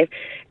whole life.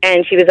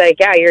 And she was like,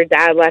 yeah, your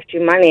dad left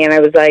you money. And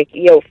I was like,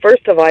 yo,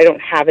 first of all, I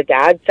don't have a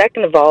dad.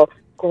 Second of all,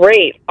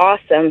 great,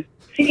 awesome,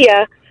 see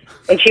ya.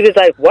 And she was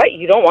like, what,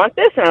 you don't want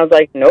this? And I was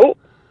like, nope.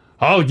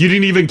 Oh, you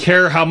didn't even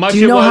care how much it was? Do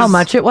you know how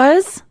much it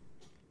was?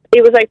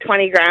 It was like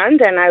 20 grand.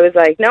 And I was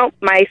like, no,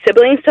 my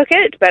siblings took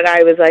it. But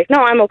I was like, no,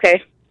 I'm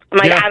okay. I'm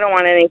like, I don't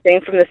want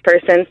anything from this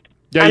person.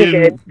 Yeah, I'm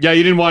good. Yeah,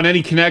 you didn't want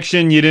any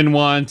connection. You didn't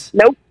want...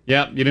 Nope.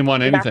 Yeah, you didn't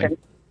want anything.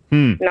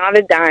 Not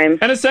a dime.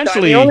 And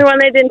essentially... So I'm the only one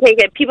that didn't take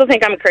it. People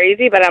think I'm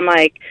crazy, but I'm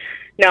like,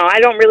 no, I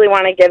don't really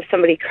want to give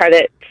somebody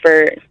credit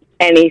for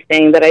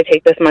anything that I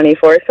take this money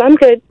for, so I'm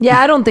good.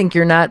 Yeah, I don't think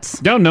you're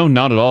nuts. No,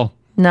 not at all.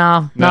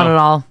 No, not at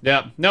all.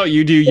 Yeah, no,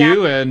 you do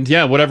you, and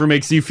whatever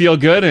makes you feel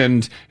good.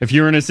 And if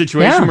you're in a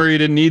situation where you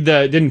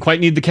didn't quite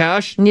need the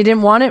cash, and you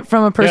didn't want it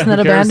from a person that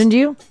abandoned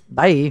you,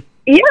 bye.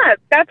 Yeah,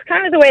 that's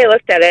kind of the way I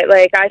looked at it.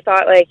 Like, I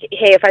thought, like,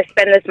 hey, if I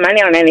spend this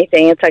money on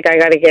anything, it's like I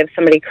got to give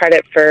somebody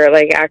credit for,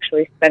 like,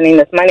 actually spending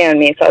this money on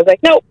me. So I was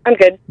like, nope, I'm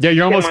good. Yeah,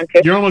 you're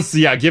almost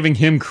giving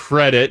him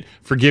credit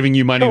for giving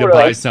you money to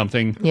buy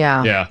something.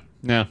 Yeah.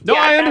 No,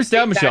 I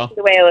understand, Michelle. That's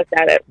the way I looked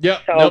at it. Yeah,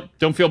 So, nope,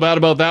 don't feel bad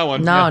about that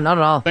one. No, not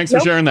at all. Thanks for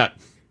sharing that.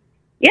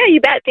 yeah,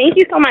 you bet. Thank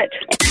you so much.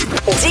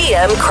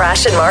 DM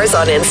Crash and Mars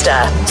on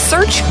Insta.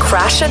 Search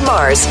Crash and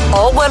Mars,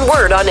 all one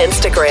word on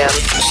Instagram.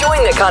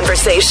 Join the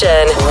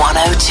conversation.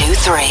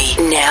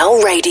 1023 Now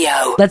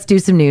Radio. Let's do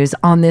some news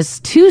on this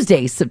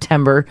Tuesday,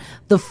 September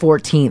the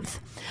 14th.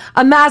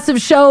 A massive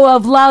show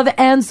of love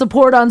and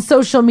support on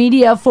social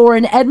media for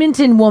an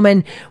Edmonton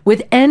woman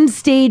with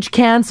end-stage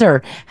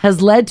cancer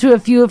has led to a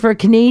few of her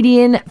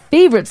Canadian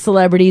favorite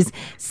celebrities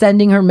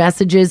sending her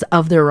messages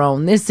of their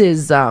own. This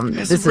is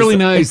really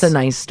nice. It's a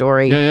nice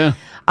story. Yeah.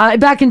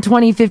 Back in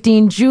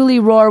 2015, Julie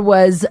Rohr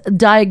was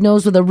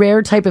diagnosed with a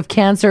rare type of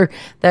cancer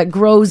that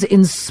grows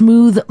in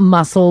smooth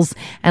muscles.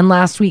 And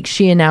last week,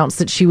 she announced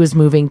that she was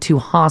moving to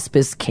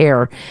hospice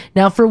care.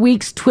 Now, for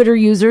weeks, Twitter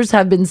users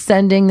have been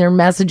sending their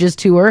messages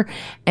to her,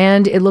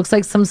 and it looks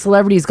like some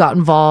celebrities got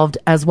involved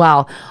as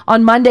well.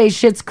 On Monday,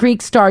 Schitt's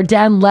Creek star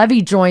Dan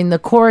Levy joined the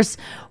chorus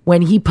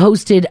when he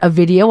posted a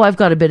video. I've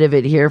got a bit of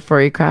it here for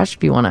you, Crash,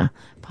 if you want to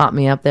pop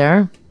me up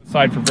there.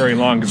 Side for very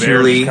long because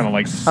air just kind of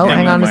like. Oh,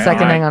 hang on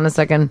a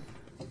second.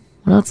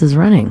 What else is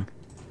running?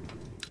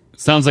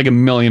 Sounds like a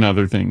million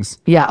other things.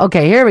 Yeah.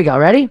 Okay. Here we go.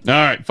 Ready? All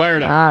right. Fire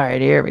it up. All right.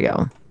 Here we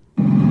go.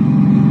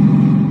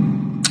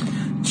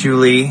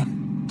 Julie,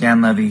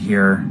 Dan Levy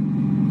here.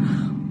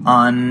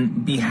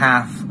 On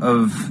behalf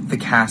of the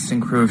cast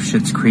and crew of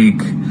Schitt's Creek,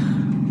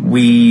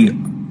 we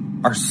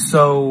are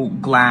so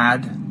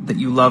glad that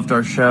you loved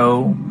our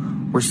show.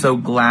 We're so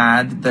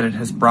glad that it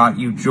has brought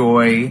you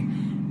joy.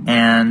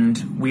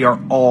 And we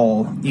are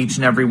all, each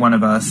and every one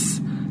of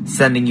us,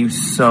 sending you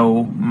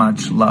so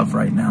much love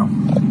right now.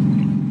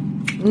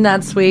 Isn't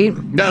that sweet?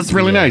 That's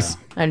really nice.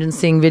 I've been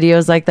seeing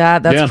videos like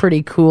that. That's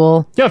pretty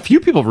cool. Yeah, a few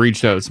people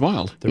reached out. It's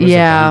wild. There was a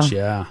bunch,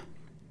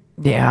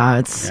 Yeah,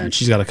 it's... Yeah, and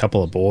she's got a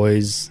couple of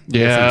boys.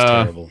 Yeah. That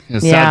sounds terrible.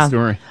 Sad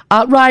story.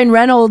 Ryan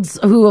Reynolds,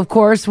 who, of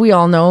course, we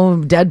all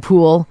know,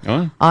 Deadpool.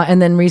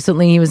 And then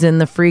recently he was in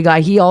The Free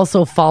Guy. He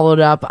also followed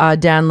up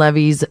Dan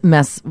Levy's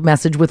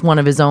message with one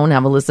of his own.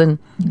 Have a listen.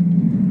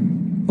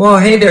 Well,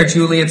 hey there,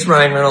 Julie. It's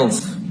Ryan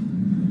Reynolds.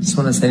 Just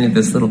want to send you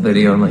this little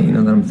video and let you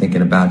know that I'm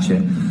thinking about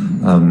you.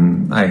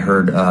 I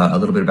heard a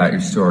little bit about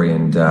your story,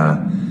 and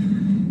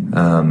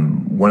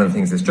one of the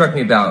things that struck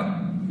me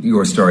about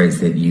your story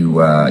is that you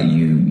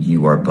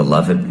are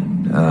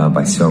beloved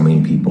by so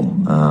many people.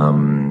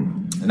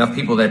 Enough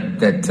people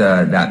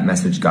that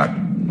message got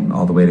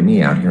all the way to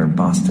me out here in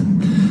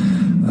Boston.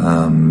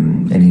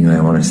 And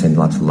I want to send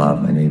lots of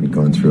love. I know you've been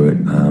going through it.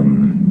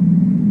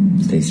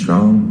 Stay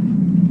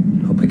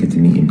strong. Hope I get to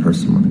meet you in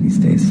person one of these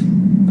days.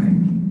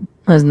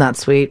 Isn't that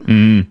sweet?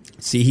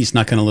 See, he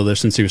snuck in a little there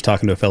since he was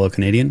talking to a fellow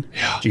Canadian.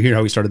 Yeah. Did you hear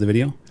how he started the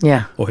video?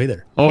 Yeah. Oh, hey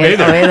there. Oh, hey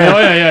there. Oh,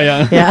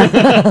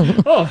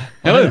 yeah. Oh,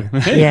 hello.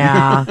 Hey.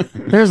 Yeah.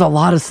 There's a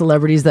lot of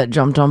celebrities that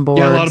jumped on board.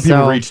 Yeah, a lot of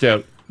people reached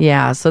out.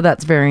 Yeah, so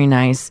that's very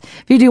nice.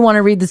 If you do want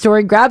to read the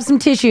story, grab some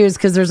tissues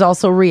because there's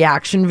also a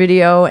reaction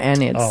video,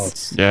 and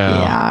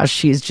yeah,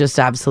 she's just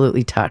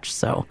absolutely touched.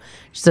 So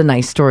just a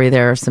nice story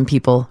there. Some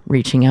people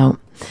reaching out.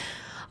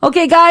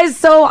 Okay, guys,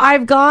 so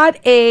I've got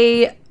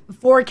a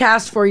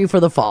forecast for you for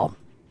the fall.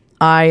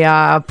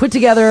 I put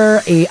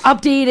together a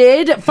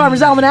updated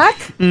Farmer's Almanac.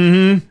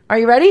 Mm-hmm. Are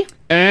you ready?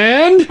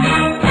 And it's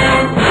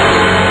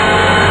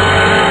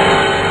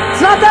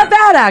not that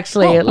bad. bad,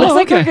 actually. It looks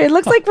like okay. it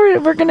looks like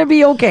we're going to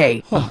be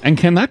okay. And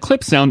can that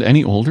clip sound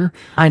any older?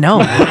 I know.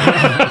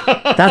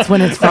 That's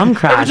when it's from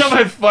Crash. Every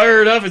time I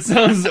fire it up, it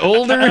sounds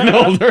older and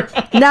older.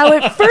 Now,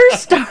 it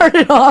first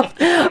started off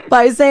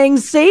by saying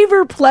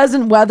savor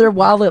pleasant weather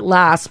while it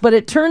lasts, but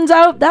it turns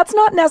out that's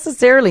not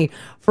necessarily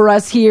for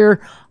us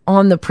here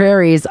on the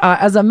prairies.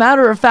 As a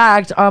matter of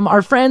fact,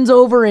 our friends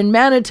over in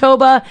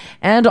Manitoba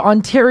and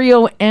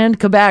Ontario and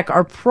Quebec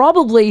are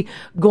probably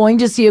going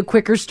to see a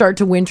quicker start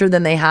to winter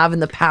than they have in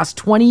the past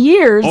 20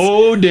 years.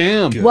 Oh,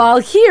 damn. While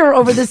here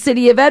over the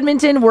city of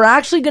Edmonton, we're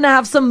actually going to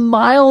have some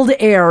mild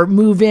air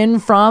move in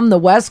from the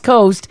west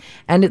coast,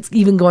 and it's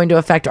even going to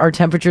affect our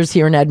temperatures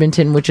here in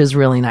Edmonton, which is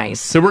really nice.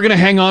 So we're going to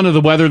hang on to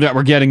the weather that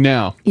we're getting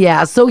now.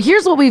 Yeah, so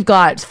here's what we've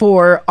got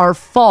for our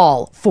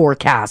fall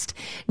forecast.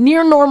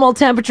 Near normal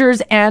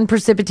temperatures and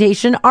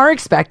precipitation are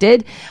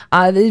expected.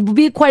 It will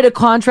be quite a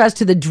contrast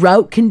to the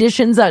drought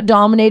conditions that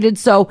dominated,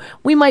 so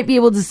we might be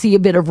able to see a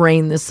bit of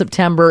rain this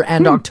September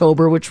and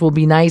October, which will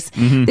be nice.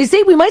 They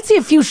say we might see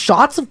a few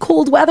shots of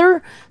cold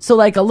weather, so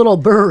like a little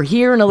burr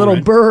here and a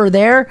little burr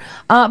there.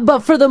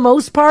 But for the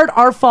most part,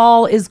 our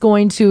fall is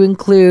going to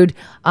include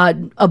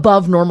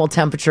above normal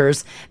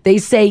temperatures. They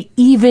say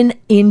even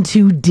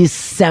into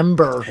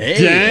December.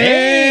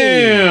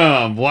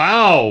 Damn.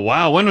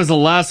 Wow. When was the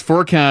last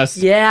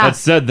forecast that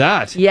said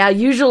that? Yeah,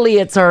 usually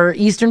it's our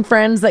eastern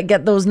friends that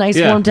get those nice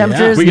warm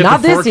temperatures. We get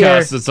Not the this year.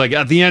 forecast. It's like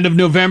at the end of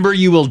November,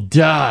 you will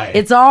die.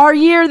 It's our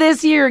year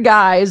this year,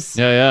 guys.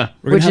 Yeah.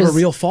 We're going to have a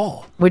real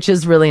fall. Which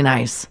is really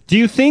nice. Do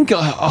you think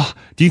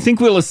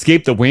we'll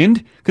escape the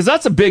wind? Because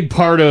that's a big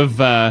part of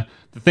the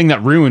thing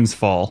that ruins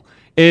fall.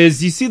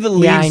 Is you see the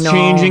leaves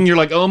changing, you're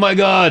like, oh my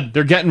God,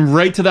 they're getting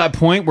right to that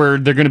point where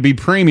they're going to be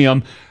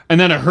premium. And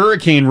then a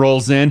hurricane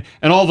rolls in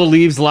and all the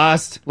leaves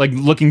last like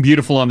looking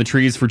beautiful on the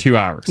trees for 2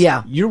 hours.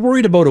 Yeah. You're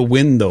worried about a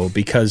wind, though,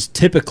 because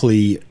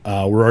typically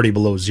we're already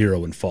below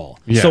zero in fall.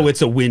 Yeah. So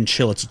it's a wind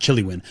chill. It's a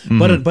chilly wind.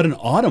 But an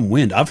autumn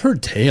wind, I've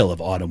heard tale of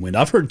autumn wind.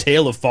 I've heard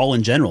tale of fall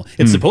in general.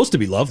 It's supposed to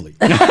be lovely.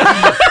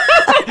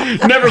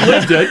 Never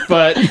lived it,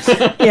 but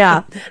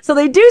yeah. So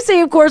they do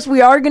say, of course,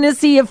 we are going to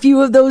see a few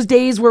of those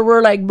days where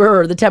we're like,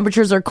 the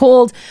temperatures are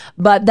cold,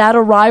 but that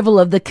arrival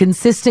of the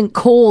consistent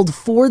cold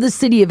for the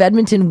city of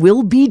Edmonton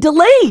will be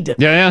delayed.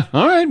 Yeah.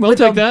 All right, we'll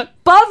take that.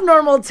 Above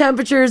normal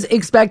temperatures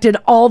expected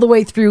all the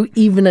way through,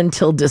 even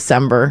until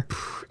December.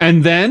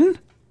 And then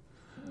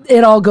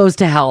it all goes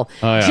to hell.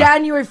 Oh, yeah.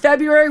 January,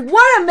 February,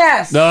 what a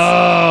mess.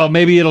 Oh,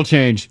 maybe it'll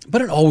change.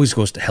 But it always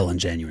goes to hell in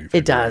January.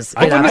 It does.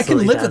 I can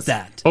live with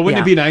that. But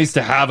wouldn't it be nice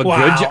to have a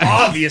good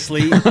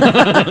obviously. We're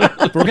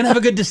going to have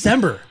a good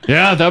December.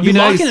 Yeah, that'd be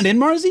nice. You locking it in,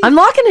 Marzi? I'm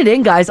locking it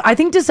in, guys. I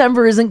think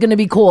December isn't going to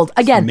be cold.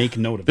 Again, make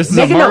note of this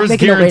it. Is a Mars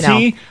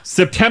guarantee.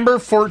 September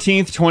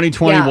 14th,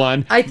 2021.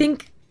 Yeah, I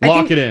think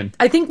Lock it in.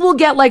 I think we'll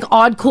get like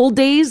odd cold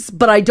days,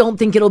 but I don't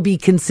think it'll be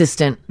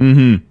consistent.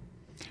 Mm-hmm.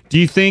 Do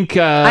you think...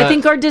 I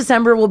think our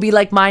December will be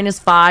like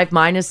 -5,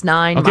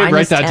 -9, okay,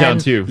 write that 10. down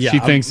too. Yeah, she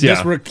thinks,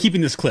 Guess we're keeping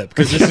this clip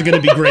because this is going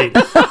to be great.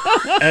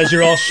 As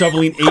you're all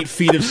shoveling 8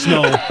 feet of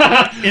snow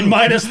in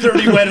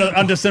 -30 wet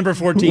on December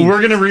 14th.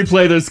 We're going to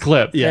replay this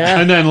clip. Yeah.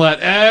 And then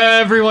let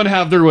everyone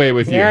have their way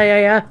with you.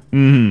 Yeah.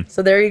 Mm-hmm.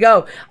 So there you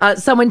go.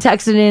 Someone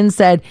texted in and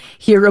said,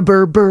 here a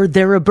burr burr,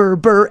 there a burr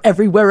burr,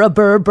 everywhere a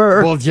burr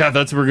burr. Well, yeah,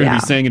 that's what we're going to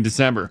be saying in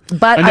December.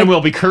 But and then we'll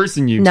be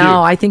cursing you, too.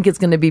 No, I think it's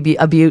going to be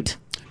a butte.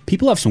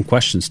 People have some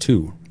questions,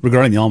 too,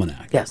 regarding the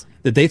almanac. Yes.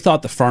 That they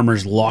thought the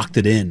farmers locked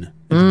it in at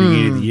the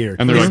beginning of the year.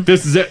 And they're like,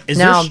 this is it. Is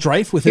there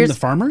strife within the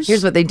farmers?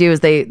 Here's what they do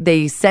is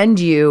they send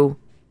you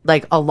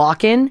like a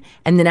lock-in,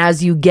 and then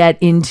as you get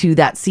into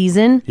that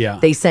season,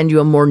 they send you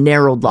a more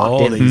narrowed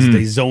lock-in.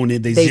 They zone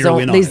it. They zero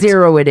in on They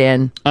zero it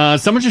in.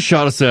 Someone just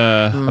shot us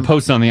a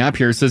post on the app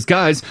here. It says,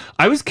 guys,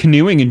 I was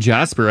canoeing in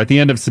Jasper at the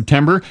end of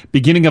September,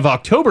 beginning of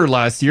October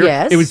last year.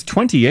 Yes. It was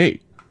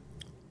 28.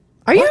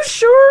 Are you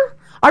sure?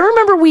 I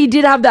remember we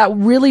did have that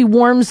really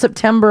warm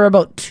September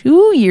about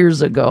 2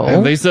 years ago.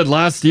 And they said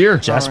last year.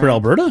 Jasper,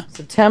 Alberta?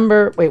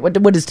 September. Wait,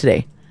 what is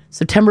today?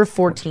 September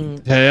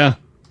 14th. Yeah.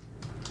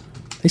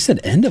 They said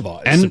end of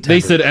September. And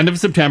they said end of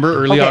September,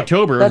 early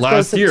October let's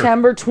last go year.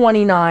 September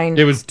 29.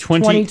 It was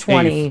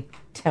 2020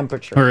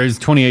 temperature. Or it was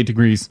 28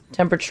 degrees.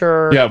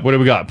 Temperature. Yeah, what do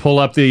we got? Pull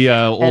up the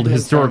old Edmonton.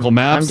 historical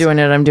maps.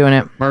 I'm doing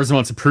it. Mars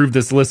wants to prove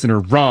this listener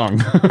wrong.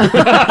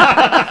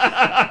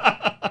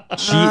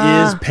 She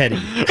is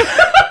petty.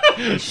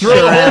 Throw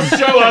the whole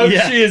show out.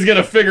 Yeah. She is going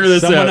to figure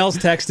this out. Someone else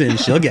text in.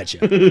 She'll get you.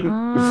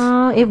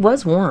 It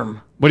was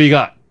warm. What do you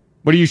got?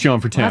 What are you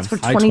showing for temps?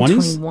 That's for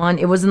 2021.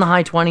 It was in the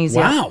high 20s.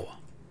 Wow.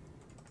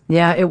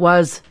 Yeah, it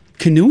was.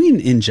 Canoeing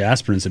in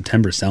Jasper in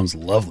September sounds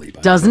lovely.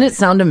 Doesn't it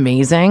sound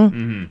amazing?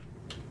 Mm-hmm.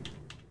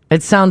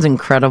 It sounds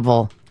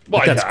incredible.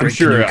 Well,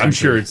 I'm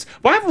sure it's...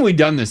 Why haven't we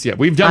done this yet?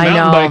 We've done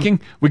mountain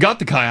biking. We got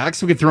the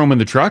kayaks. We could throw them in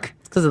the truck.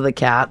 It's because of the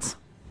cats.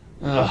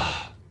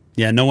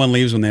 Yeah, no one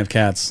leaves when they have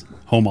cats.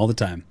 Home all the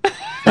time.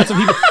 That's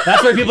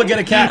why people get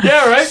a cat.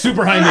 Yeah, right?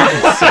 Super high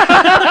maintenance.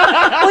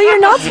 Well,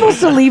 you're not supposed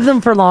to leave them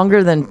for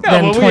longer than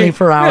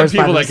 24 hours we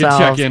have people by that can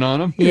themselves. check in on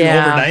them.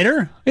 Yeah.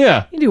 Overnighter?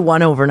 Yeah. You do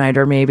one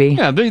overnighter, maybe.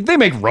 Yeah, they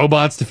make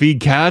robots to feed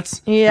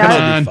cats.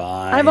 Yeah. Come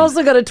on. I've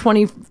also got a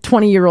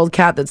 20-year-old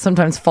cat that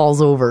sometimes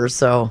falls over,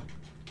 so...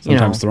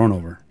 Sometimes thrown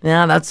over.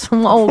 Yeah, that's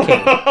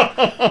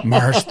okay.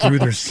 Mars threw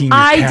their senior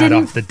I cat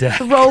didn't off the deck.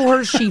 throw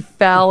her. She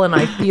fell, and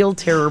I feel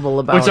terrible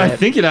about Which it. I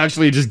think it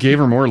actually just gave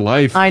her more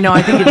life. I know.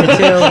 I think it did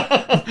too.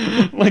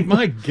 Like,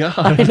 my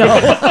God. I know.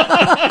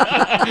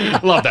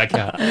 Love that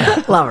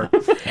cat. Love her.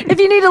 If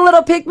you need a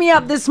little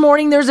pick-me-up this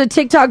morning, there's a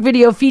TikTok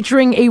video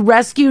featuring a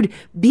rescued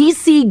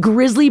BC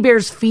grizzly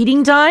bear's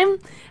feeding time,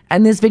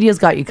 and this video's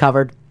got you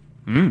covered.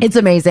 It's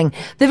amazing.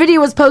 The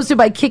video was posted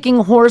by Kicking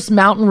Horse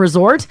Mountain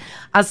Resort.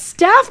 A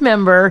staff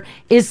member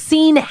is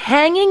seen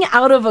hanging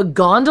out of a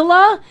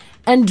gondola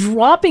and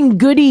dropping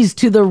goodies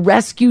to the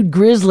rescued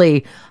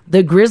grizzly.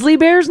 The grizzly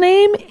bear's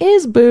name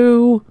is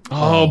Boo.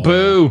 Oh,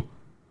 Boo.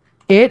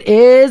 It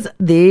is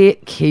the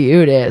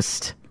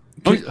cutest.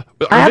 I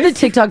have the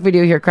TikTok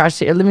video here, Crash.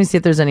 Let me see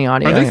if there's any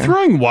audio. Are they here.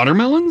 throwing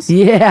watermelons?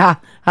 Yeah.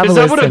 Have Is a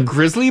that what a listen.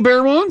 grizzly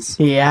bear wants?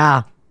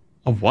 Yeah.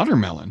 A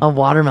watermelon. A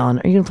watermelon.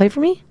 Are you going to play for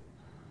me?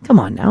 Come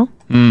on now.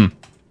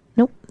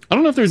 Nope. I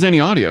don't know if there's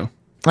any audio.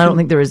 I don't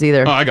think there is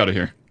either. Oh, I got it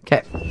here.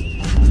 Okay.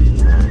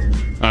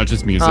 Oh, it's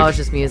just music. Oh, it's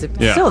just music.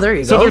 Yeah. Still, there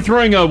you So go. they're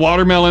throwing a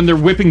watermelon. They're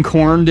whipping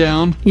corn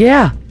down.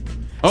 Yeah.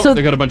 Oh, So-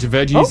 they got a bunch of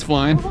veggies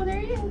flying.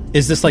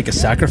 Is this like a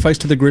sacrifice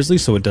to the grizzly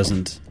so it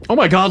doesn't... Oh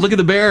my God, look at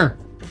the bear.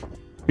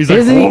 He's like,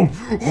 Is he?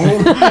 "Oh."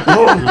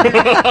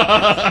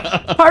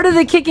 Part of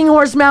the Kicking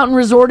Horse Mountain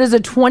Resort is a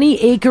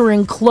 20-acre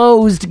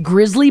enclosed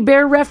grizzly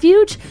bear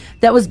refuge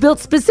that was built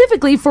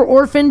specifically for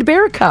orphaned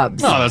bear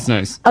cubs. Oh, that's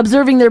nice.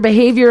 Observing their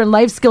behavior and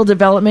life skill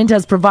development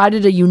has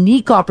provided a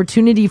unique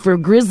opportunity for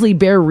grizzly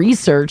bear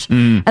research.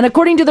 And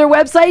according to their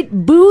website,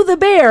 Boo the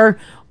bear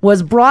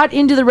was brought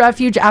into the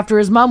refuge after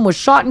his mom was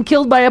shot and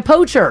killed by a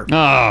poacher.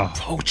 Oh.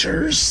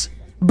 Poachers.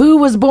 Boo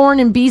was born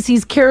in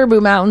BC's Caribou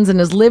Mountains and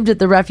has lived at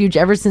the refuge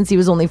ever since he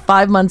was only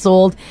 5 months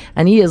old,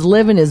 and he is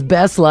living his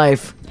best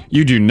life.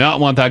 You do not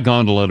want that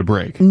gondola to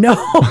break. No.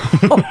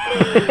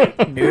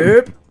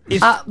 Nope.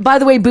 By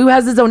the way, Boo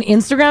has his own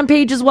Instagram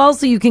page as well,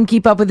 so you can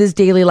keep up with his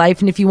daily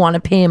life, and if you want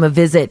to pay him a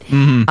visit.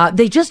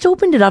 They just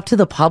opened it up to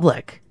the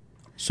public.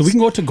 So we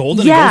can go to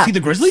Golden and go see the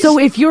grizzlies? So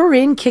if you're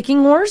in Kicking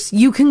Horse,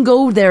 you can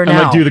go there And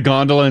now. like do the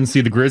gondola and see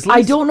the grizzlies?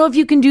 I don't know if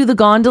you can do the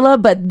gondola,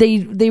 but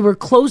they were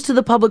closed to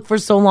the public for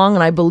so long,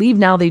 and I believe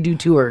now they do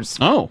tours.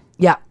 Oh.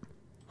 Yeah.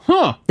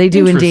 Huh. They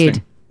do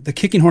indeed. The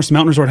Kicking Horse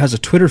Mountain Resort has a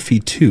Twitter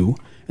feed too,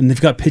 and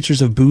they've got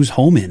pictures of Boo's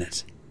home in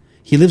it.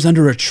 He lives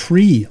under a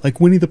tree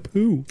like Winnie the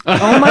Pooh.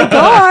 Oh my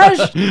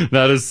gosh.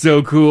 That is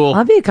so cool.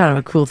 That'd be kind of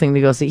a cool thing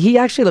to go see. He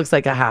actually looks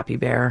like a happy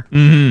bear.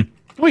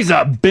 Well, he's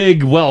a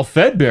big,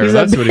 well-fed bear. He's a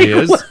That's what he big,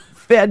 is.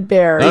 well-fed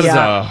bear. That's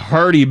yeah. a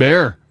hardy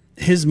bear.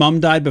 His mom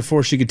died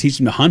before she could teach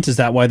him to hunt. Is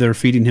that why they're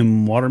feeding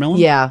him watermelon?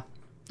 Yeah.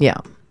 Yeah.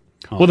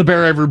 Will the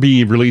bear ever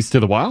be released to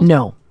the wild?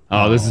 No.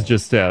 Oh, this is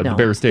just the No.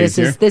 bear stays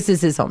here. This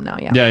is his home now.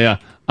 Yeah. Yeah.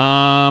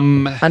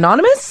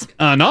 Anonymous?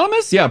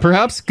 Anonymous? Yeah,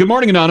 perhaps. Good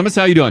morning, Anonymous.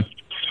 How you doing?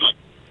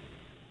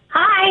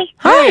 Hi.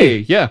 Hey,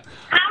 yeah.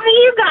 How are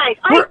you guys?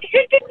 I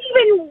didn't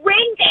even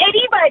ring to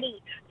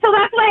anybody. So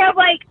that's why I'm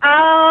like,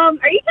 are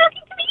you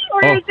talking to me?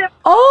 Or is it...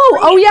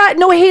 Oh yeah.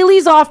 No,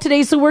 Haley's off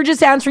today, so we're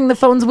just answering the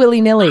phones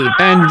willy-nilly.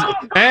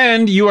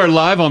 And you are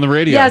live on the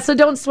radio. Yeah, so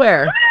don't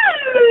swear.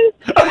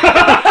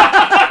 Oh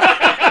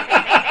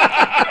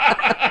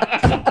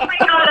my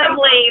God, I'm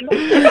lame.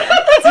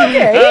 That's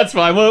okay. That's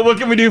fine. What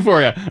can we do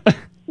for you?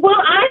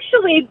 Well,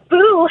 actually,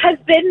 Boo has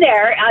been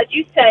there, as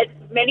you said,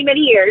 many, many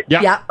years.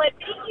 Yeah. But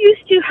they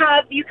used to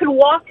have, you can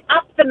walk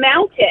up the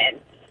mountain,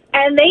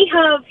 and they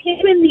have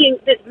him in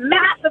this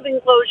massive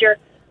enclosure,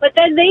 but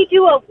then they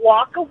do a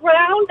walk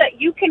around that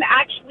you can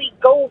actually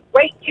go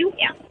right to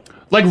him.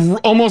 Like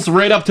almost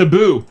right up to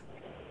Boo.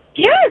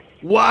 Yes.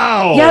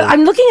 Wow. Yeah,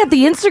 I'm looking at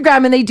the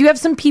Instagram, and they do have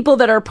some people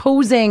that are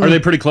posing. Are they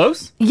pretty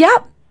close?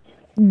 Yep.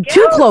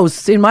 Too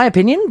close, in my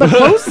opinion, but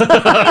close. 4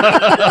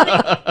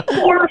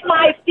 or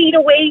 5 feet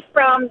away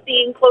from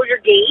the enclosure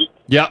gate.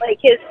 Yeah. Like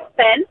his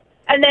fence.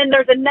 And then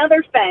there's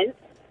another fence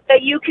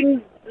that you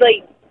can,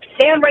 like,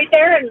 stand right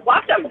there and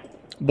watch them.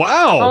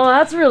 Wow. Oh,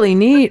 that's really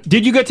neat.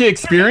 Did you get to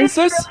experience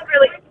this?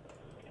 Really,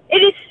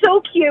 it is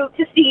so cute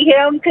to see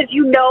him because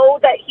you know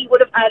that he would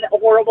have had a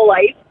horrible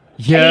life.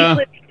 Yeah. And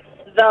he's living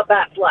the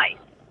best life.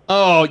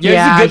 Oh,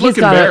 yeah, he's a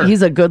good-looking bear.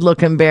 He's a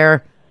good-looking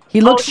bear. He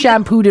looks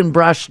shampooed and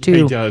brushed, too.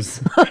 He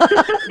does.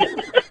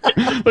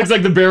 Looks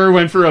like the bear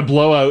went for a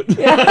blowout.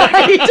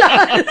 Yeah, he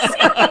does.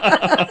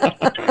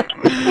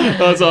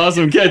 That's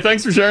awesome. Okay,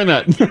 thanks for sharing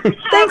that.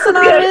 Thanks,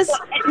 Anonymous.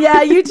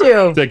 Yeah, you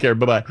too. Take care.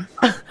 Bye-bye.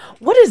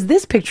 What is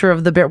this picture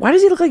of the bear? Why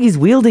does he look like he's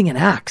wielding an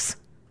axe?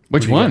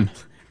 Which one?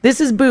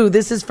 This is Boo.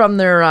 This is from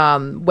their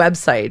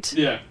website.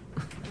 Yeah.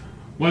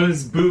 What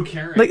is Boo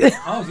carrying? Like,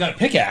 Oh, he's got a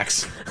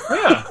pickaxe.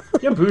 Yeah.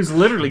 Yeah, Boo's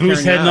literally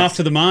Boo's carrying heading an off axe.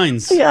 to the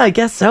mines. yeah, I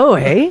guess so,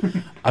 hey?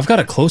 I've got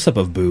a close-up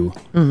of Boo.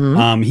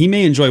 Mhm. He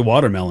may enjoy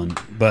watermelon,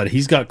 but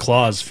he's got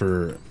claws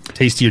for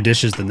tastier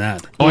dishes than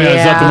that. Oh yeah,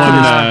 is that the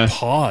one?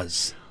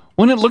 Paws.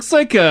 When it looks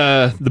like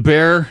the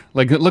bear,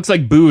 like it looks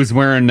like Boo is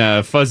wearing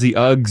fuzzy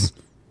Uggs.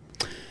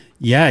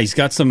 Yeah, he's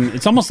got some.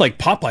 It's almost like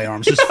Popeye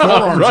arms. His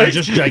forearms Right. are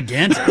just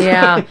gigantic.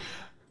 Yeah.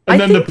 And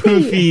then the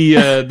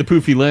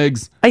poofy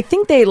legs. I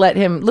think they let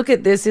him look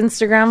at this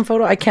Instagram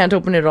photo. I can't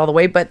open it all the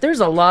way, but there's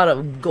a lot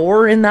of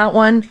gore in that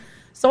one.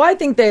 So I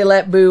think they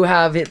let Boo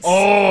have its.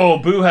 Oh,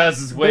 Boo has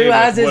his way. Boo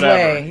has with his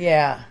whatever. way.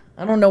 Yeah.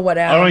 I don't know what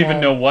I animal. don't even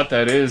know what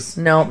that is.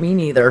 No, me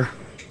neither.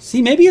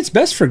 See, maybe it's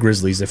best for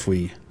grizzlies if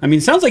we. I mean,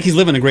 it sounds like he's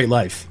living a great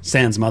life.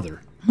 Sans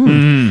mother.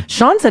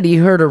 Sean said he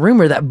heard a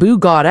rumor that Boo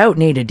got out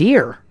and ate a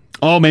deer.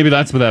 Oh, maybe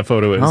that's what that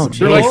photo is. Oh,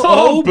 They're like, geez.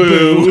 oh,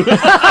 Boo.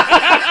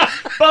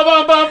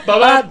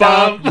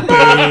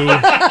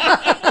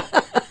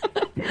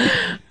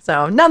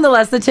 So,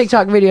 nonetheless, the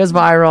TikTok video is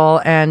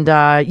viral, and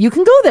you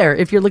can go there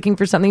if you're looking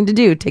for something to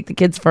do. Take the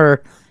kids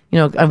for,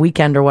 a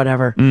weekend or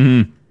whatever.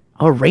 Mm-hmm.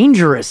 A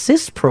ranger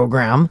assist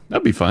program.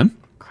 That'd be fun.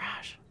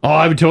 Oh,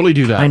 I would totally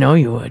do that. I know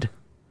you would.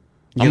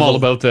 I'm all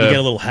about the. You get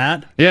a little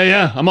hat.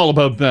 Yeah. I'm all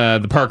about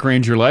the park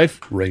ranger life.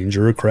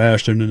 Ranger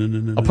crashed. I'll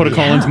put a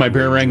call into my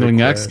bear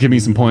wrangling ex. Give me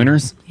some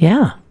pointers.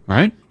 Yeah.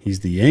 Right.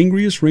 He's the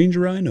angriest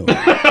ranger I know.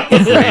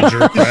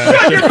 Ranger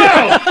crashed.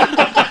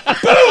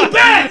 Boo,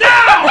 back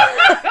now!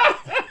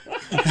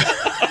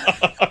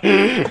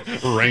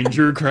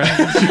 Ranger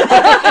crash.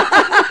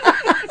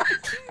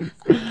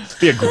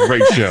 Be a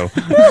great show.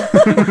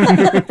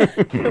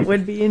 It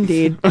would be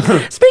indeed.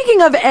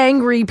 Speaking of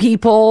angry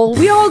people,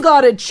 we all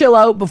got to chill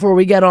out before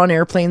we get on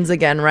airplanes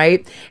again,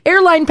 right?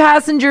 Airline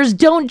passengers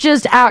don't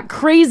just act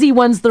crazy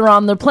once they're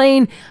on the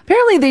plane.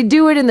 Apparently, they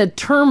do it in the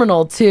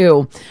terminal,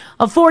 too.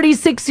 A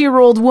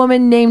 46-year-old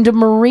woman named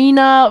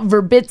Marina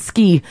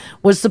Verbitsky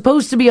was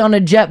supposed to be on a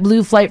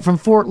JetBlue flight from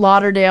Fort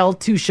Lauderdale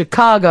to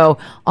Chicago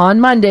on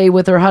Monday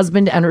with her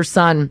husband and her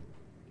son.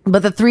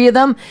 But the three of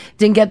them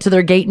didn't get to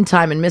their gate in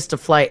time and missed a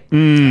flight. They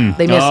missed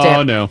it.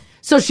 Oh, no.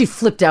 So she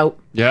flipped out.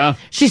 Yeah.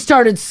 She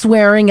started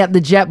swearing at the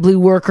JetBlue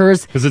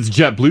workers. Because it's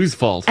JetBlue's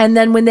fault. And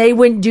then when they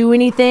wouldn't do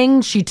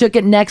anything, she took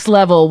it next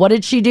level. What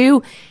did she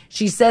do?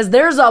 She says,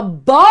 there's a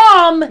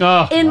bomb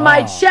in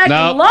my checked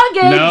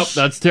luggage. Nope,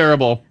 that's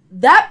terrible.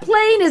 That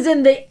plane is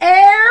in the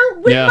air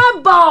with my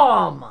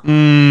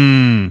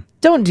bomb.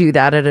 Don't do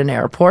that at an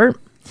airport.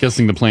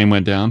 Guessing the plane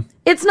went down.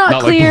 It's not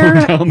like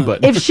clear blown down,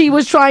 but- if she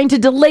was trying to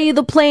delay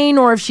the plane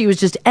or if she was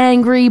just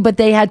angry, but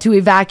they had to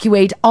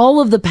evacuate all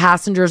of the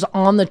passengers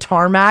on the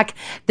tarmac,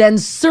 then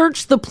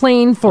search the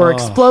plane for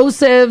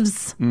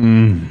explosives.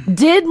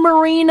 Did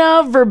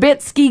Marina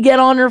Verbitsky get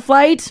on her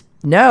flight?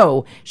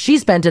 No, she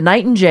spent a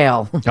night in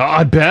jail. Oh,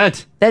 I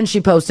bet. Then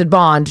she posted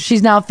bond.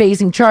 She's now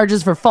facing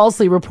charges for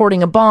falsely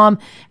reporting a bomb,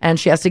 and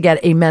she has to get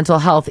a mental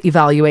health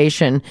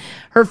evaluation.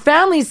 Her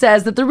family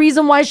says that the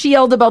reason why she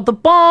yelled about the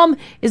bomb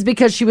is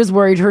because she was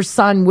worried her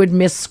son would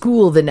miss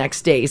school the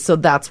next day, so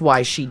that's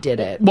why she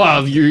did it.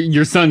 Well,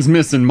 your son's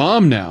missing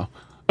mom now.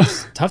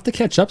 Tough to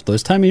catch up though.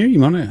 This time of year, you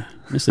want to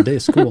miss a day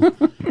of school.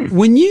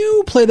 When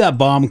you play that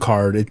bomb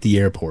card at the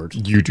airport,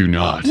 you do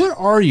not. Where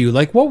are you?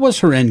 Like, what was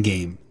her end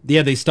game?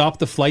 Yeah, they stopped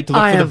the flight to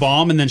look for the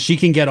bomb, and then she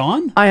can get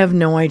on. I have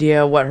no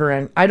idea what her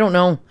end. I don't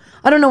know.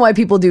 I don't know why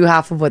people do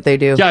half of what they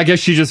do. Yeah, I guess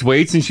she just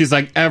waits and she's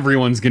like,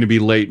 everyone's going to be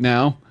late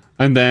now.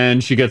 And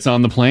then she gets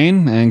on the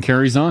plane and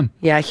carries on.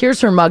 Yeah,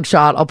 here's her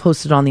mugshot. I'll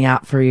post it on the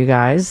app for you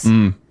guys.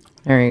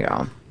 There you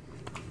go.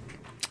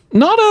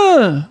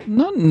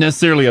 Not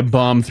necessarily a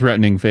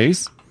bomb-threatening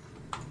face,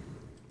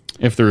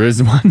 if there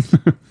is one.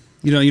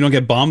 You don't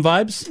get bomb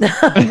vibes?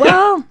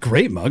 Well,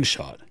 great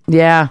mugshot.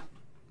 Yeah.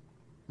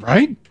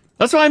 Right?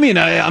 That's what I mean.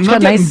 I'm She's not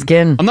got getting nice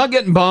skin. I'm not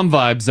getting bomb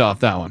vibes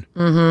off that one.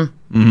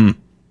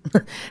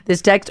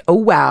 This text, oh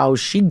wow,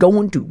 she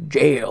going to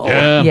jail.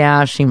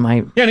 Yeah, she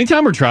might. Yeah,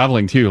 anytime we're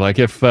traveling too, like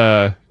if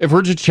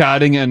we're just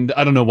chatting and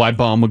I don't know why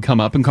bomb would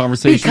come up in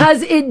conversation.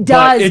 Because it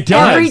does. But it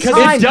does. Every time.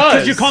 It does.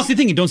 Because you're constantly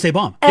thinking, don't say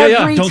bomb.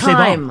 Every Don't say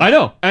time. bomb. I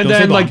know. And Don't say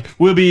then bomb. like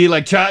we'll be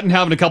like chatting,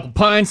 having a couple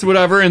pints or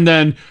whatever, and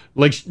then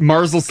like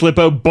Mars will slip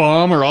out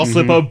bomb or I'll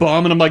slip out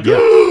bomb, and I'm like,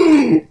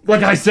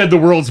 like I said the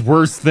world's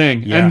worst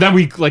thing. Yeah. And then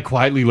we like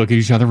quietly look at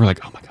each other, we're like,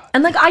 oh my god.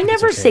 And like I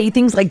never say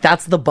things like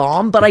that's the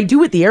bomb, but I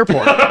do at the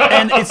airport.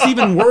 And it's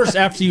even worse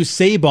after you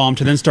say bomb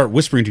to then start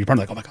whispering to your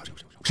partner, like, oh my God.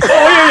 Oh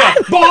yeah,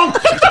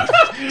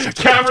 bomb.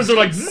 Cameras are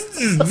like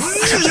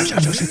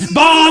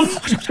bomb.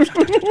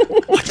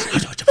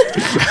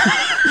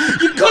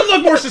 You could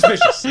look more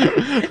suspicious.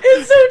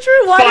 It's so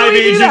true. Why do 5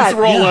 we do agents that?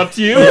 roll up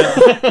to you.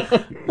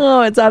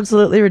 Oh, it's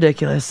absolutely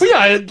ridiculous. But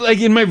yeah, like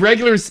in my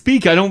regular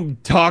speak, I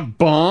don't talk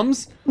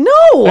bombs. No.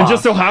 It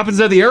just so happens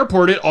at the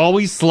airport, it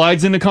always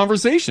slides into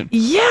conversation.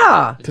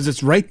 Yeah. Because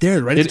it's right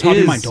there, right at the top of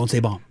your mind. Don't say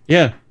bomb.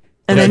 Yeah.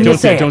 And then don't you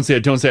say Don't say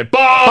it. Don't say it.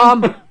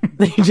 Bomb! Bomb.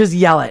 You just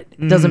yell it.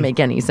 It doesn't make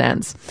any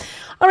sense.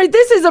 All right,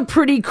 this is a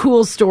pretty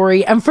cool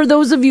story. And for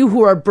those of you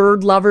who are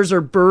bird lovers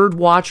or bird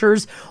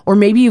watchers, or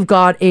maybe you've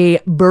got a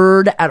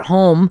bird at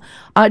home,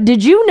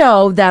 did you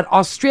know that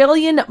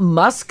Australian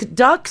musk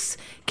ducks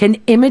can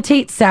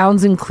imitate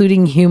sounds,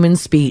 including human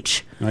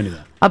speech? I knew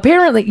that.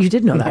 Apparently, you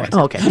did know that.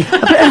 Oh, okay.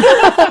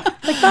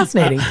 Like,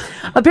 fascinating.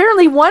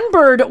 Apparently, one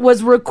bird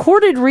was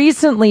recorded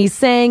recently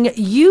saying,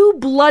 "You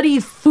bloody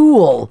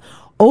fool,"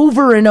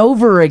 over and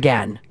over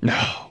again.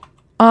 No.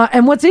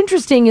 And what's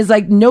interesting is,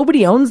 like,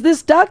 nobody owns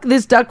this duck.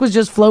 This duck was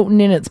just floating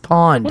in its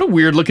pond. What a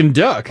weird looking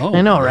duck.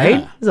 I know,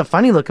 right? He's a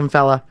funny looking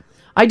fella.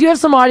 I do have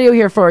some audio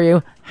here for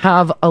you.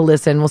 Have a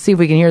listen. We'll see if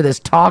we can hear this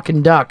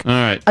talking duck. All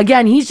right.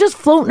 Again, he's just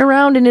floating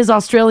around in his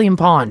Australian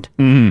pond.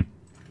 Mm-hmm.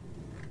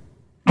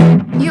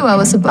 You owe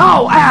us a book.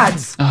 Oh,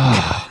 ads.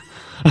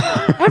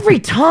 Every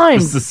time.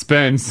 The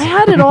suspense. I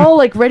had it all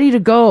like ready to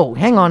go.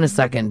 Hang on a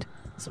second.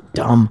 So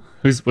dumb.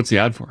 What's the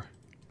ad for?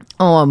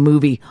 Oh, a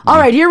movie. All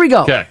right, here we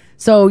go. Okay.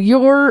 So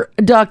your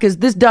duck is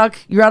this duck.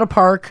 You're at a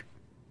park.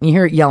 And you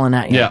hear it yelling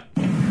at you. Yeah.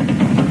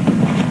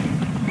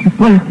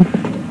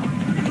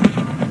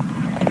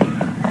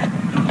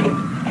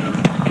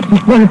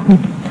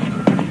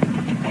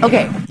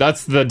 Okay.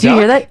 That's the duck. Do you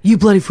hear that? You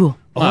bloody fool.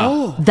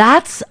 Oh.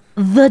 That's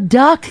the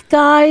duck,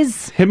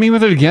 guys. Hit me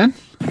with it again.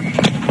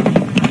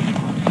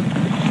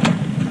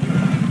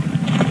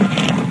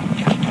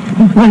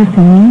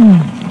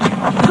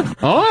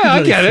 Oh, yeah,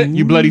 I get it.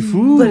 You bloody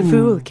fool. Bloody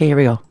fool. Okay, here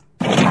we go.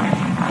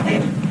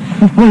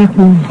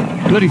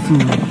 Bloody fool.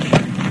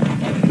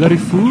 Bloody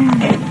fool.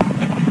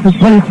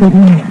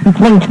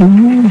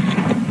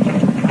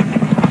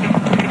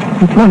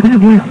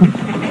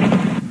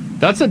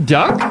 That's a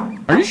duck?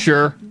 Are you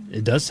sure?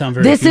 It does sound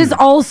very This is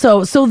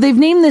also, so they've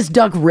named this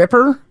duck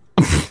Ripper.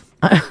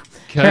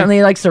 Apparently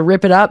he likes to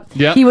rip it up.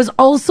 Yeah. He was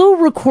also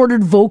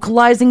recorded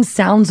vocalizing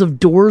sounds of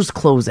doors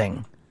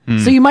closing.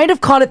 So you might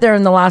have caught it there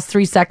in the last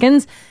 3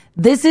 seconds.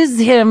 This is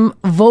him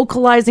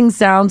vocalizing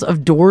sounds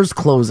of doors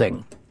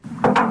closing.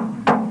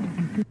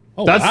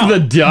 That's the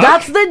duck?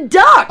 That's the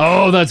duck.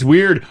 Oh, that's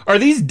weird. Are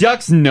these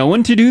ducks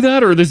known to do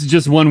that, or this is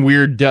just one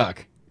weird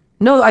duck?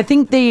 No, I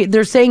think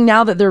they're saying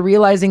now that they're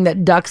realizing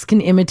that ducks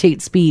can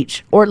imitate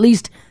speech, or at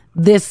least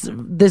this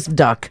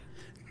duck.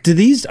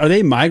 Are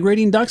they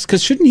migrating ducks?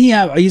 Because shouldn't he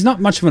have? He's not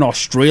much of an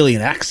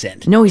Australian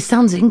accent. No, he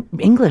sounds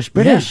English,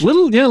 British. A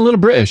little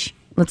British.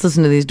 Let's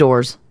listen to these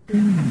doors.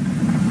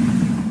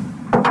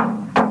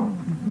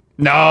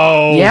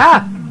 No.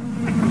 Yeah.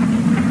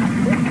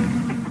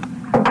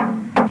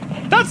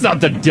 That's not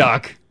the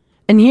duck.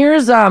 And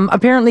here's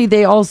apparently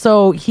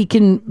he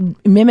can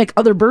mimic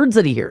other birds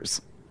that he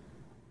hears.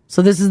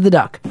 So this is the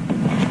duck.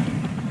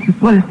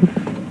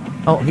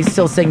 Oh, he's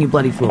still saying you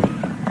bloody fool.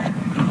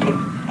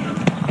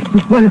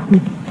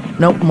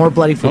 Nope, more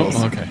bloody fools.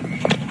 Oh, okay.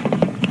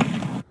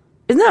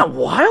 Isn't that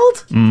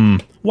wild?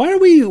 Why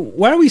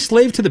are we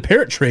slave to the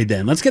parrot trade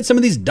then? Let's get some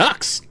of these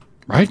ducks.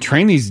 Right,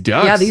 train these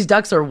ducks. Yeah, these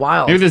ducks are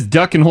wild. Maybe this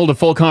duck can hold a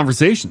full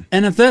conversation.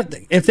 And if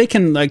they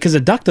can, because a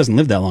duck doesn't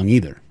live that long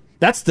either.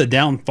 That's the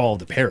downfall of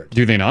the parrot.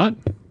 Do they not?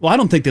 Well, I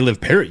don't think they live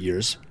parrot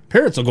years.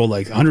 Parrots will go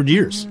like 100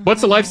 years.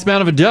 What's the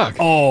lifespan of a duck?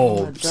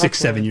 Oh,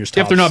 6-7 years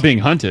tops. If they're not being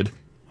hunted.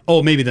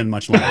 Oh, maybe then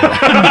much longer.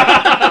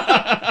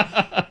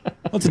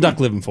 What's a duck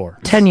living for?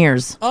 10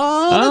 years.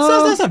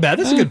 Oh, that's not bad.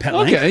 That's a good pet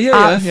length. Okay,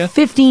 yeah.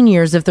 15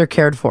 years if they're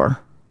cared for.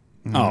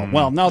 Oh,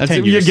 well, now That's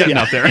 10 you're years. getting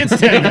up there. It's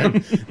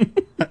 10.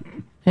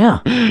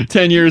 Yeah.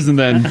 10 years and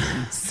then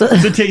it's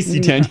a tasty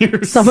 10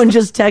 years. Someone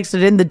just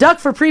texted in the duck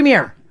for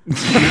premiere.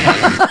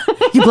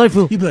 You bloody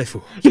fool. You bloody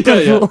fool. You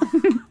bloody fool.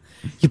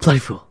 You bloody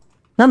fool.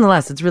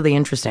 Nonetheless, it's really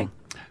interesting.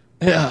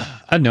 Yeah,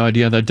 I had no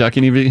idea that duck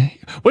can even.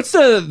 What's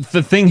the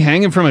thing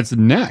hanging from its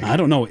neck? I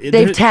don't know.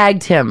 They've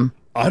tagged him.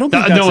 I don't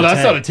think no,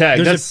 that's that's not a tag.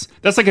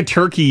 That's like a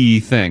turkey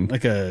thing.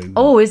 Like a.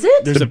 Oh, is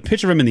it? There's a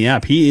picture of him in the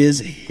app. He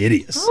is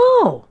hideous.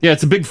 Oh. Yeah,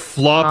 it's a big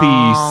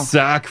floppy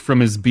sack from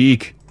his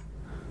beak.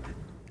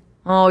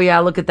 Oh yeah,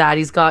 look at that.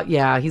 He's got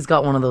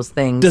one of those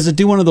things. Does it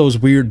do one of those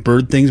weird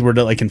bird things where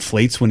it like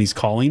inflates when he's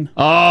calling?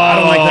 Oh, I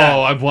don't like that.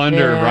 I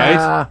wonder, Yeah.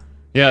 right?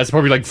 Yeah, it's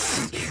probably like.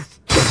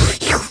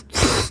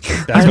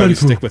 That's why we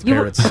stick with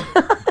parrots.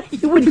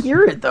 You would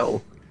hear it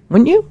though,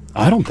 wouldn't you?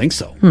 I don't think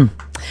so.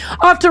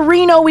 Off to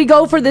Reno we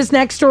go for this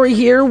next story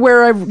here,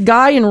 where a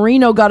guy in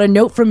Reno got a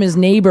note from his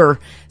neighbor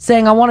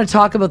saying, "I want to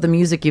talk about the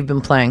music you've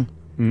been playing."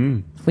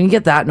 When you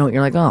get that note,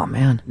 you're like, oh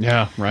man.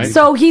 Yeah, right.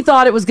 So he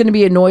thought it was going to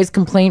be a noise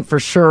complaint for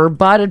sure,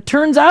 but it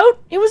turns out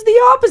it was the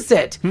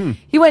opposite.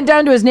 He went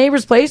down to his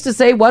neighbor's place to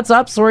say, "What's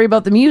up? Sorry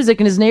about the music."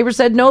 And his neighbor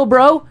said, "No,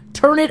 bro,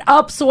 turn it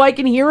up so I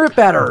can hear it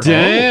better."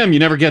 Damn, you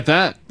never get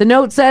that. The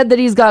note said that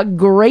he's got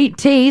great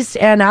taste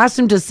and asked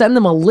him to send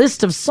them a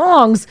list of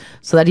songs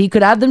so that he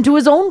could add them to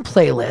his own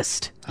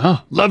playlist.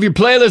 Oh, love your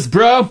playlist,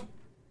 bro.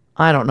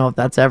 I don't know if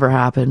that's ever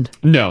happened.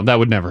 No, that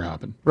would never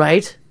happen.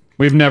 Right?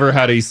 We've never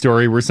had a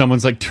story where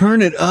someone's like,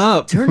 "Turn it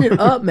up." Turn it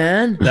up,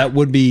 man. That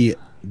would be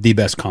the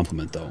best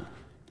compliment, though.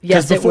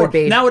 Yes, 'Cause it would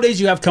be.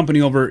 Nowadays, you have company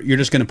over. You're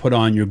just going to put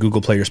on your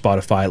Google Play or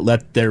Spotify.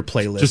 Let their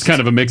playlist Just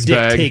kind of a mixed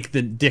bag.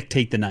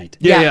 Dictate the night.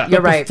 Yeah, you're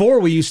But right.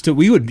 Before you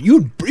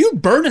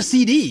would burn a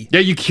CD.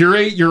 Yeah, you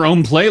curate your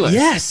own playlist.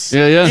 Yes.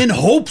 Yeah. In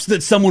hopes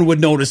that someone would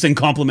notice and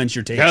compliment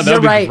your taste. Yeah, that'd You're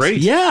be right. great.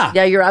 Yeah.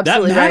 Yeah, you're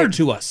absolutely That mattered right.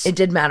 to us. It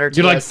did matter to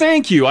You're like, us.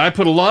 thank you. I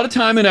put a lot of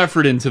time and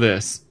effort into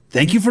this.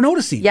 Thank you for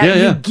noticing.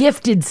 Yeah, you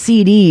gifted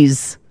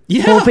CDs,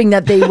 hoping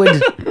that they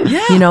would,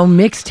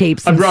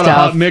 mixtapes I and brought a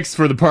hot stuff. mix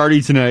for the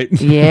party tonight.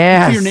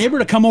 Yes. For your neighbor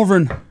to come over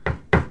and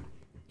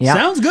Yeah.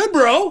 sounds good,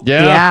 bro.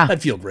 Yeah.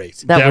 That'd feel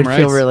great. That Damn would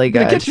feel really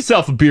Yeah, good. Get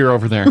yourself a beer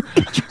over there.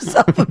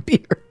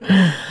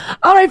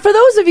 All right, for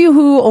those of you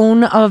who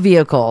own a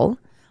vehicle,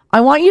 I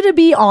want you to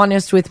be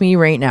honest with me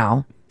right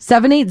now.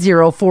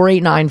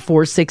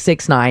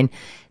 780-489-4669.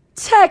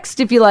 Text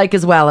if you like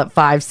as well at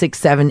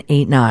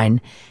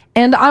 56789.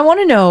 And I want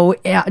to know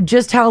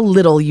just how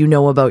little you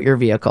know about your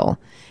vehicle.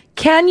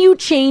 Can you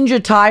change a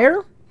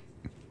tire?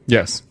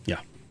 Yes. Yeah.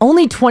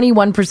 Only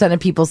 21% of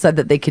people said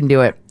that they can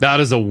do it. That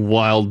is a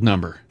wild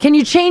number. Can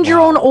you change your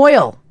own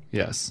oil?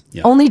 Yes.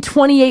 Only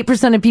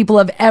 28% of people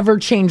have ever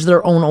changed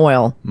their own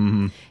oil.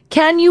 Mm-hmm.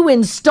 Can you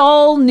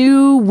install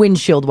new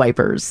windshield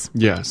wipers?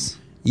 Yes.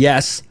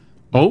 Yes.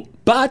 Oh.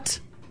 But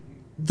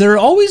they're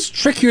always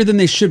trickier than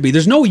they should be.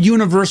 There's no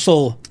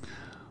universal.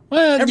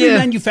 Every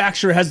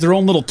manufacturer has their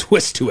own little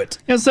twist to it.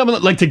 Yeah, some of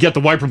it, like to get the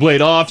wiper blade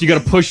off, you got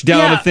to push down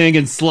Yeah. a thing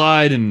and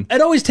slide, and It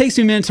always takes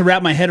me a minute to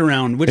wrap my head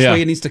around which Yeah.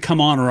 way it needs to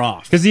come on or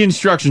off. because the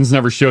instructions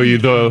never show you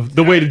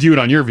the way to do it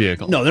on your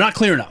vehicle. No, they're not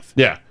clear enough.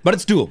 Yeah, but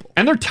it's doable,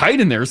 and they're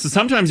tight in there, so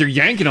sometimes you're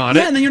yanking on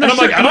it. Yeah, and then you're not I'm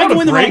sure, like, am I don't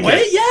going the wanna wrong break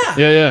way? it.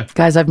 Yeah. Yeah.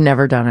 Guys, I've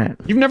never done it.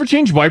 You've never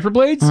changed wiper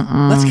blades?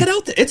 Let's get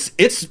out there. It's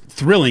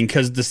thrilling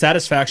because the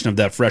satisfaction of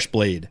that fresh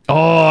blade.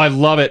 Oh, I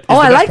love it. Oh,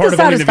 It's I best like the part of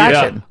owning a vehicle.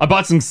 satisfaction. Yeah. I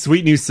bought some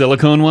sweet new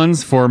silicone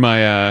ones for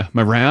my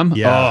my Ram.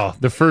 Yeah. Oh,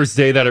 the first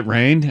day that it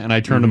rained and I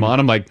turned them on,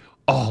 I'm like,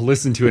 oh,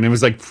 listen to it. And it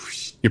was like,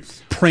 you're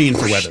praying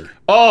for weather.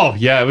 Oh,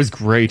 yeah, it was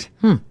great.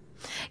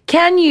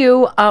 Can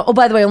you,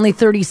 by the way, only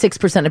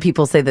 36% of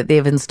people say that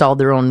they've installed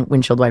their own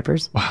windshield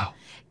wipers. Wow.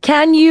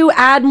 Can you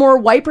add more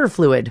wiper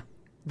fluid?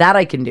 That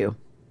I can do.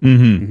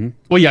 Mm-hmm.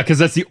 Well, yeah, because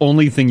that's the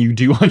only thing you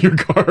do on your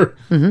car.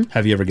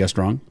 Have you ever guessed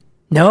wrong?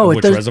 No,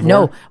 Which there's, reservoir?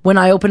 no. When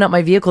I open up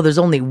my vehicle, there's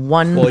only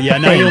one. Well, yeah,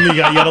 now you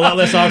got a lot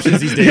less options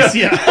these days.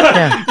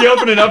 Yeah. You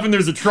open it up and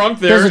there's a trunk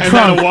there There's a and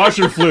trunk. then a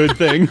washer fluid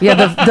thing. Yeah,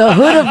 the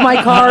hood of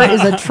my car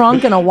is a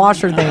trunk and a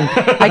washer thing.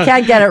 I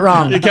can't get it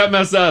wrong. You can't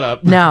mess that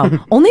up. No,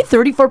 only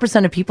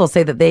 34% of people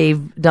say that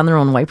they've done their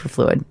own wiper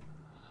fluid.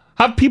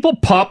 Have people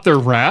popped their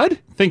rad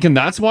thinking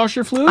that's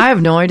washer fluid? I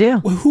have no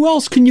idea. Well, who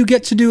else can you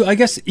get to do? I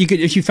guess you could,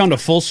 if you found a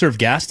full serve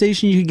gas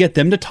station, you could get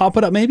them to top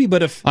it up, maybe.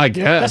 But if I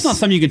guess that's not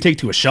something you can take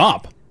to a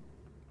shop.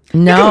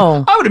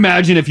 No. I would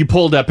imagine if you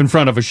pulled up in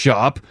front of a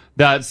shop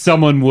that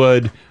someone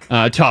would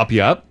top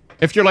you up.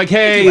 If you're like,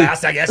 hey, If you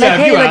asked, I guess. Like, if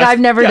hey, you like, asked, I've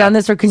never done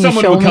this, or can you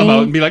someone show would come me?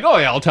 out and be like, oh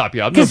yeah, I'll top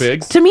you up. No 'Cause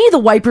bigs. to me, the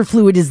wiper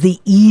fluid is the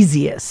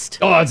easiest.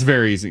 Oh, it's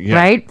very easy. Yeah.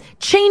 Right?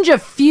 Change a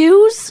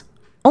fuse.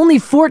 Only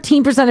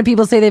 14% of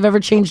people say they've ever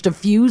changed a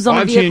fuse on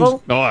a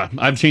vehicle.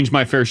 I've changed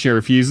my fair share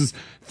of fuses.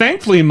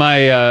 Thankfully,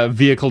 my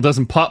vehicle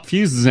doesn't pop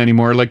fuses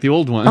anymore like the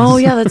old ones. Oh,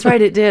 yeah, that's right.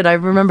 It did. I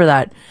remember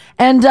that.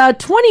 And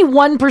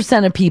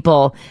 21% of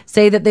people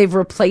say that they've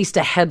replaced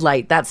a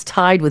headlight. That's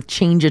tied with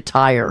change a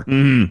tire.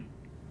 Mm-hmm.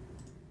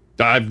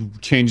 I've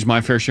changed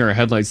my fair share of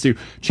headlights too.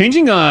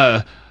 Changing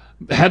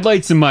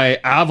headlights in my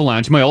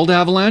Avalanche, my old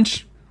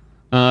Avalanche,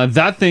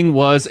 that thing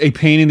was a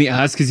pain in the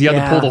ass because you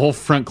had to pull the whole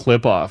front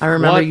clip off. I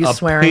remember What you a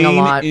swearing a pain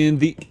lot. in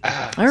the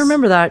ass. I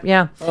remember that,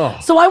 yeah. Oh.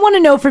 So I want to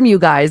know from you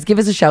guys. Give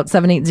us a shout,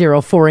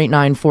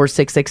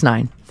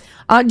 780-489-4669.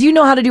 Do you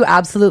know how to do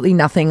absolutely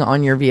nothing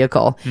on your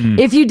vehicle?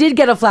 If you did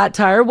get a flat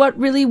tire, what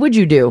really would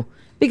you do?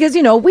 Because,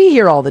 you know, we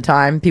hear all the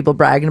time people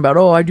bragging about,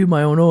 oh, I do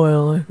my own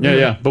oil.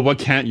 Yeah. But what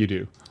can't you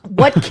do?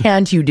 What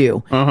can't you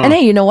do? Uh-huh. And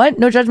hey, you know what?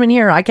 No judgment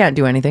here. I can't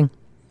do anything.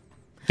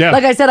 Yeah.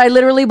 Like I said, I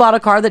literally bought a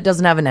car that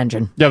doesn't have an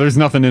engine. Yeah, there's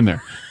nothing in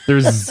there.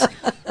 There's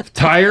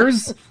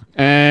tires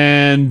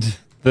and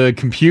the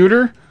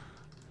computer.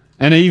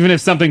 And even if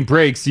something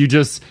breaks, you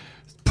just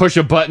push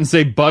a button,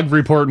 say bug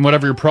report and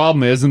whatever your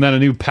problem is, and then a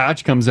new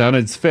patch comes out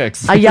and it's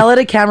fixed. I yell at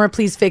a camera,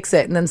 please fix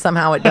it. And then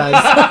somehow it does.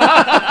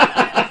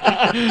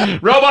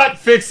 Robot,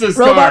 fix this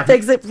Robot, car.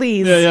 fix it,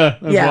 please. Yeah,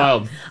 that's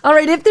wild. All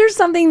right, if there's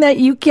something that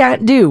you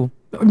can't do,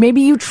 or maybe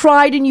you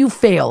tried and you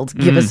failed,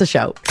 give us a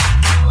shout.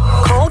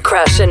 Call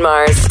Crash and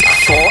Mars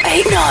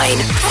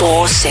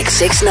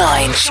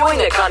 489-4669. Join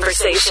the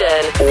conversation.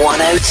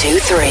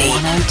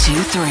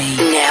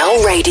 1023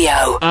 Now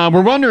Radio.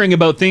 We're wondering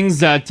about things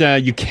that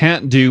you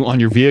can't do on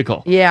your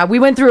vehicle. Yeah, we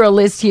went through a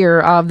list here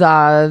of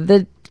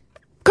the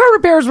car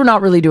repairs we're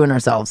not really doing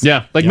ourselves.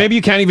 Yeah, like maybe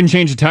you can't even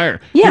change a tire.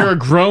 Yeah. You're a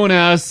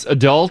grown-ass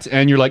adult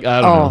and you're like,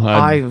 I don't know.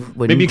 I wouldn't.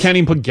 Maybe you can't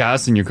even put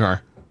gas in your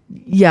car.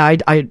 Yeah,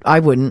 I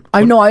wouldn't.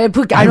 I know I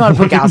know how to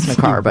put gas in a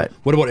car, but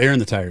What about air in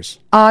the tires?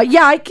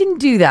 yeah, I can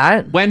do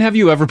that. When have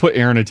you ever put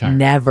air in a tire?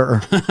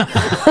 Never.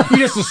 You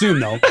just assume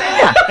though.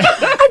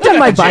 I I've done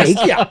my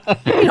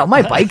bike. You know,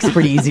 my bike's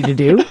pretty easy to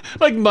do.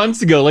 Like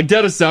months ago, like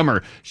dead of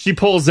summer, she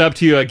pulls up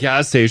to a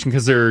gas station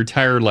because her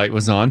tire light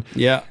was on.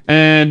 Yeah.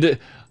 And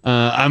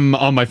I'm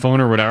on my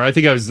phone or whatever. I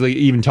think I was like,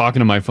 even talking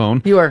to my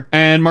phone. You were.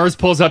 And Mars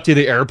pulls up to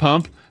the air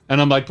pump,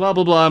 and I'm like, blah,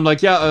 blah, blah. I'm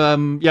like, yeah,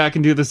 I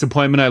can do this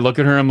appointment. I look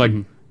at her. I'm like,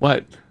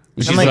 what?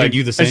 And she's like,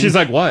 you the same? And she's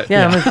like, what?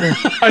 Yeah.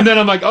 And then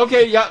I'm like,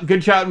 okay, yeah,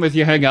 good chatting with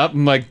you. Hang up.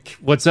 I'm like,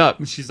 what's up?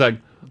 And she's like,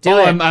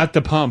 I'm at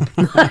the pump.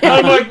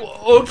 I'm like,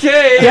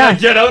 okay. Yeah. I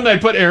get out and I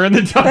put air in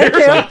the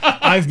tires.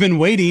 I've been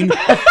waiting.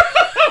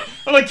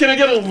 I'm like, can I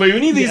get a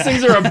loonie? These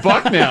things are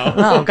 $1 now.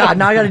 Oh, God.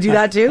 Now I got to do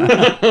that too?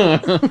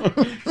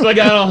 She's like,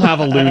 I don't have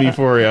a loonie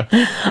for you.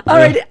 All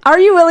right. Are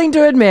you willing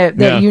to admit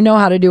that you know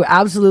how to do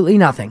absolutely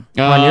nothing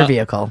on your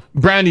vehicle?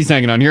 Brandy's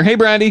hanging on here. Hey,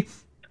 Brandy.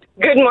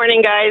 Good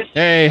morning, guys.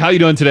 Hey, how you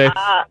doing today?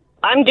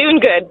 I'm doing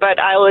good, but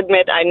I'll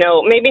admit I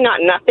know maybe not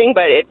nothing,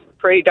 but it's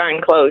pretty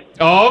darn close.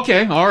 Oh,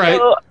 okay. All right.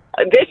 So,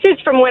 this is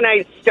from when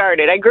I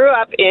started. I grew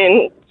up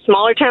in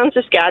smaller town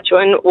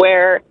Saskatchewan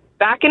where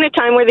back in a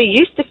time where they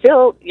used to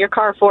fill your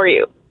car for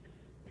you.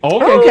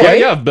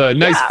 Okay. Yeah. The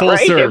nice full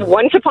right? serve.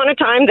 Once upon a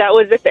time, that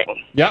was a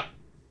thing. Yeah.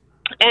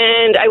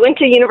 And I went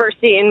to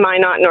university in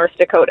Minot, North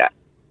Dakota.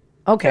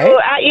 Okay. So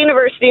at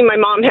university, my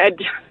mom had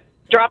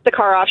dropped the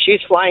car off. She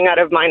was flying out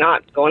of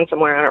Minot, going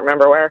somewhere. I don't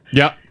remember where.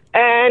 Yeah.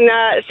 And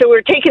so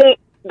we're taking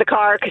the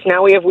car because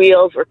now we have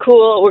wheels. We're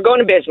cool. We're going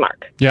to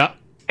Bismarck. Yeah.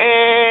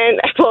 And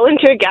I pull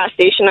into a gas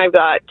station. I've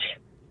got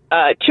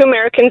 2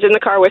 Americans in the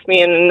car with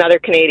me and another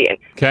Canadian.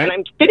 Okay. And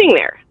I'm sitting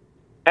there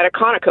at a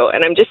Conoco,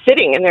 and I'm just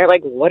sitting, and they're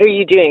like, what are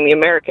you doing, the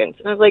Americans?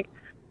 And I was like,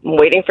 I'm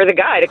waiting for the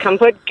guy to come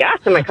put gas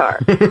in my car.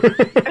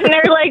 And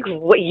they're like,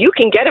 what, you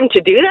can get him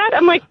to do that?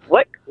 I'm like,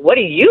 what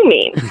do you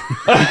mean?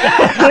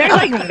 And they're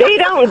like, they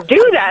don't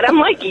do that. I'm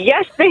like,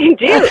 yes, they do.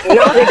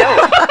 No, they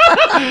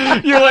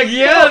don't. You're like,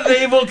 yeah,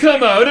 they will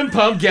come out and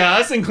pump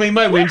gas and clean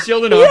my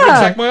windshield and over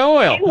and check my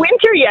oil.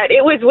 Winter yet.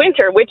 It was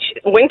winter, which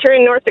winter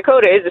in North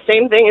Dakota is the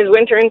same thing as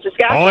winter in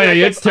Saskatchewan. Oh,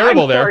 yeah, it's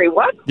terrible there. Sorry,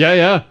 what?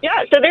 Yeah.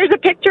 Yeah, so there's a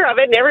picture of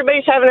it, and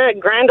everybody's having a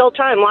grand old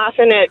time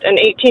laughing at an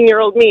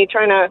 18-year-old me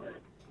trying to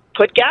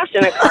put gas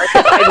in a car.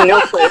 I have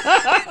no clue.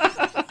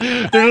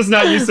 They're just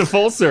not used to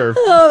full serve.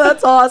 Oh,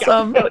 that's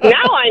awesome. So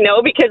now I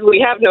know because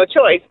we have no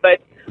choice, but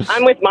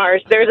I'm with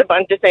Mars. There's a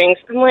bunch of things.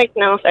 I'm like,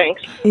 no,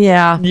 thanks.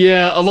 Yeah.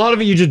 Yeah, a lot of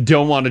it you just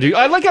don't want to do.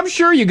 I'm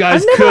sure you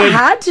guys I've never could.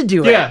 had to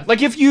do it. Yeah,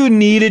 like if you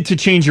needed to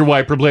change your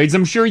wiper blades,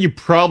 I'm sure you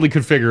probably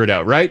could figure it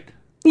out, right?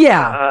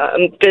 Yeah.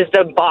 Does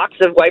the box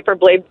of wiper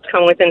blades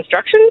come with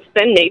instructions?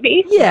 Then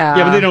maybe. Yeah.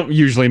 Yeah, but they don't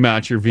usually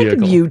match your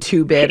vehicle.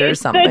 YouTube it or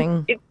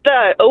something. It's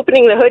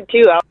opening the hood,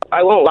 too.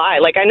 I won't lie.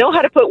 Like, I know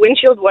how to put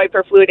windshield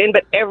wiper fluid in,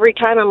 but every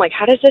time I'm like,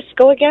 how does this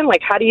go again?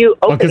 Like, how do you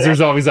open because it? there's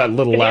always that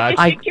little latch.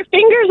 You stick your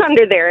fingers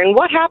under there, and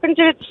what happens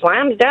if it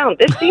slams down?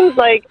 This seems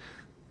like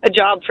a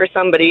job for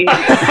somebody.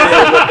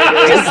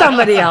 Just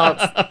somebody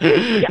else.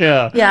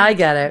 Yeah. Yeah, I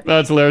get it.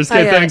 That's hilarious. I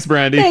Okay, get thanks, it.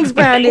 Brandy. Thanks,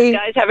 Brandy.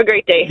 Guys, have a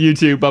great day. You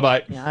too.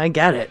 Bye-bye. Yeah, I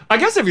get it. I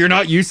guess if you're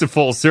not used to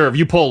full serve,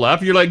 you pull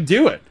up, you're like,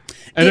 do it.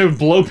 And it would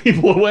blow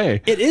people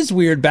away. It is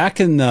weird. Back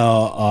in the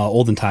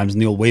olden times,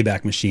 in the old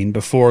Wayback Machine,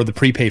 before the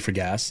prepay for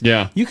gas,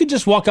 you could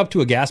just walk up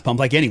to a gas pump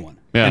like anyone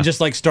and just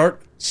like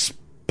start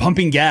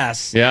pumping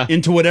gas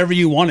into whatever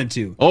you wanted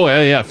to. Oh,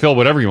 yeah. Fill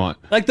whatever you want.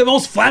 Like the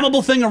most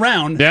flammable thing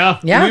around. Yeah.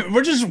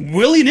 We're just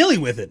willy-nilly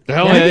with it.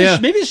 Hell yeah.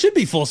 Maybe it should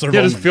be full serve.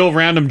 Yeah, just fill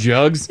random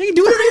jugs. You can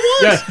do whatever you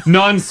want. Yeah,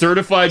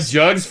 non-certified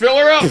jugs. Fill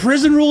her up.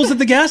 Prison rules at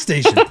the gas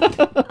station.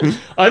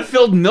 I've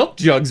filled milk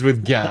jugs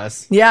with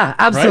gas. Yeah,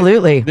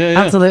 absolutely. Right?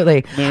 Yeah.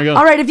 Absolutely. There we go.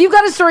 All right, if you've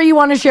got a story you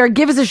want to share,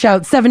 give us a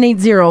shout,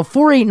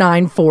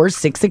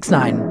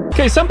 780-489-4669.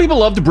 Okay, some people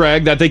love to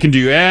brag that they can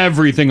do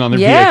everything on their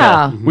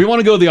Yeah. vehicle. We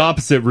want to go the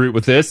opposite route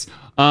with this.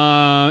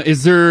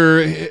 Is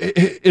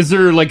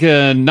there like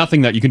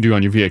nothing that you can do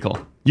on your vehicle?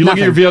 You look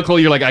at your vehicle,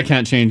 you're like, I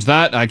can't change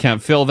that. I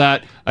can't fill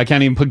that. I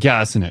can't even put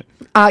gas in it.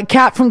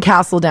 Kat from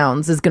Castle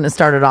Downs is going to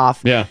start it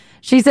off. Yeah.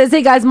 She says,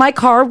 hey guys, my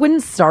car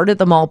wouldn't start at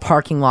the mall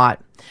parking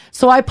lot.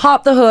 So I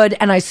popped the hood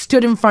and I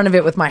stood in front of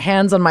it with my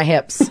hands on my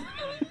hips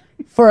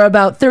for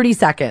about 30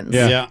 seconds.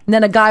 Yeah. And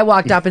then a guy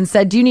walked up and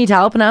said, do you need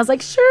help? And I was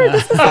like, sure,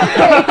 this is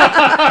okay.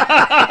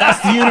 That's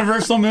the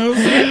universal move.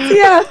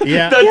 Yeah.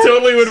 That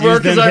totally would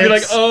work because I'd be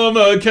like,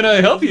 can I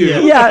help you?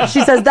 Yeah.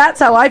 She says, that's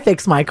how I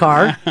fix my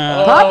car.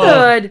 Pop the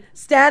hood,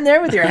 stand there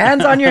with your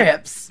hands on your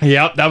hips.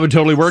 Yeah, that would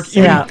totally work.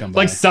 Yeah. Even,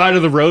 like side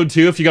of the road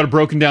too, if you got a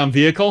broken down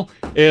vehicle,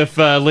 if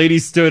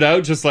ladies stood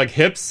out just like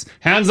hips,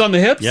 hands on the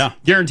hips,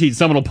 guaranteed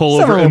someone will pull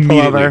over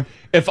immediately.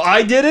 If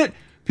I did it,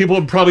 people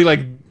would probably like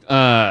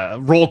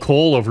roll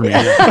coal over me.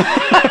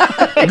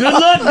 Good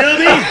luck,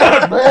 dummy.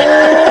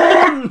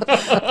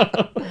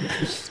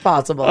 It's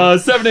possible.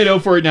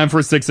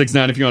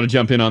 780-489-4669 if you want to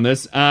jump in on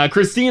this.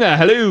 Christina,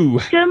 hello.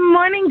 Good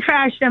morning,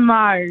 Crash and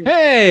Mars.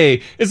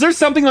 Hey, is there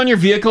something on your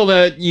vehicle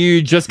that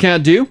you just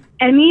can't do?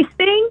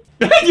 Anything?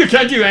 You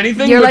can't do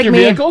anything You're with like your me.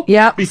 vehicle?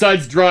 Yep.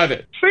 Besides drive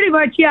it. Pretty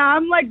much, yeah.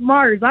 I'm like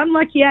Mars. I'm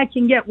lucky I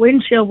can get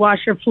windshield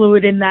washer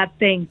fluid in that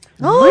thing.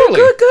 Oh,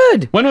 Really?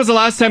 good. When was the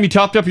last time you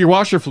topped up your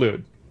washer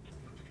fluid?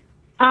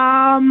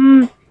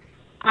 I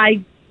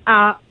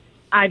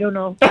I don't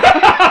know.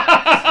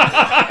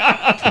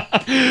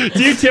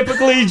 Do you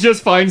typically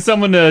just find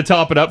someone to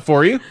top it up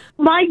for you?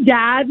 My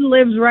dad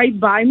lives right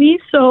by me,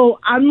 so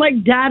I'm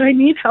like, Dad, I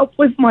need help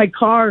with my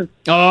car.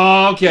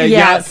 Oh, okay.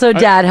 Yeah, so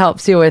dad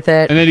helps you with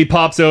it. And then he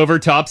pops over,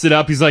 tops it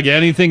up. He's like,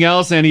 anything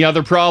else? Any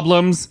other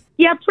problems?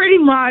 Yeah, pretty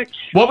much.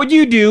 What would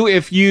you do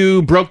if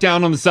you broke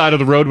down on the side of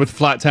the road with a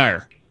flat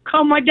tire?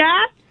 Call my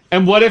dad?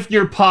 And what if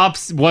your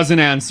pops wasn't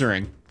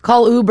answering?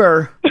 Call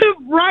Uber.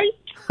 Right?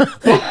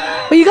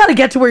 Well, you got to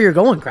get to where you're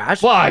going,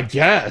 Crash. Well, I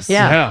guess.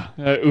 Yeah.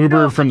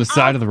 Uber from the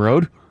side of the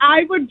road?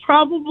 I would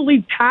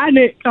probably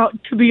panic,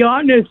 to be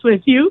honest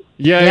with you.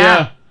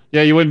 Yeah,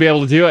 you wouldn't be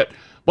able to do it.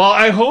 Well,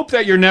 I hope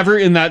that you're never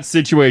in that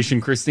situation,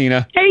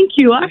 Christina. Thank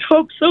you. I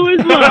hope so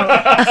as well.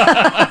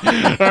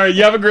 All right,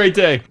 you have a great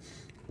day.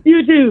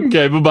 You too.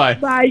 Okay, bye-bye.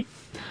 Bye.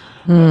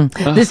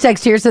 This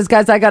text here says,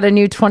 guys, I got a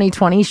new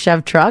 2020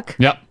 Chev truck.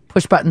 Yep.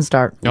 Push button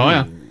start. Oh,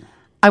 yeah.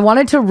 I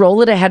wanted to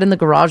roll it ahead in the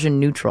garage in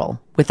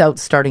neutral without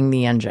starting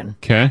the engine.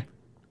 Okay.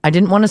 I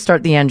didn't want to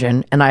start the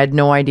engine, and I had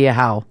no idea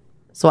how.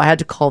 So I had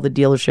to call the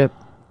dealership.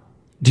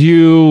 Do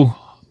you...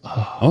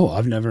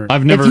 I've never...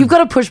 If you've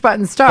got a push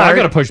button start... I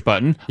got a push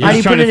button. How I'm do just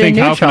you trying put to it in think,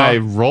 how can I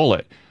neutral? roll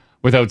it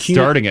without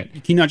starting it?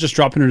 Can you not just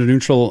drop it into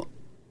neutral?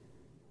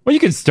 Well, you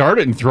could start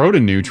it and throw it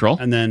in neutral.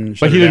 And then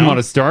But he didn't want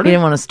to start He it?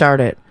 didn't want to start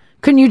it.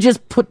 Couldn't you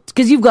just put...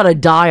 Because you've got a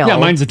dial. Yeah,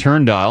 mine's a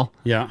turn dial.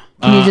 Yeah.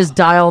 Can you just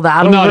dial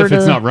that well, over not if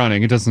it's to- not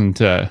running. It doesn't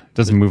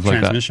move like that.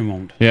 Transmission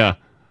won't. Yeah.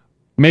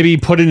 Maybe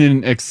put it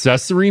in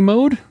accessory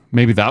mode.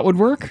 Maybe that would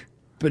work.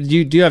 But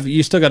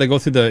you still got to go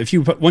through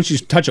the once you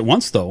touch it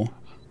once though.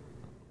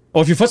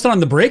 Oh, if your foot's not on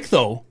the brake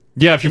though.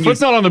 Yeah, if your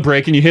foot's not on the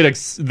brake and you hit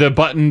the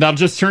button, that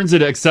just turns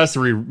it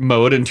accessory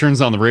mode and turns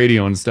on the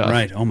radio and stuff.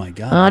 Right. Oh my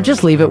god.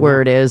 just leave it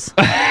where it is.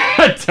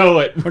 Tow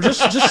it. Or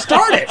just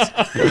start it.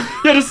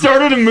 Yeah, just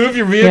start it and move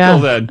your vehicle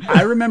then.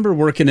 I remember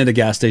working at a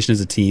gas station as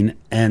a teen,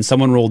 and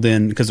someone rolled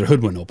in because their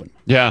hood went open.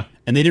 Yeah.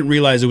 And they didn't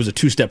realize it was a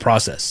two-step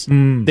process.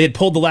 They had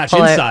pulled the latch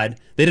Pull it. inside.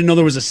 They didn't know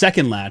there was a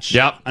second latch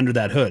under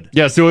that hood.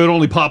 Yeah, so it would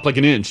only pop like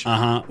an inch.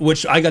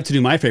 Which I got to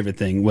do. My favorite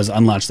thing was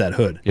unlatch that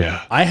hood.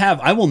 Yeah.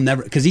 I will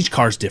never, because each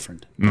car's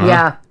different.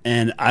 Yeah.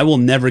 And I will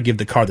never give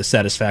the car the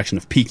satisfaction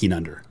of peeking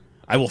under.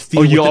 I will feel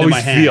Oh, you with it in my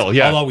always hand. feel,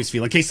 yeah. I'll always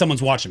feel, in case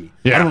someone's watching me.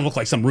 Yeah. I don't want to look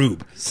like some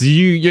rube. So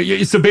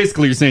so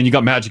basically you're saying you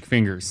got magic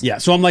fingers. Yeah,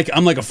 so I'm like a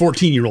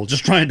 14-year-old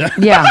just trying to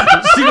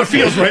see what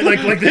feels right.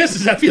 Like this.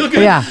 Does that feel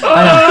good? Yeah.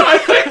 I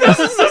think this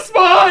is the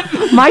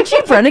spot. My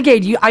Jeep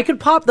Renegade, I could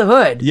pop the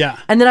hood. Yeah.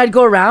 And then I'd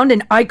go around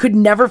and I could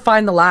never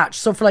find the latch.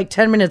 So for like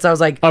 10 minutes, I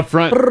was like... Up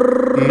front.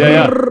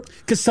 Yeah.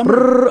 Because some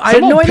I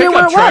had no idea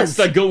where it was.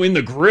 that go in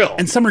the grill.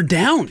 And some are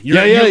down.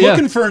 You're Yeah.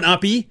 looking for an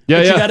uppie,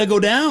 but you got to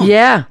go down.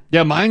 Yeah.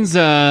 Yeah, mine's,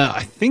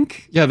 I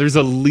think, there's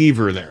a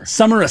lever there.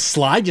 Some are a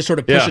slide. You sort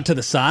of push it to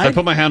the side. I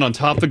put my hand on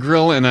top of the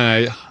grill and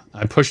I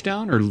push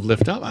down or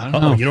lift up. I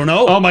don't know. You don't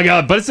know? Oh my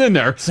God, but it's in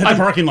there. It's in the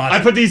parking lot.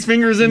 I put these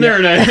fingers in there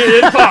and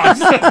it pops.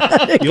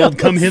 The old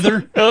come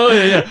hither. Oh,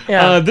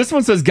 yeah. This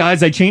one says,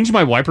 guys, I changed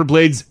my wiper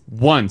blades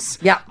once.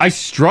 Yeah. I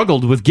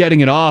struggled with getting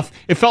it off.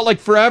 It felt like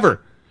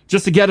forever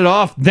just to get it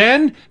off.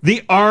 Then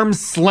the arm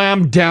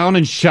slammed down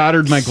and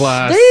shattered my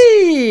glass.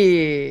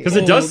 Because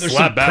it does there's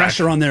slap some back.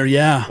 pressure on there,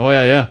 yeah. Oh,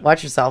 yeah.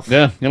 Watch yourself.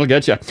 Yeah, it'll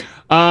get you.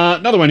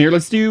 Another one here.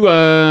 Let's do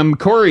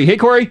Corey. Hey,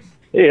 Corey.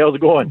 Hey, how's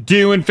it going?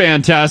 Doing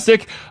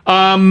fantastic.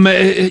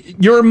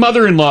 Your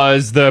mother-in-law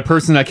is the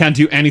person that can't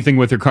do anything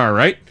with her car,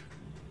 right?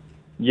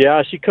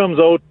 Yeah, she comes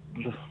out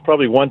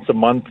probably once a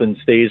month and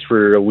stays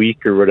for a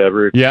week or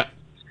whatever. Yeah.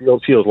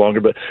 Feels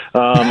longer, but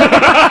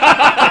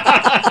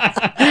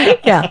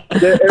yeah.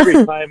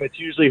 Every time it's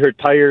usually her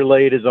tire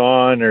light is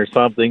on or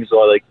something.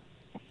 So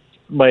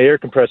my air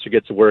compressor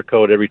gets a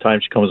workout every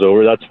time she comes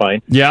over. That's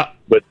fine. Yeah.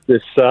 But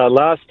this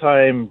last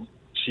time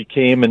she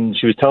came and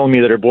she was telling me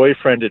that her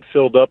boyfriend had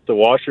filled up the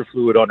washer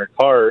fluid on her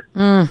car,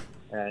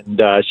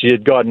 and she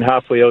had gotten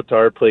halfway out to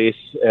our place,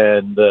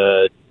 and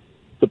the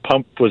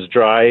pump was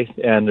dry,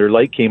 and her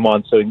light came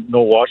on, so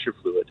no washer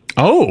fluid.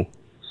 Oh.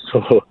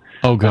 So.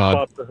 Oh, God. I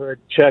popped the hood,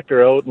 checked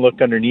her out, and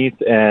looked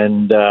underneath,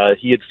 and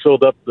he had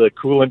filled up the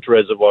coolant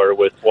reservoir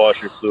with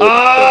washer fluid.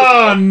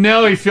 Oh,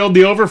 no, he filled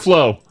the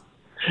overflow.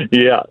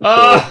 Yeah. So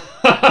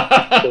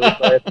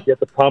I have to get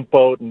the pump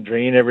out and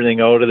drain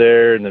everything out of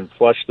there and then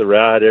flush the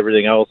rat,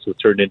 everything else. So it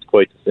turned into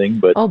quite the thing.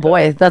 But Oh,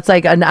 boy. That's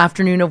like an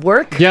afternoon of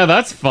work. Yeah,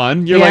 that's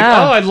fun. You're like,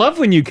 oh, I love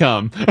when you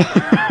come.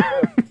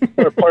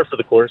 par for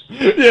the course.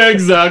 Yeah,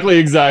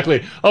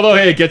 exactly. Although,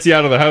 hey, it gets you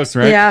out of the house,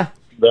 right? Yeah.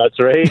 That's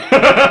right.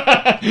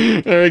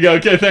 There we go.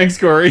 Okay, thanks,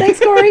 Corey. Thanks,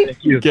 Corey.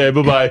 Thank you. Okay,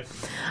 bye-bye.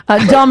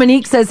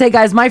 Dominique says, hey,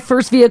 guys, my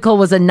first vehicle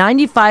was a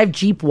 95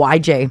 Jeep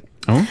YJ.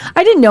 Oh?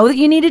 I didn't know that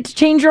you needed to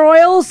change your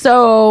oil,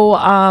 so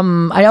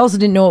I also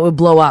didn't know it would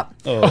blow up.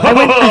 No.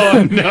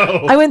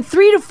 I went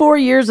 3 to 4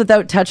 years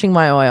without touching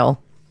my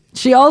oil.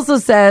 She also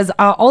says,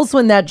 also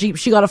in that Jeep,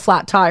 she got a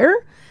flat tire.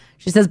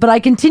 She says, but I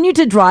continued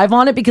to drive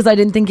on it because I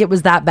didn't think it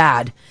was that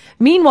bad.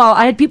 Meanwhile,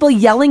 I had people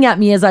yelling at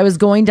me as I was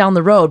going down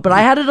the road, but I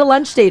had it a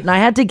lunch date and I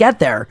had to get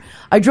there.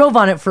 I drove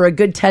on it for a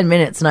good 10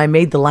 minutes and I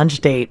made the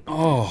lunch date.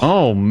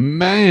 Oh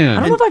man.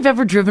 I don't know if I've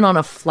ever driven on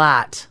a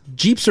flat.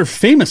 Jeeps are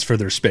famous for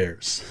their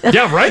spares.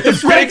 Yeah, right? The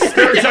big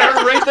spare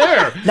tire right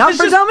there. Not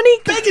for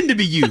Dominique. Begging to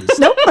be used.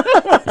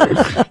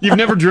 You've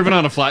never driven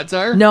on a flat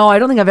tire? No, I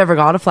don't think I've ever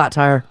got a flat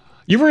tire.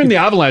 You were in the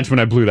avalanche when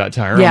I blew that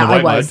tire. Yeah, on the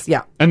white I was, mud.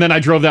 yeah. And then I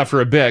drove that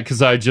for a bit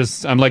because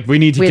I'm like, we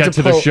need to get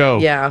to the pull- show.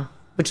 Yeah,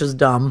 which is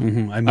dumb.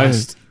 Mm-hmm, I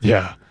must.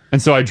 Yeah.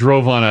 And so I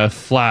drove on a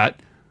flat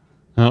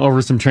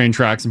over some train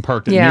tracks and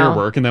parked it Yeah. near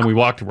work, and then we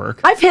walked to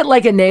work. I've hit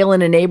like a nail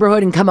in a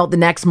neighborhood and come out the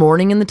next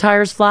morning and the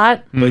tire's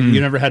flat. But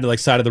you never had to like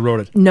side of the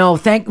road it. No,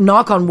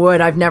 knock on wood,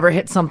 I've never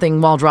hit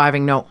something while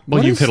driving. No.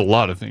 Well, you've hit a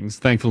lot of things.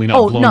 Thankfully, not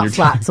blowing not your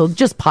flat, so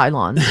just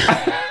pylon.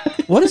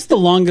 What is the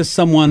longest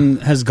someone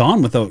has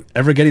gone without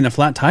ever getting a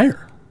flat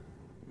tire?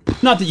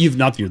 Not that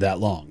you're that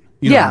long.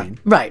 You know what I mean?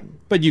 Right.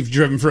 But you've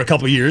driven for a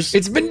couple years.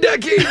 It's been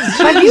decades.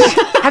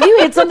 Have you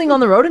hit something on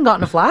the road and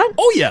gotten a flat?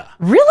 Oh yeah.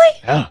 Really?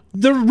 Yeah.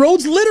 The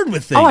road's littered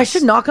with things. Oh, I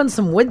should knock on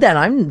some wood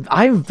then.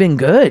 I've been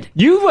good.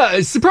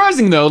 You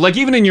surprising though, like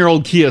even in your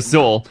old Kia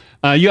Soul,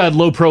 you had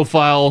low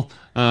profile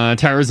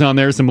tires on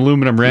there, some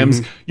aluminum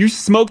rims. You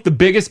smoked the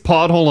biggest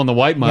pothole on the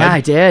white mud. Yeah,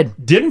 I did.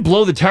 Didn't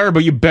blow the tire,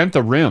 but you bent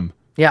the rim.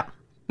 Yeah.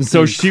 And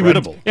so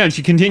Incredible. and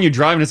she continued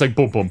driving. It's like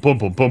boom, boom, boom,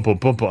 boom, boom, boom,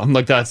 boom, boom. I'm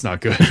like, that's not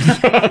good.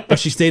 But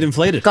she stayed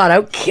inflated. Got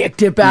out,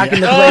 kicked it back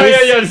into Oh place.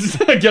 yeah, yeah. Just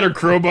get her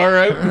crowbar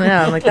out.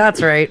 Yeah, I'm like, that's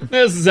right.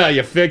 This is how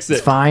you fix it.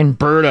 It's fine.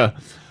 Berta.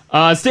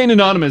 Staying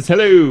anonymous.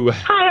 Hello.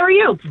 Hi, how are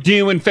you?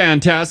 Doing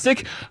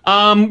fantastic.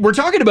 We're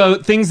talking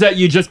about things that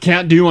you just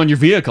can't do on your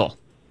vehicle.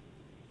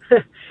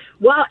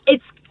 Well,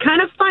 it's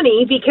kind of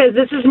funny because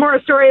this is more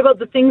a story about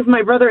the things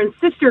my brother and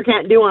sister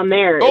can't do on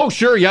theirs. Oh,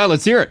 sure. Yeah,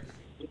 let's hear it.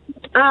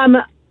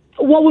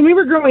 Well, when we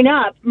were growing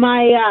up,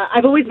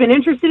 I've always been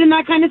interested in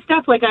that kind of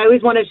stuff. Like I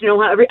always wanted to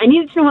know I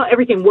needed to know how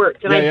everything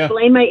worked, and Yeah,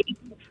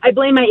 I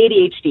blame my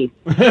ADHD.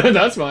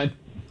 That's fine.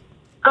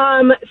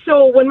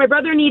 So when my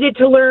brother needed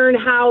to learn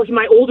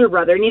my older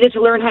brother needed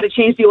to learn how to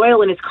change the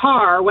oil in his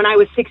car, when I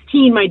was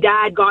 16, my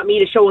dad got me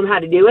to show him how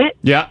to do it.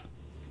 Yeah.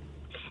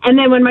 And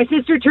then when my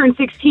sister turned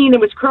 16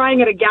 and was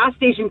crying at a gas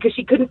station because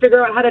she couldn't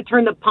figure out how to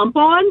turn the pump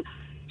on,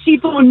 she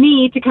phoned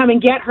me to come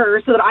and get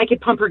her so that I could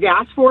pump her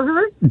gas for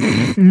her.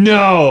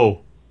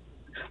 No.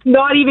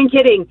 Not even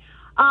kidding.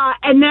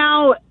 And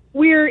now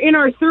we're in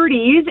our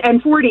 30s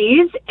and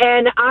 40s,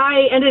 and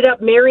I ended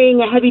up marrying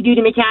a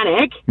heavy-duty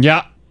mechanic.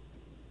 Yeah.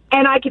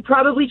 And I could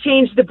probably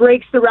change the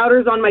brakes, the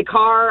routers on my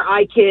car.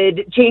 I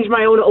could change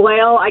my own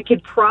oil. I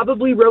could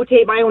probably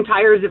rotate my own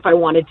tires if I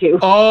wanted to.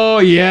 Oh,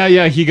 yeah,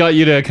 yeah. He got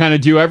you to kind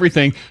of do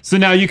everything. So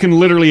now you can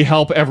literally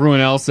help everyone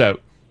else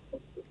out.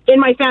 In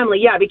my family,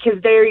 yeah, because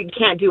they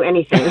can't do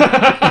anything.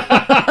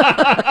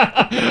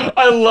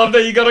 I love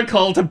that you got a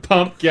call to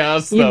pump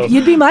gas, though.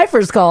 You'd be my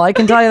first call, I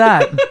can tell you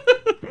that.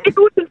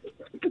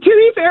 To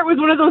be fair, it was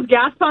one of those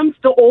gas pumps,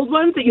 the old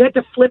ones that you had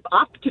to flip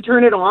up to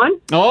turn it on.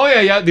 Oh,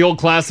 yeah, yeah. The old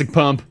classic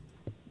pump.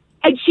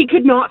 And she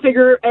could not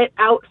figure it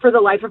out for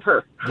the life of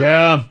her.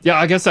 Yeah, yeah.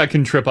 I guess that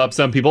can trip up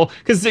some people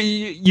because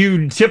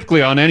you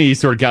typically on any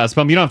sort of gas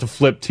pump, you don't have to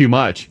flip too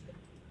much.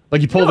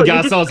 Like you pull the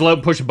gas nozzle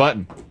out, push a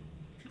button.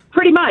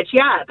 Pretty much,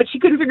 yeah. But she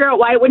couldn't figure out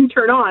why it wouldn't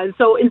turn on.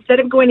 So instead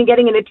of going and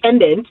getting an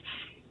attendant,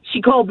 she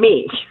called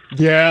me.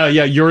 Yeah,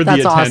 yeah. You're the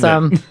That's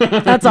attendant.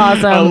 awesome. That's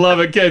awesome. I love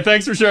it. Okay,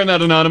 thanks for sharing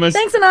that, Anonymous.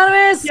 Thanks,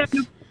 Anonymous. Yeah.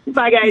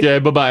 Bye, guys. Okay,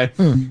 bye-bye.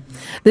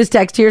 This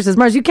text here says,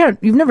 Mars, you've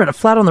never had a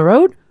flat on the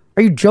road?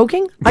 Are you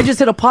joking? I just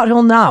hit a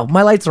pothole now.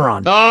 My lights are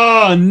on.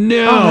 Oh,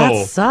 no. Oh,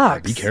 that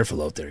sucks. Be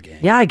careful out there, gang.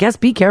 Yeah, I guess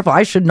be careful.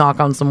 I should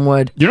knock on some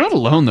wood. You're not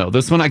alone, though.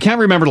 This one, I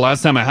can't remember the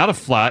last time I had a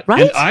flat.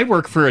 Right? And I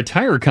work for a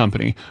tire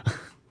company.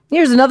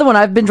 Here's another one.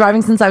 I've been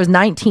driving since I was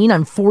 19.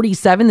 I'm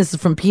 47. This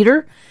is from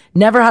Peter.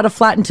 Never had a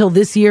flat until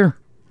this year.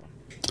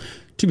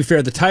 To be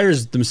fair, the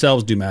tires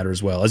themselves do matter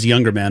as well. As a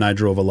younger man, I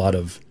drove a lot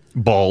of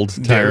bald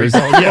tires. Oh,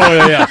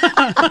 yeah.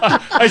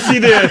 I see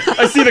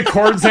the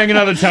cords hanging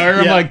out of the tire.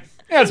 I'm like,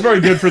 yeah, it's very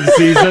good for the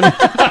season.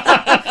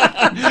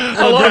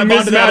 A lot of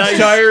mismatched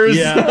tires.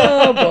 Yeah.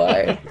 Oh,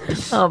 boy.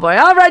 Oh, boy.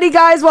 Alrighty,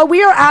 guys. Well,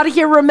 we are out of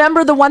here.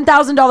 Remember, the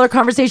 $1,000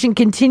 conversation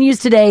continues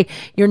today.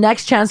 Your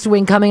next chance to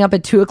win coming up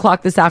at 2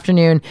 o'clock this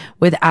afternoon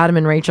with Adam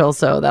and Rachel.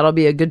 So that'll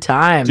be a good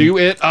time. Do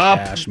it up.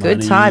 Cash Good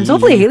money. times.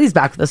 Hopefully, Haley's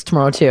back with us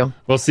tomorrow, too.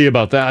 We'll see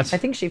about that. I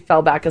think she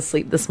fell back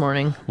asleep this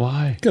morning.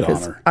 Why? Good on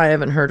 'Cause her. I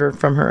haven't heard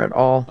from her at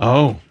all.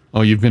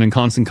 Oh, you've been in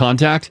constant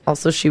contact?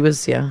 Also, she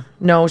was,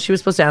 No, she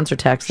was supposed to answer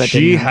texts. That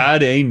She didn't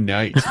had a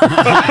night.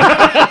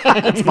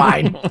 It's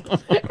fine.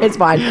 It's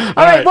fine.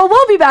 All right. Well,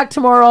 we'll be back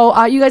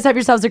tomorrow. You guys have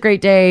yourselves a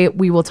great day.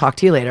 We will talk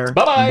to you later.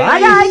 Bye-bye.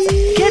 Bye, guys.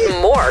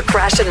 Get more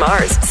Crash and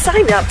Mars.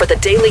 Sign up for the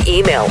daily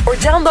email or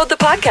download the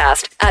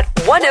podcast at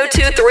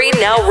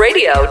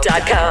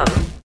 1023nowradio.com.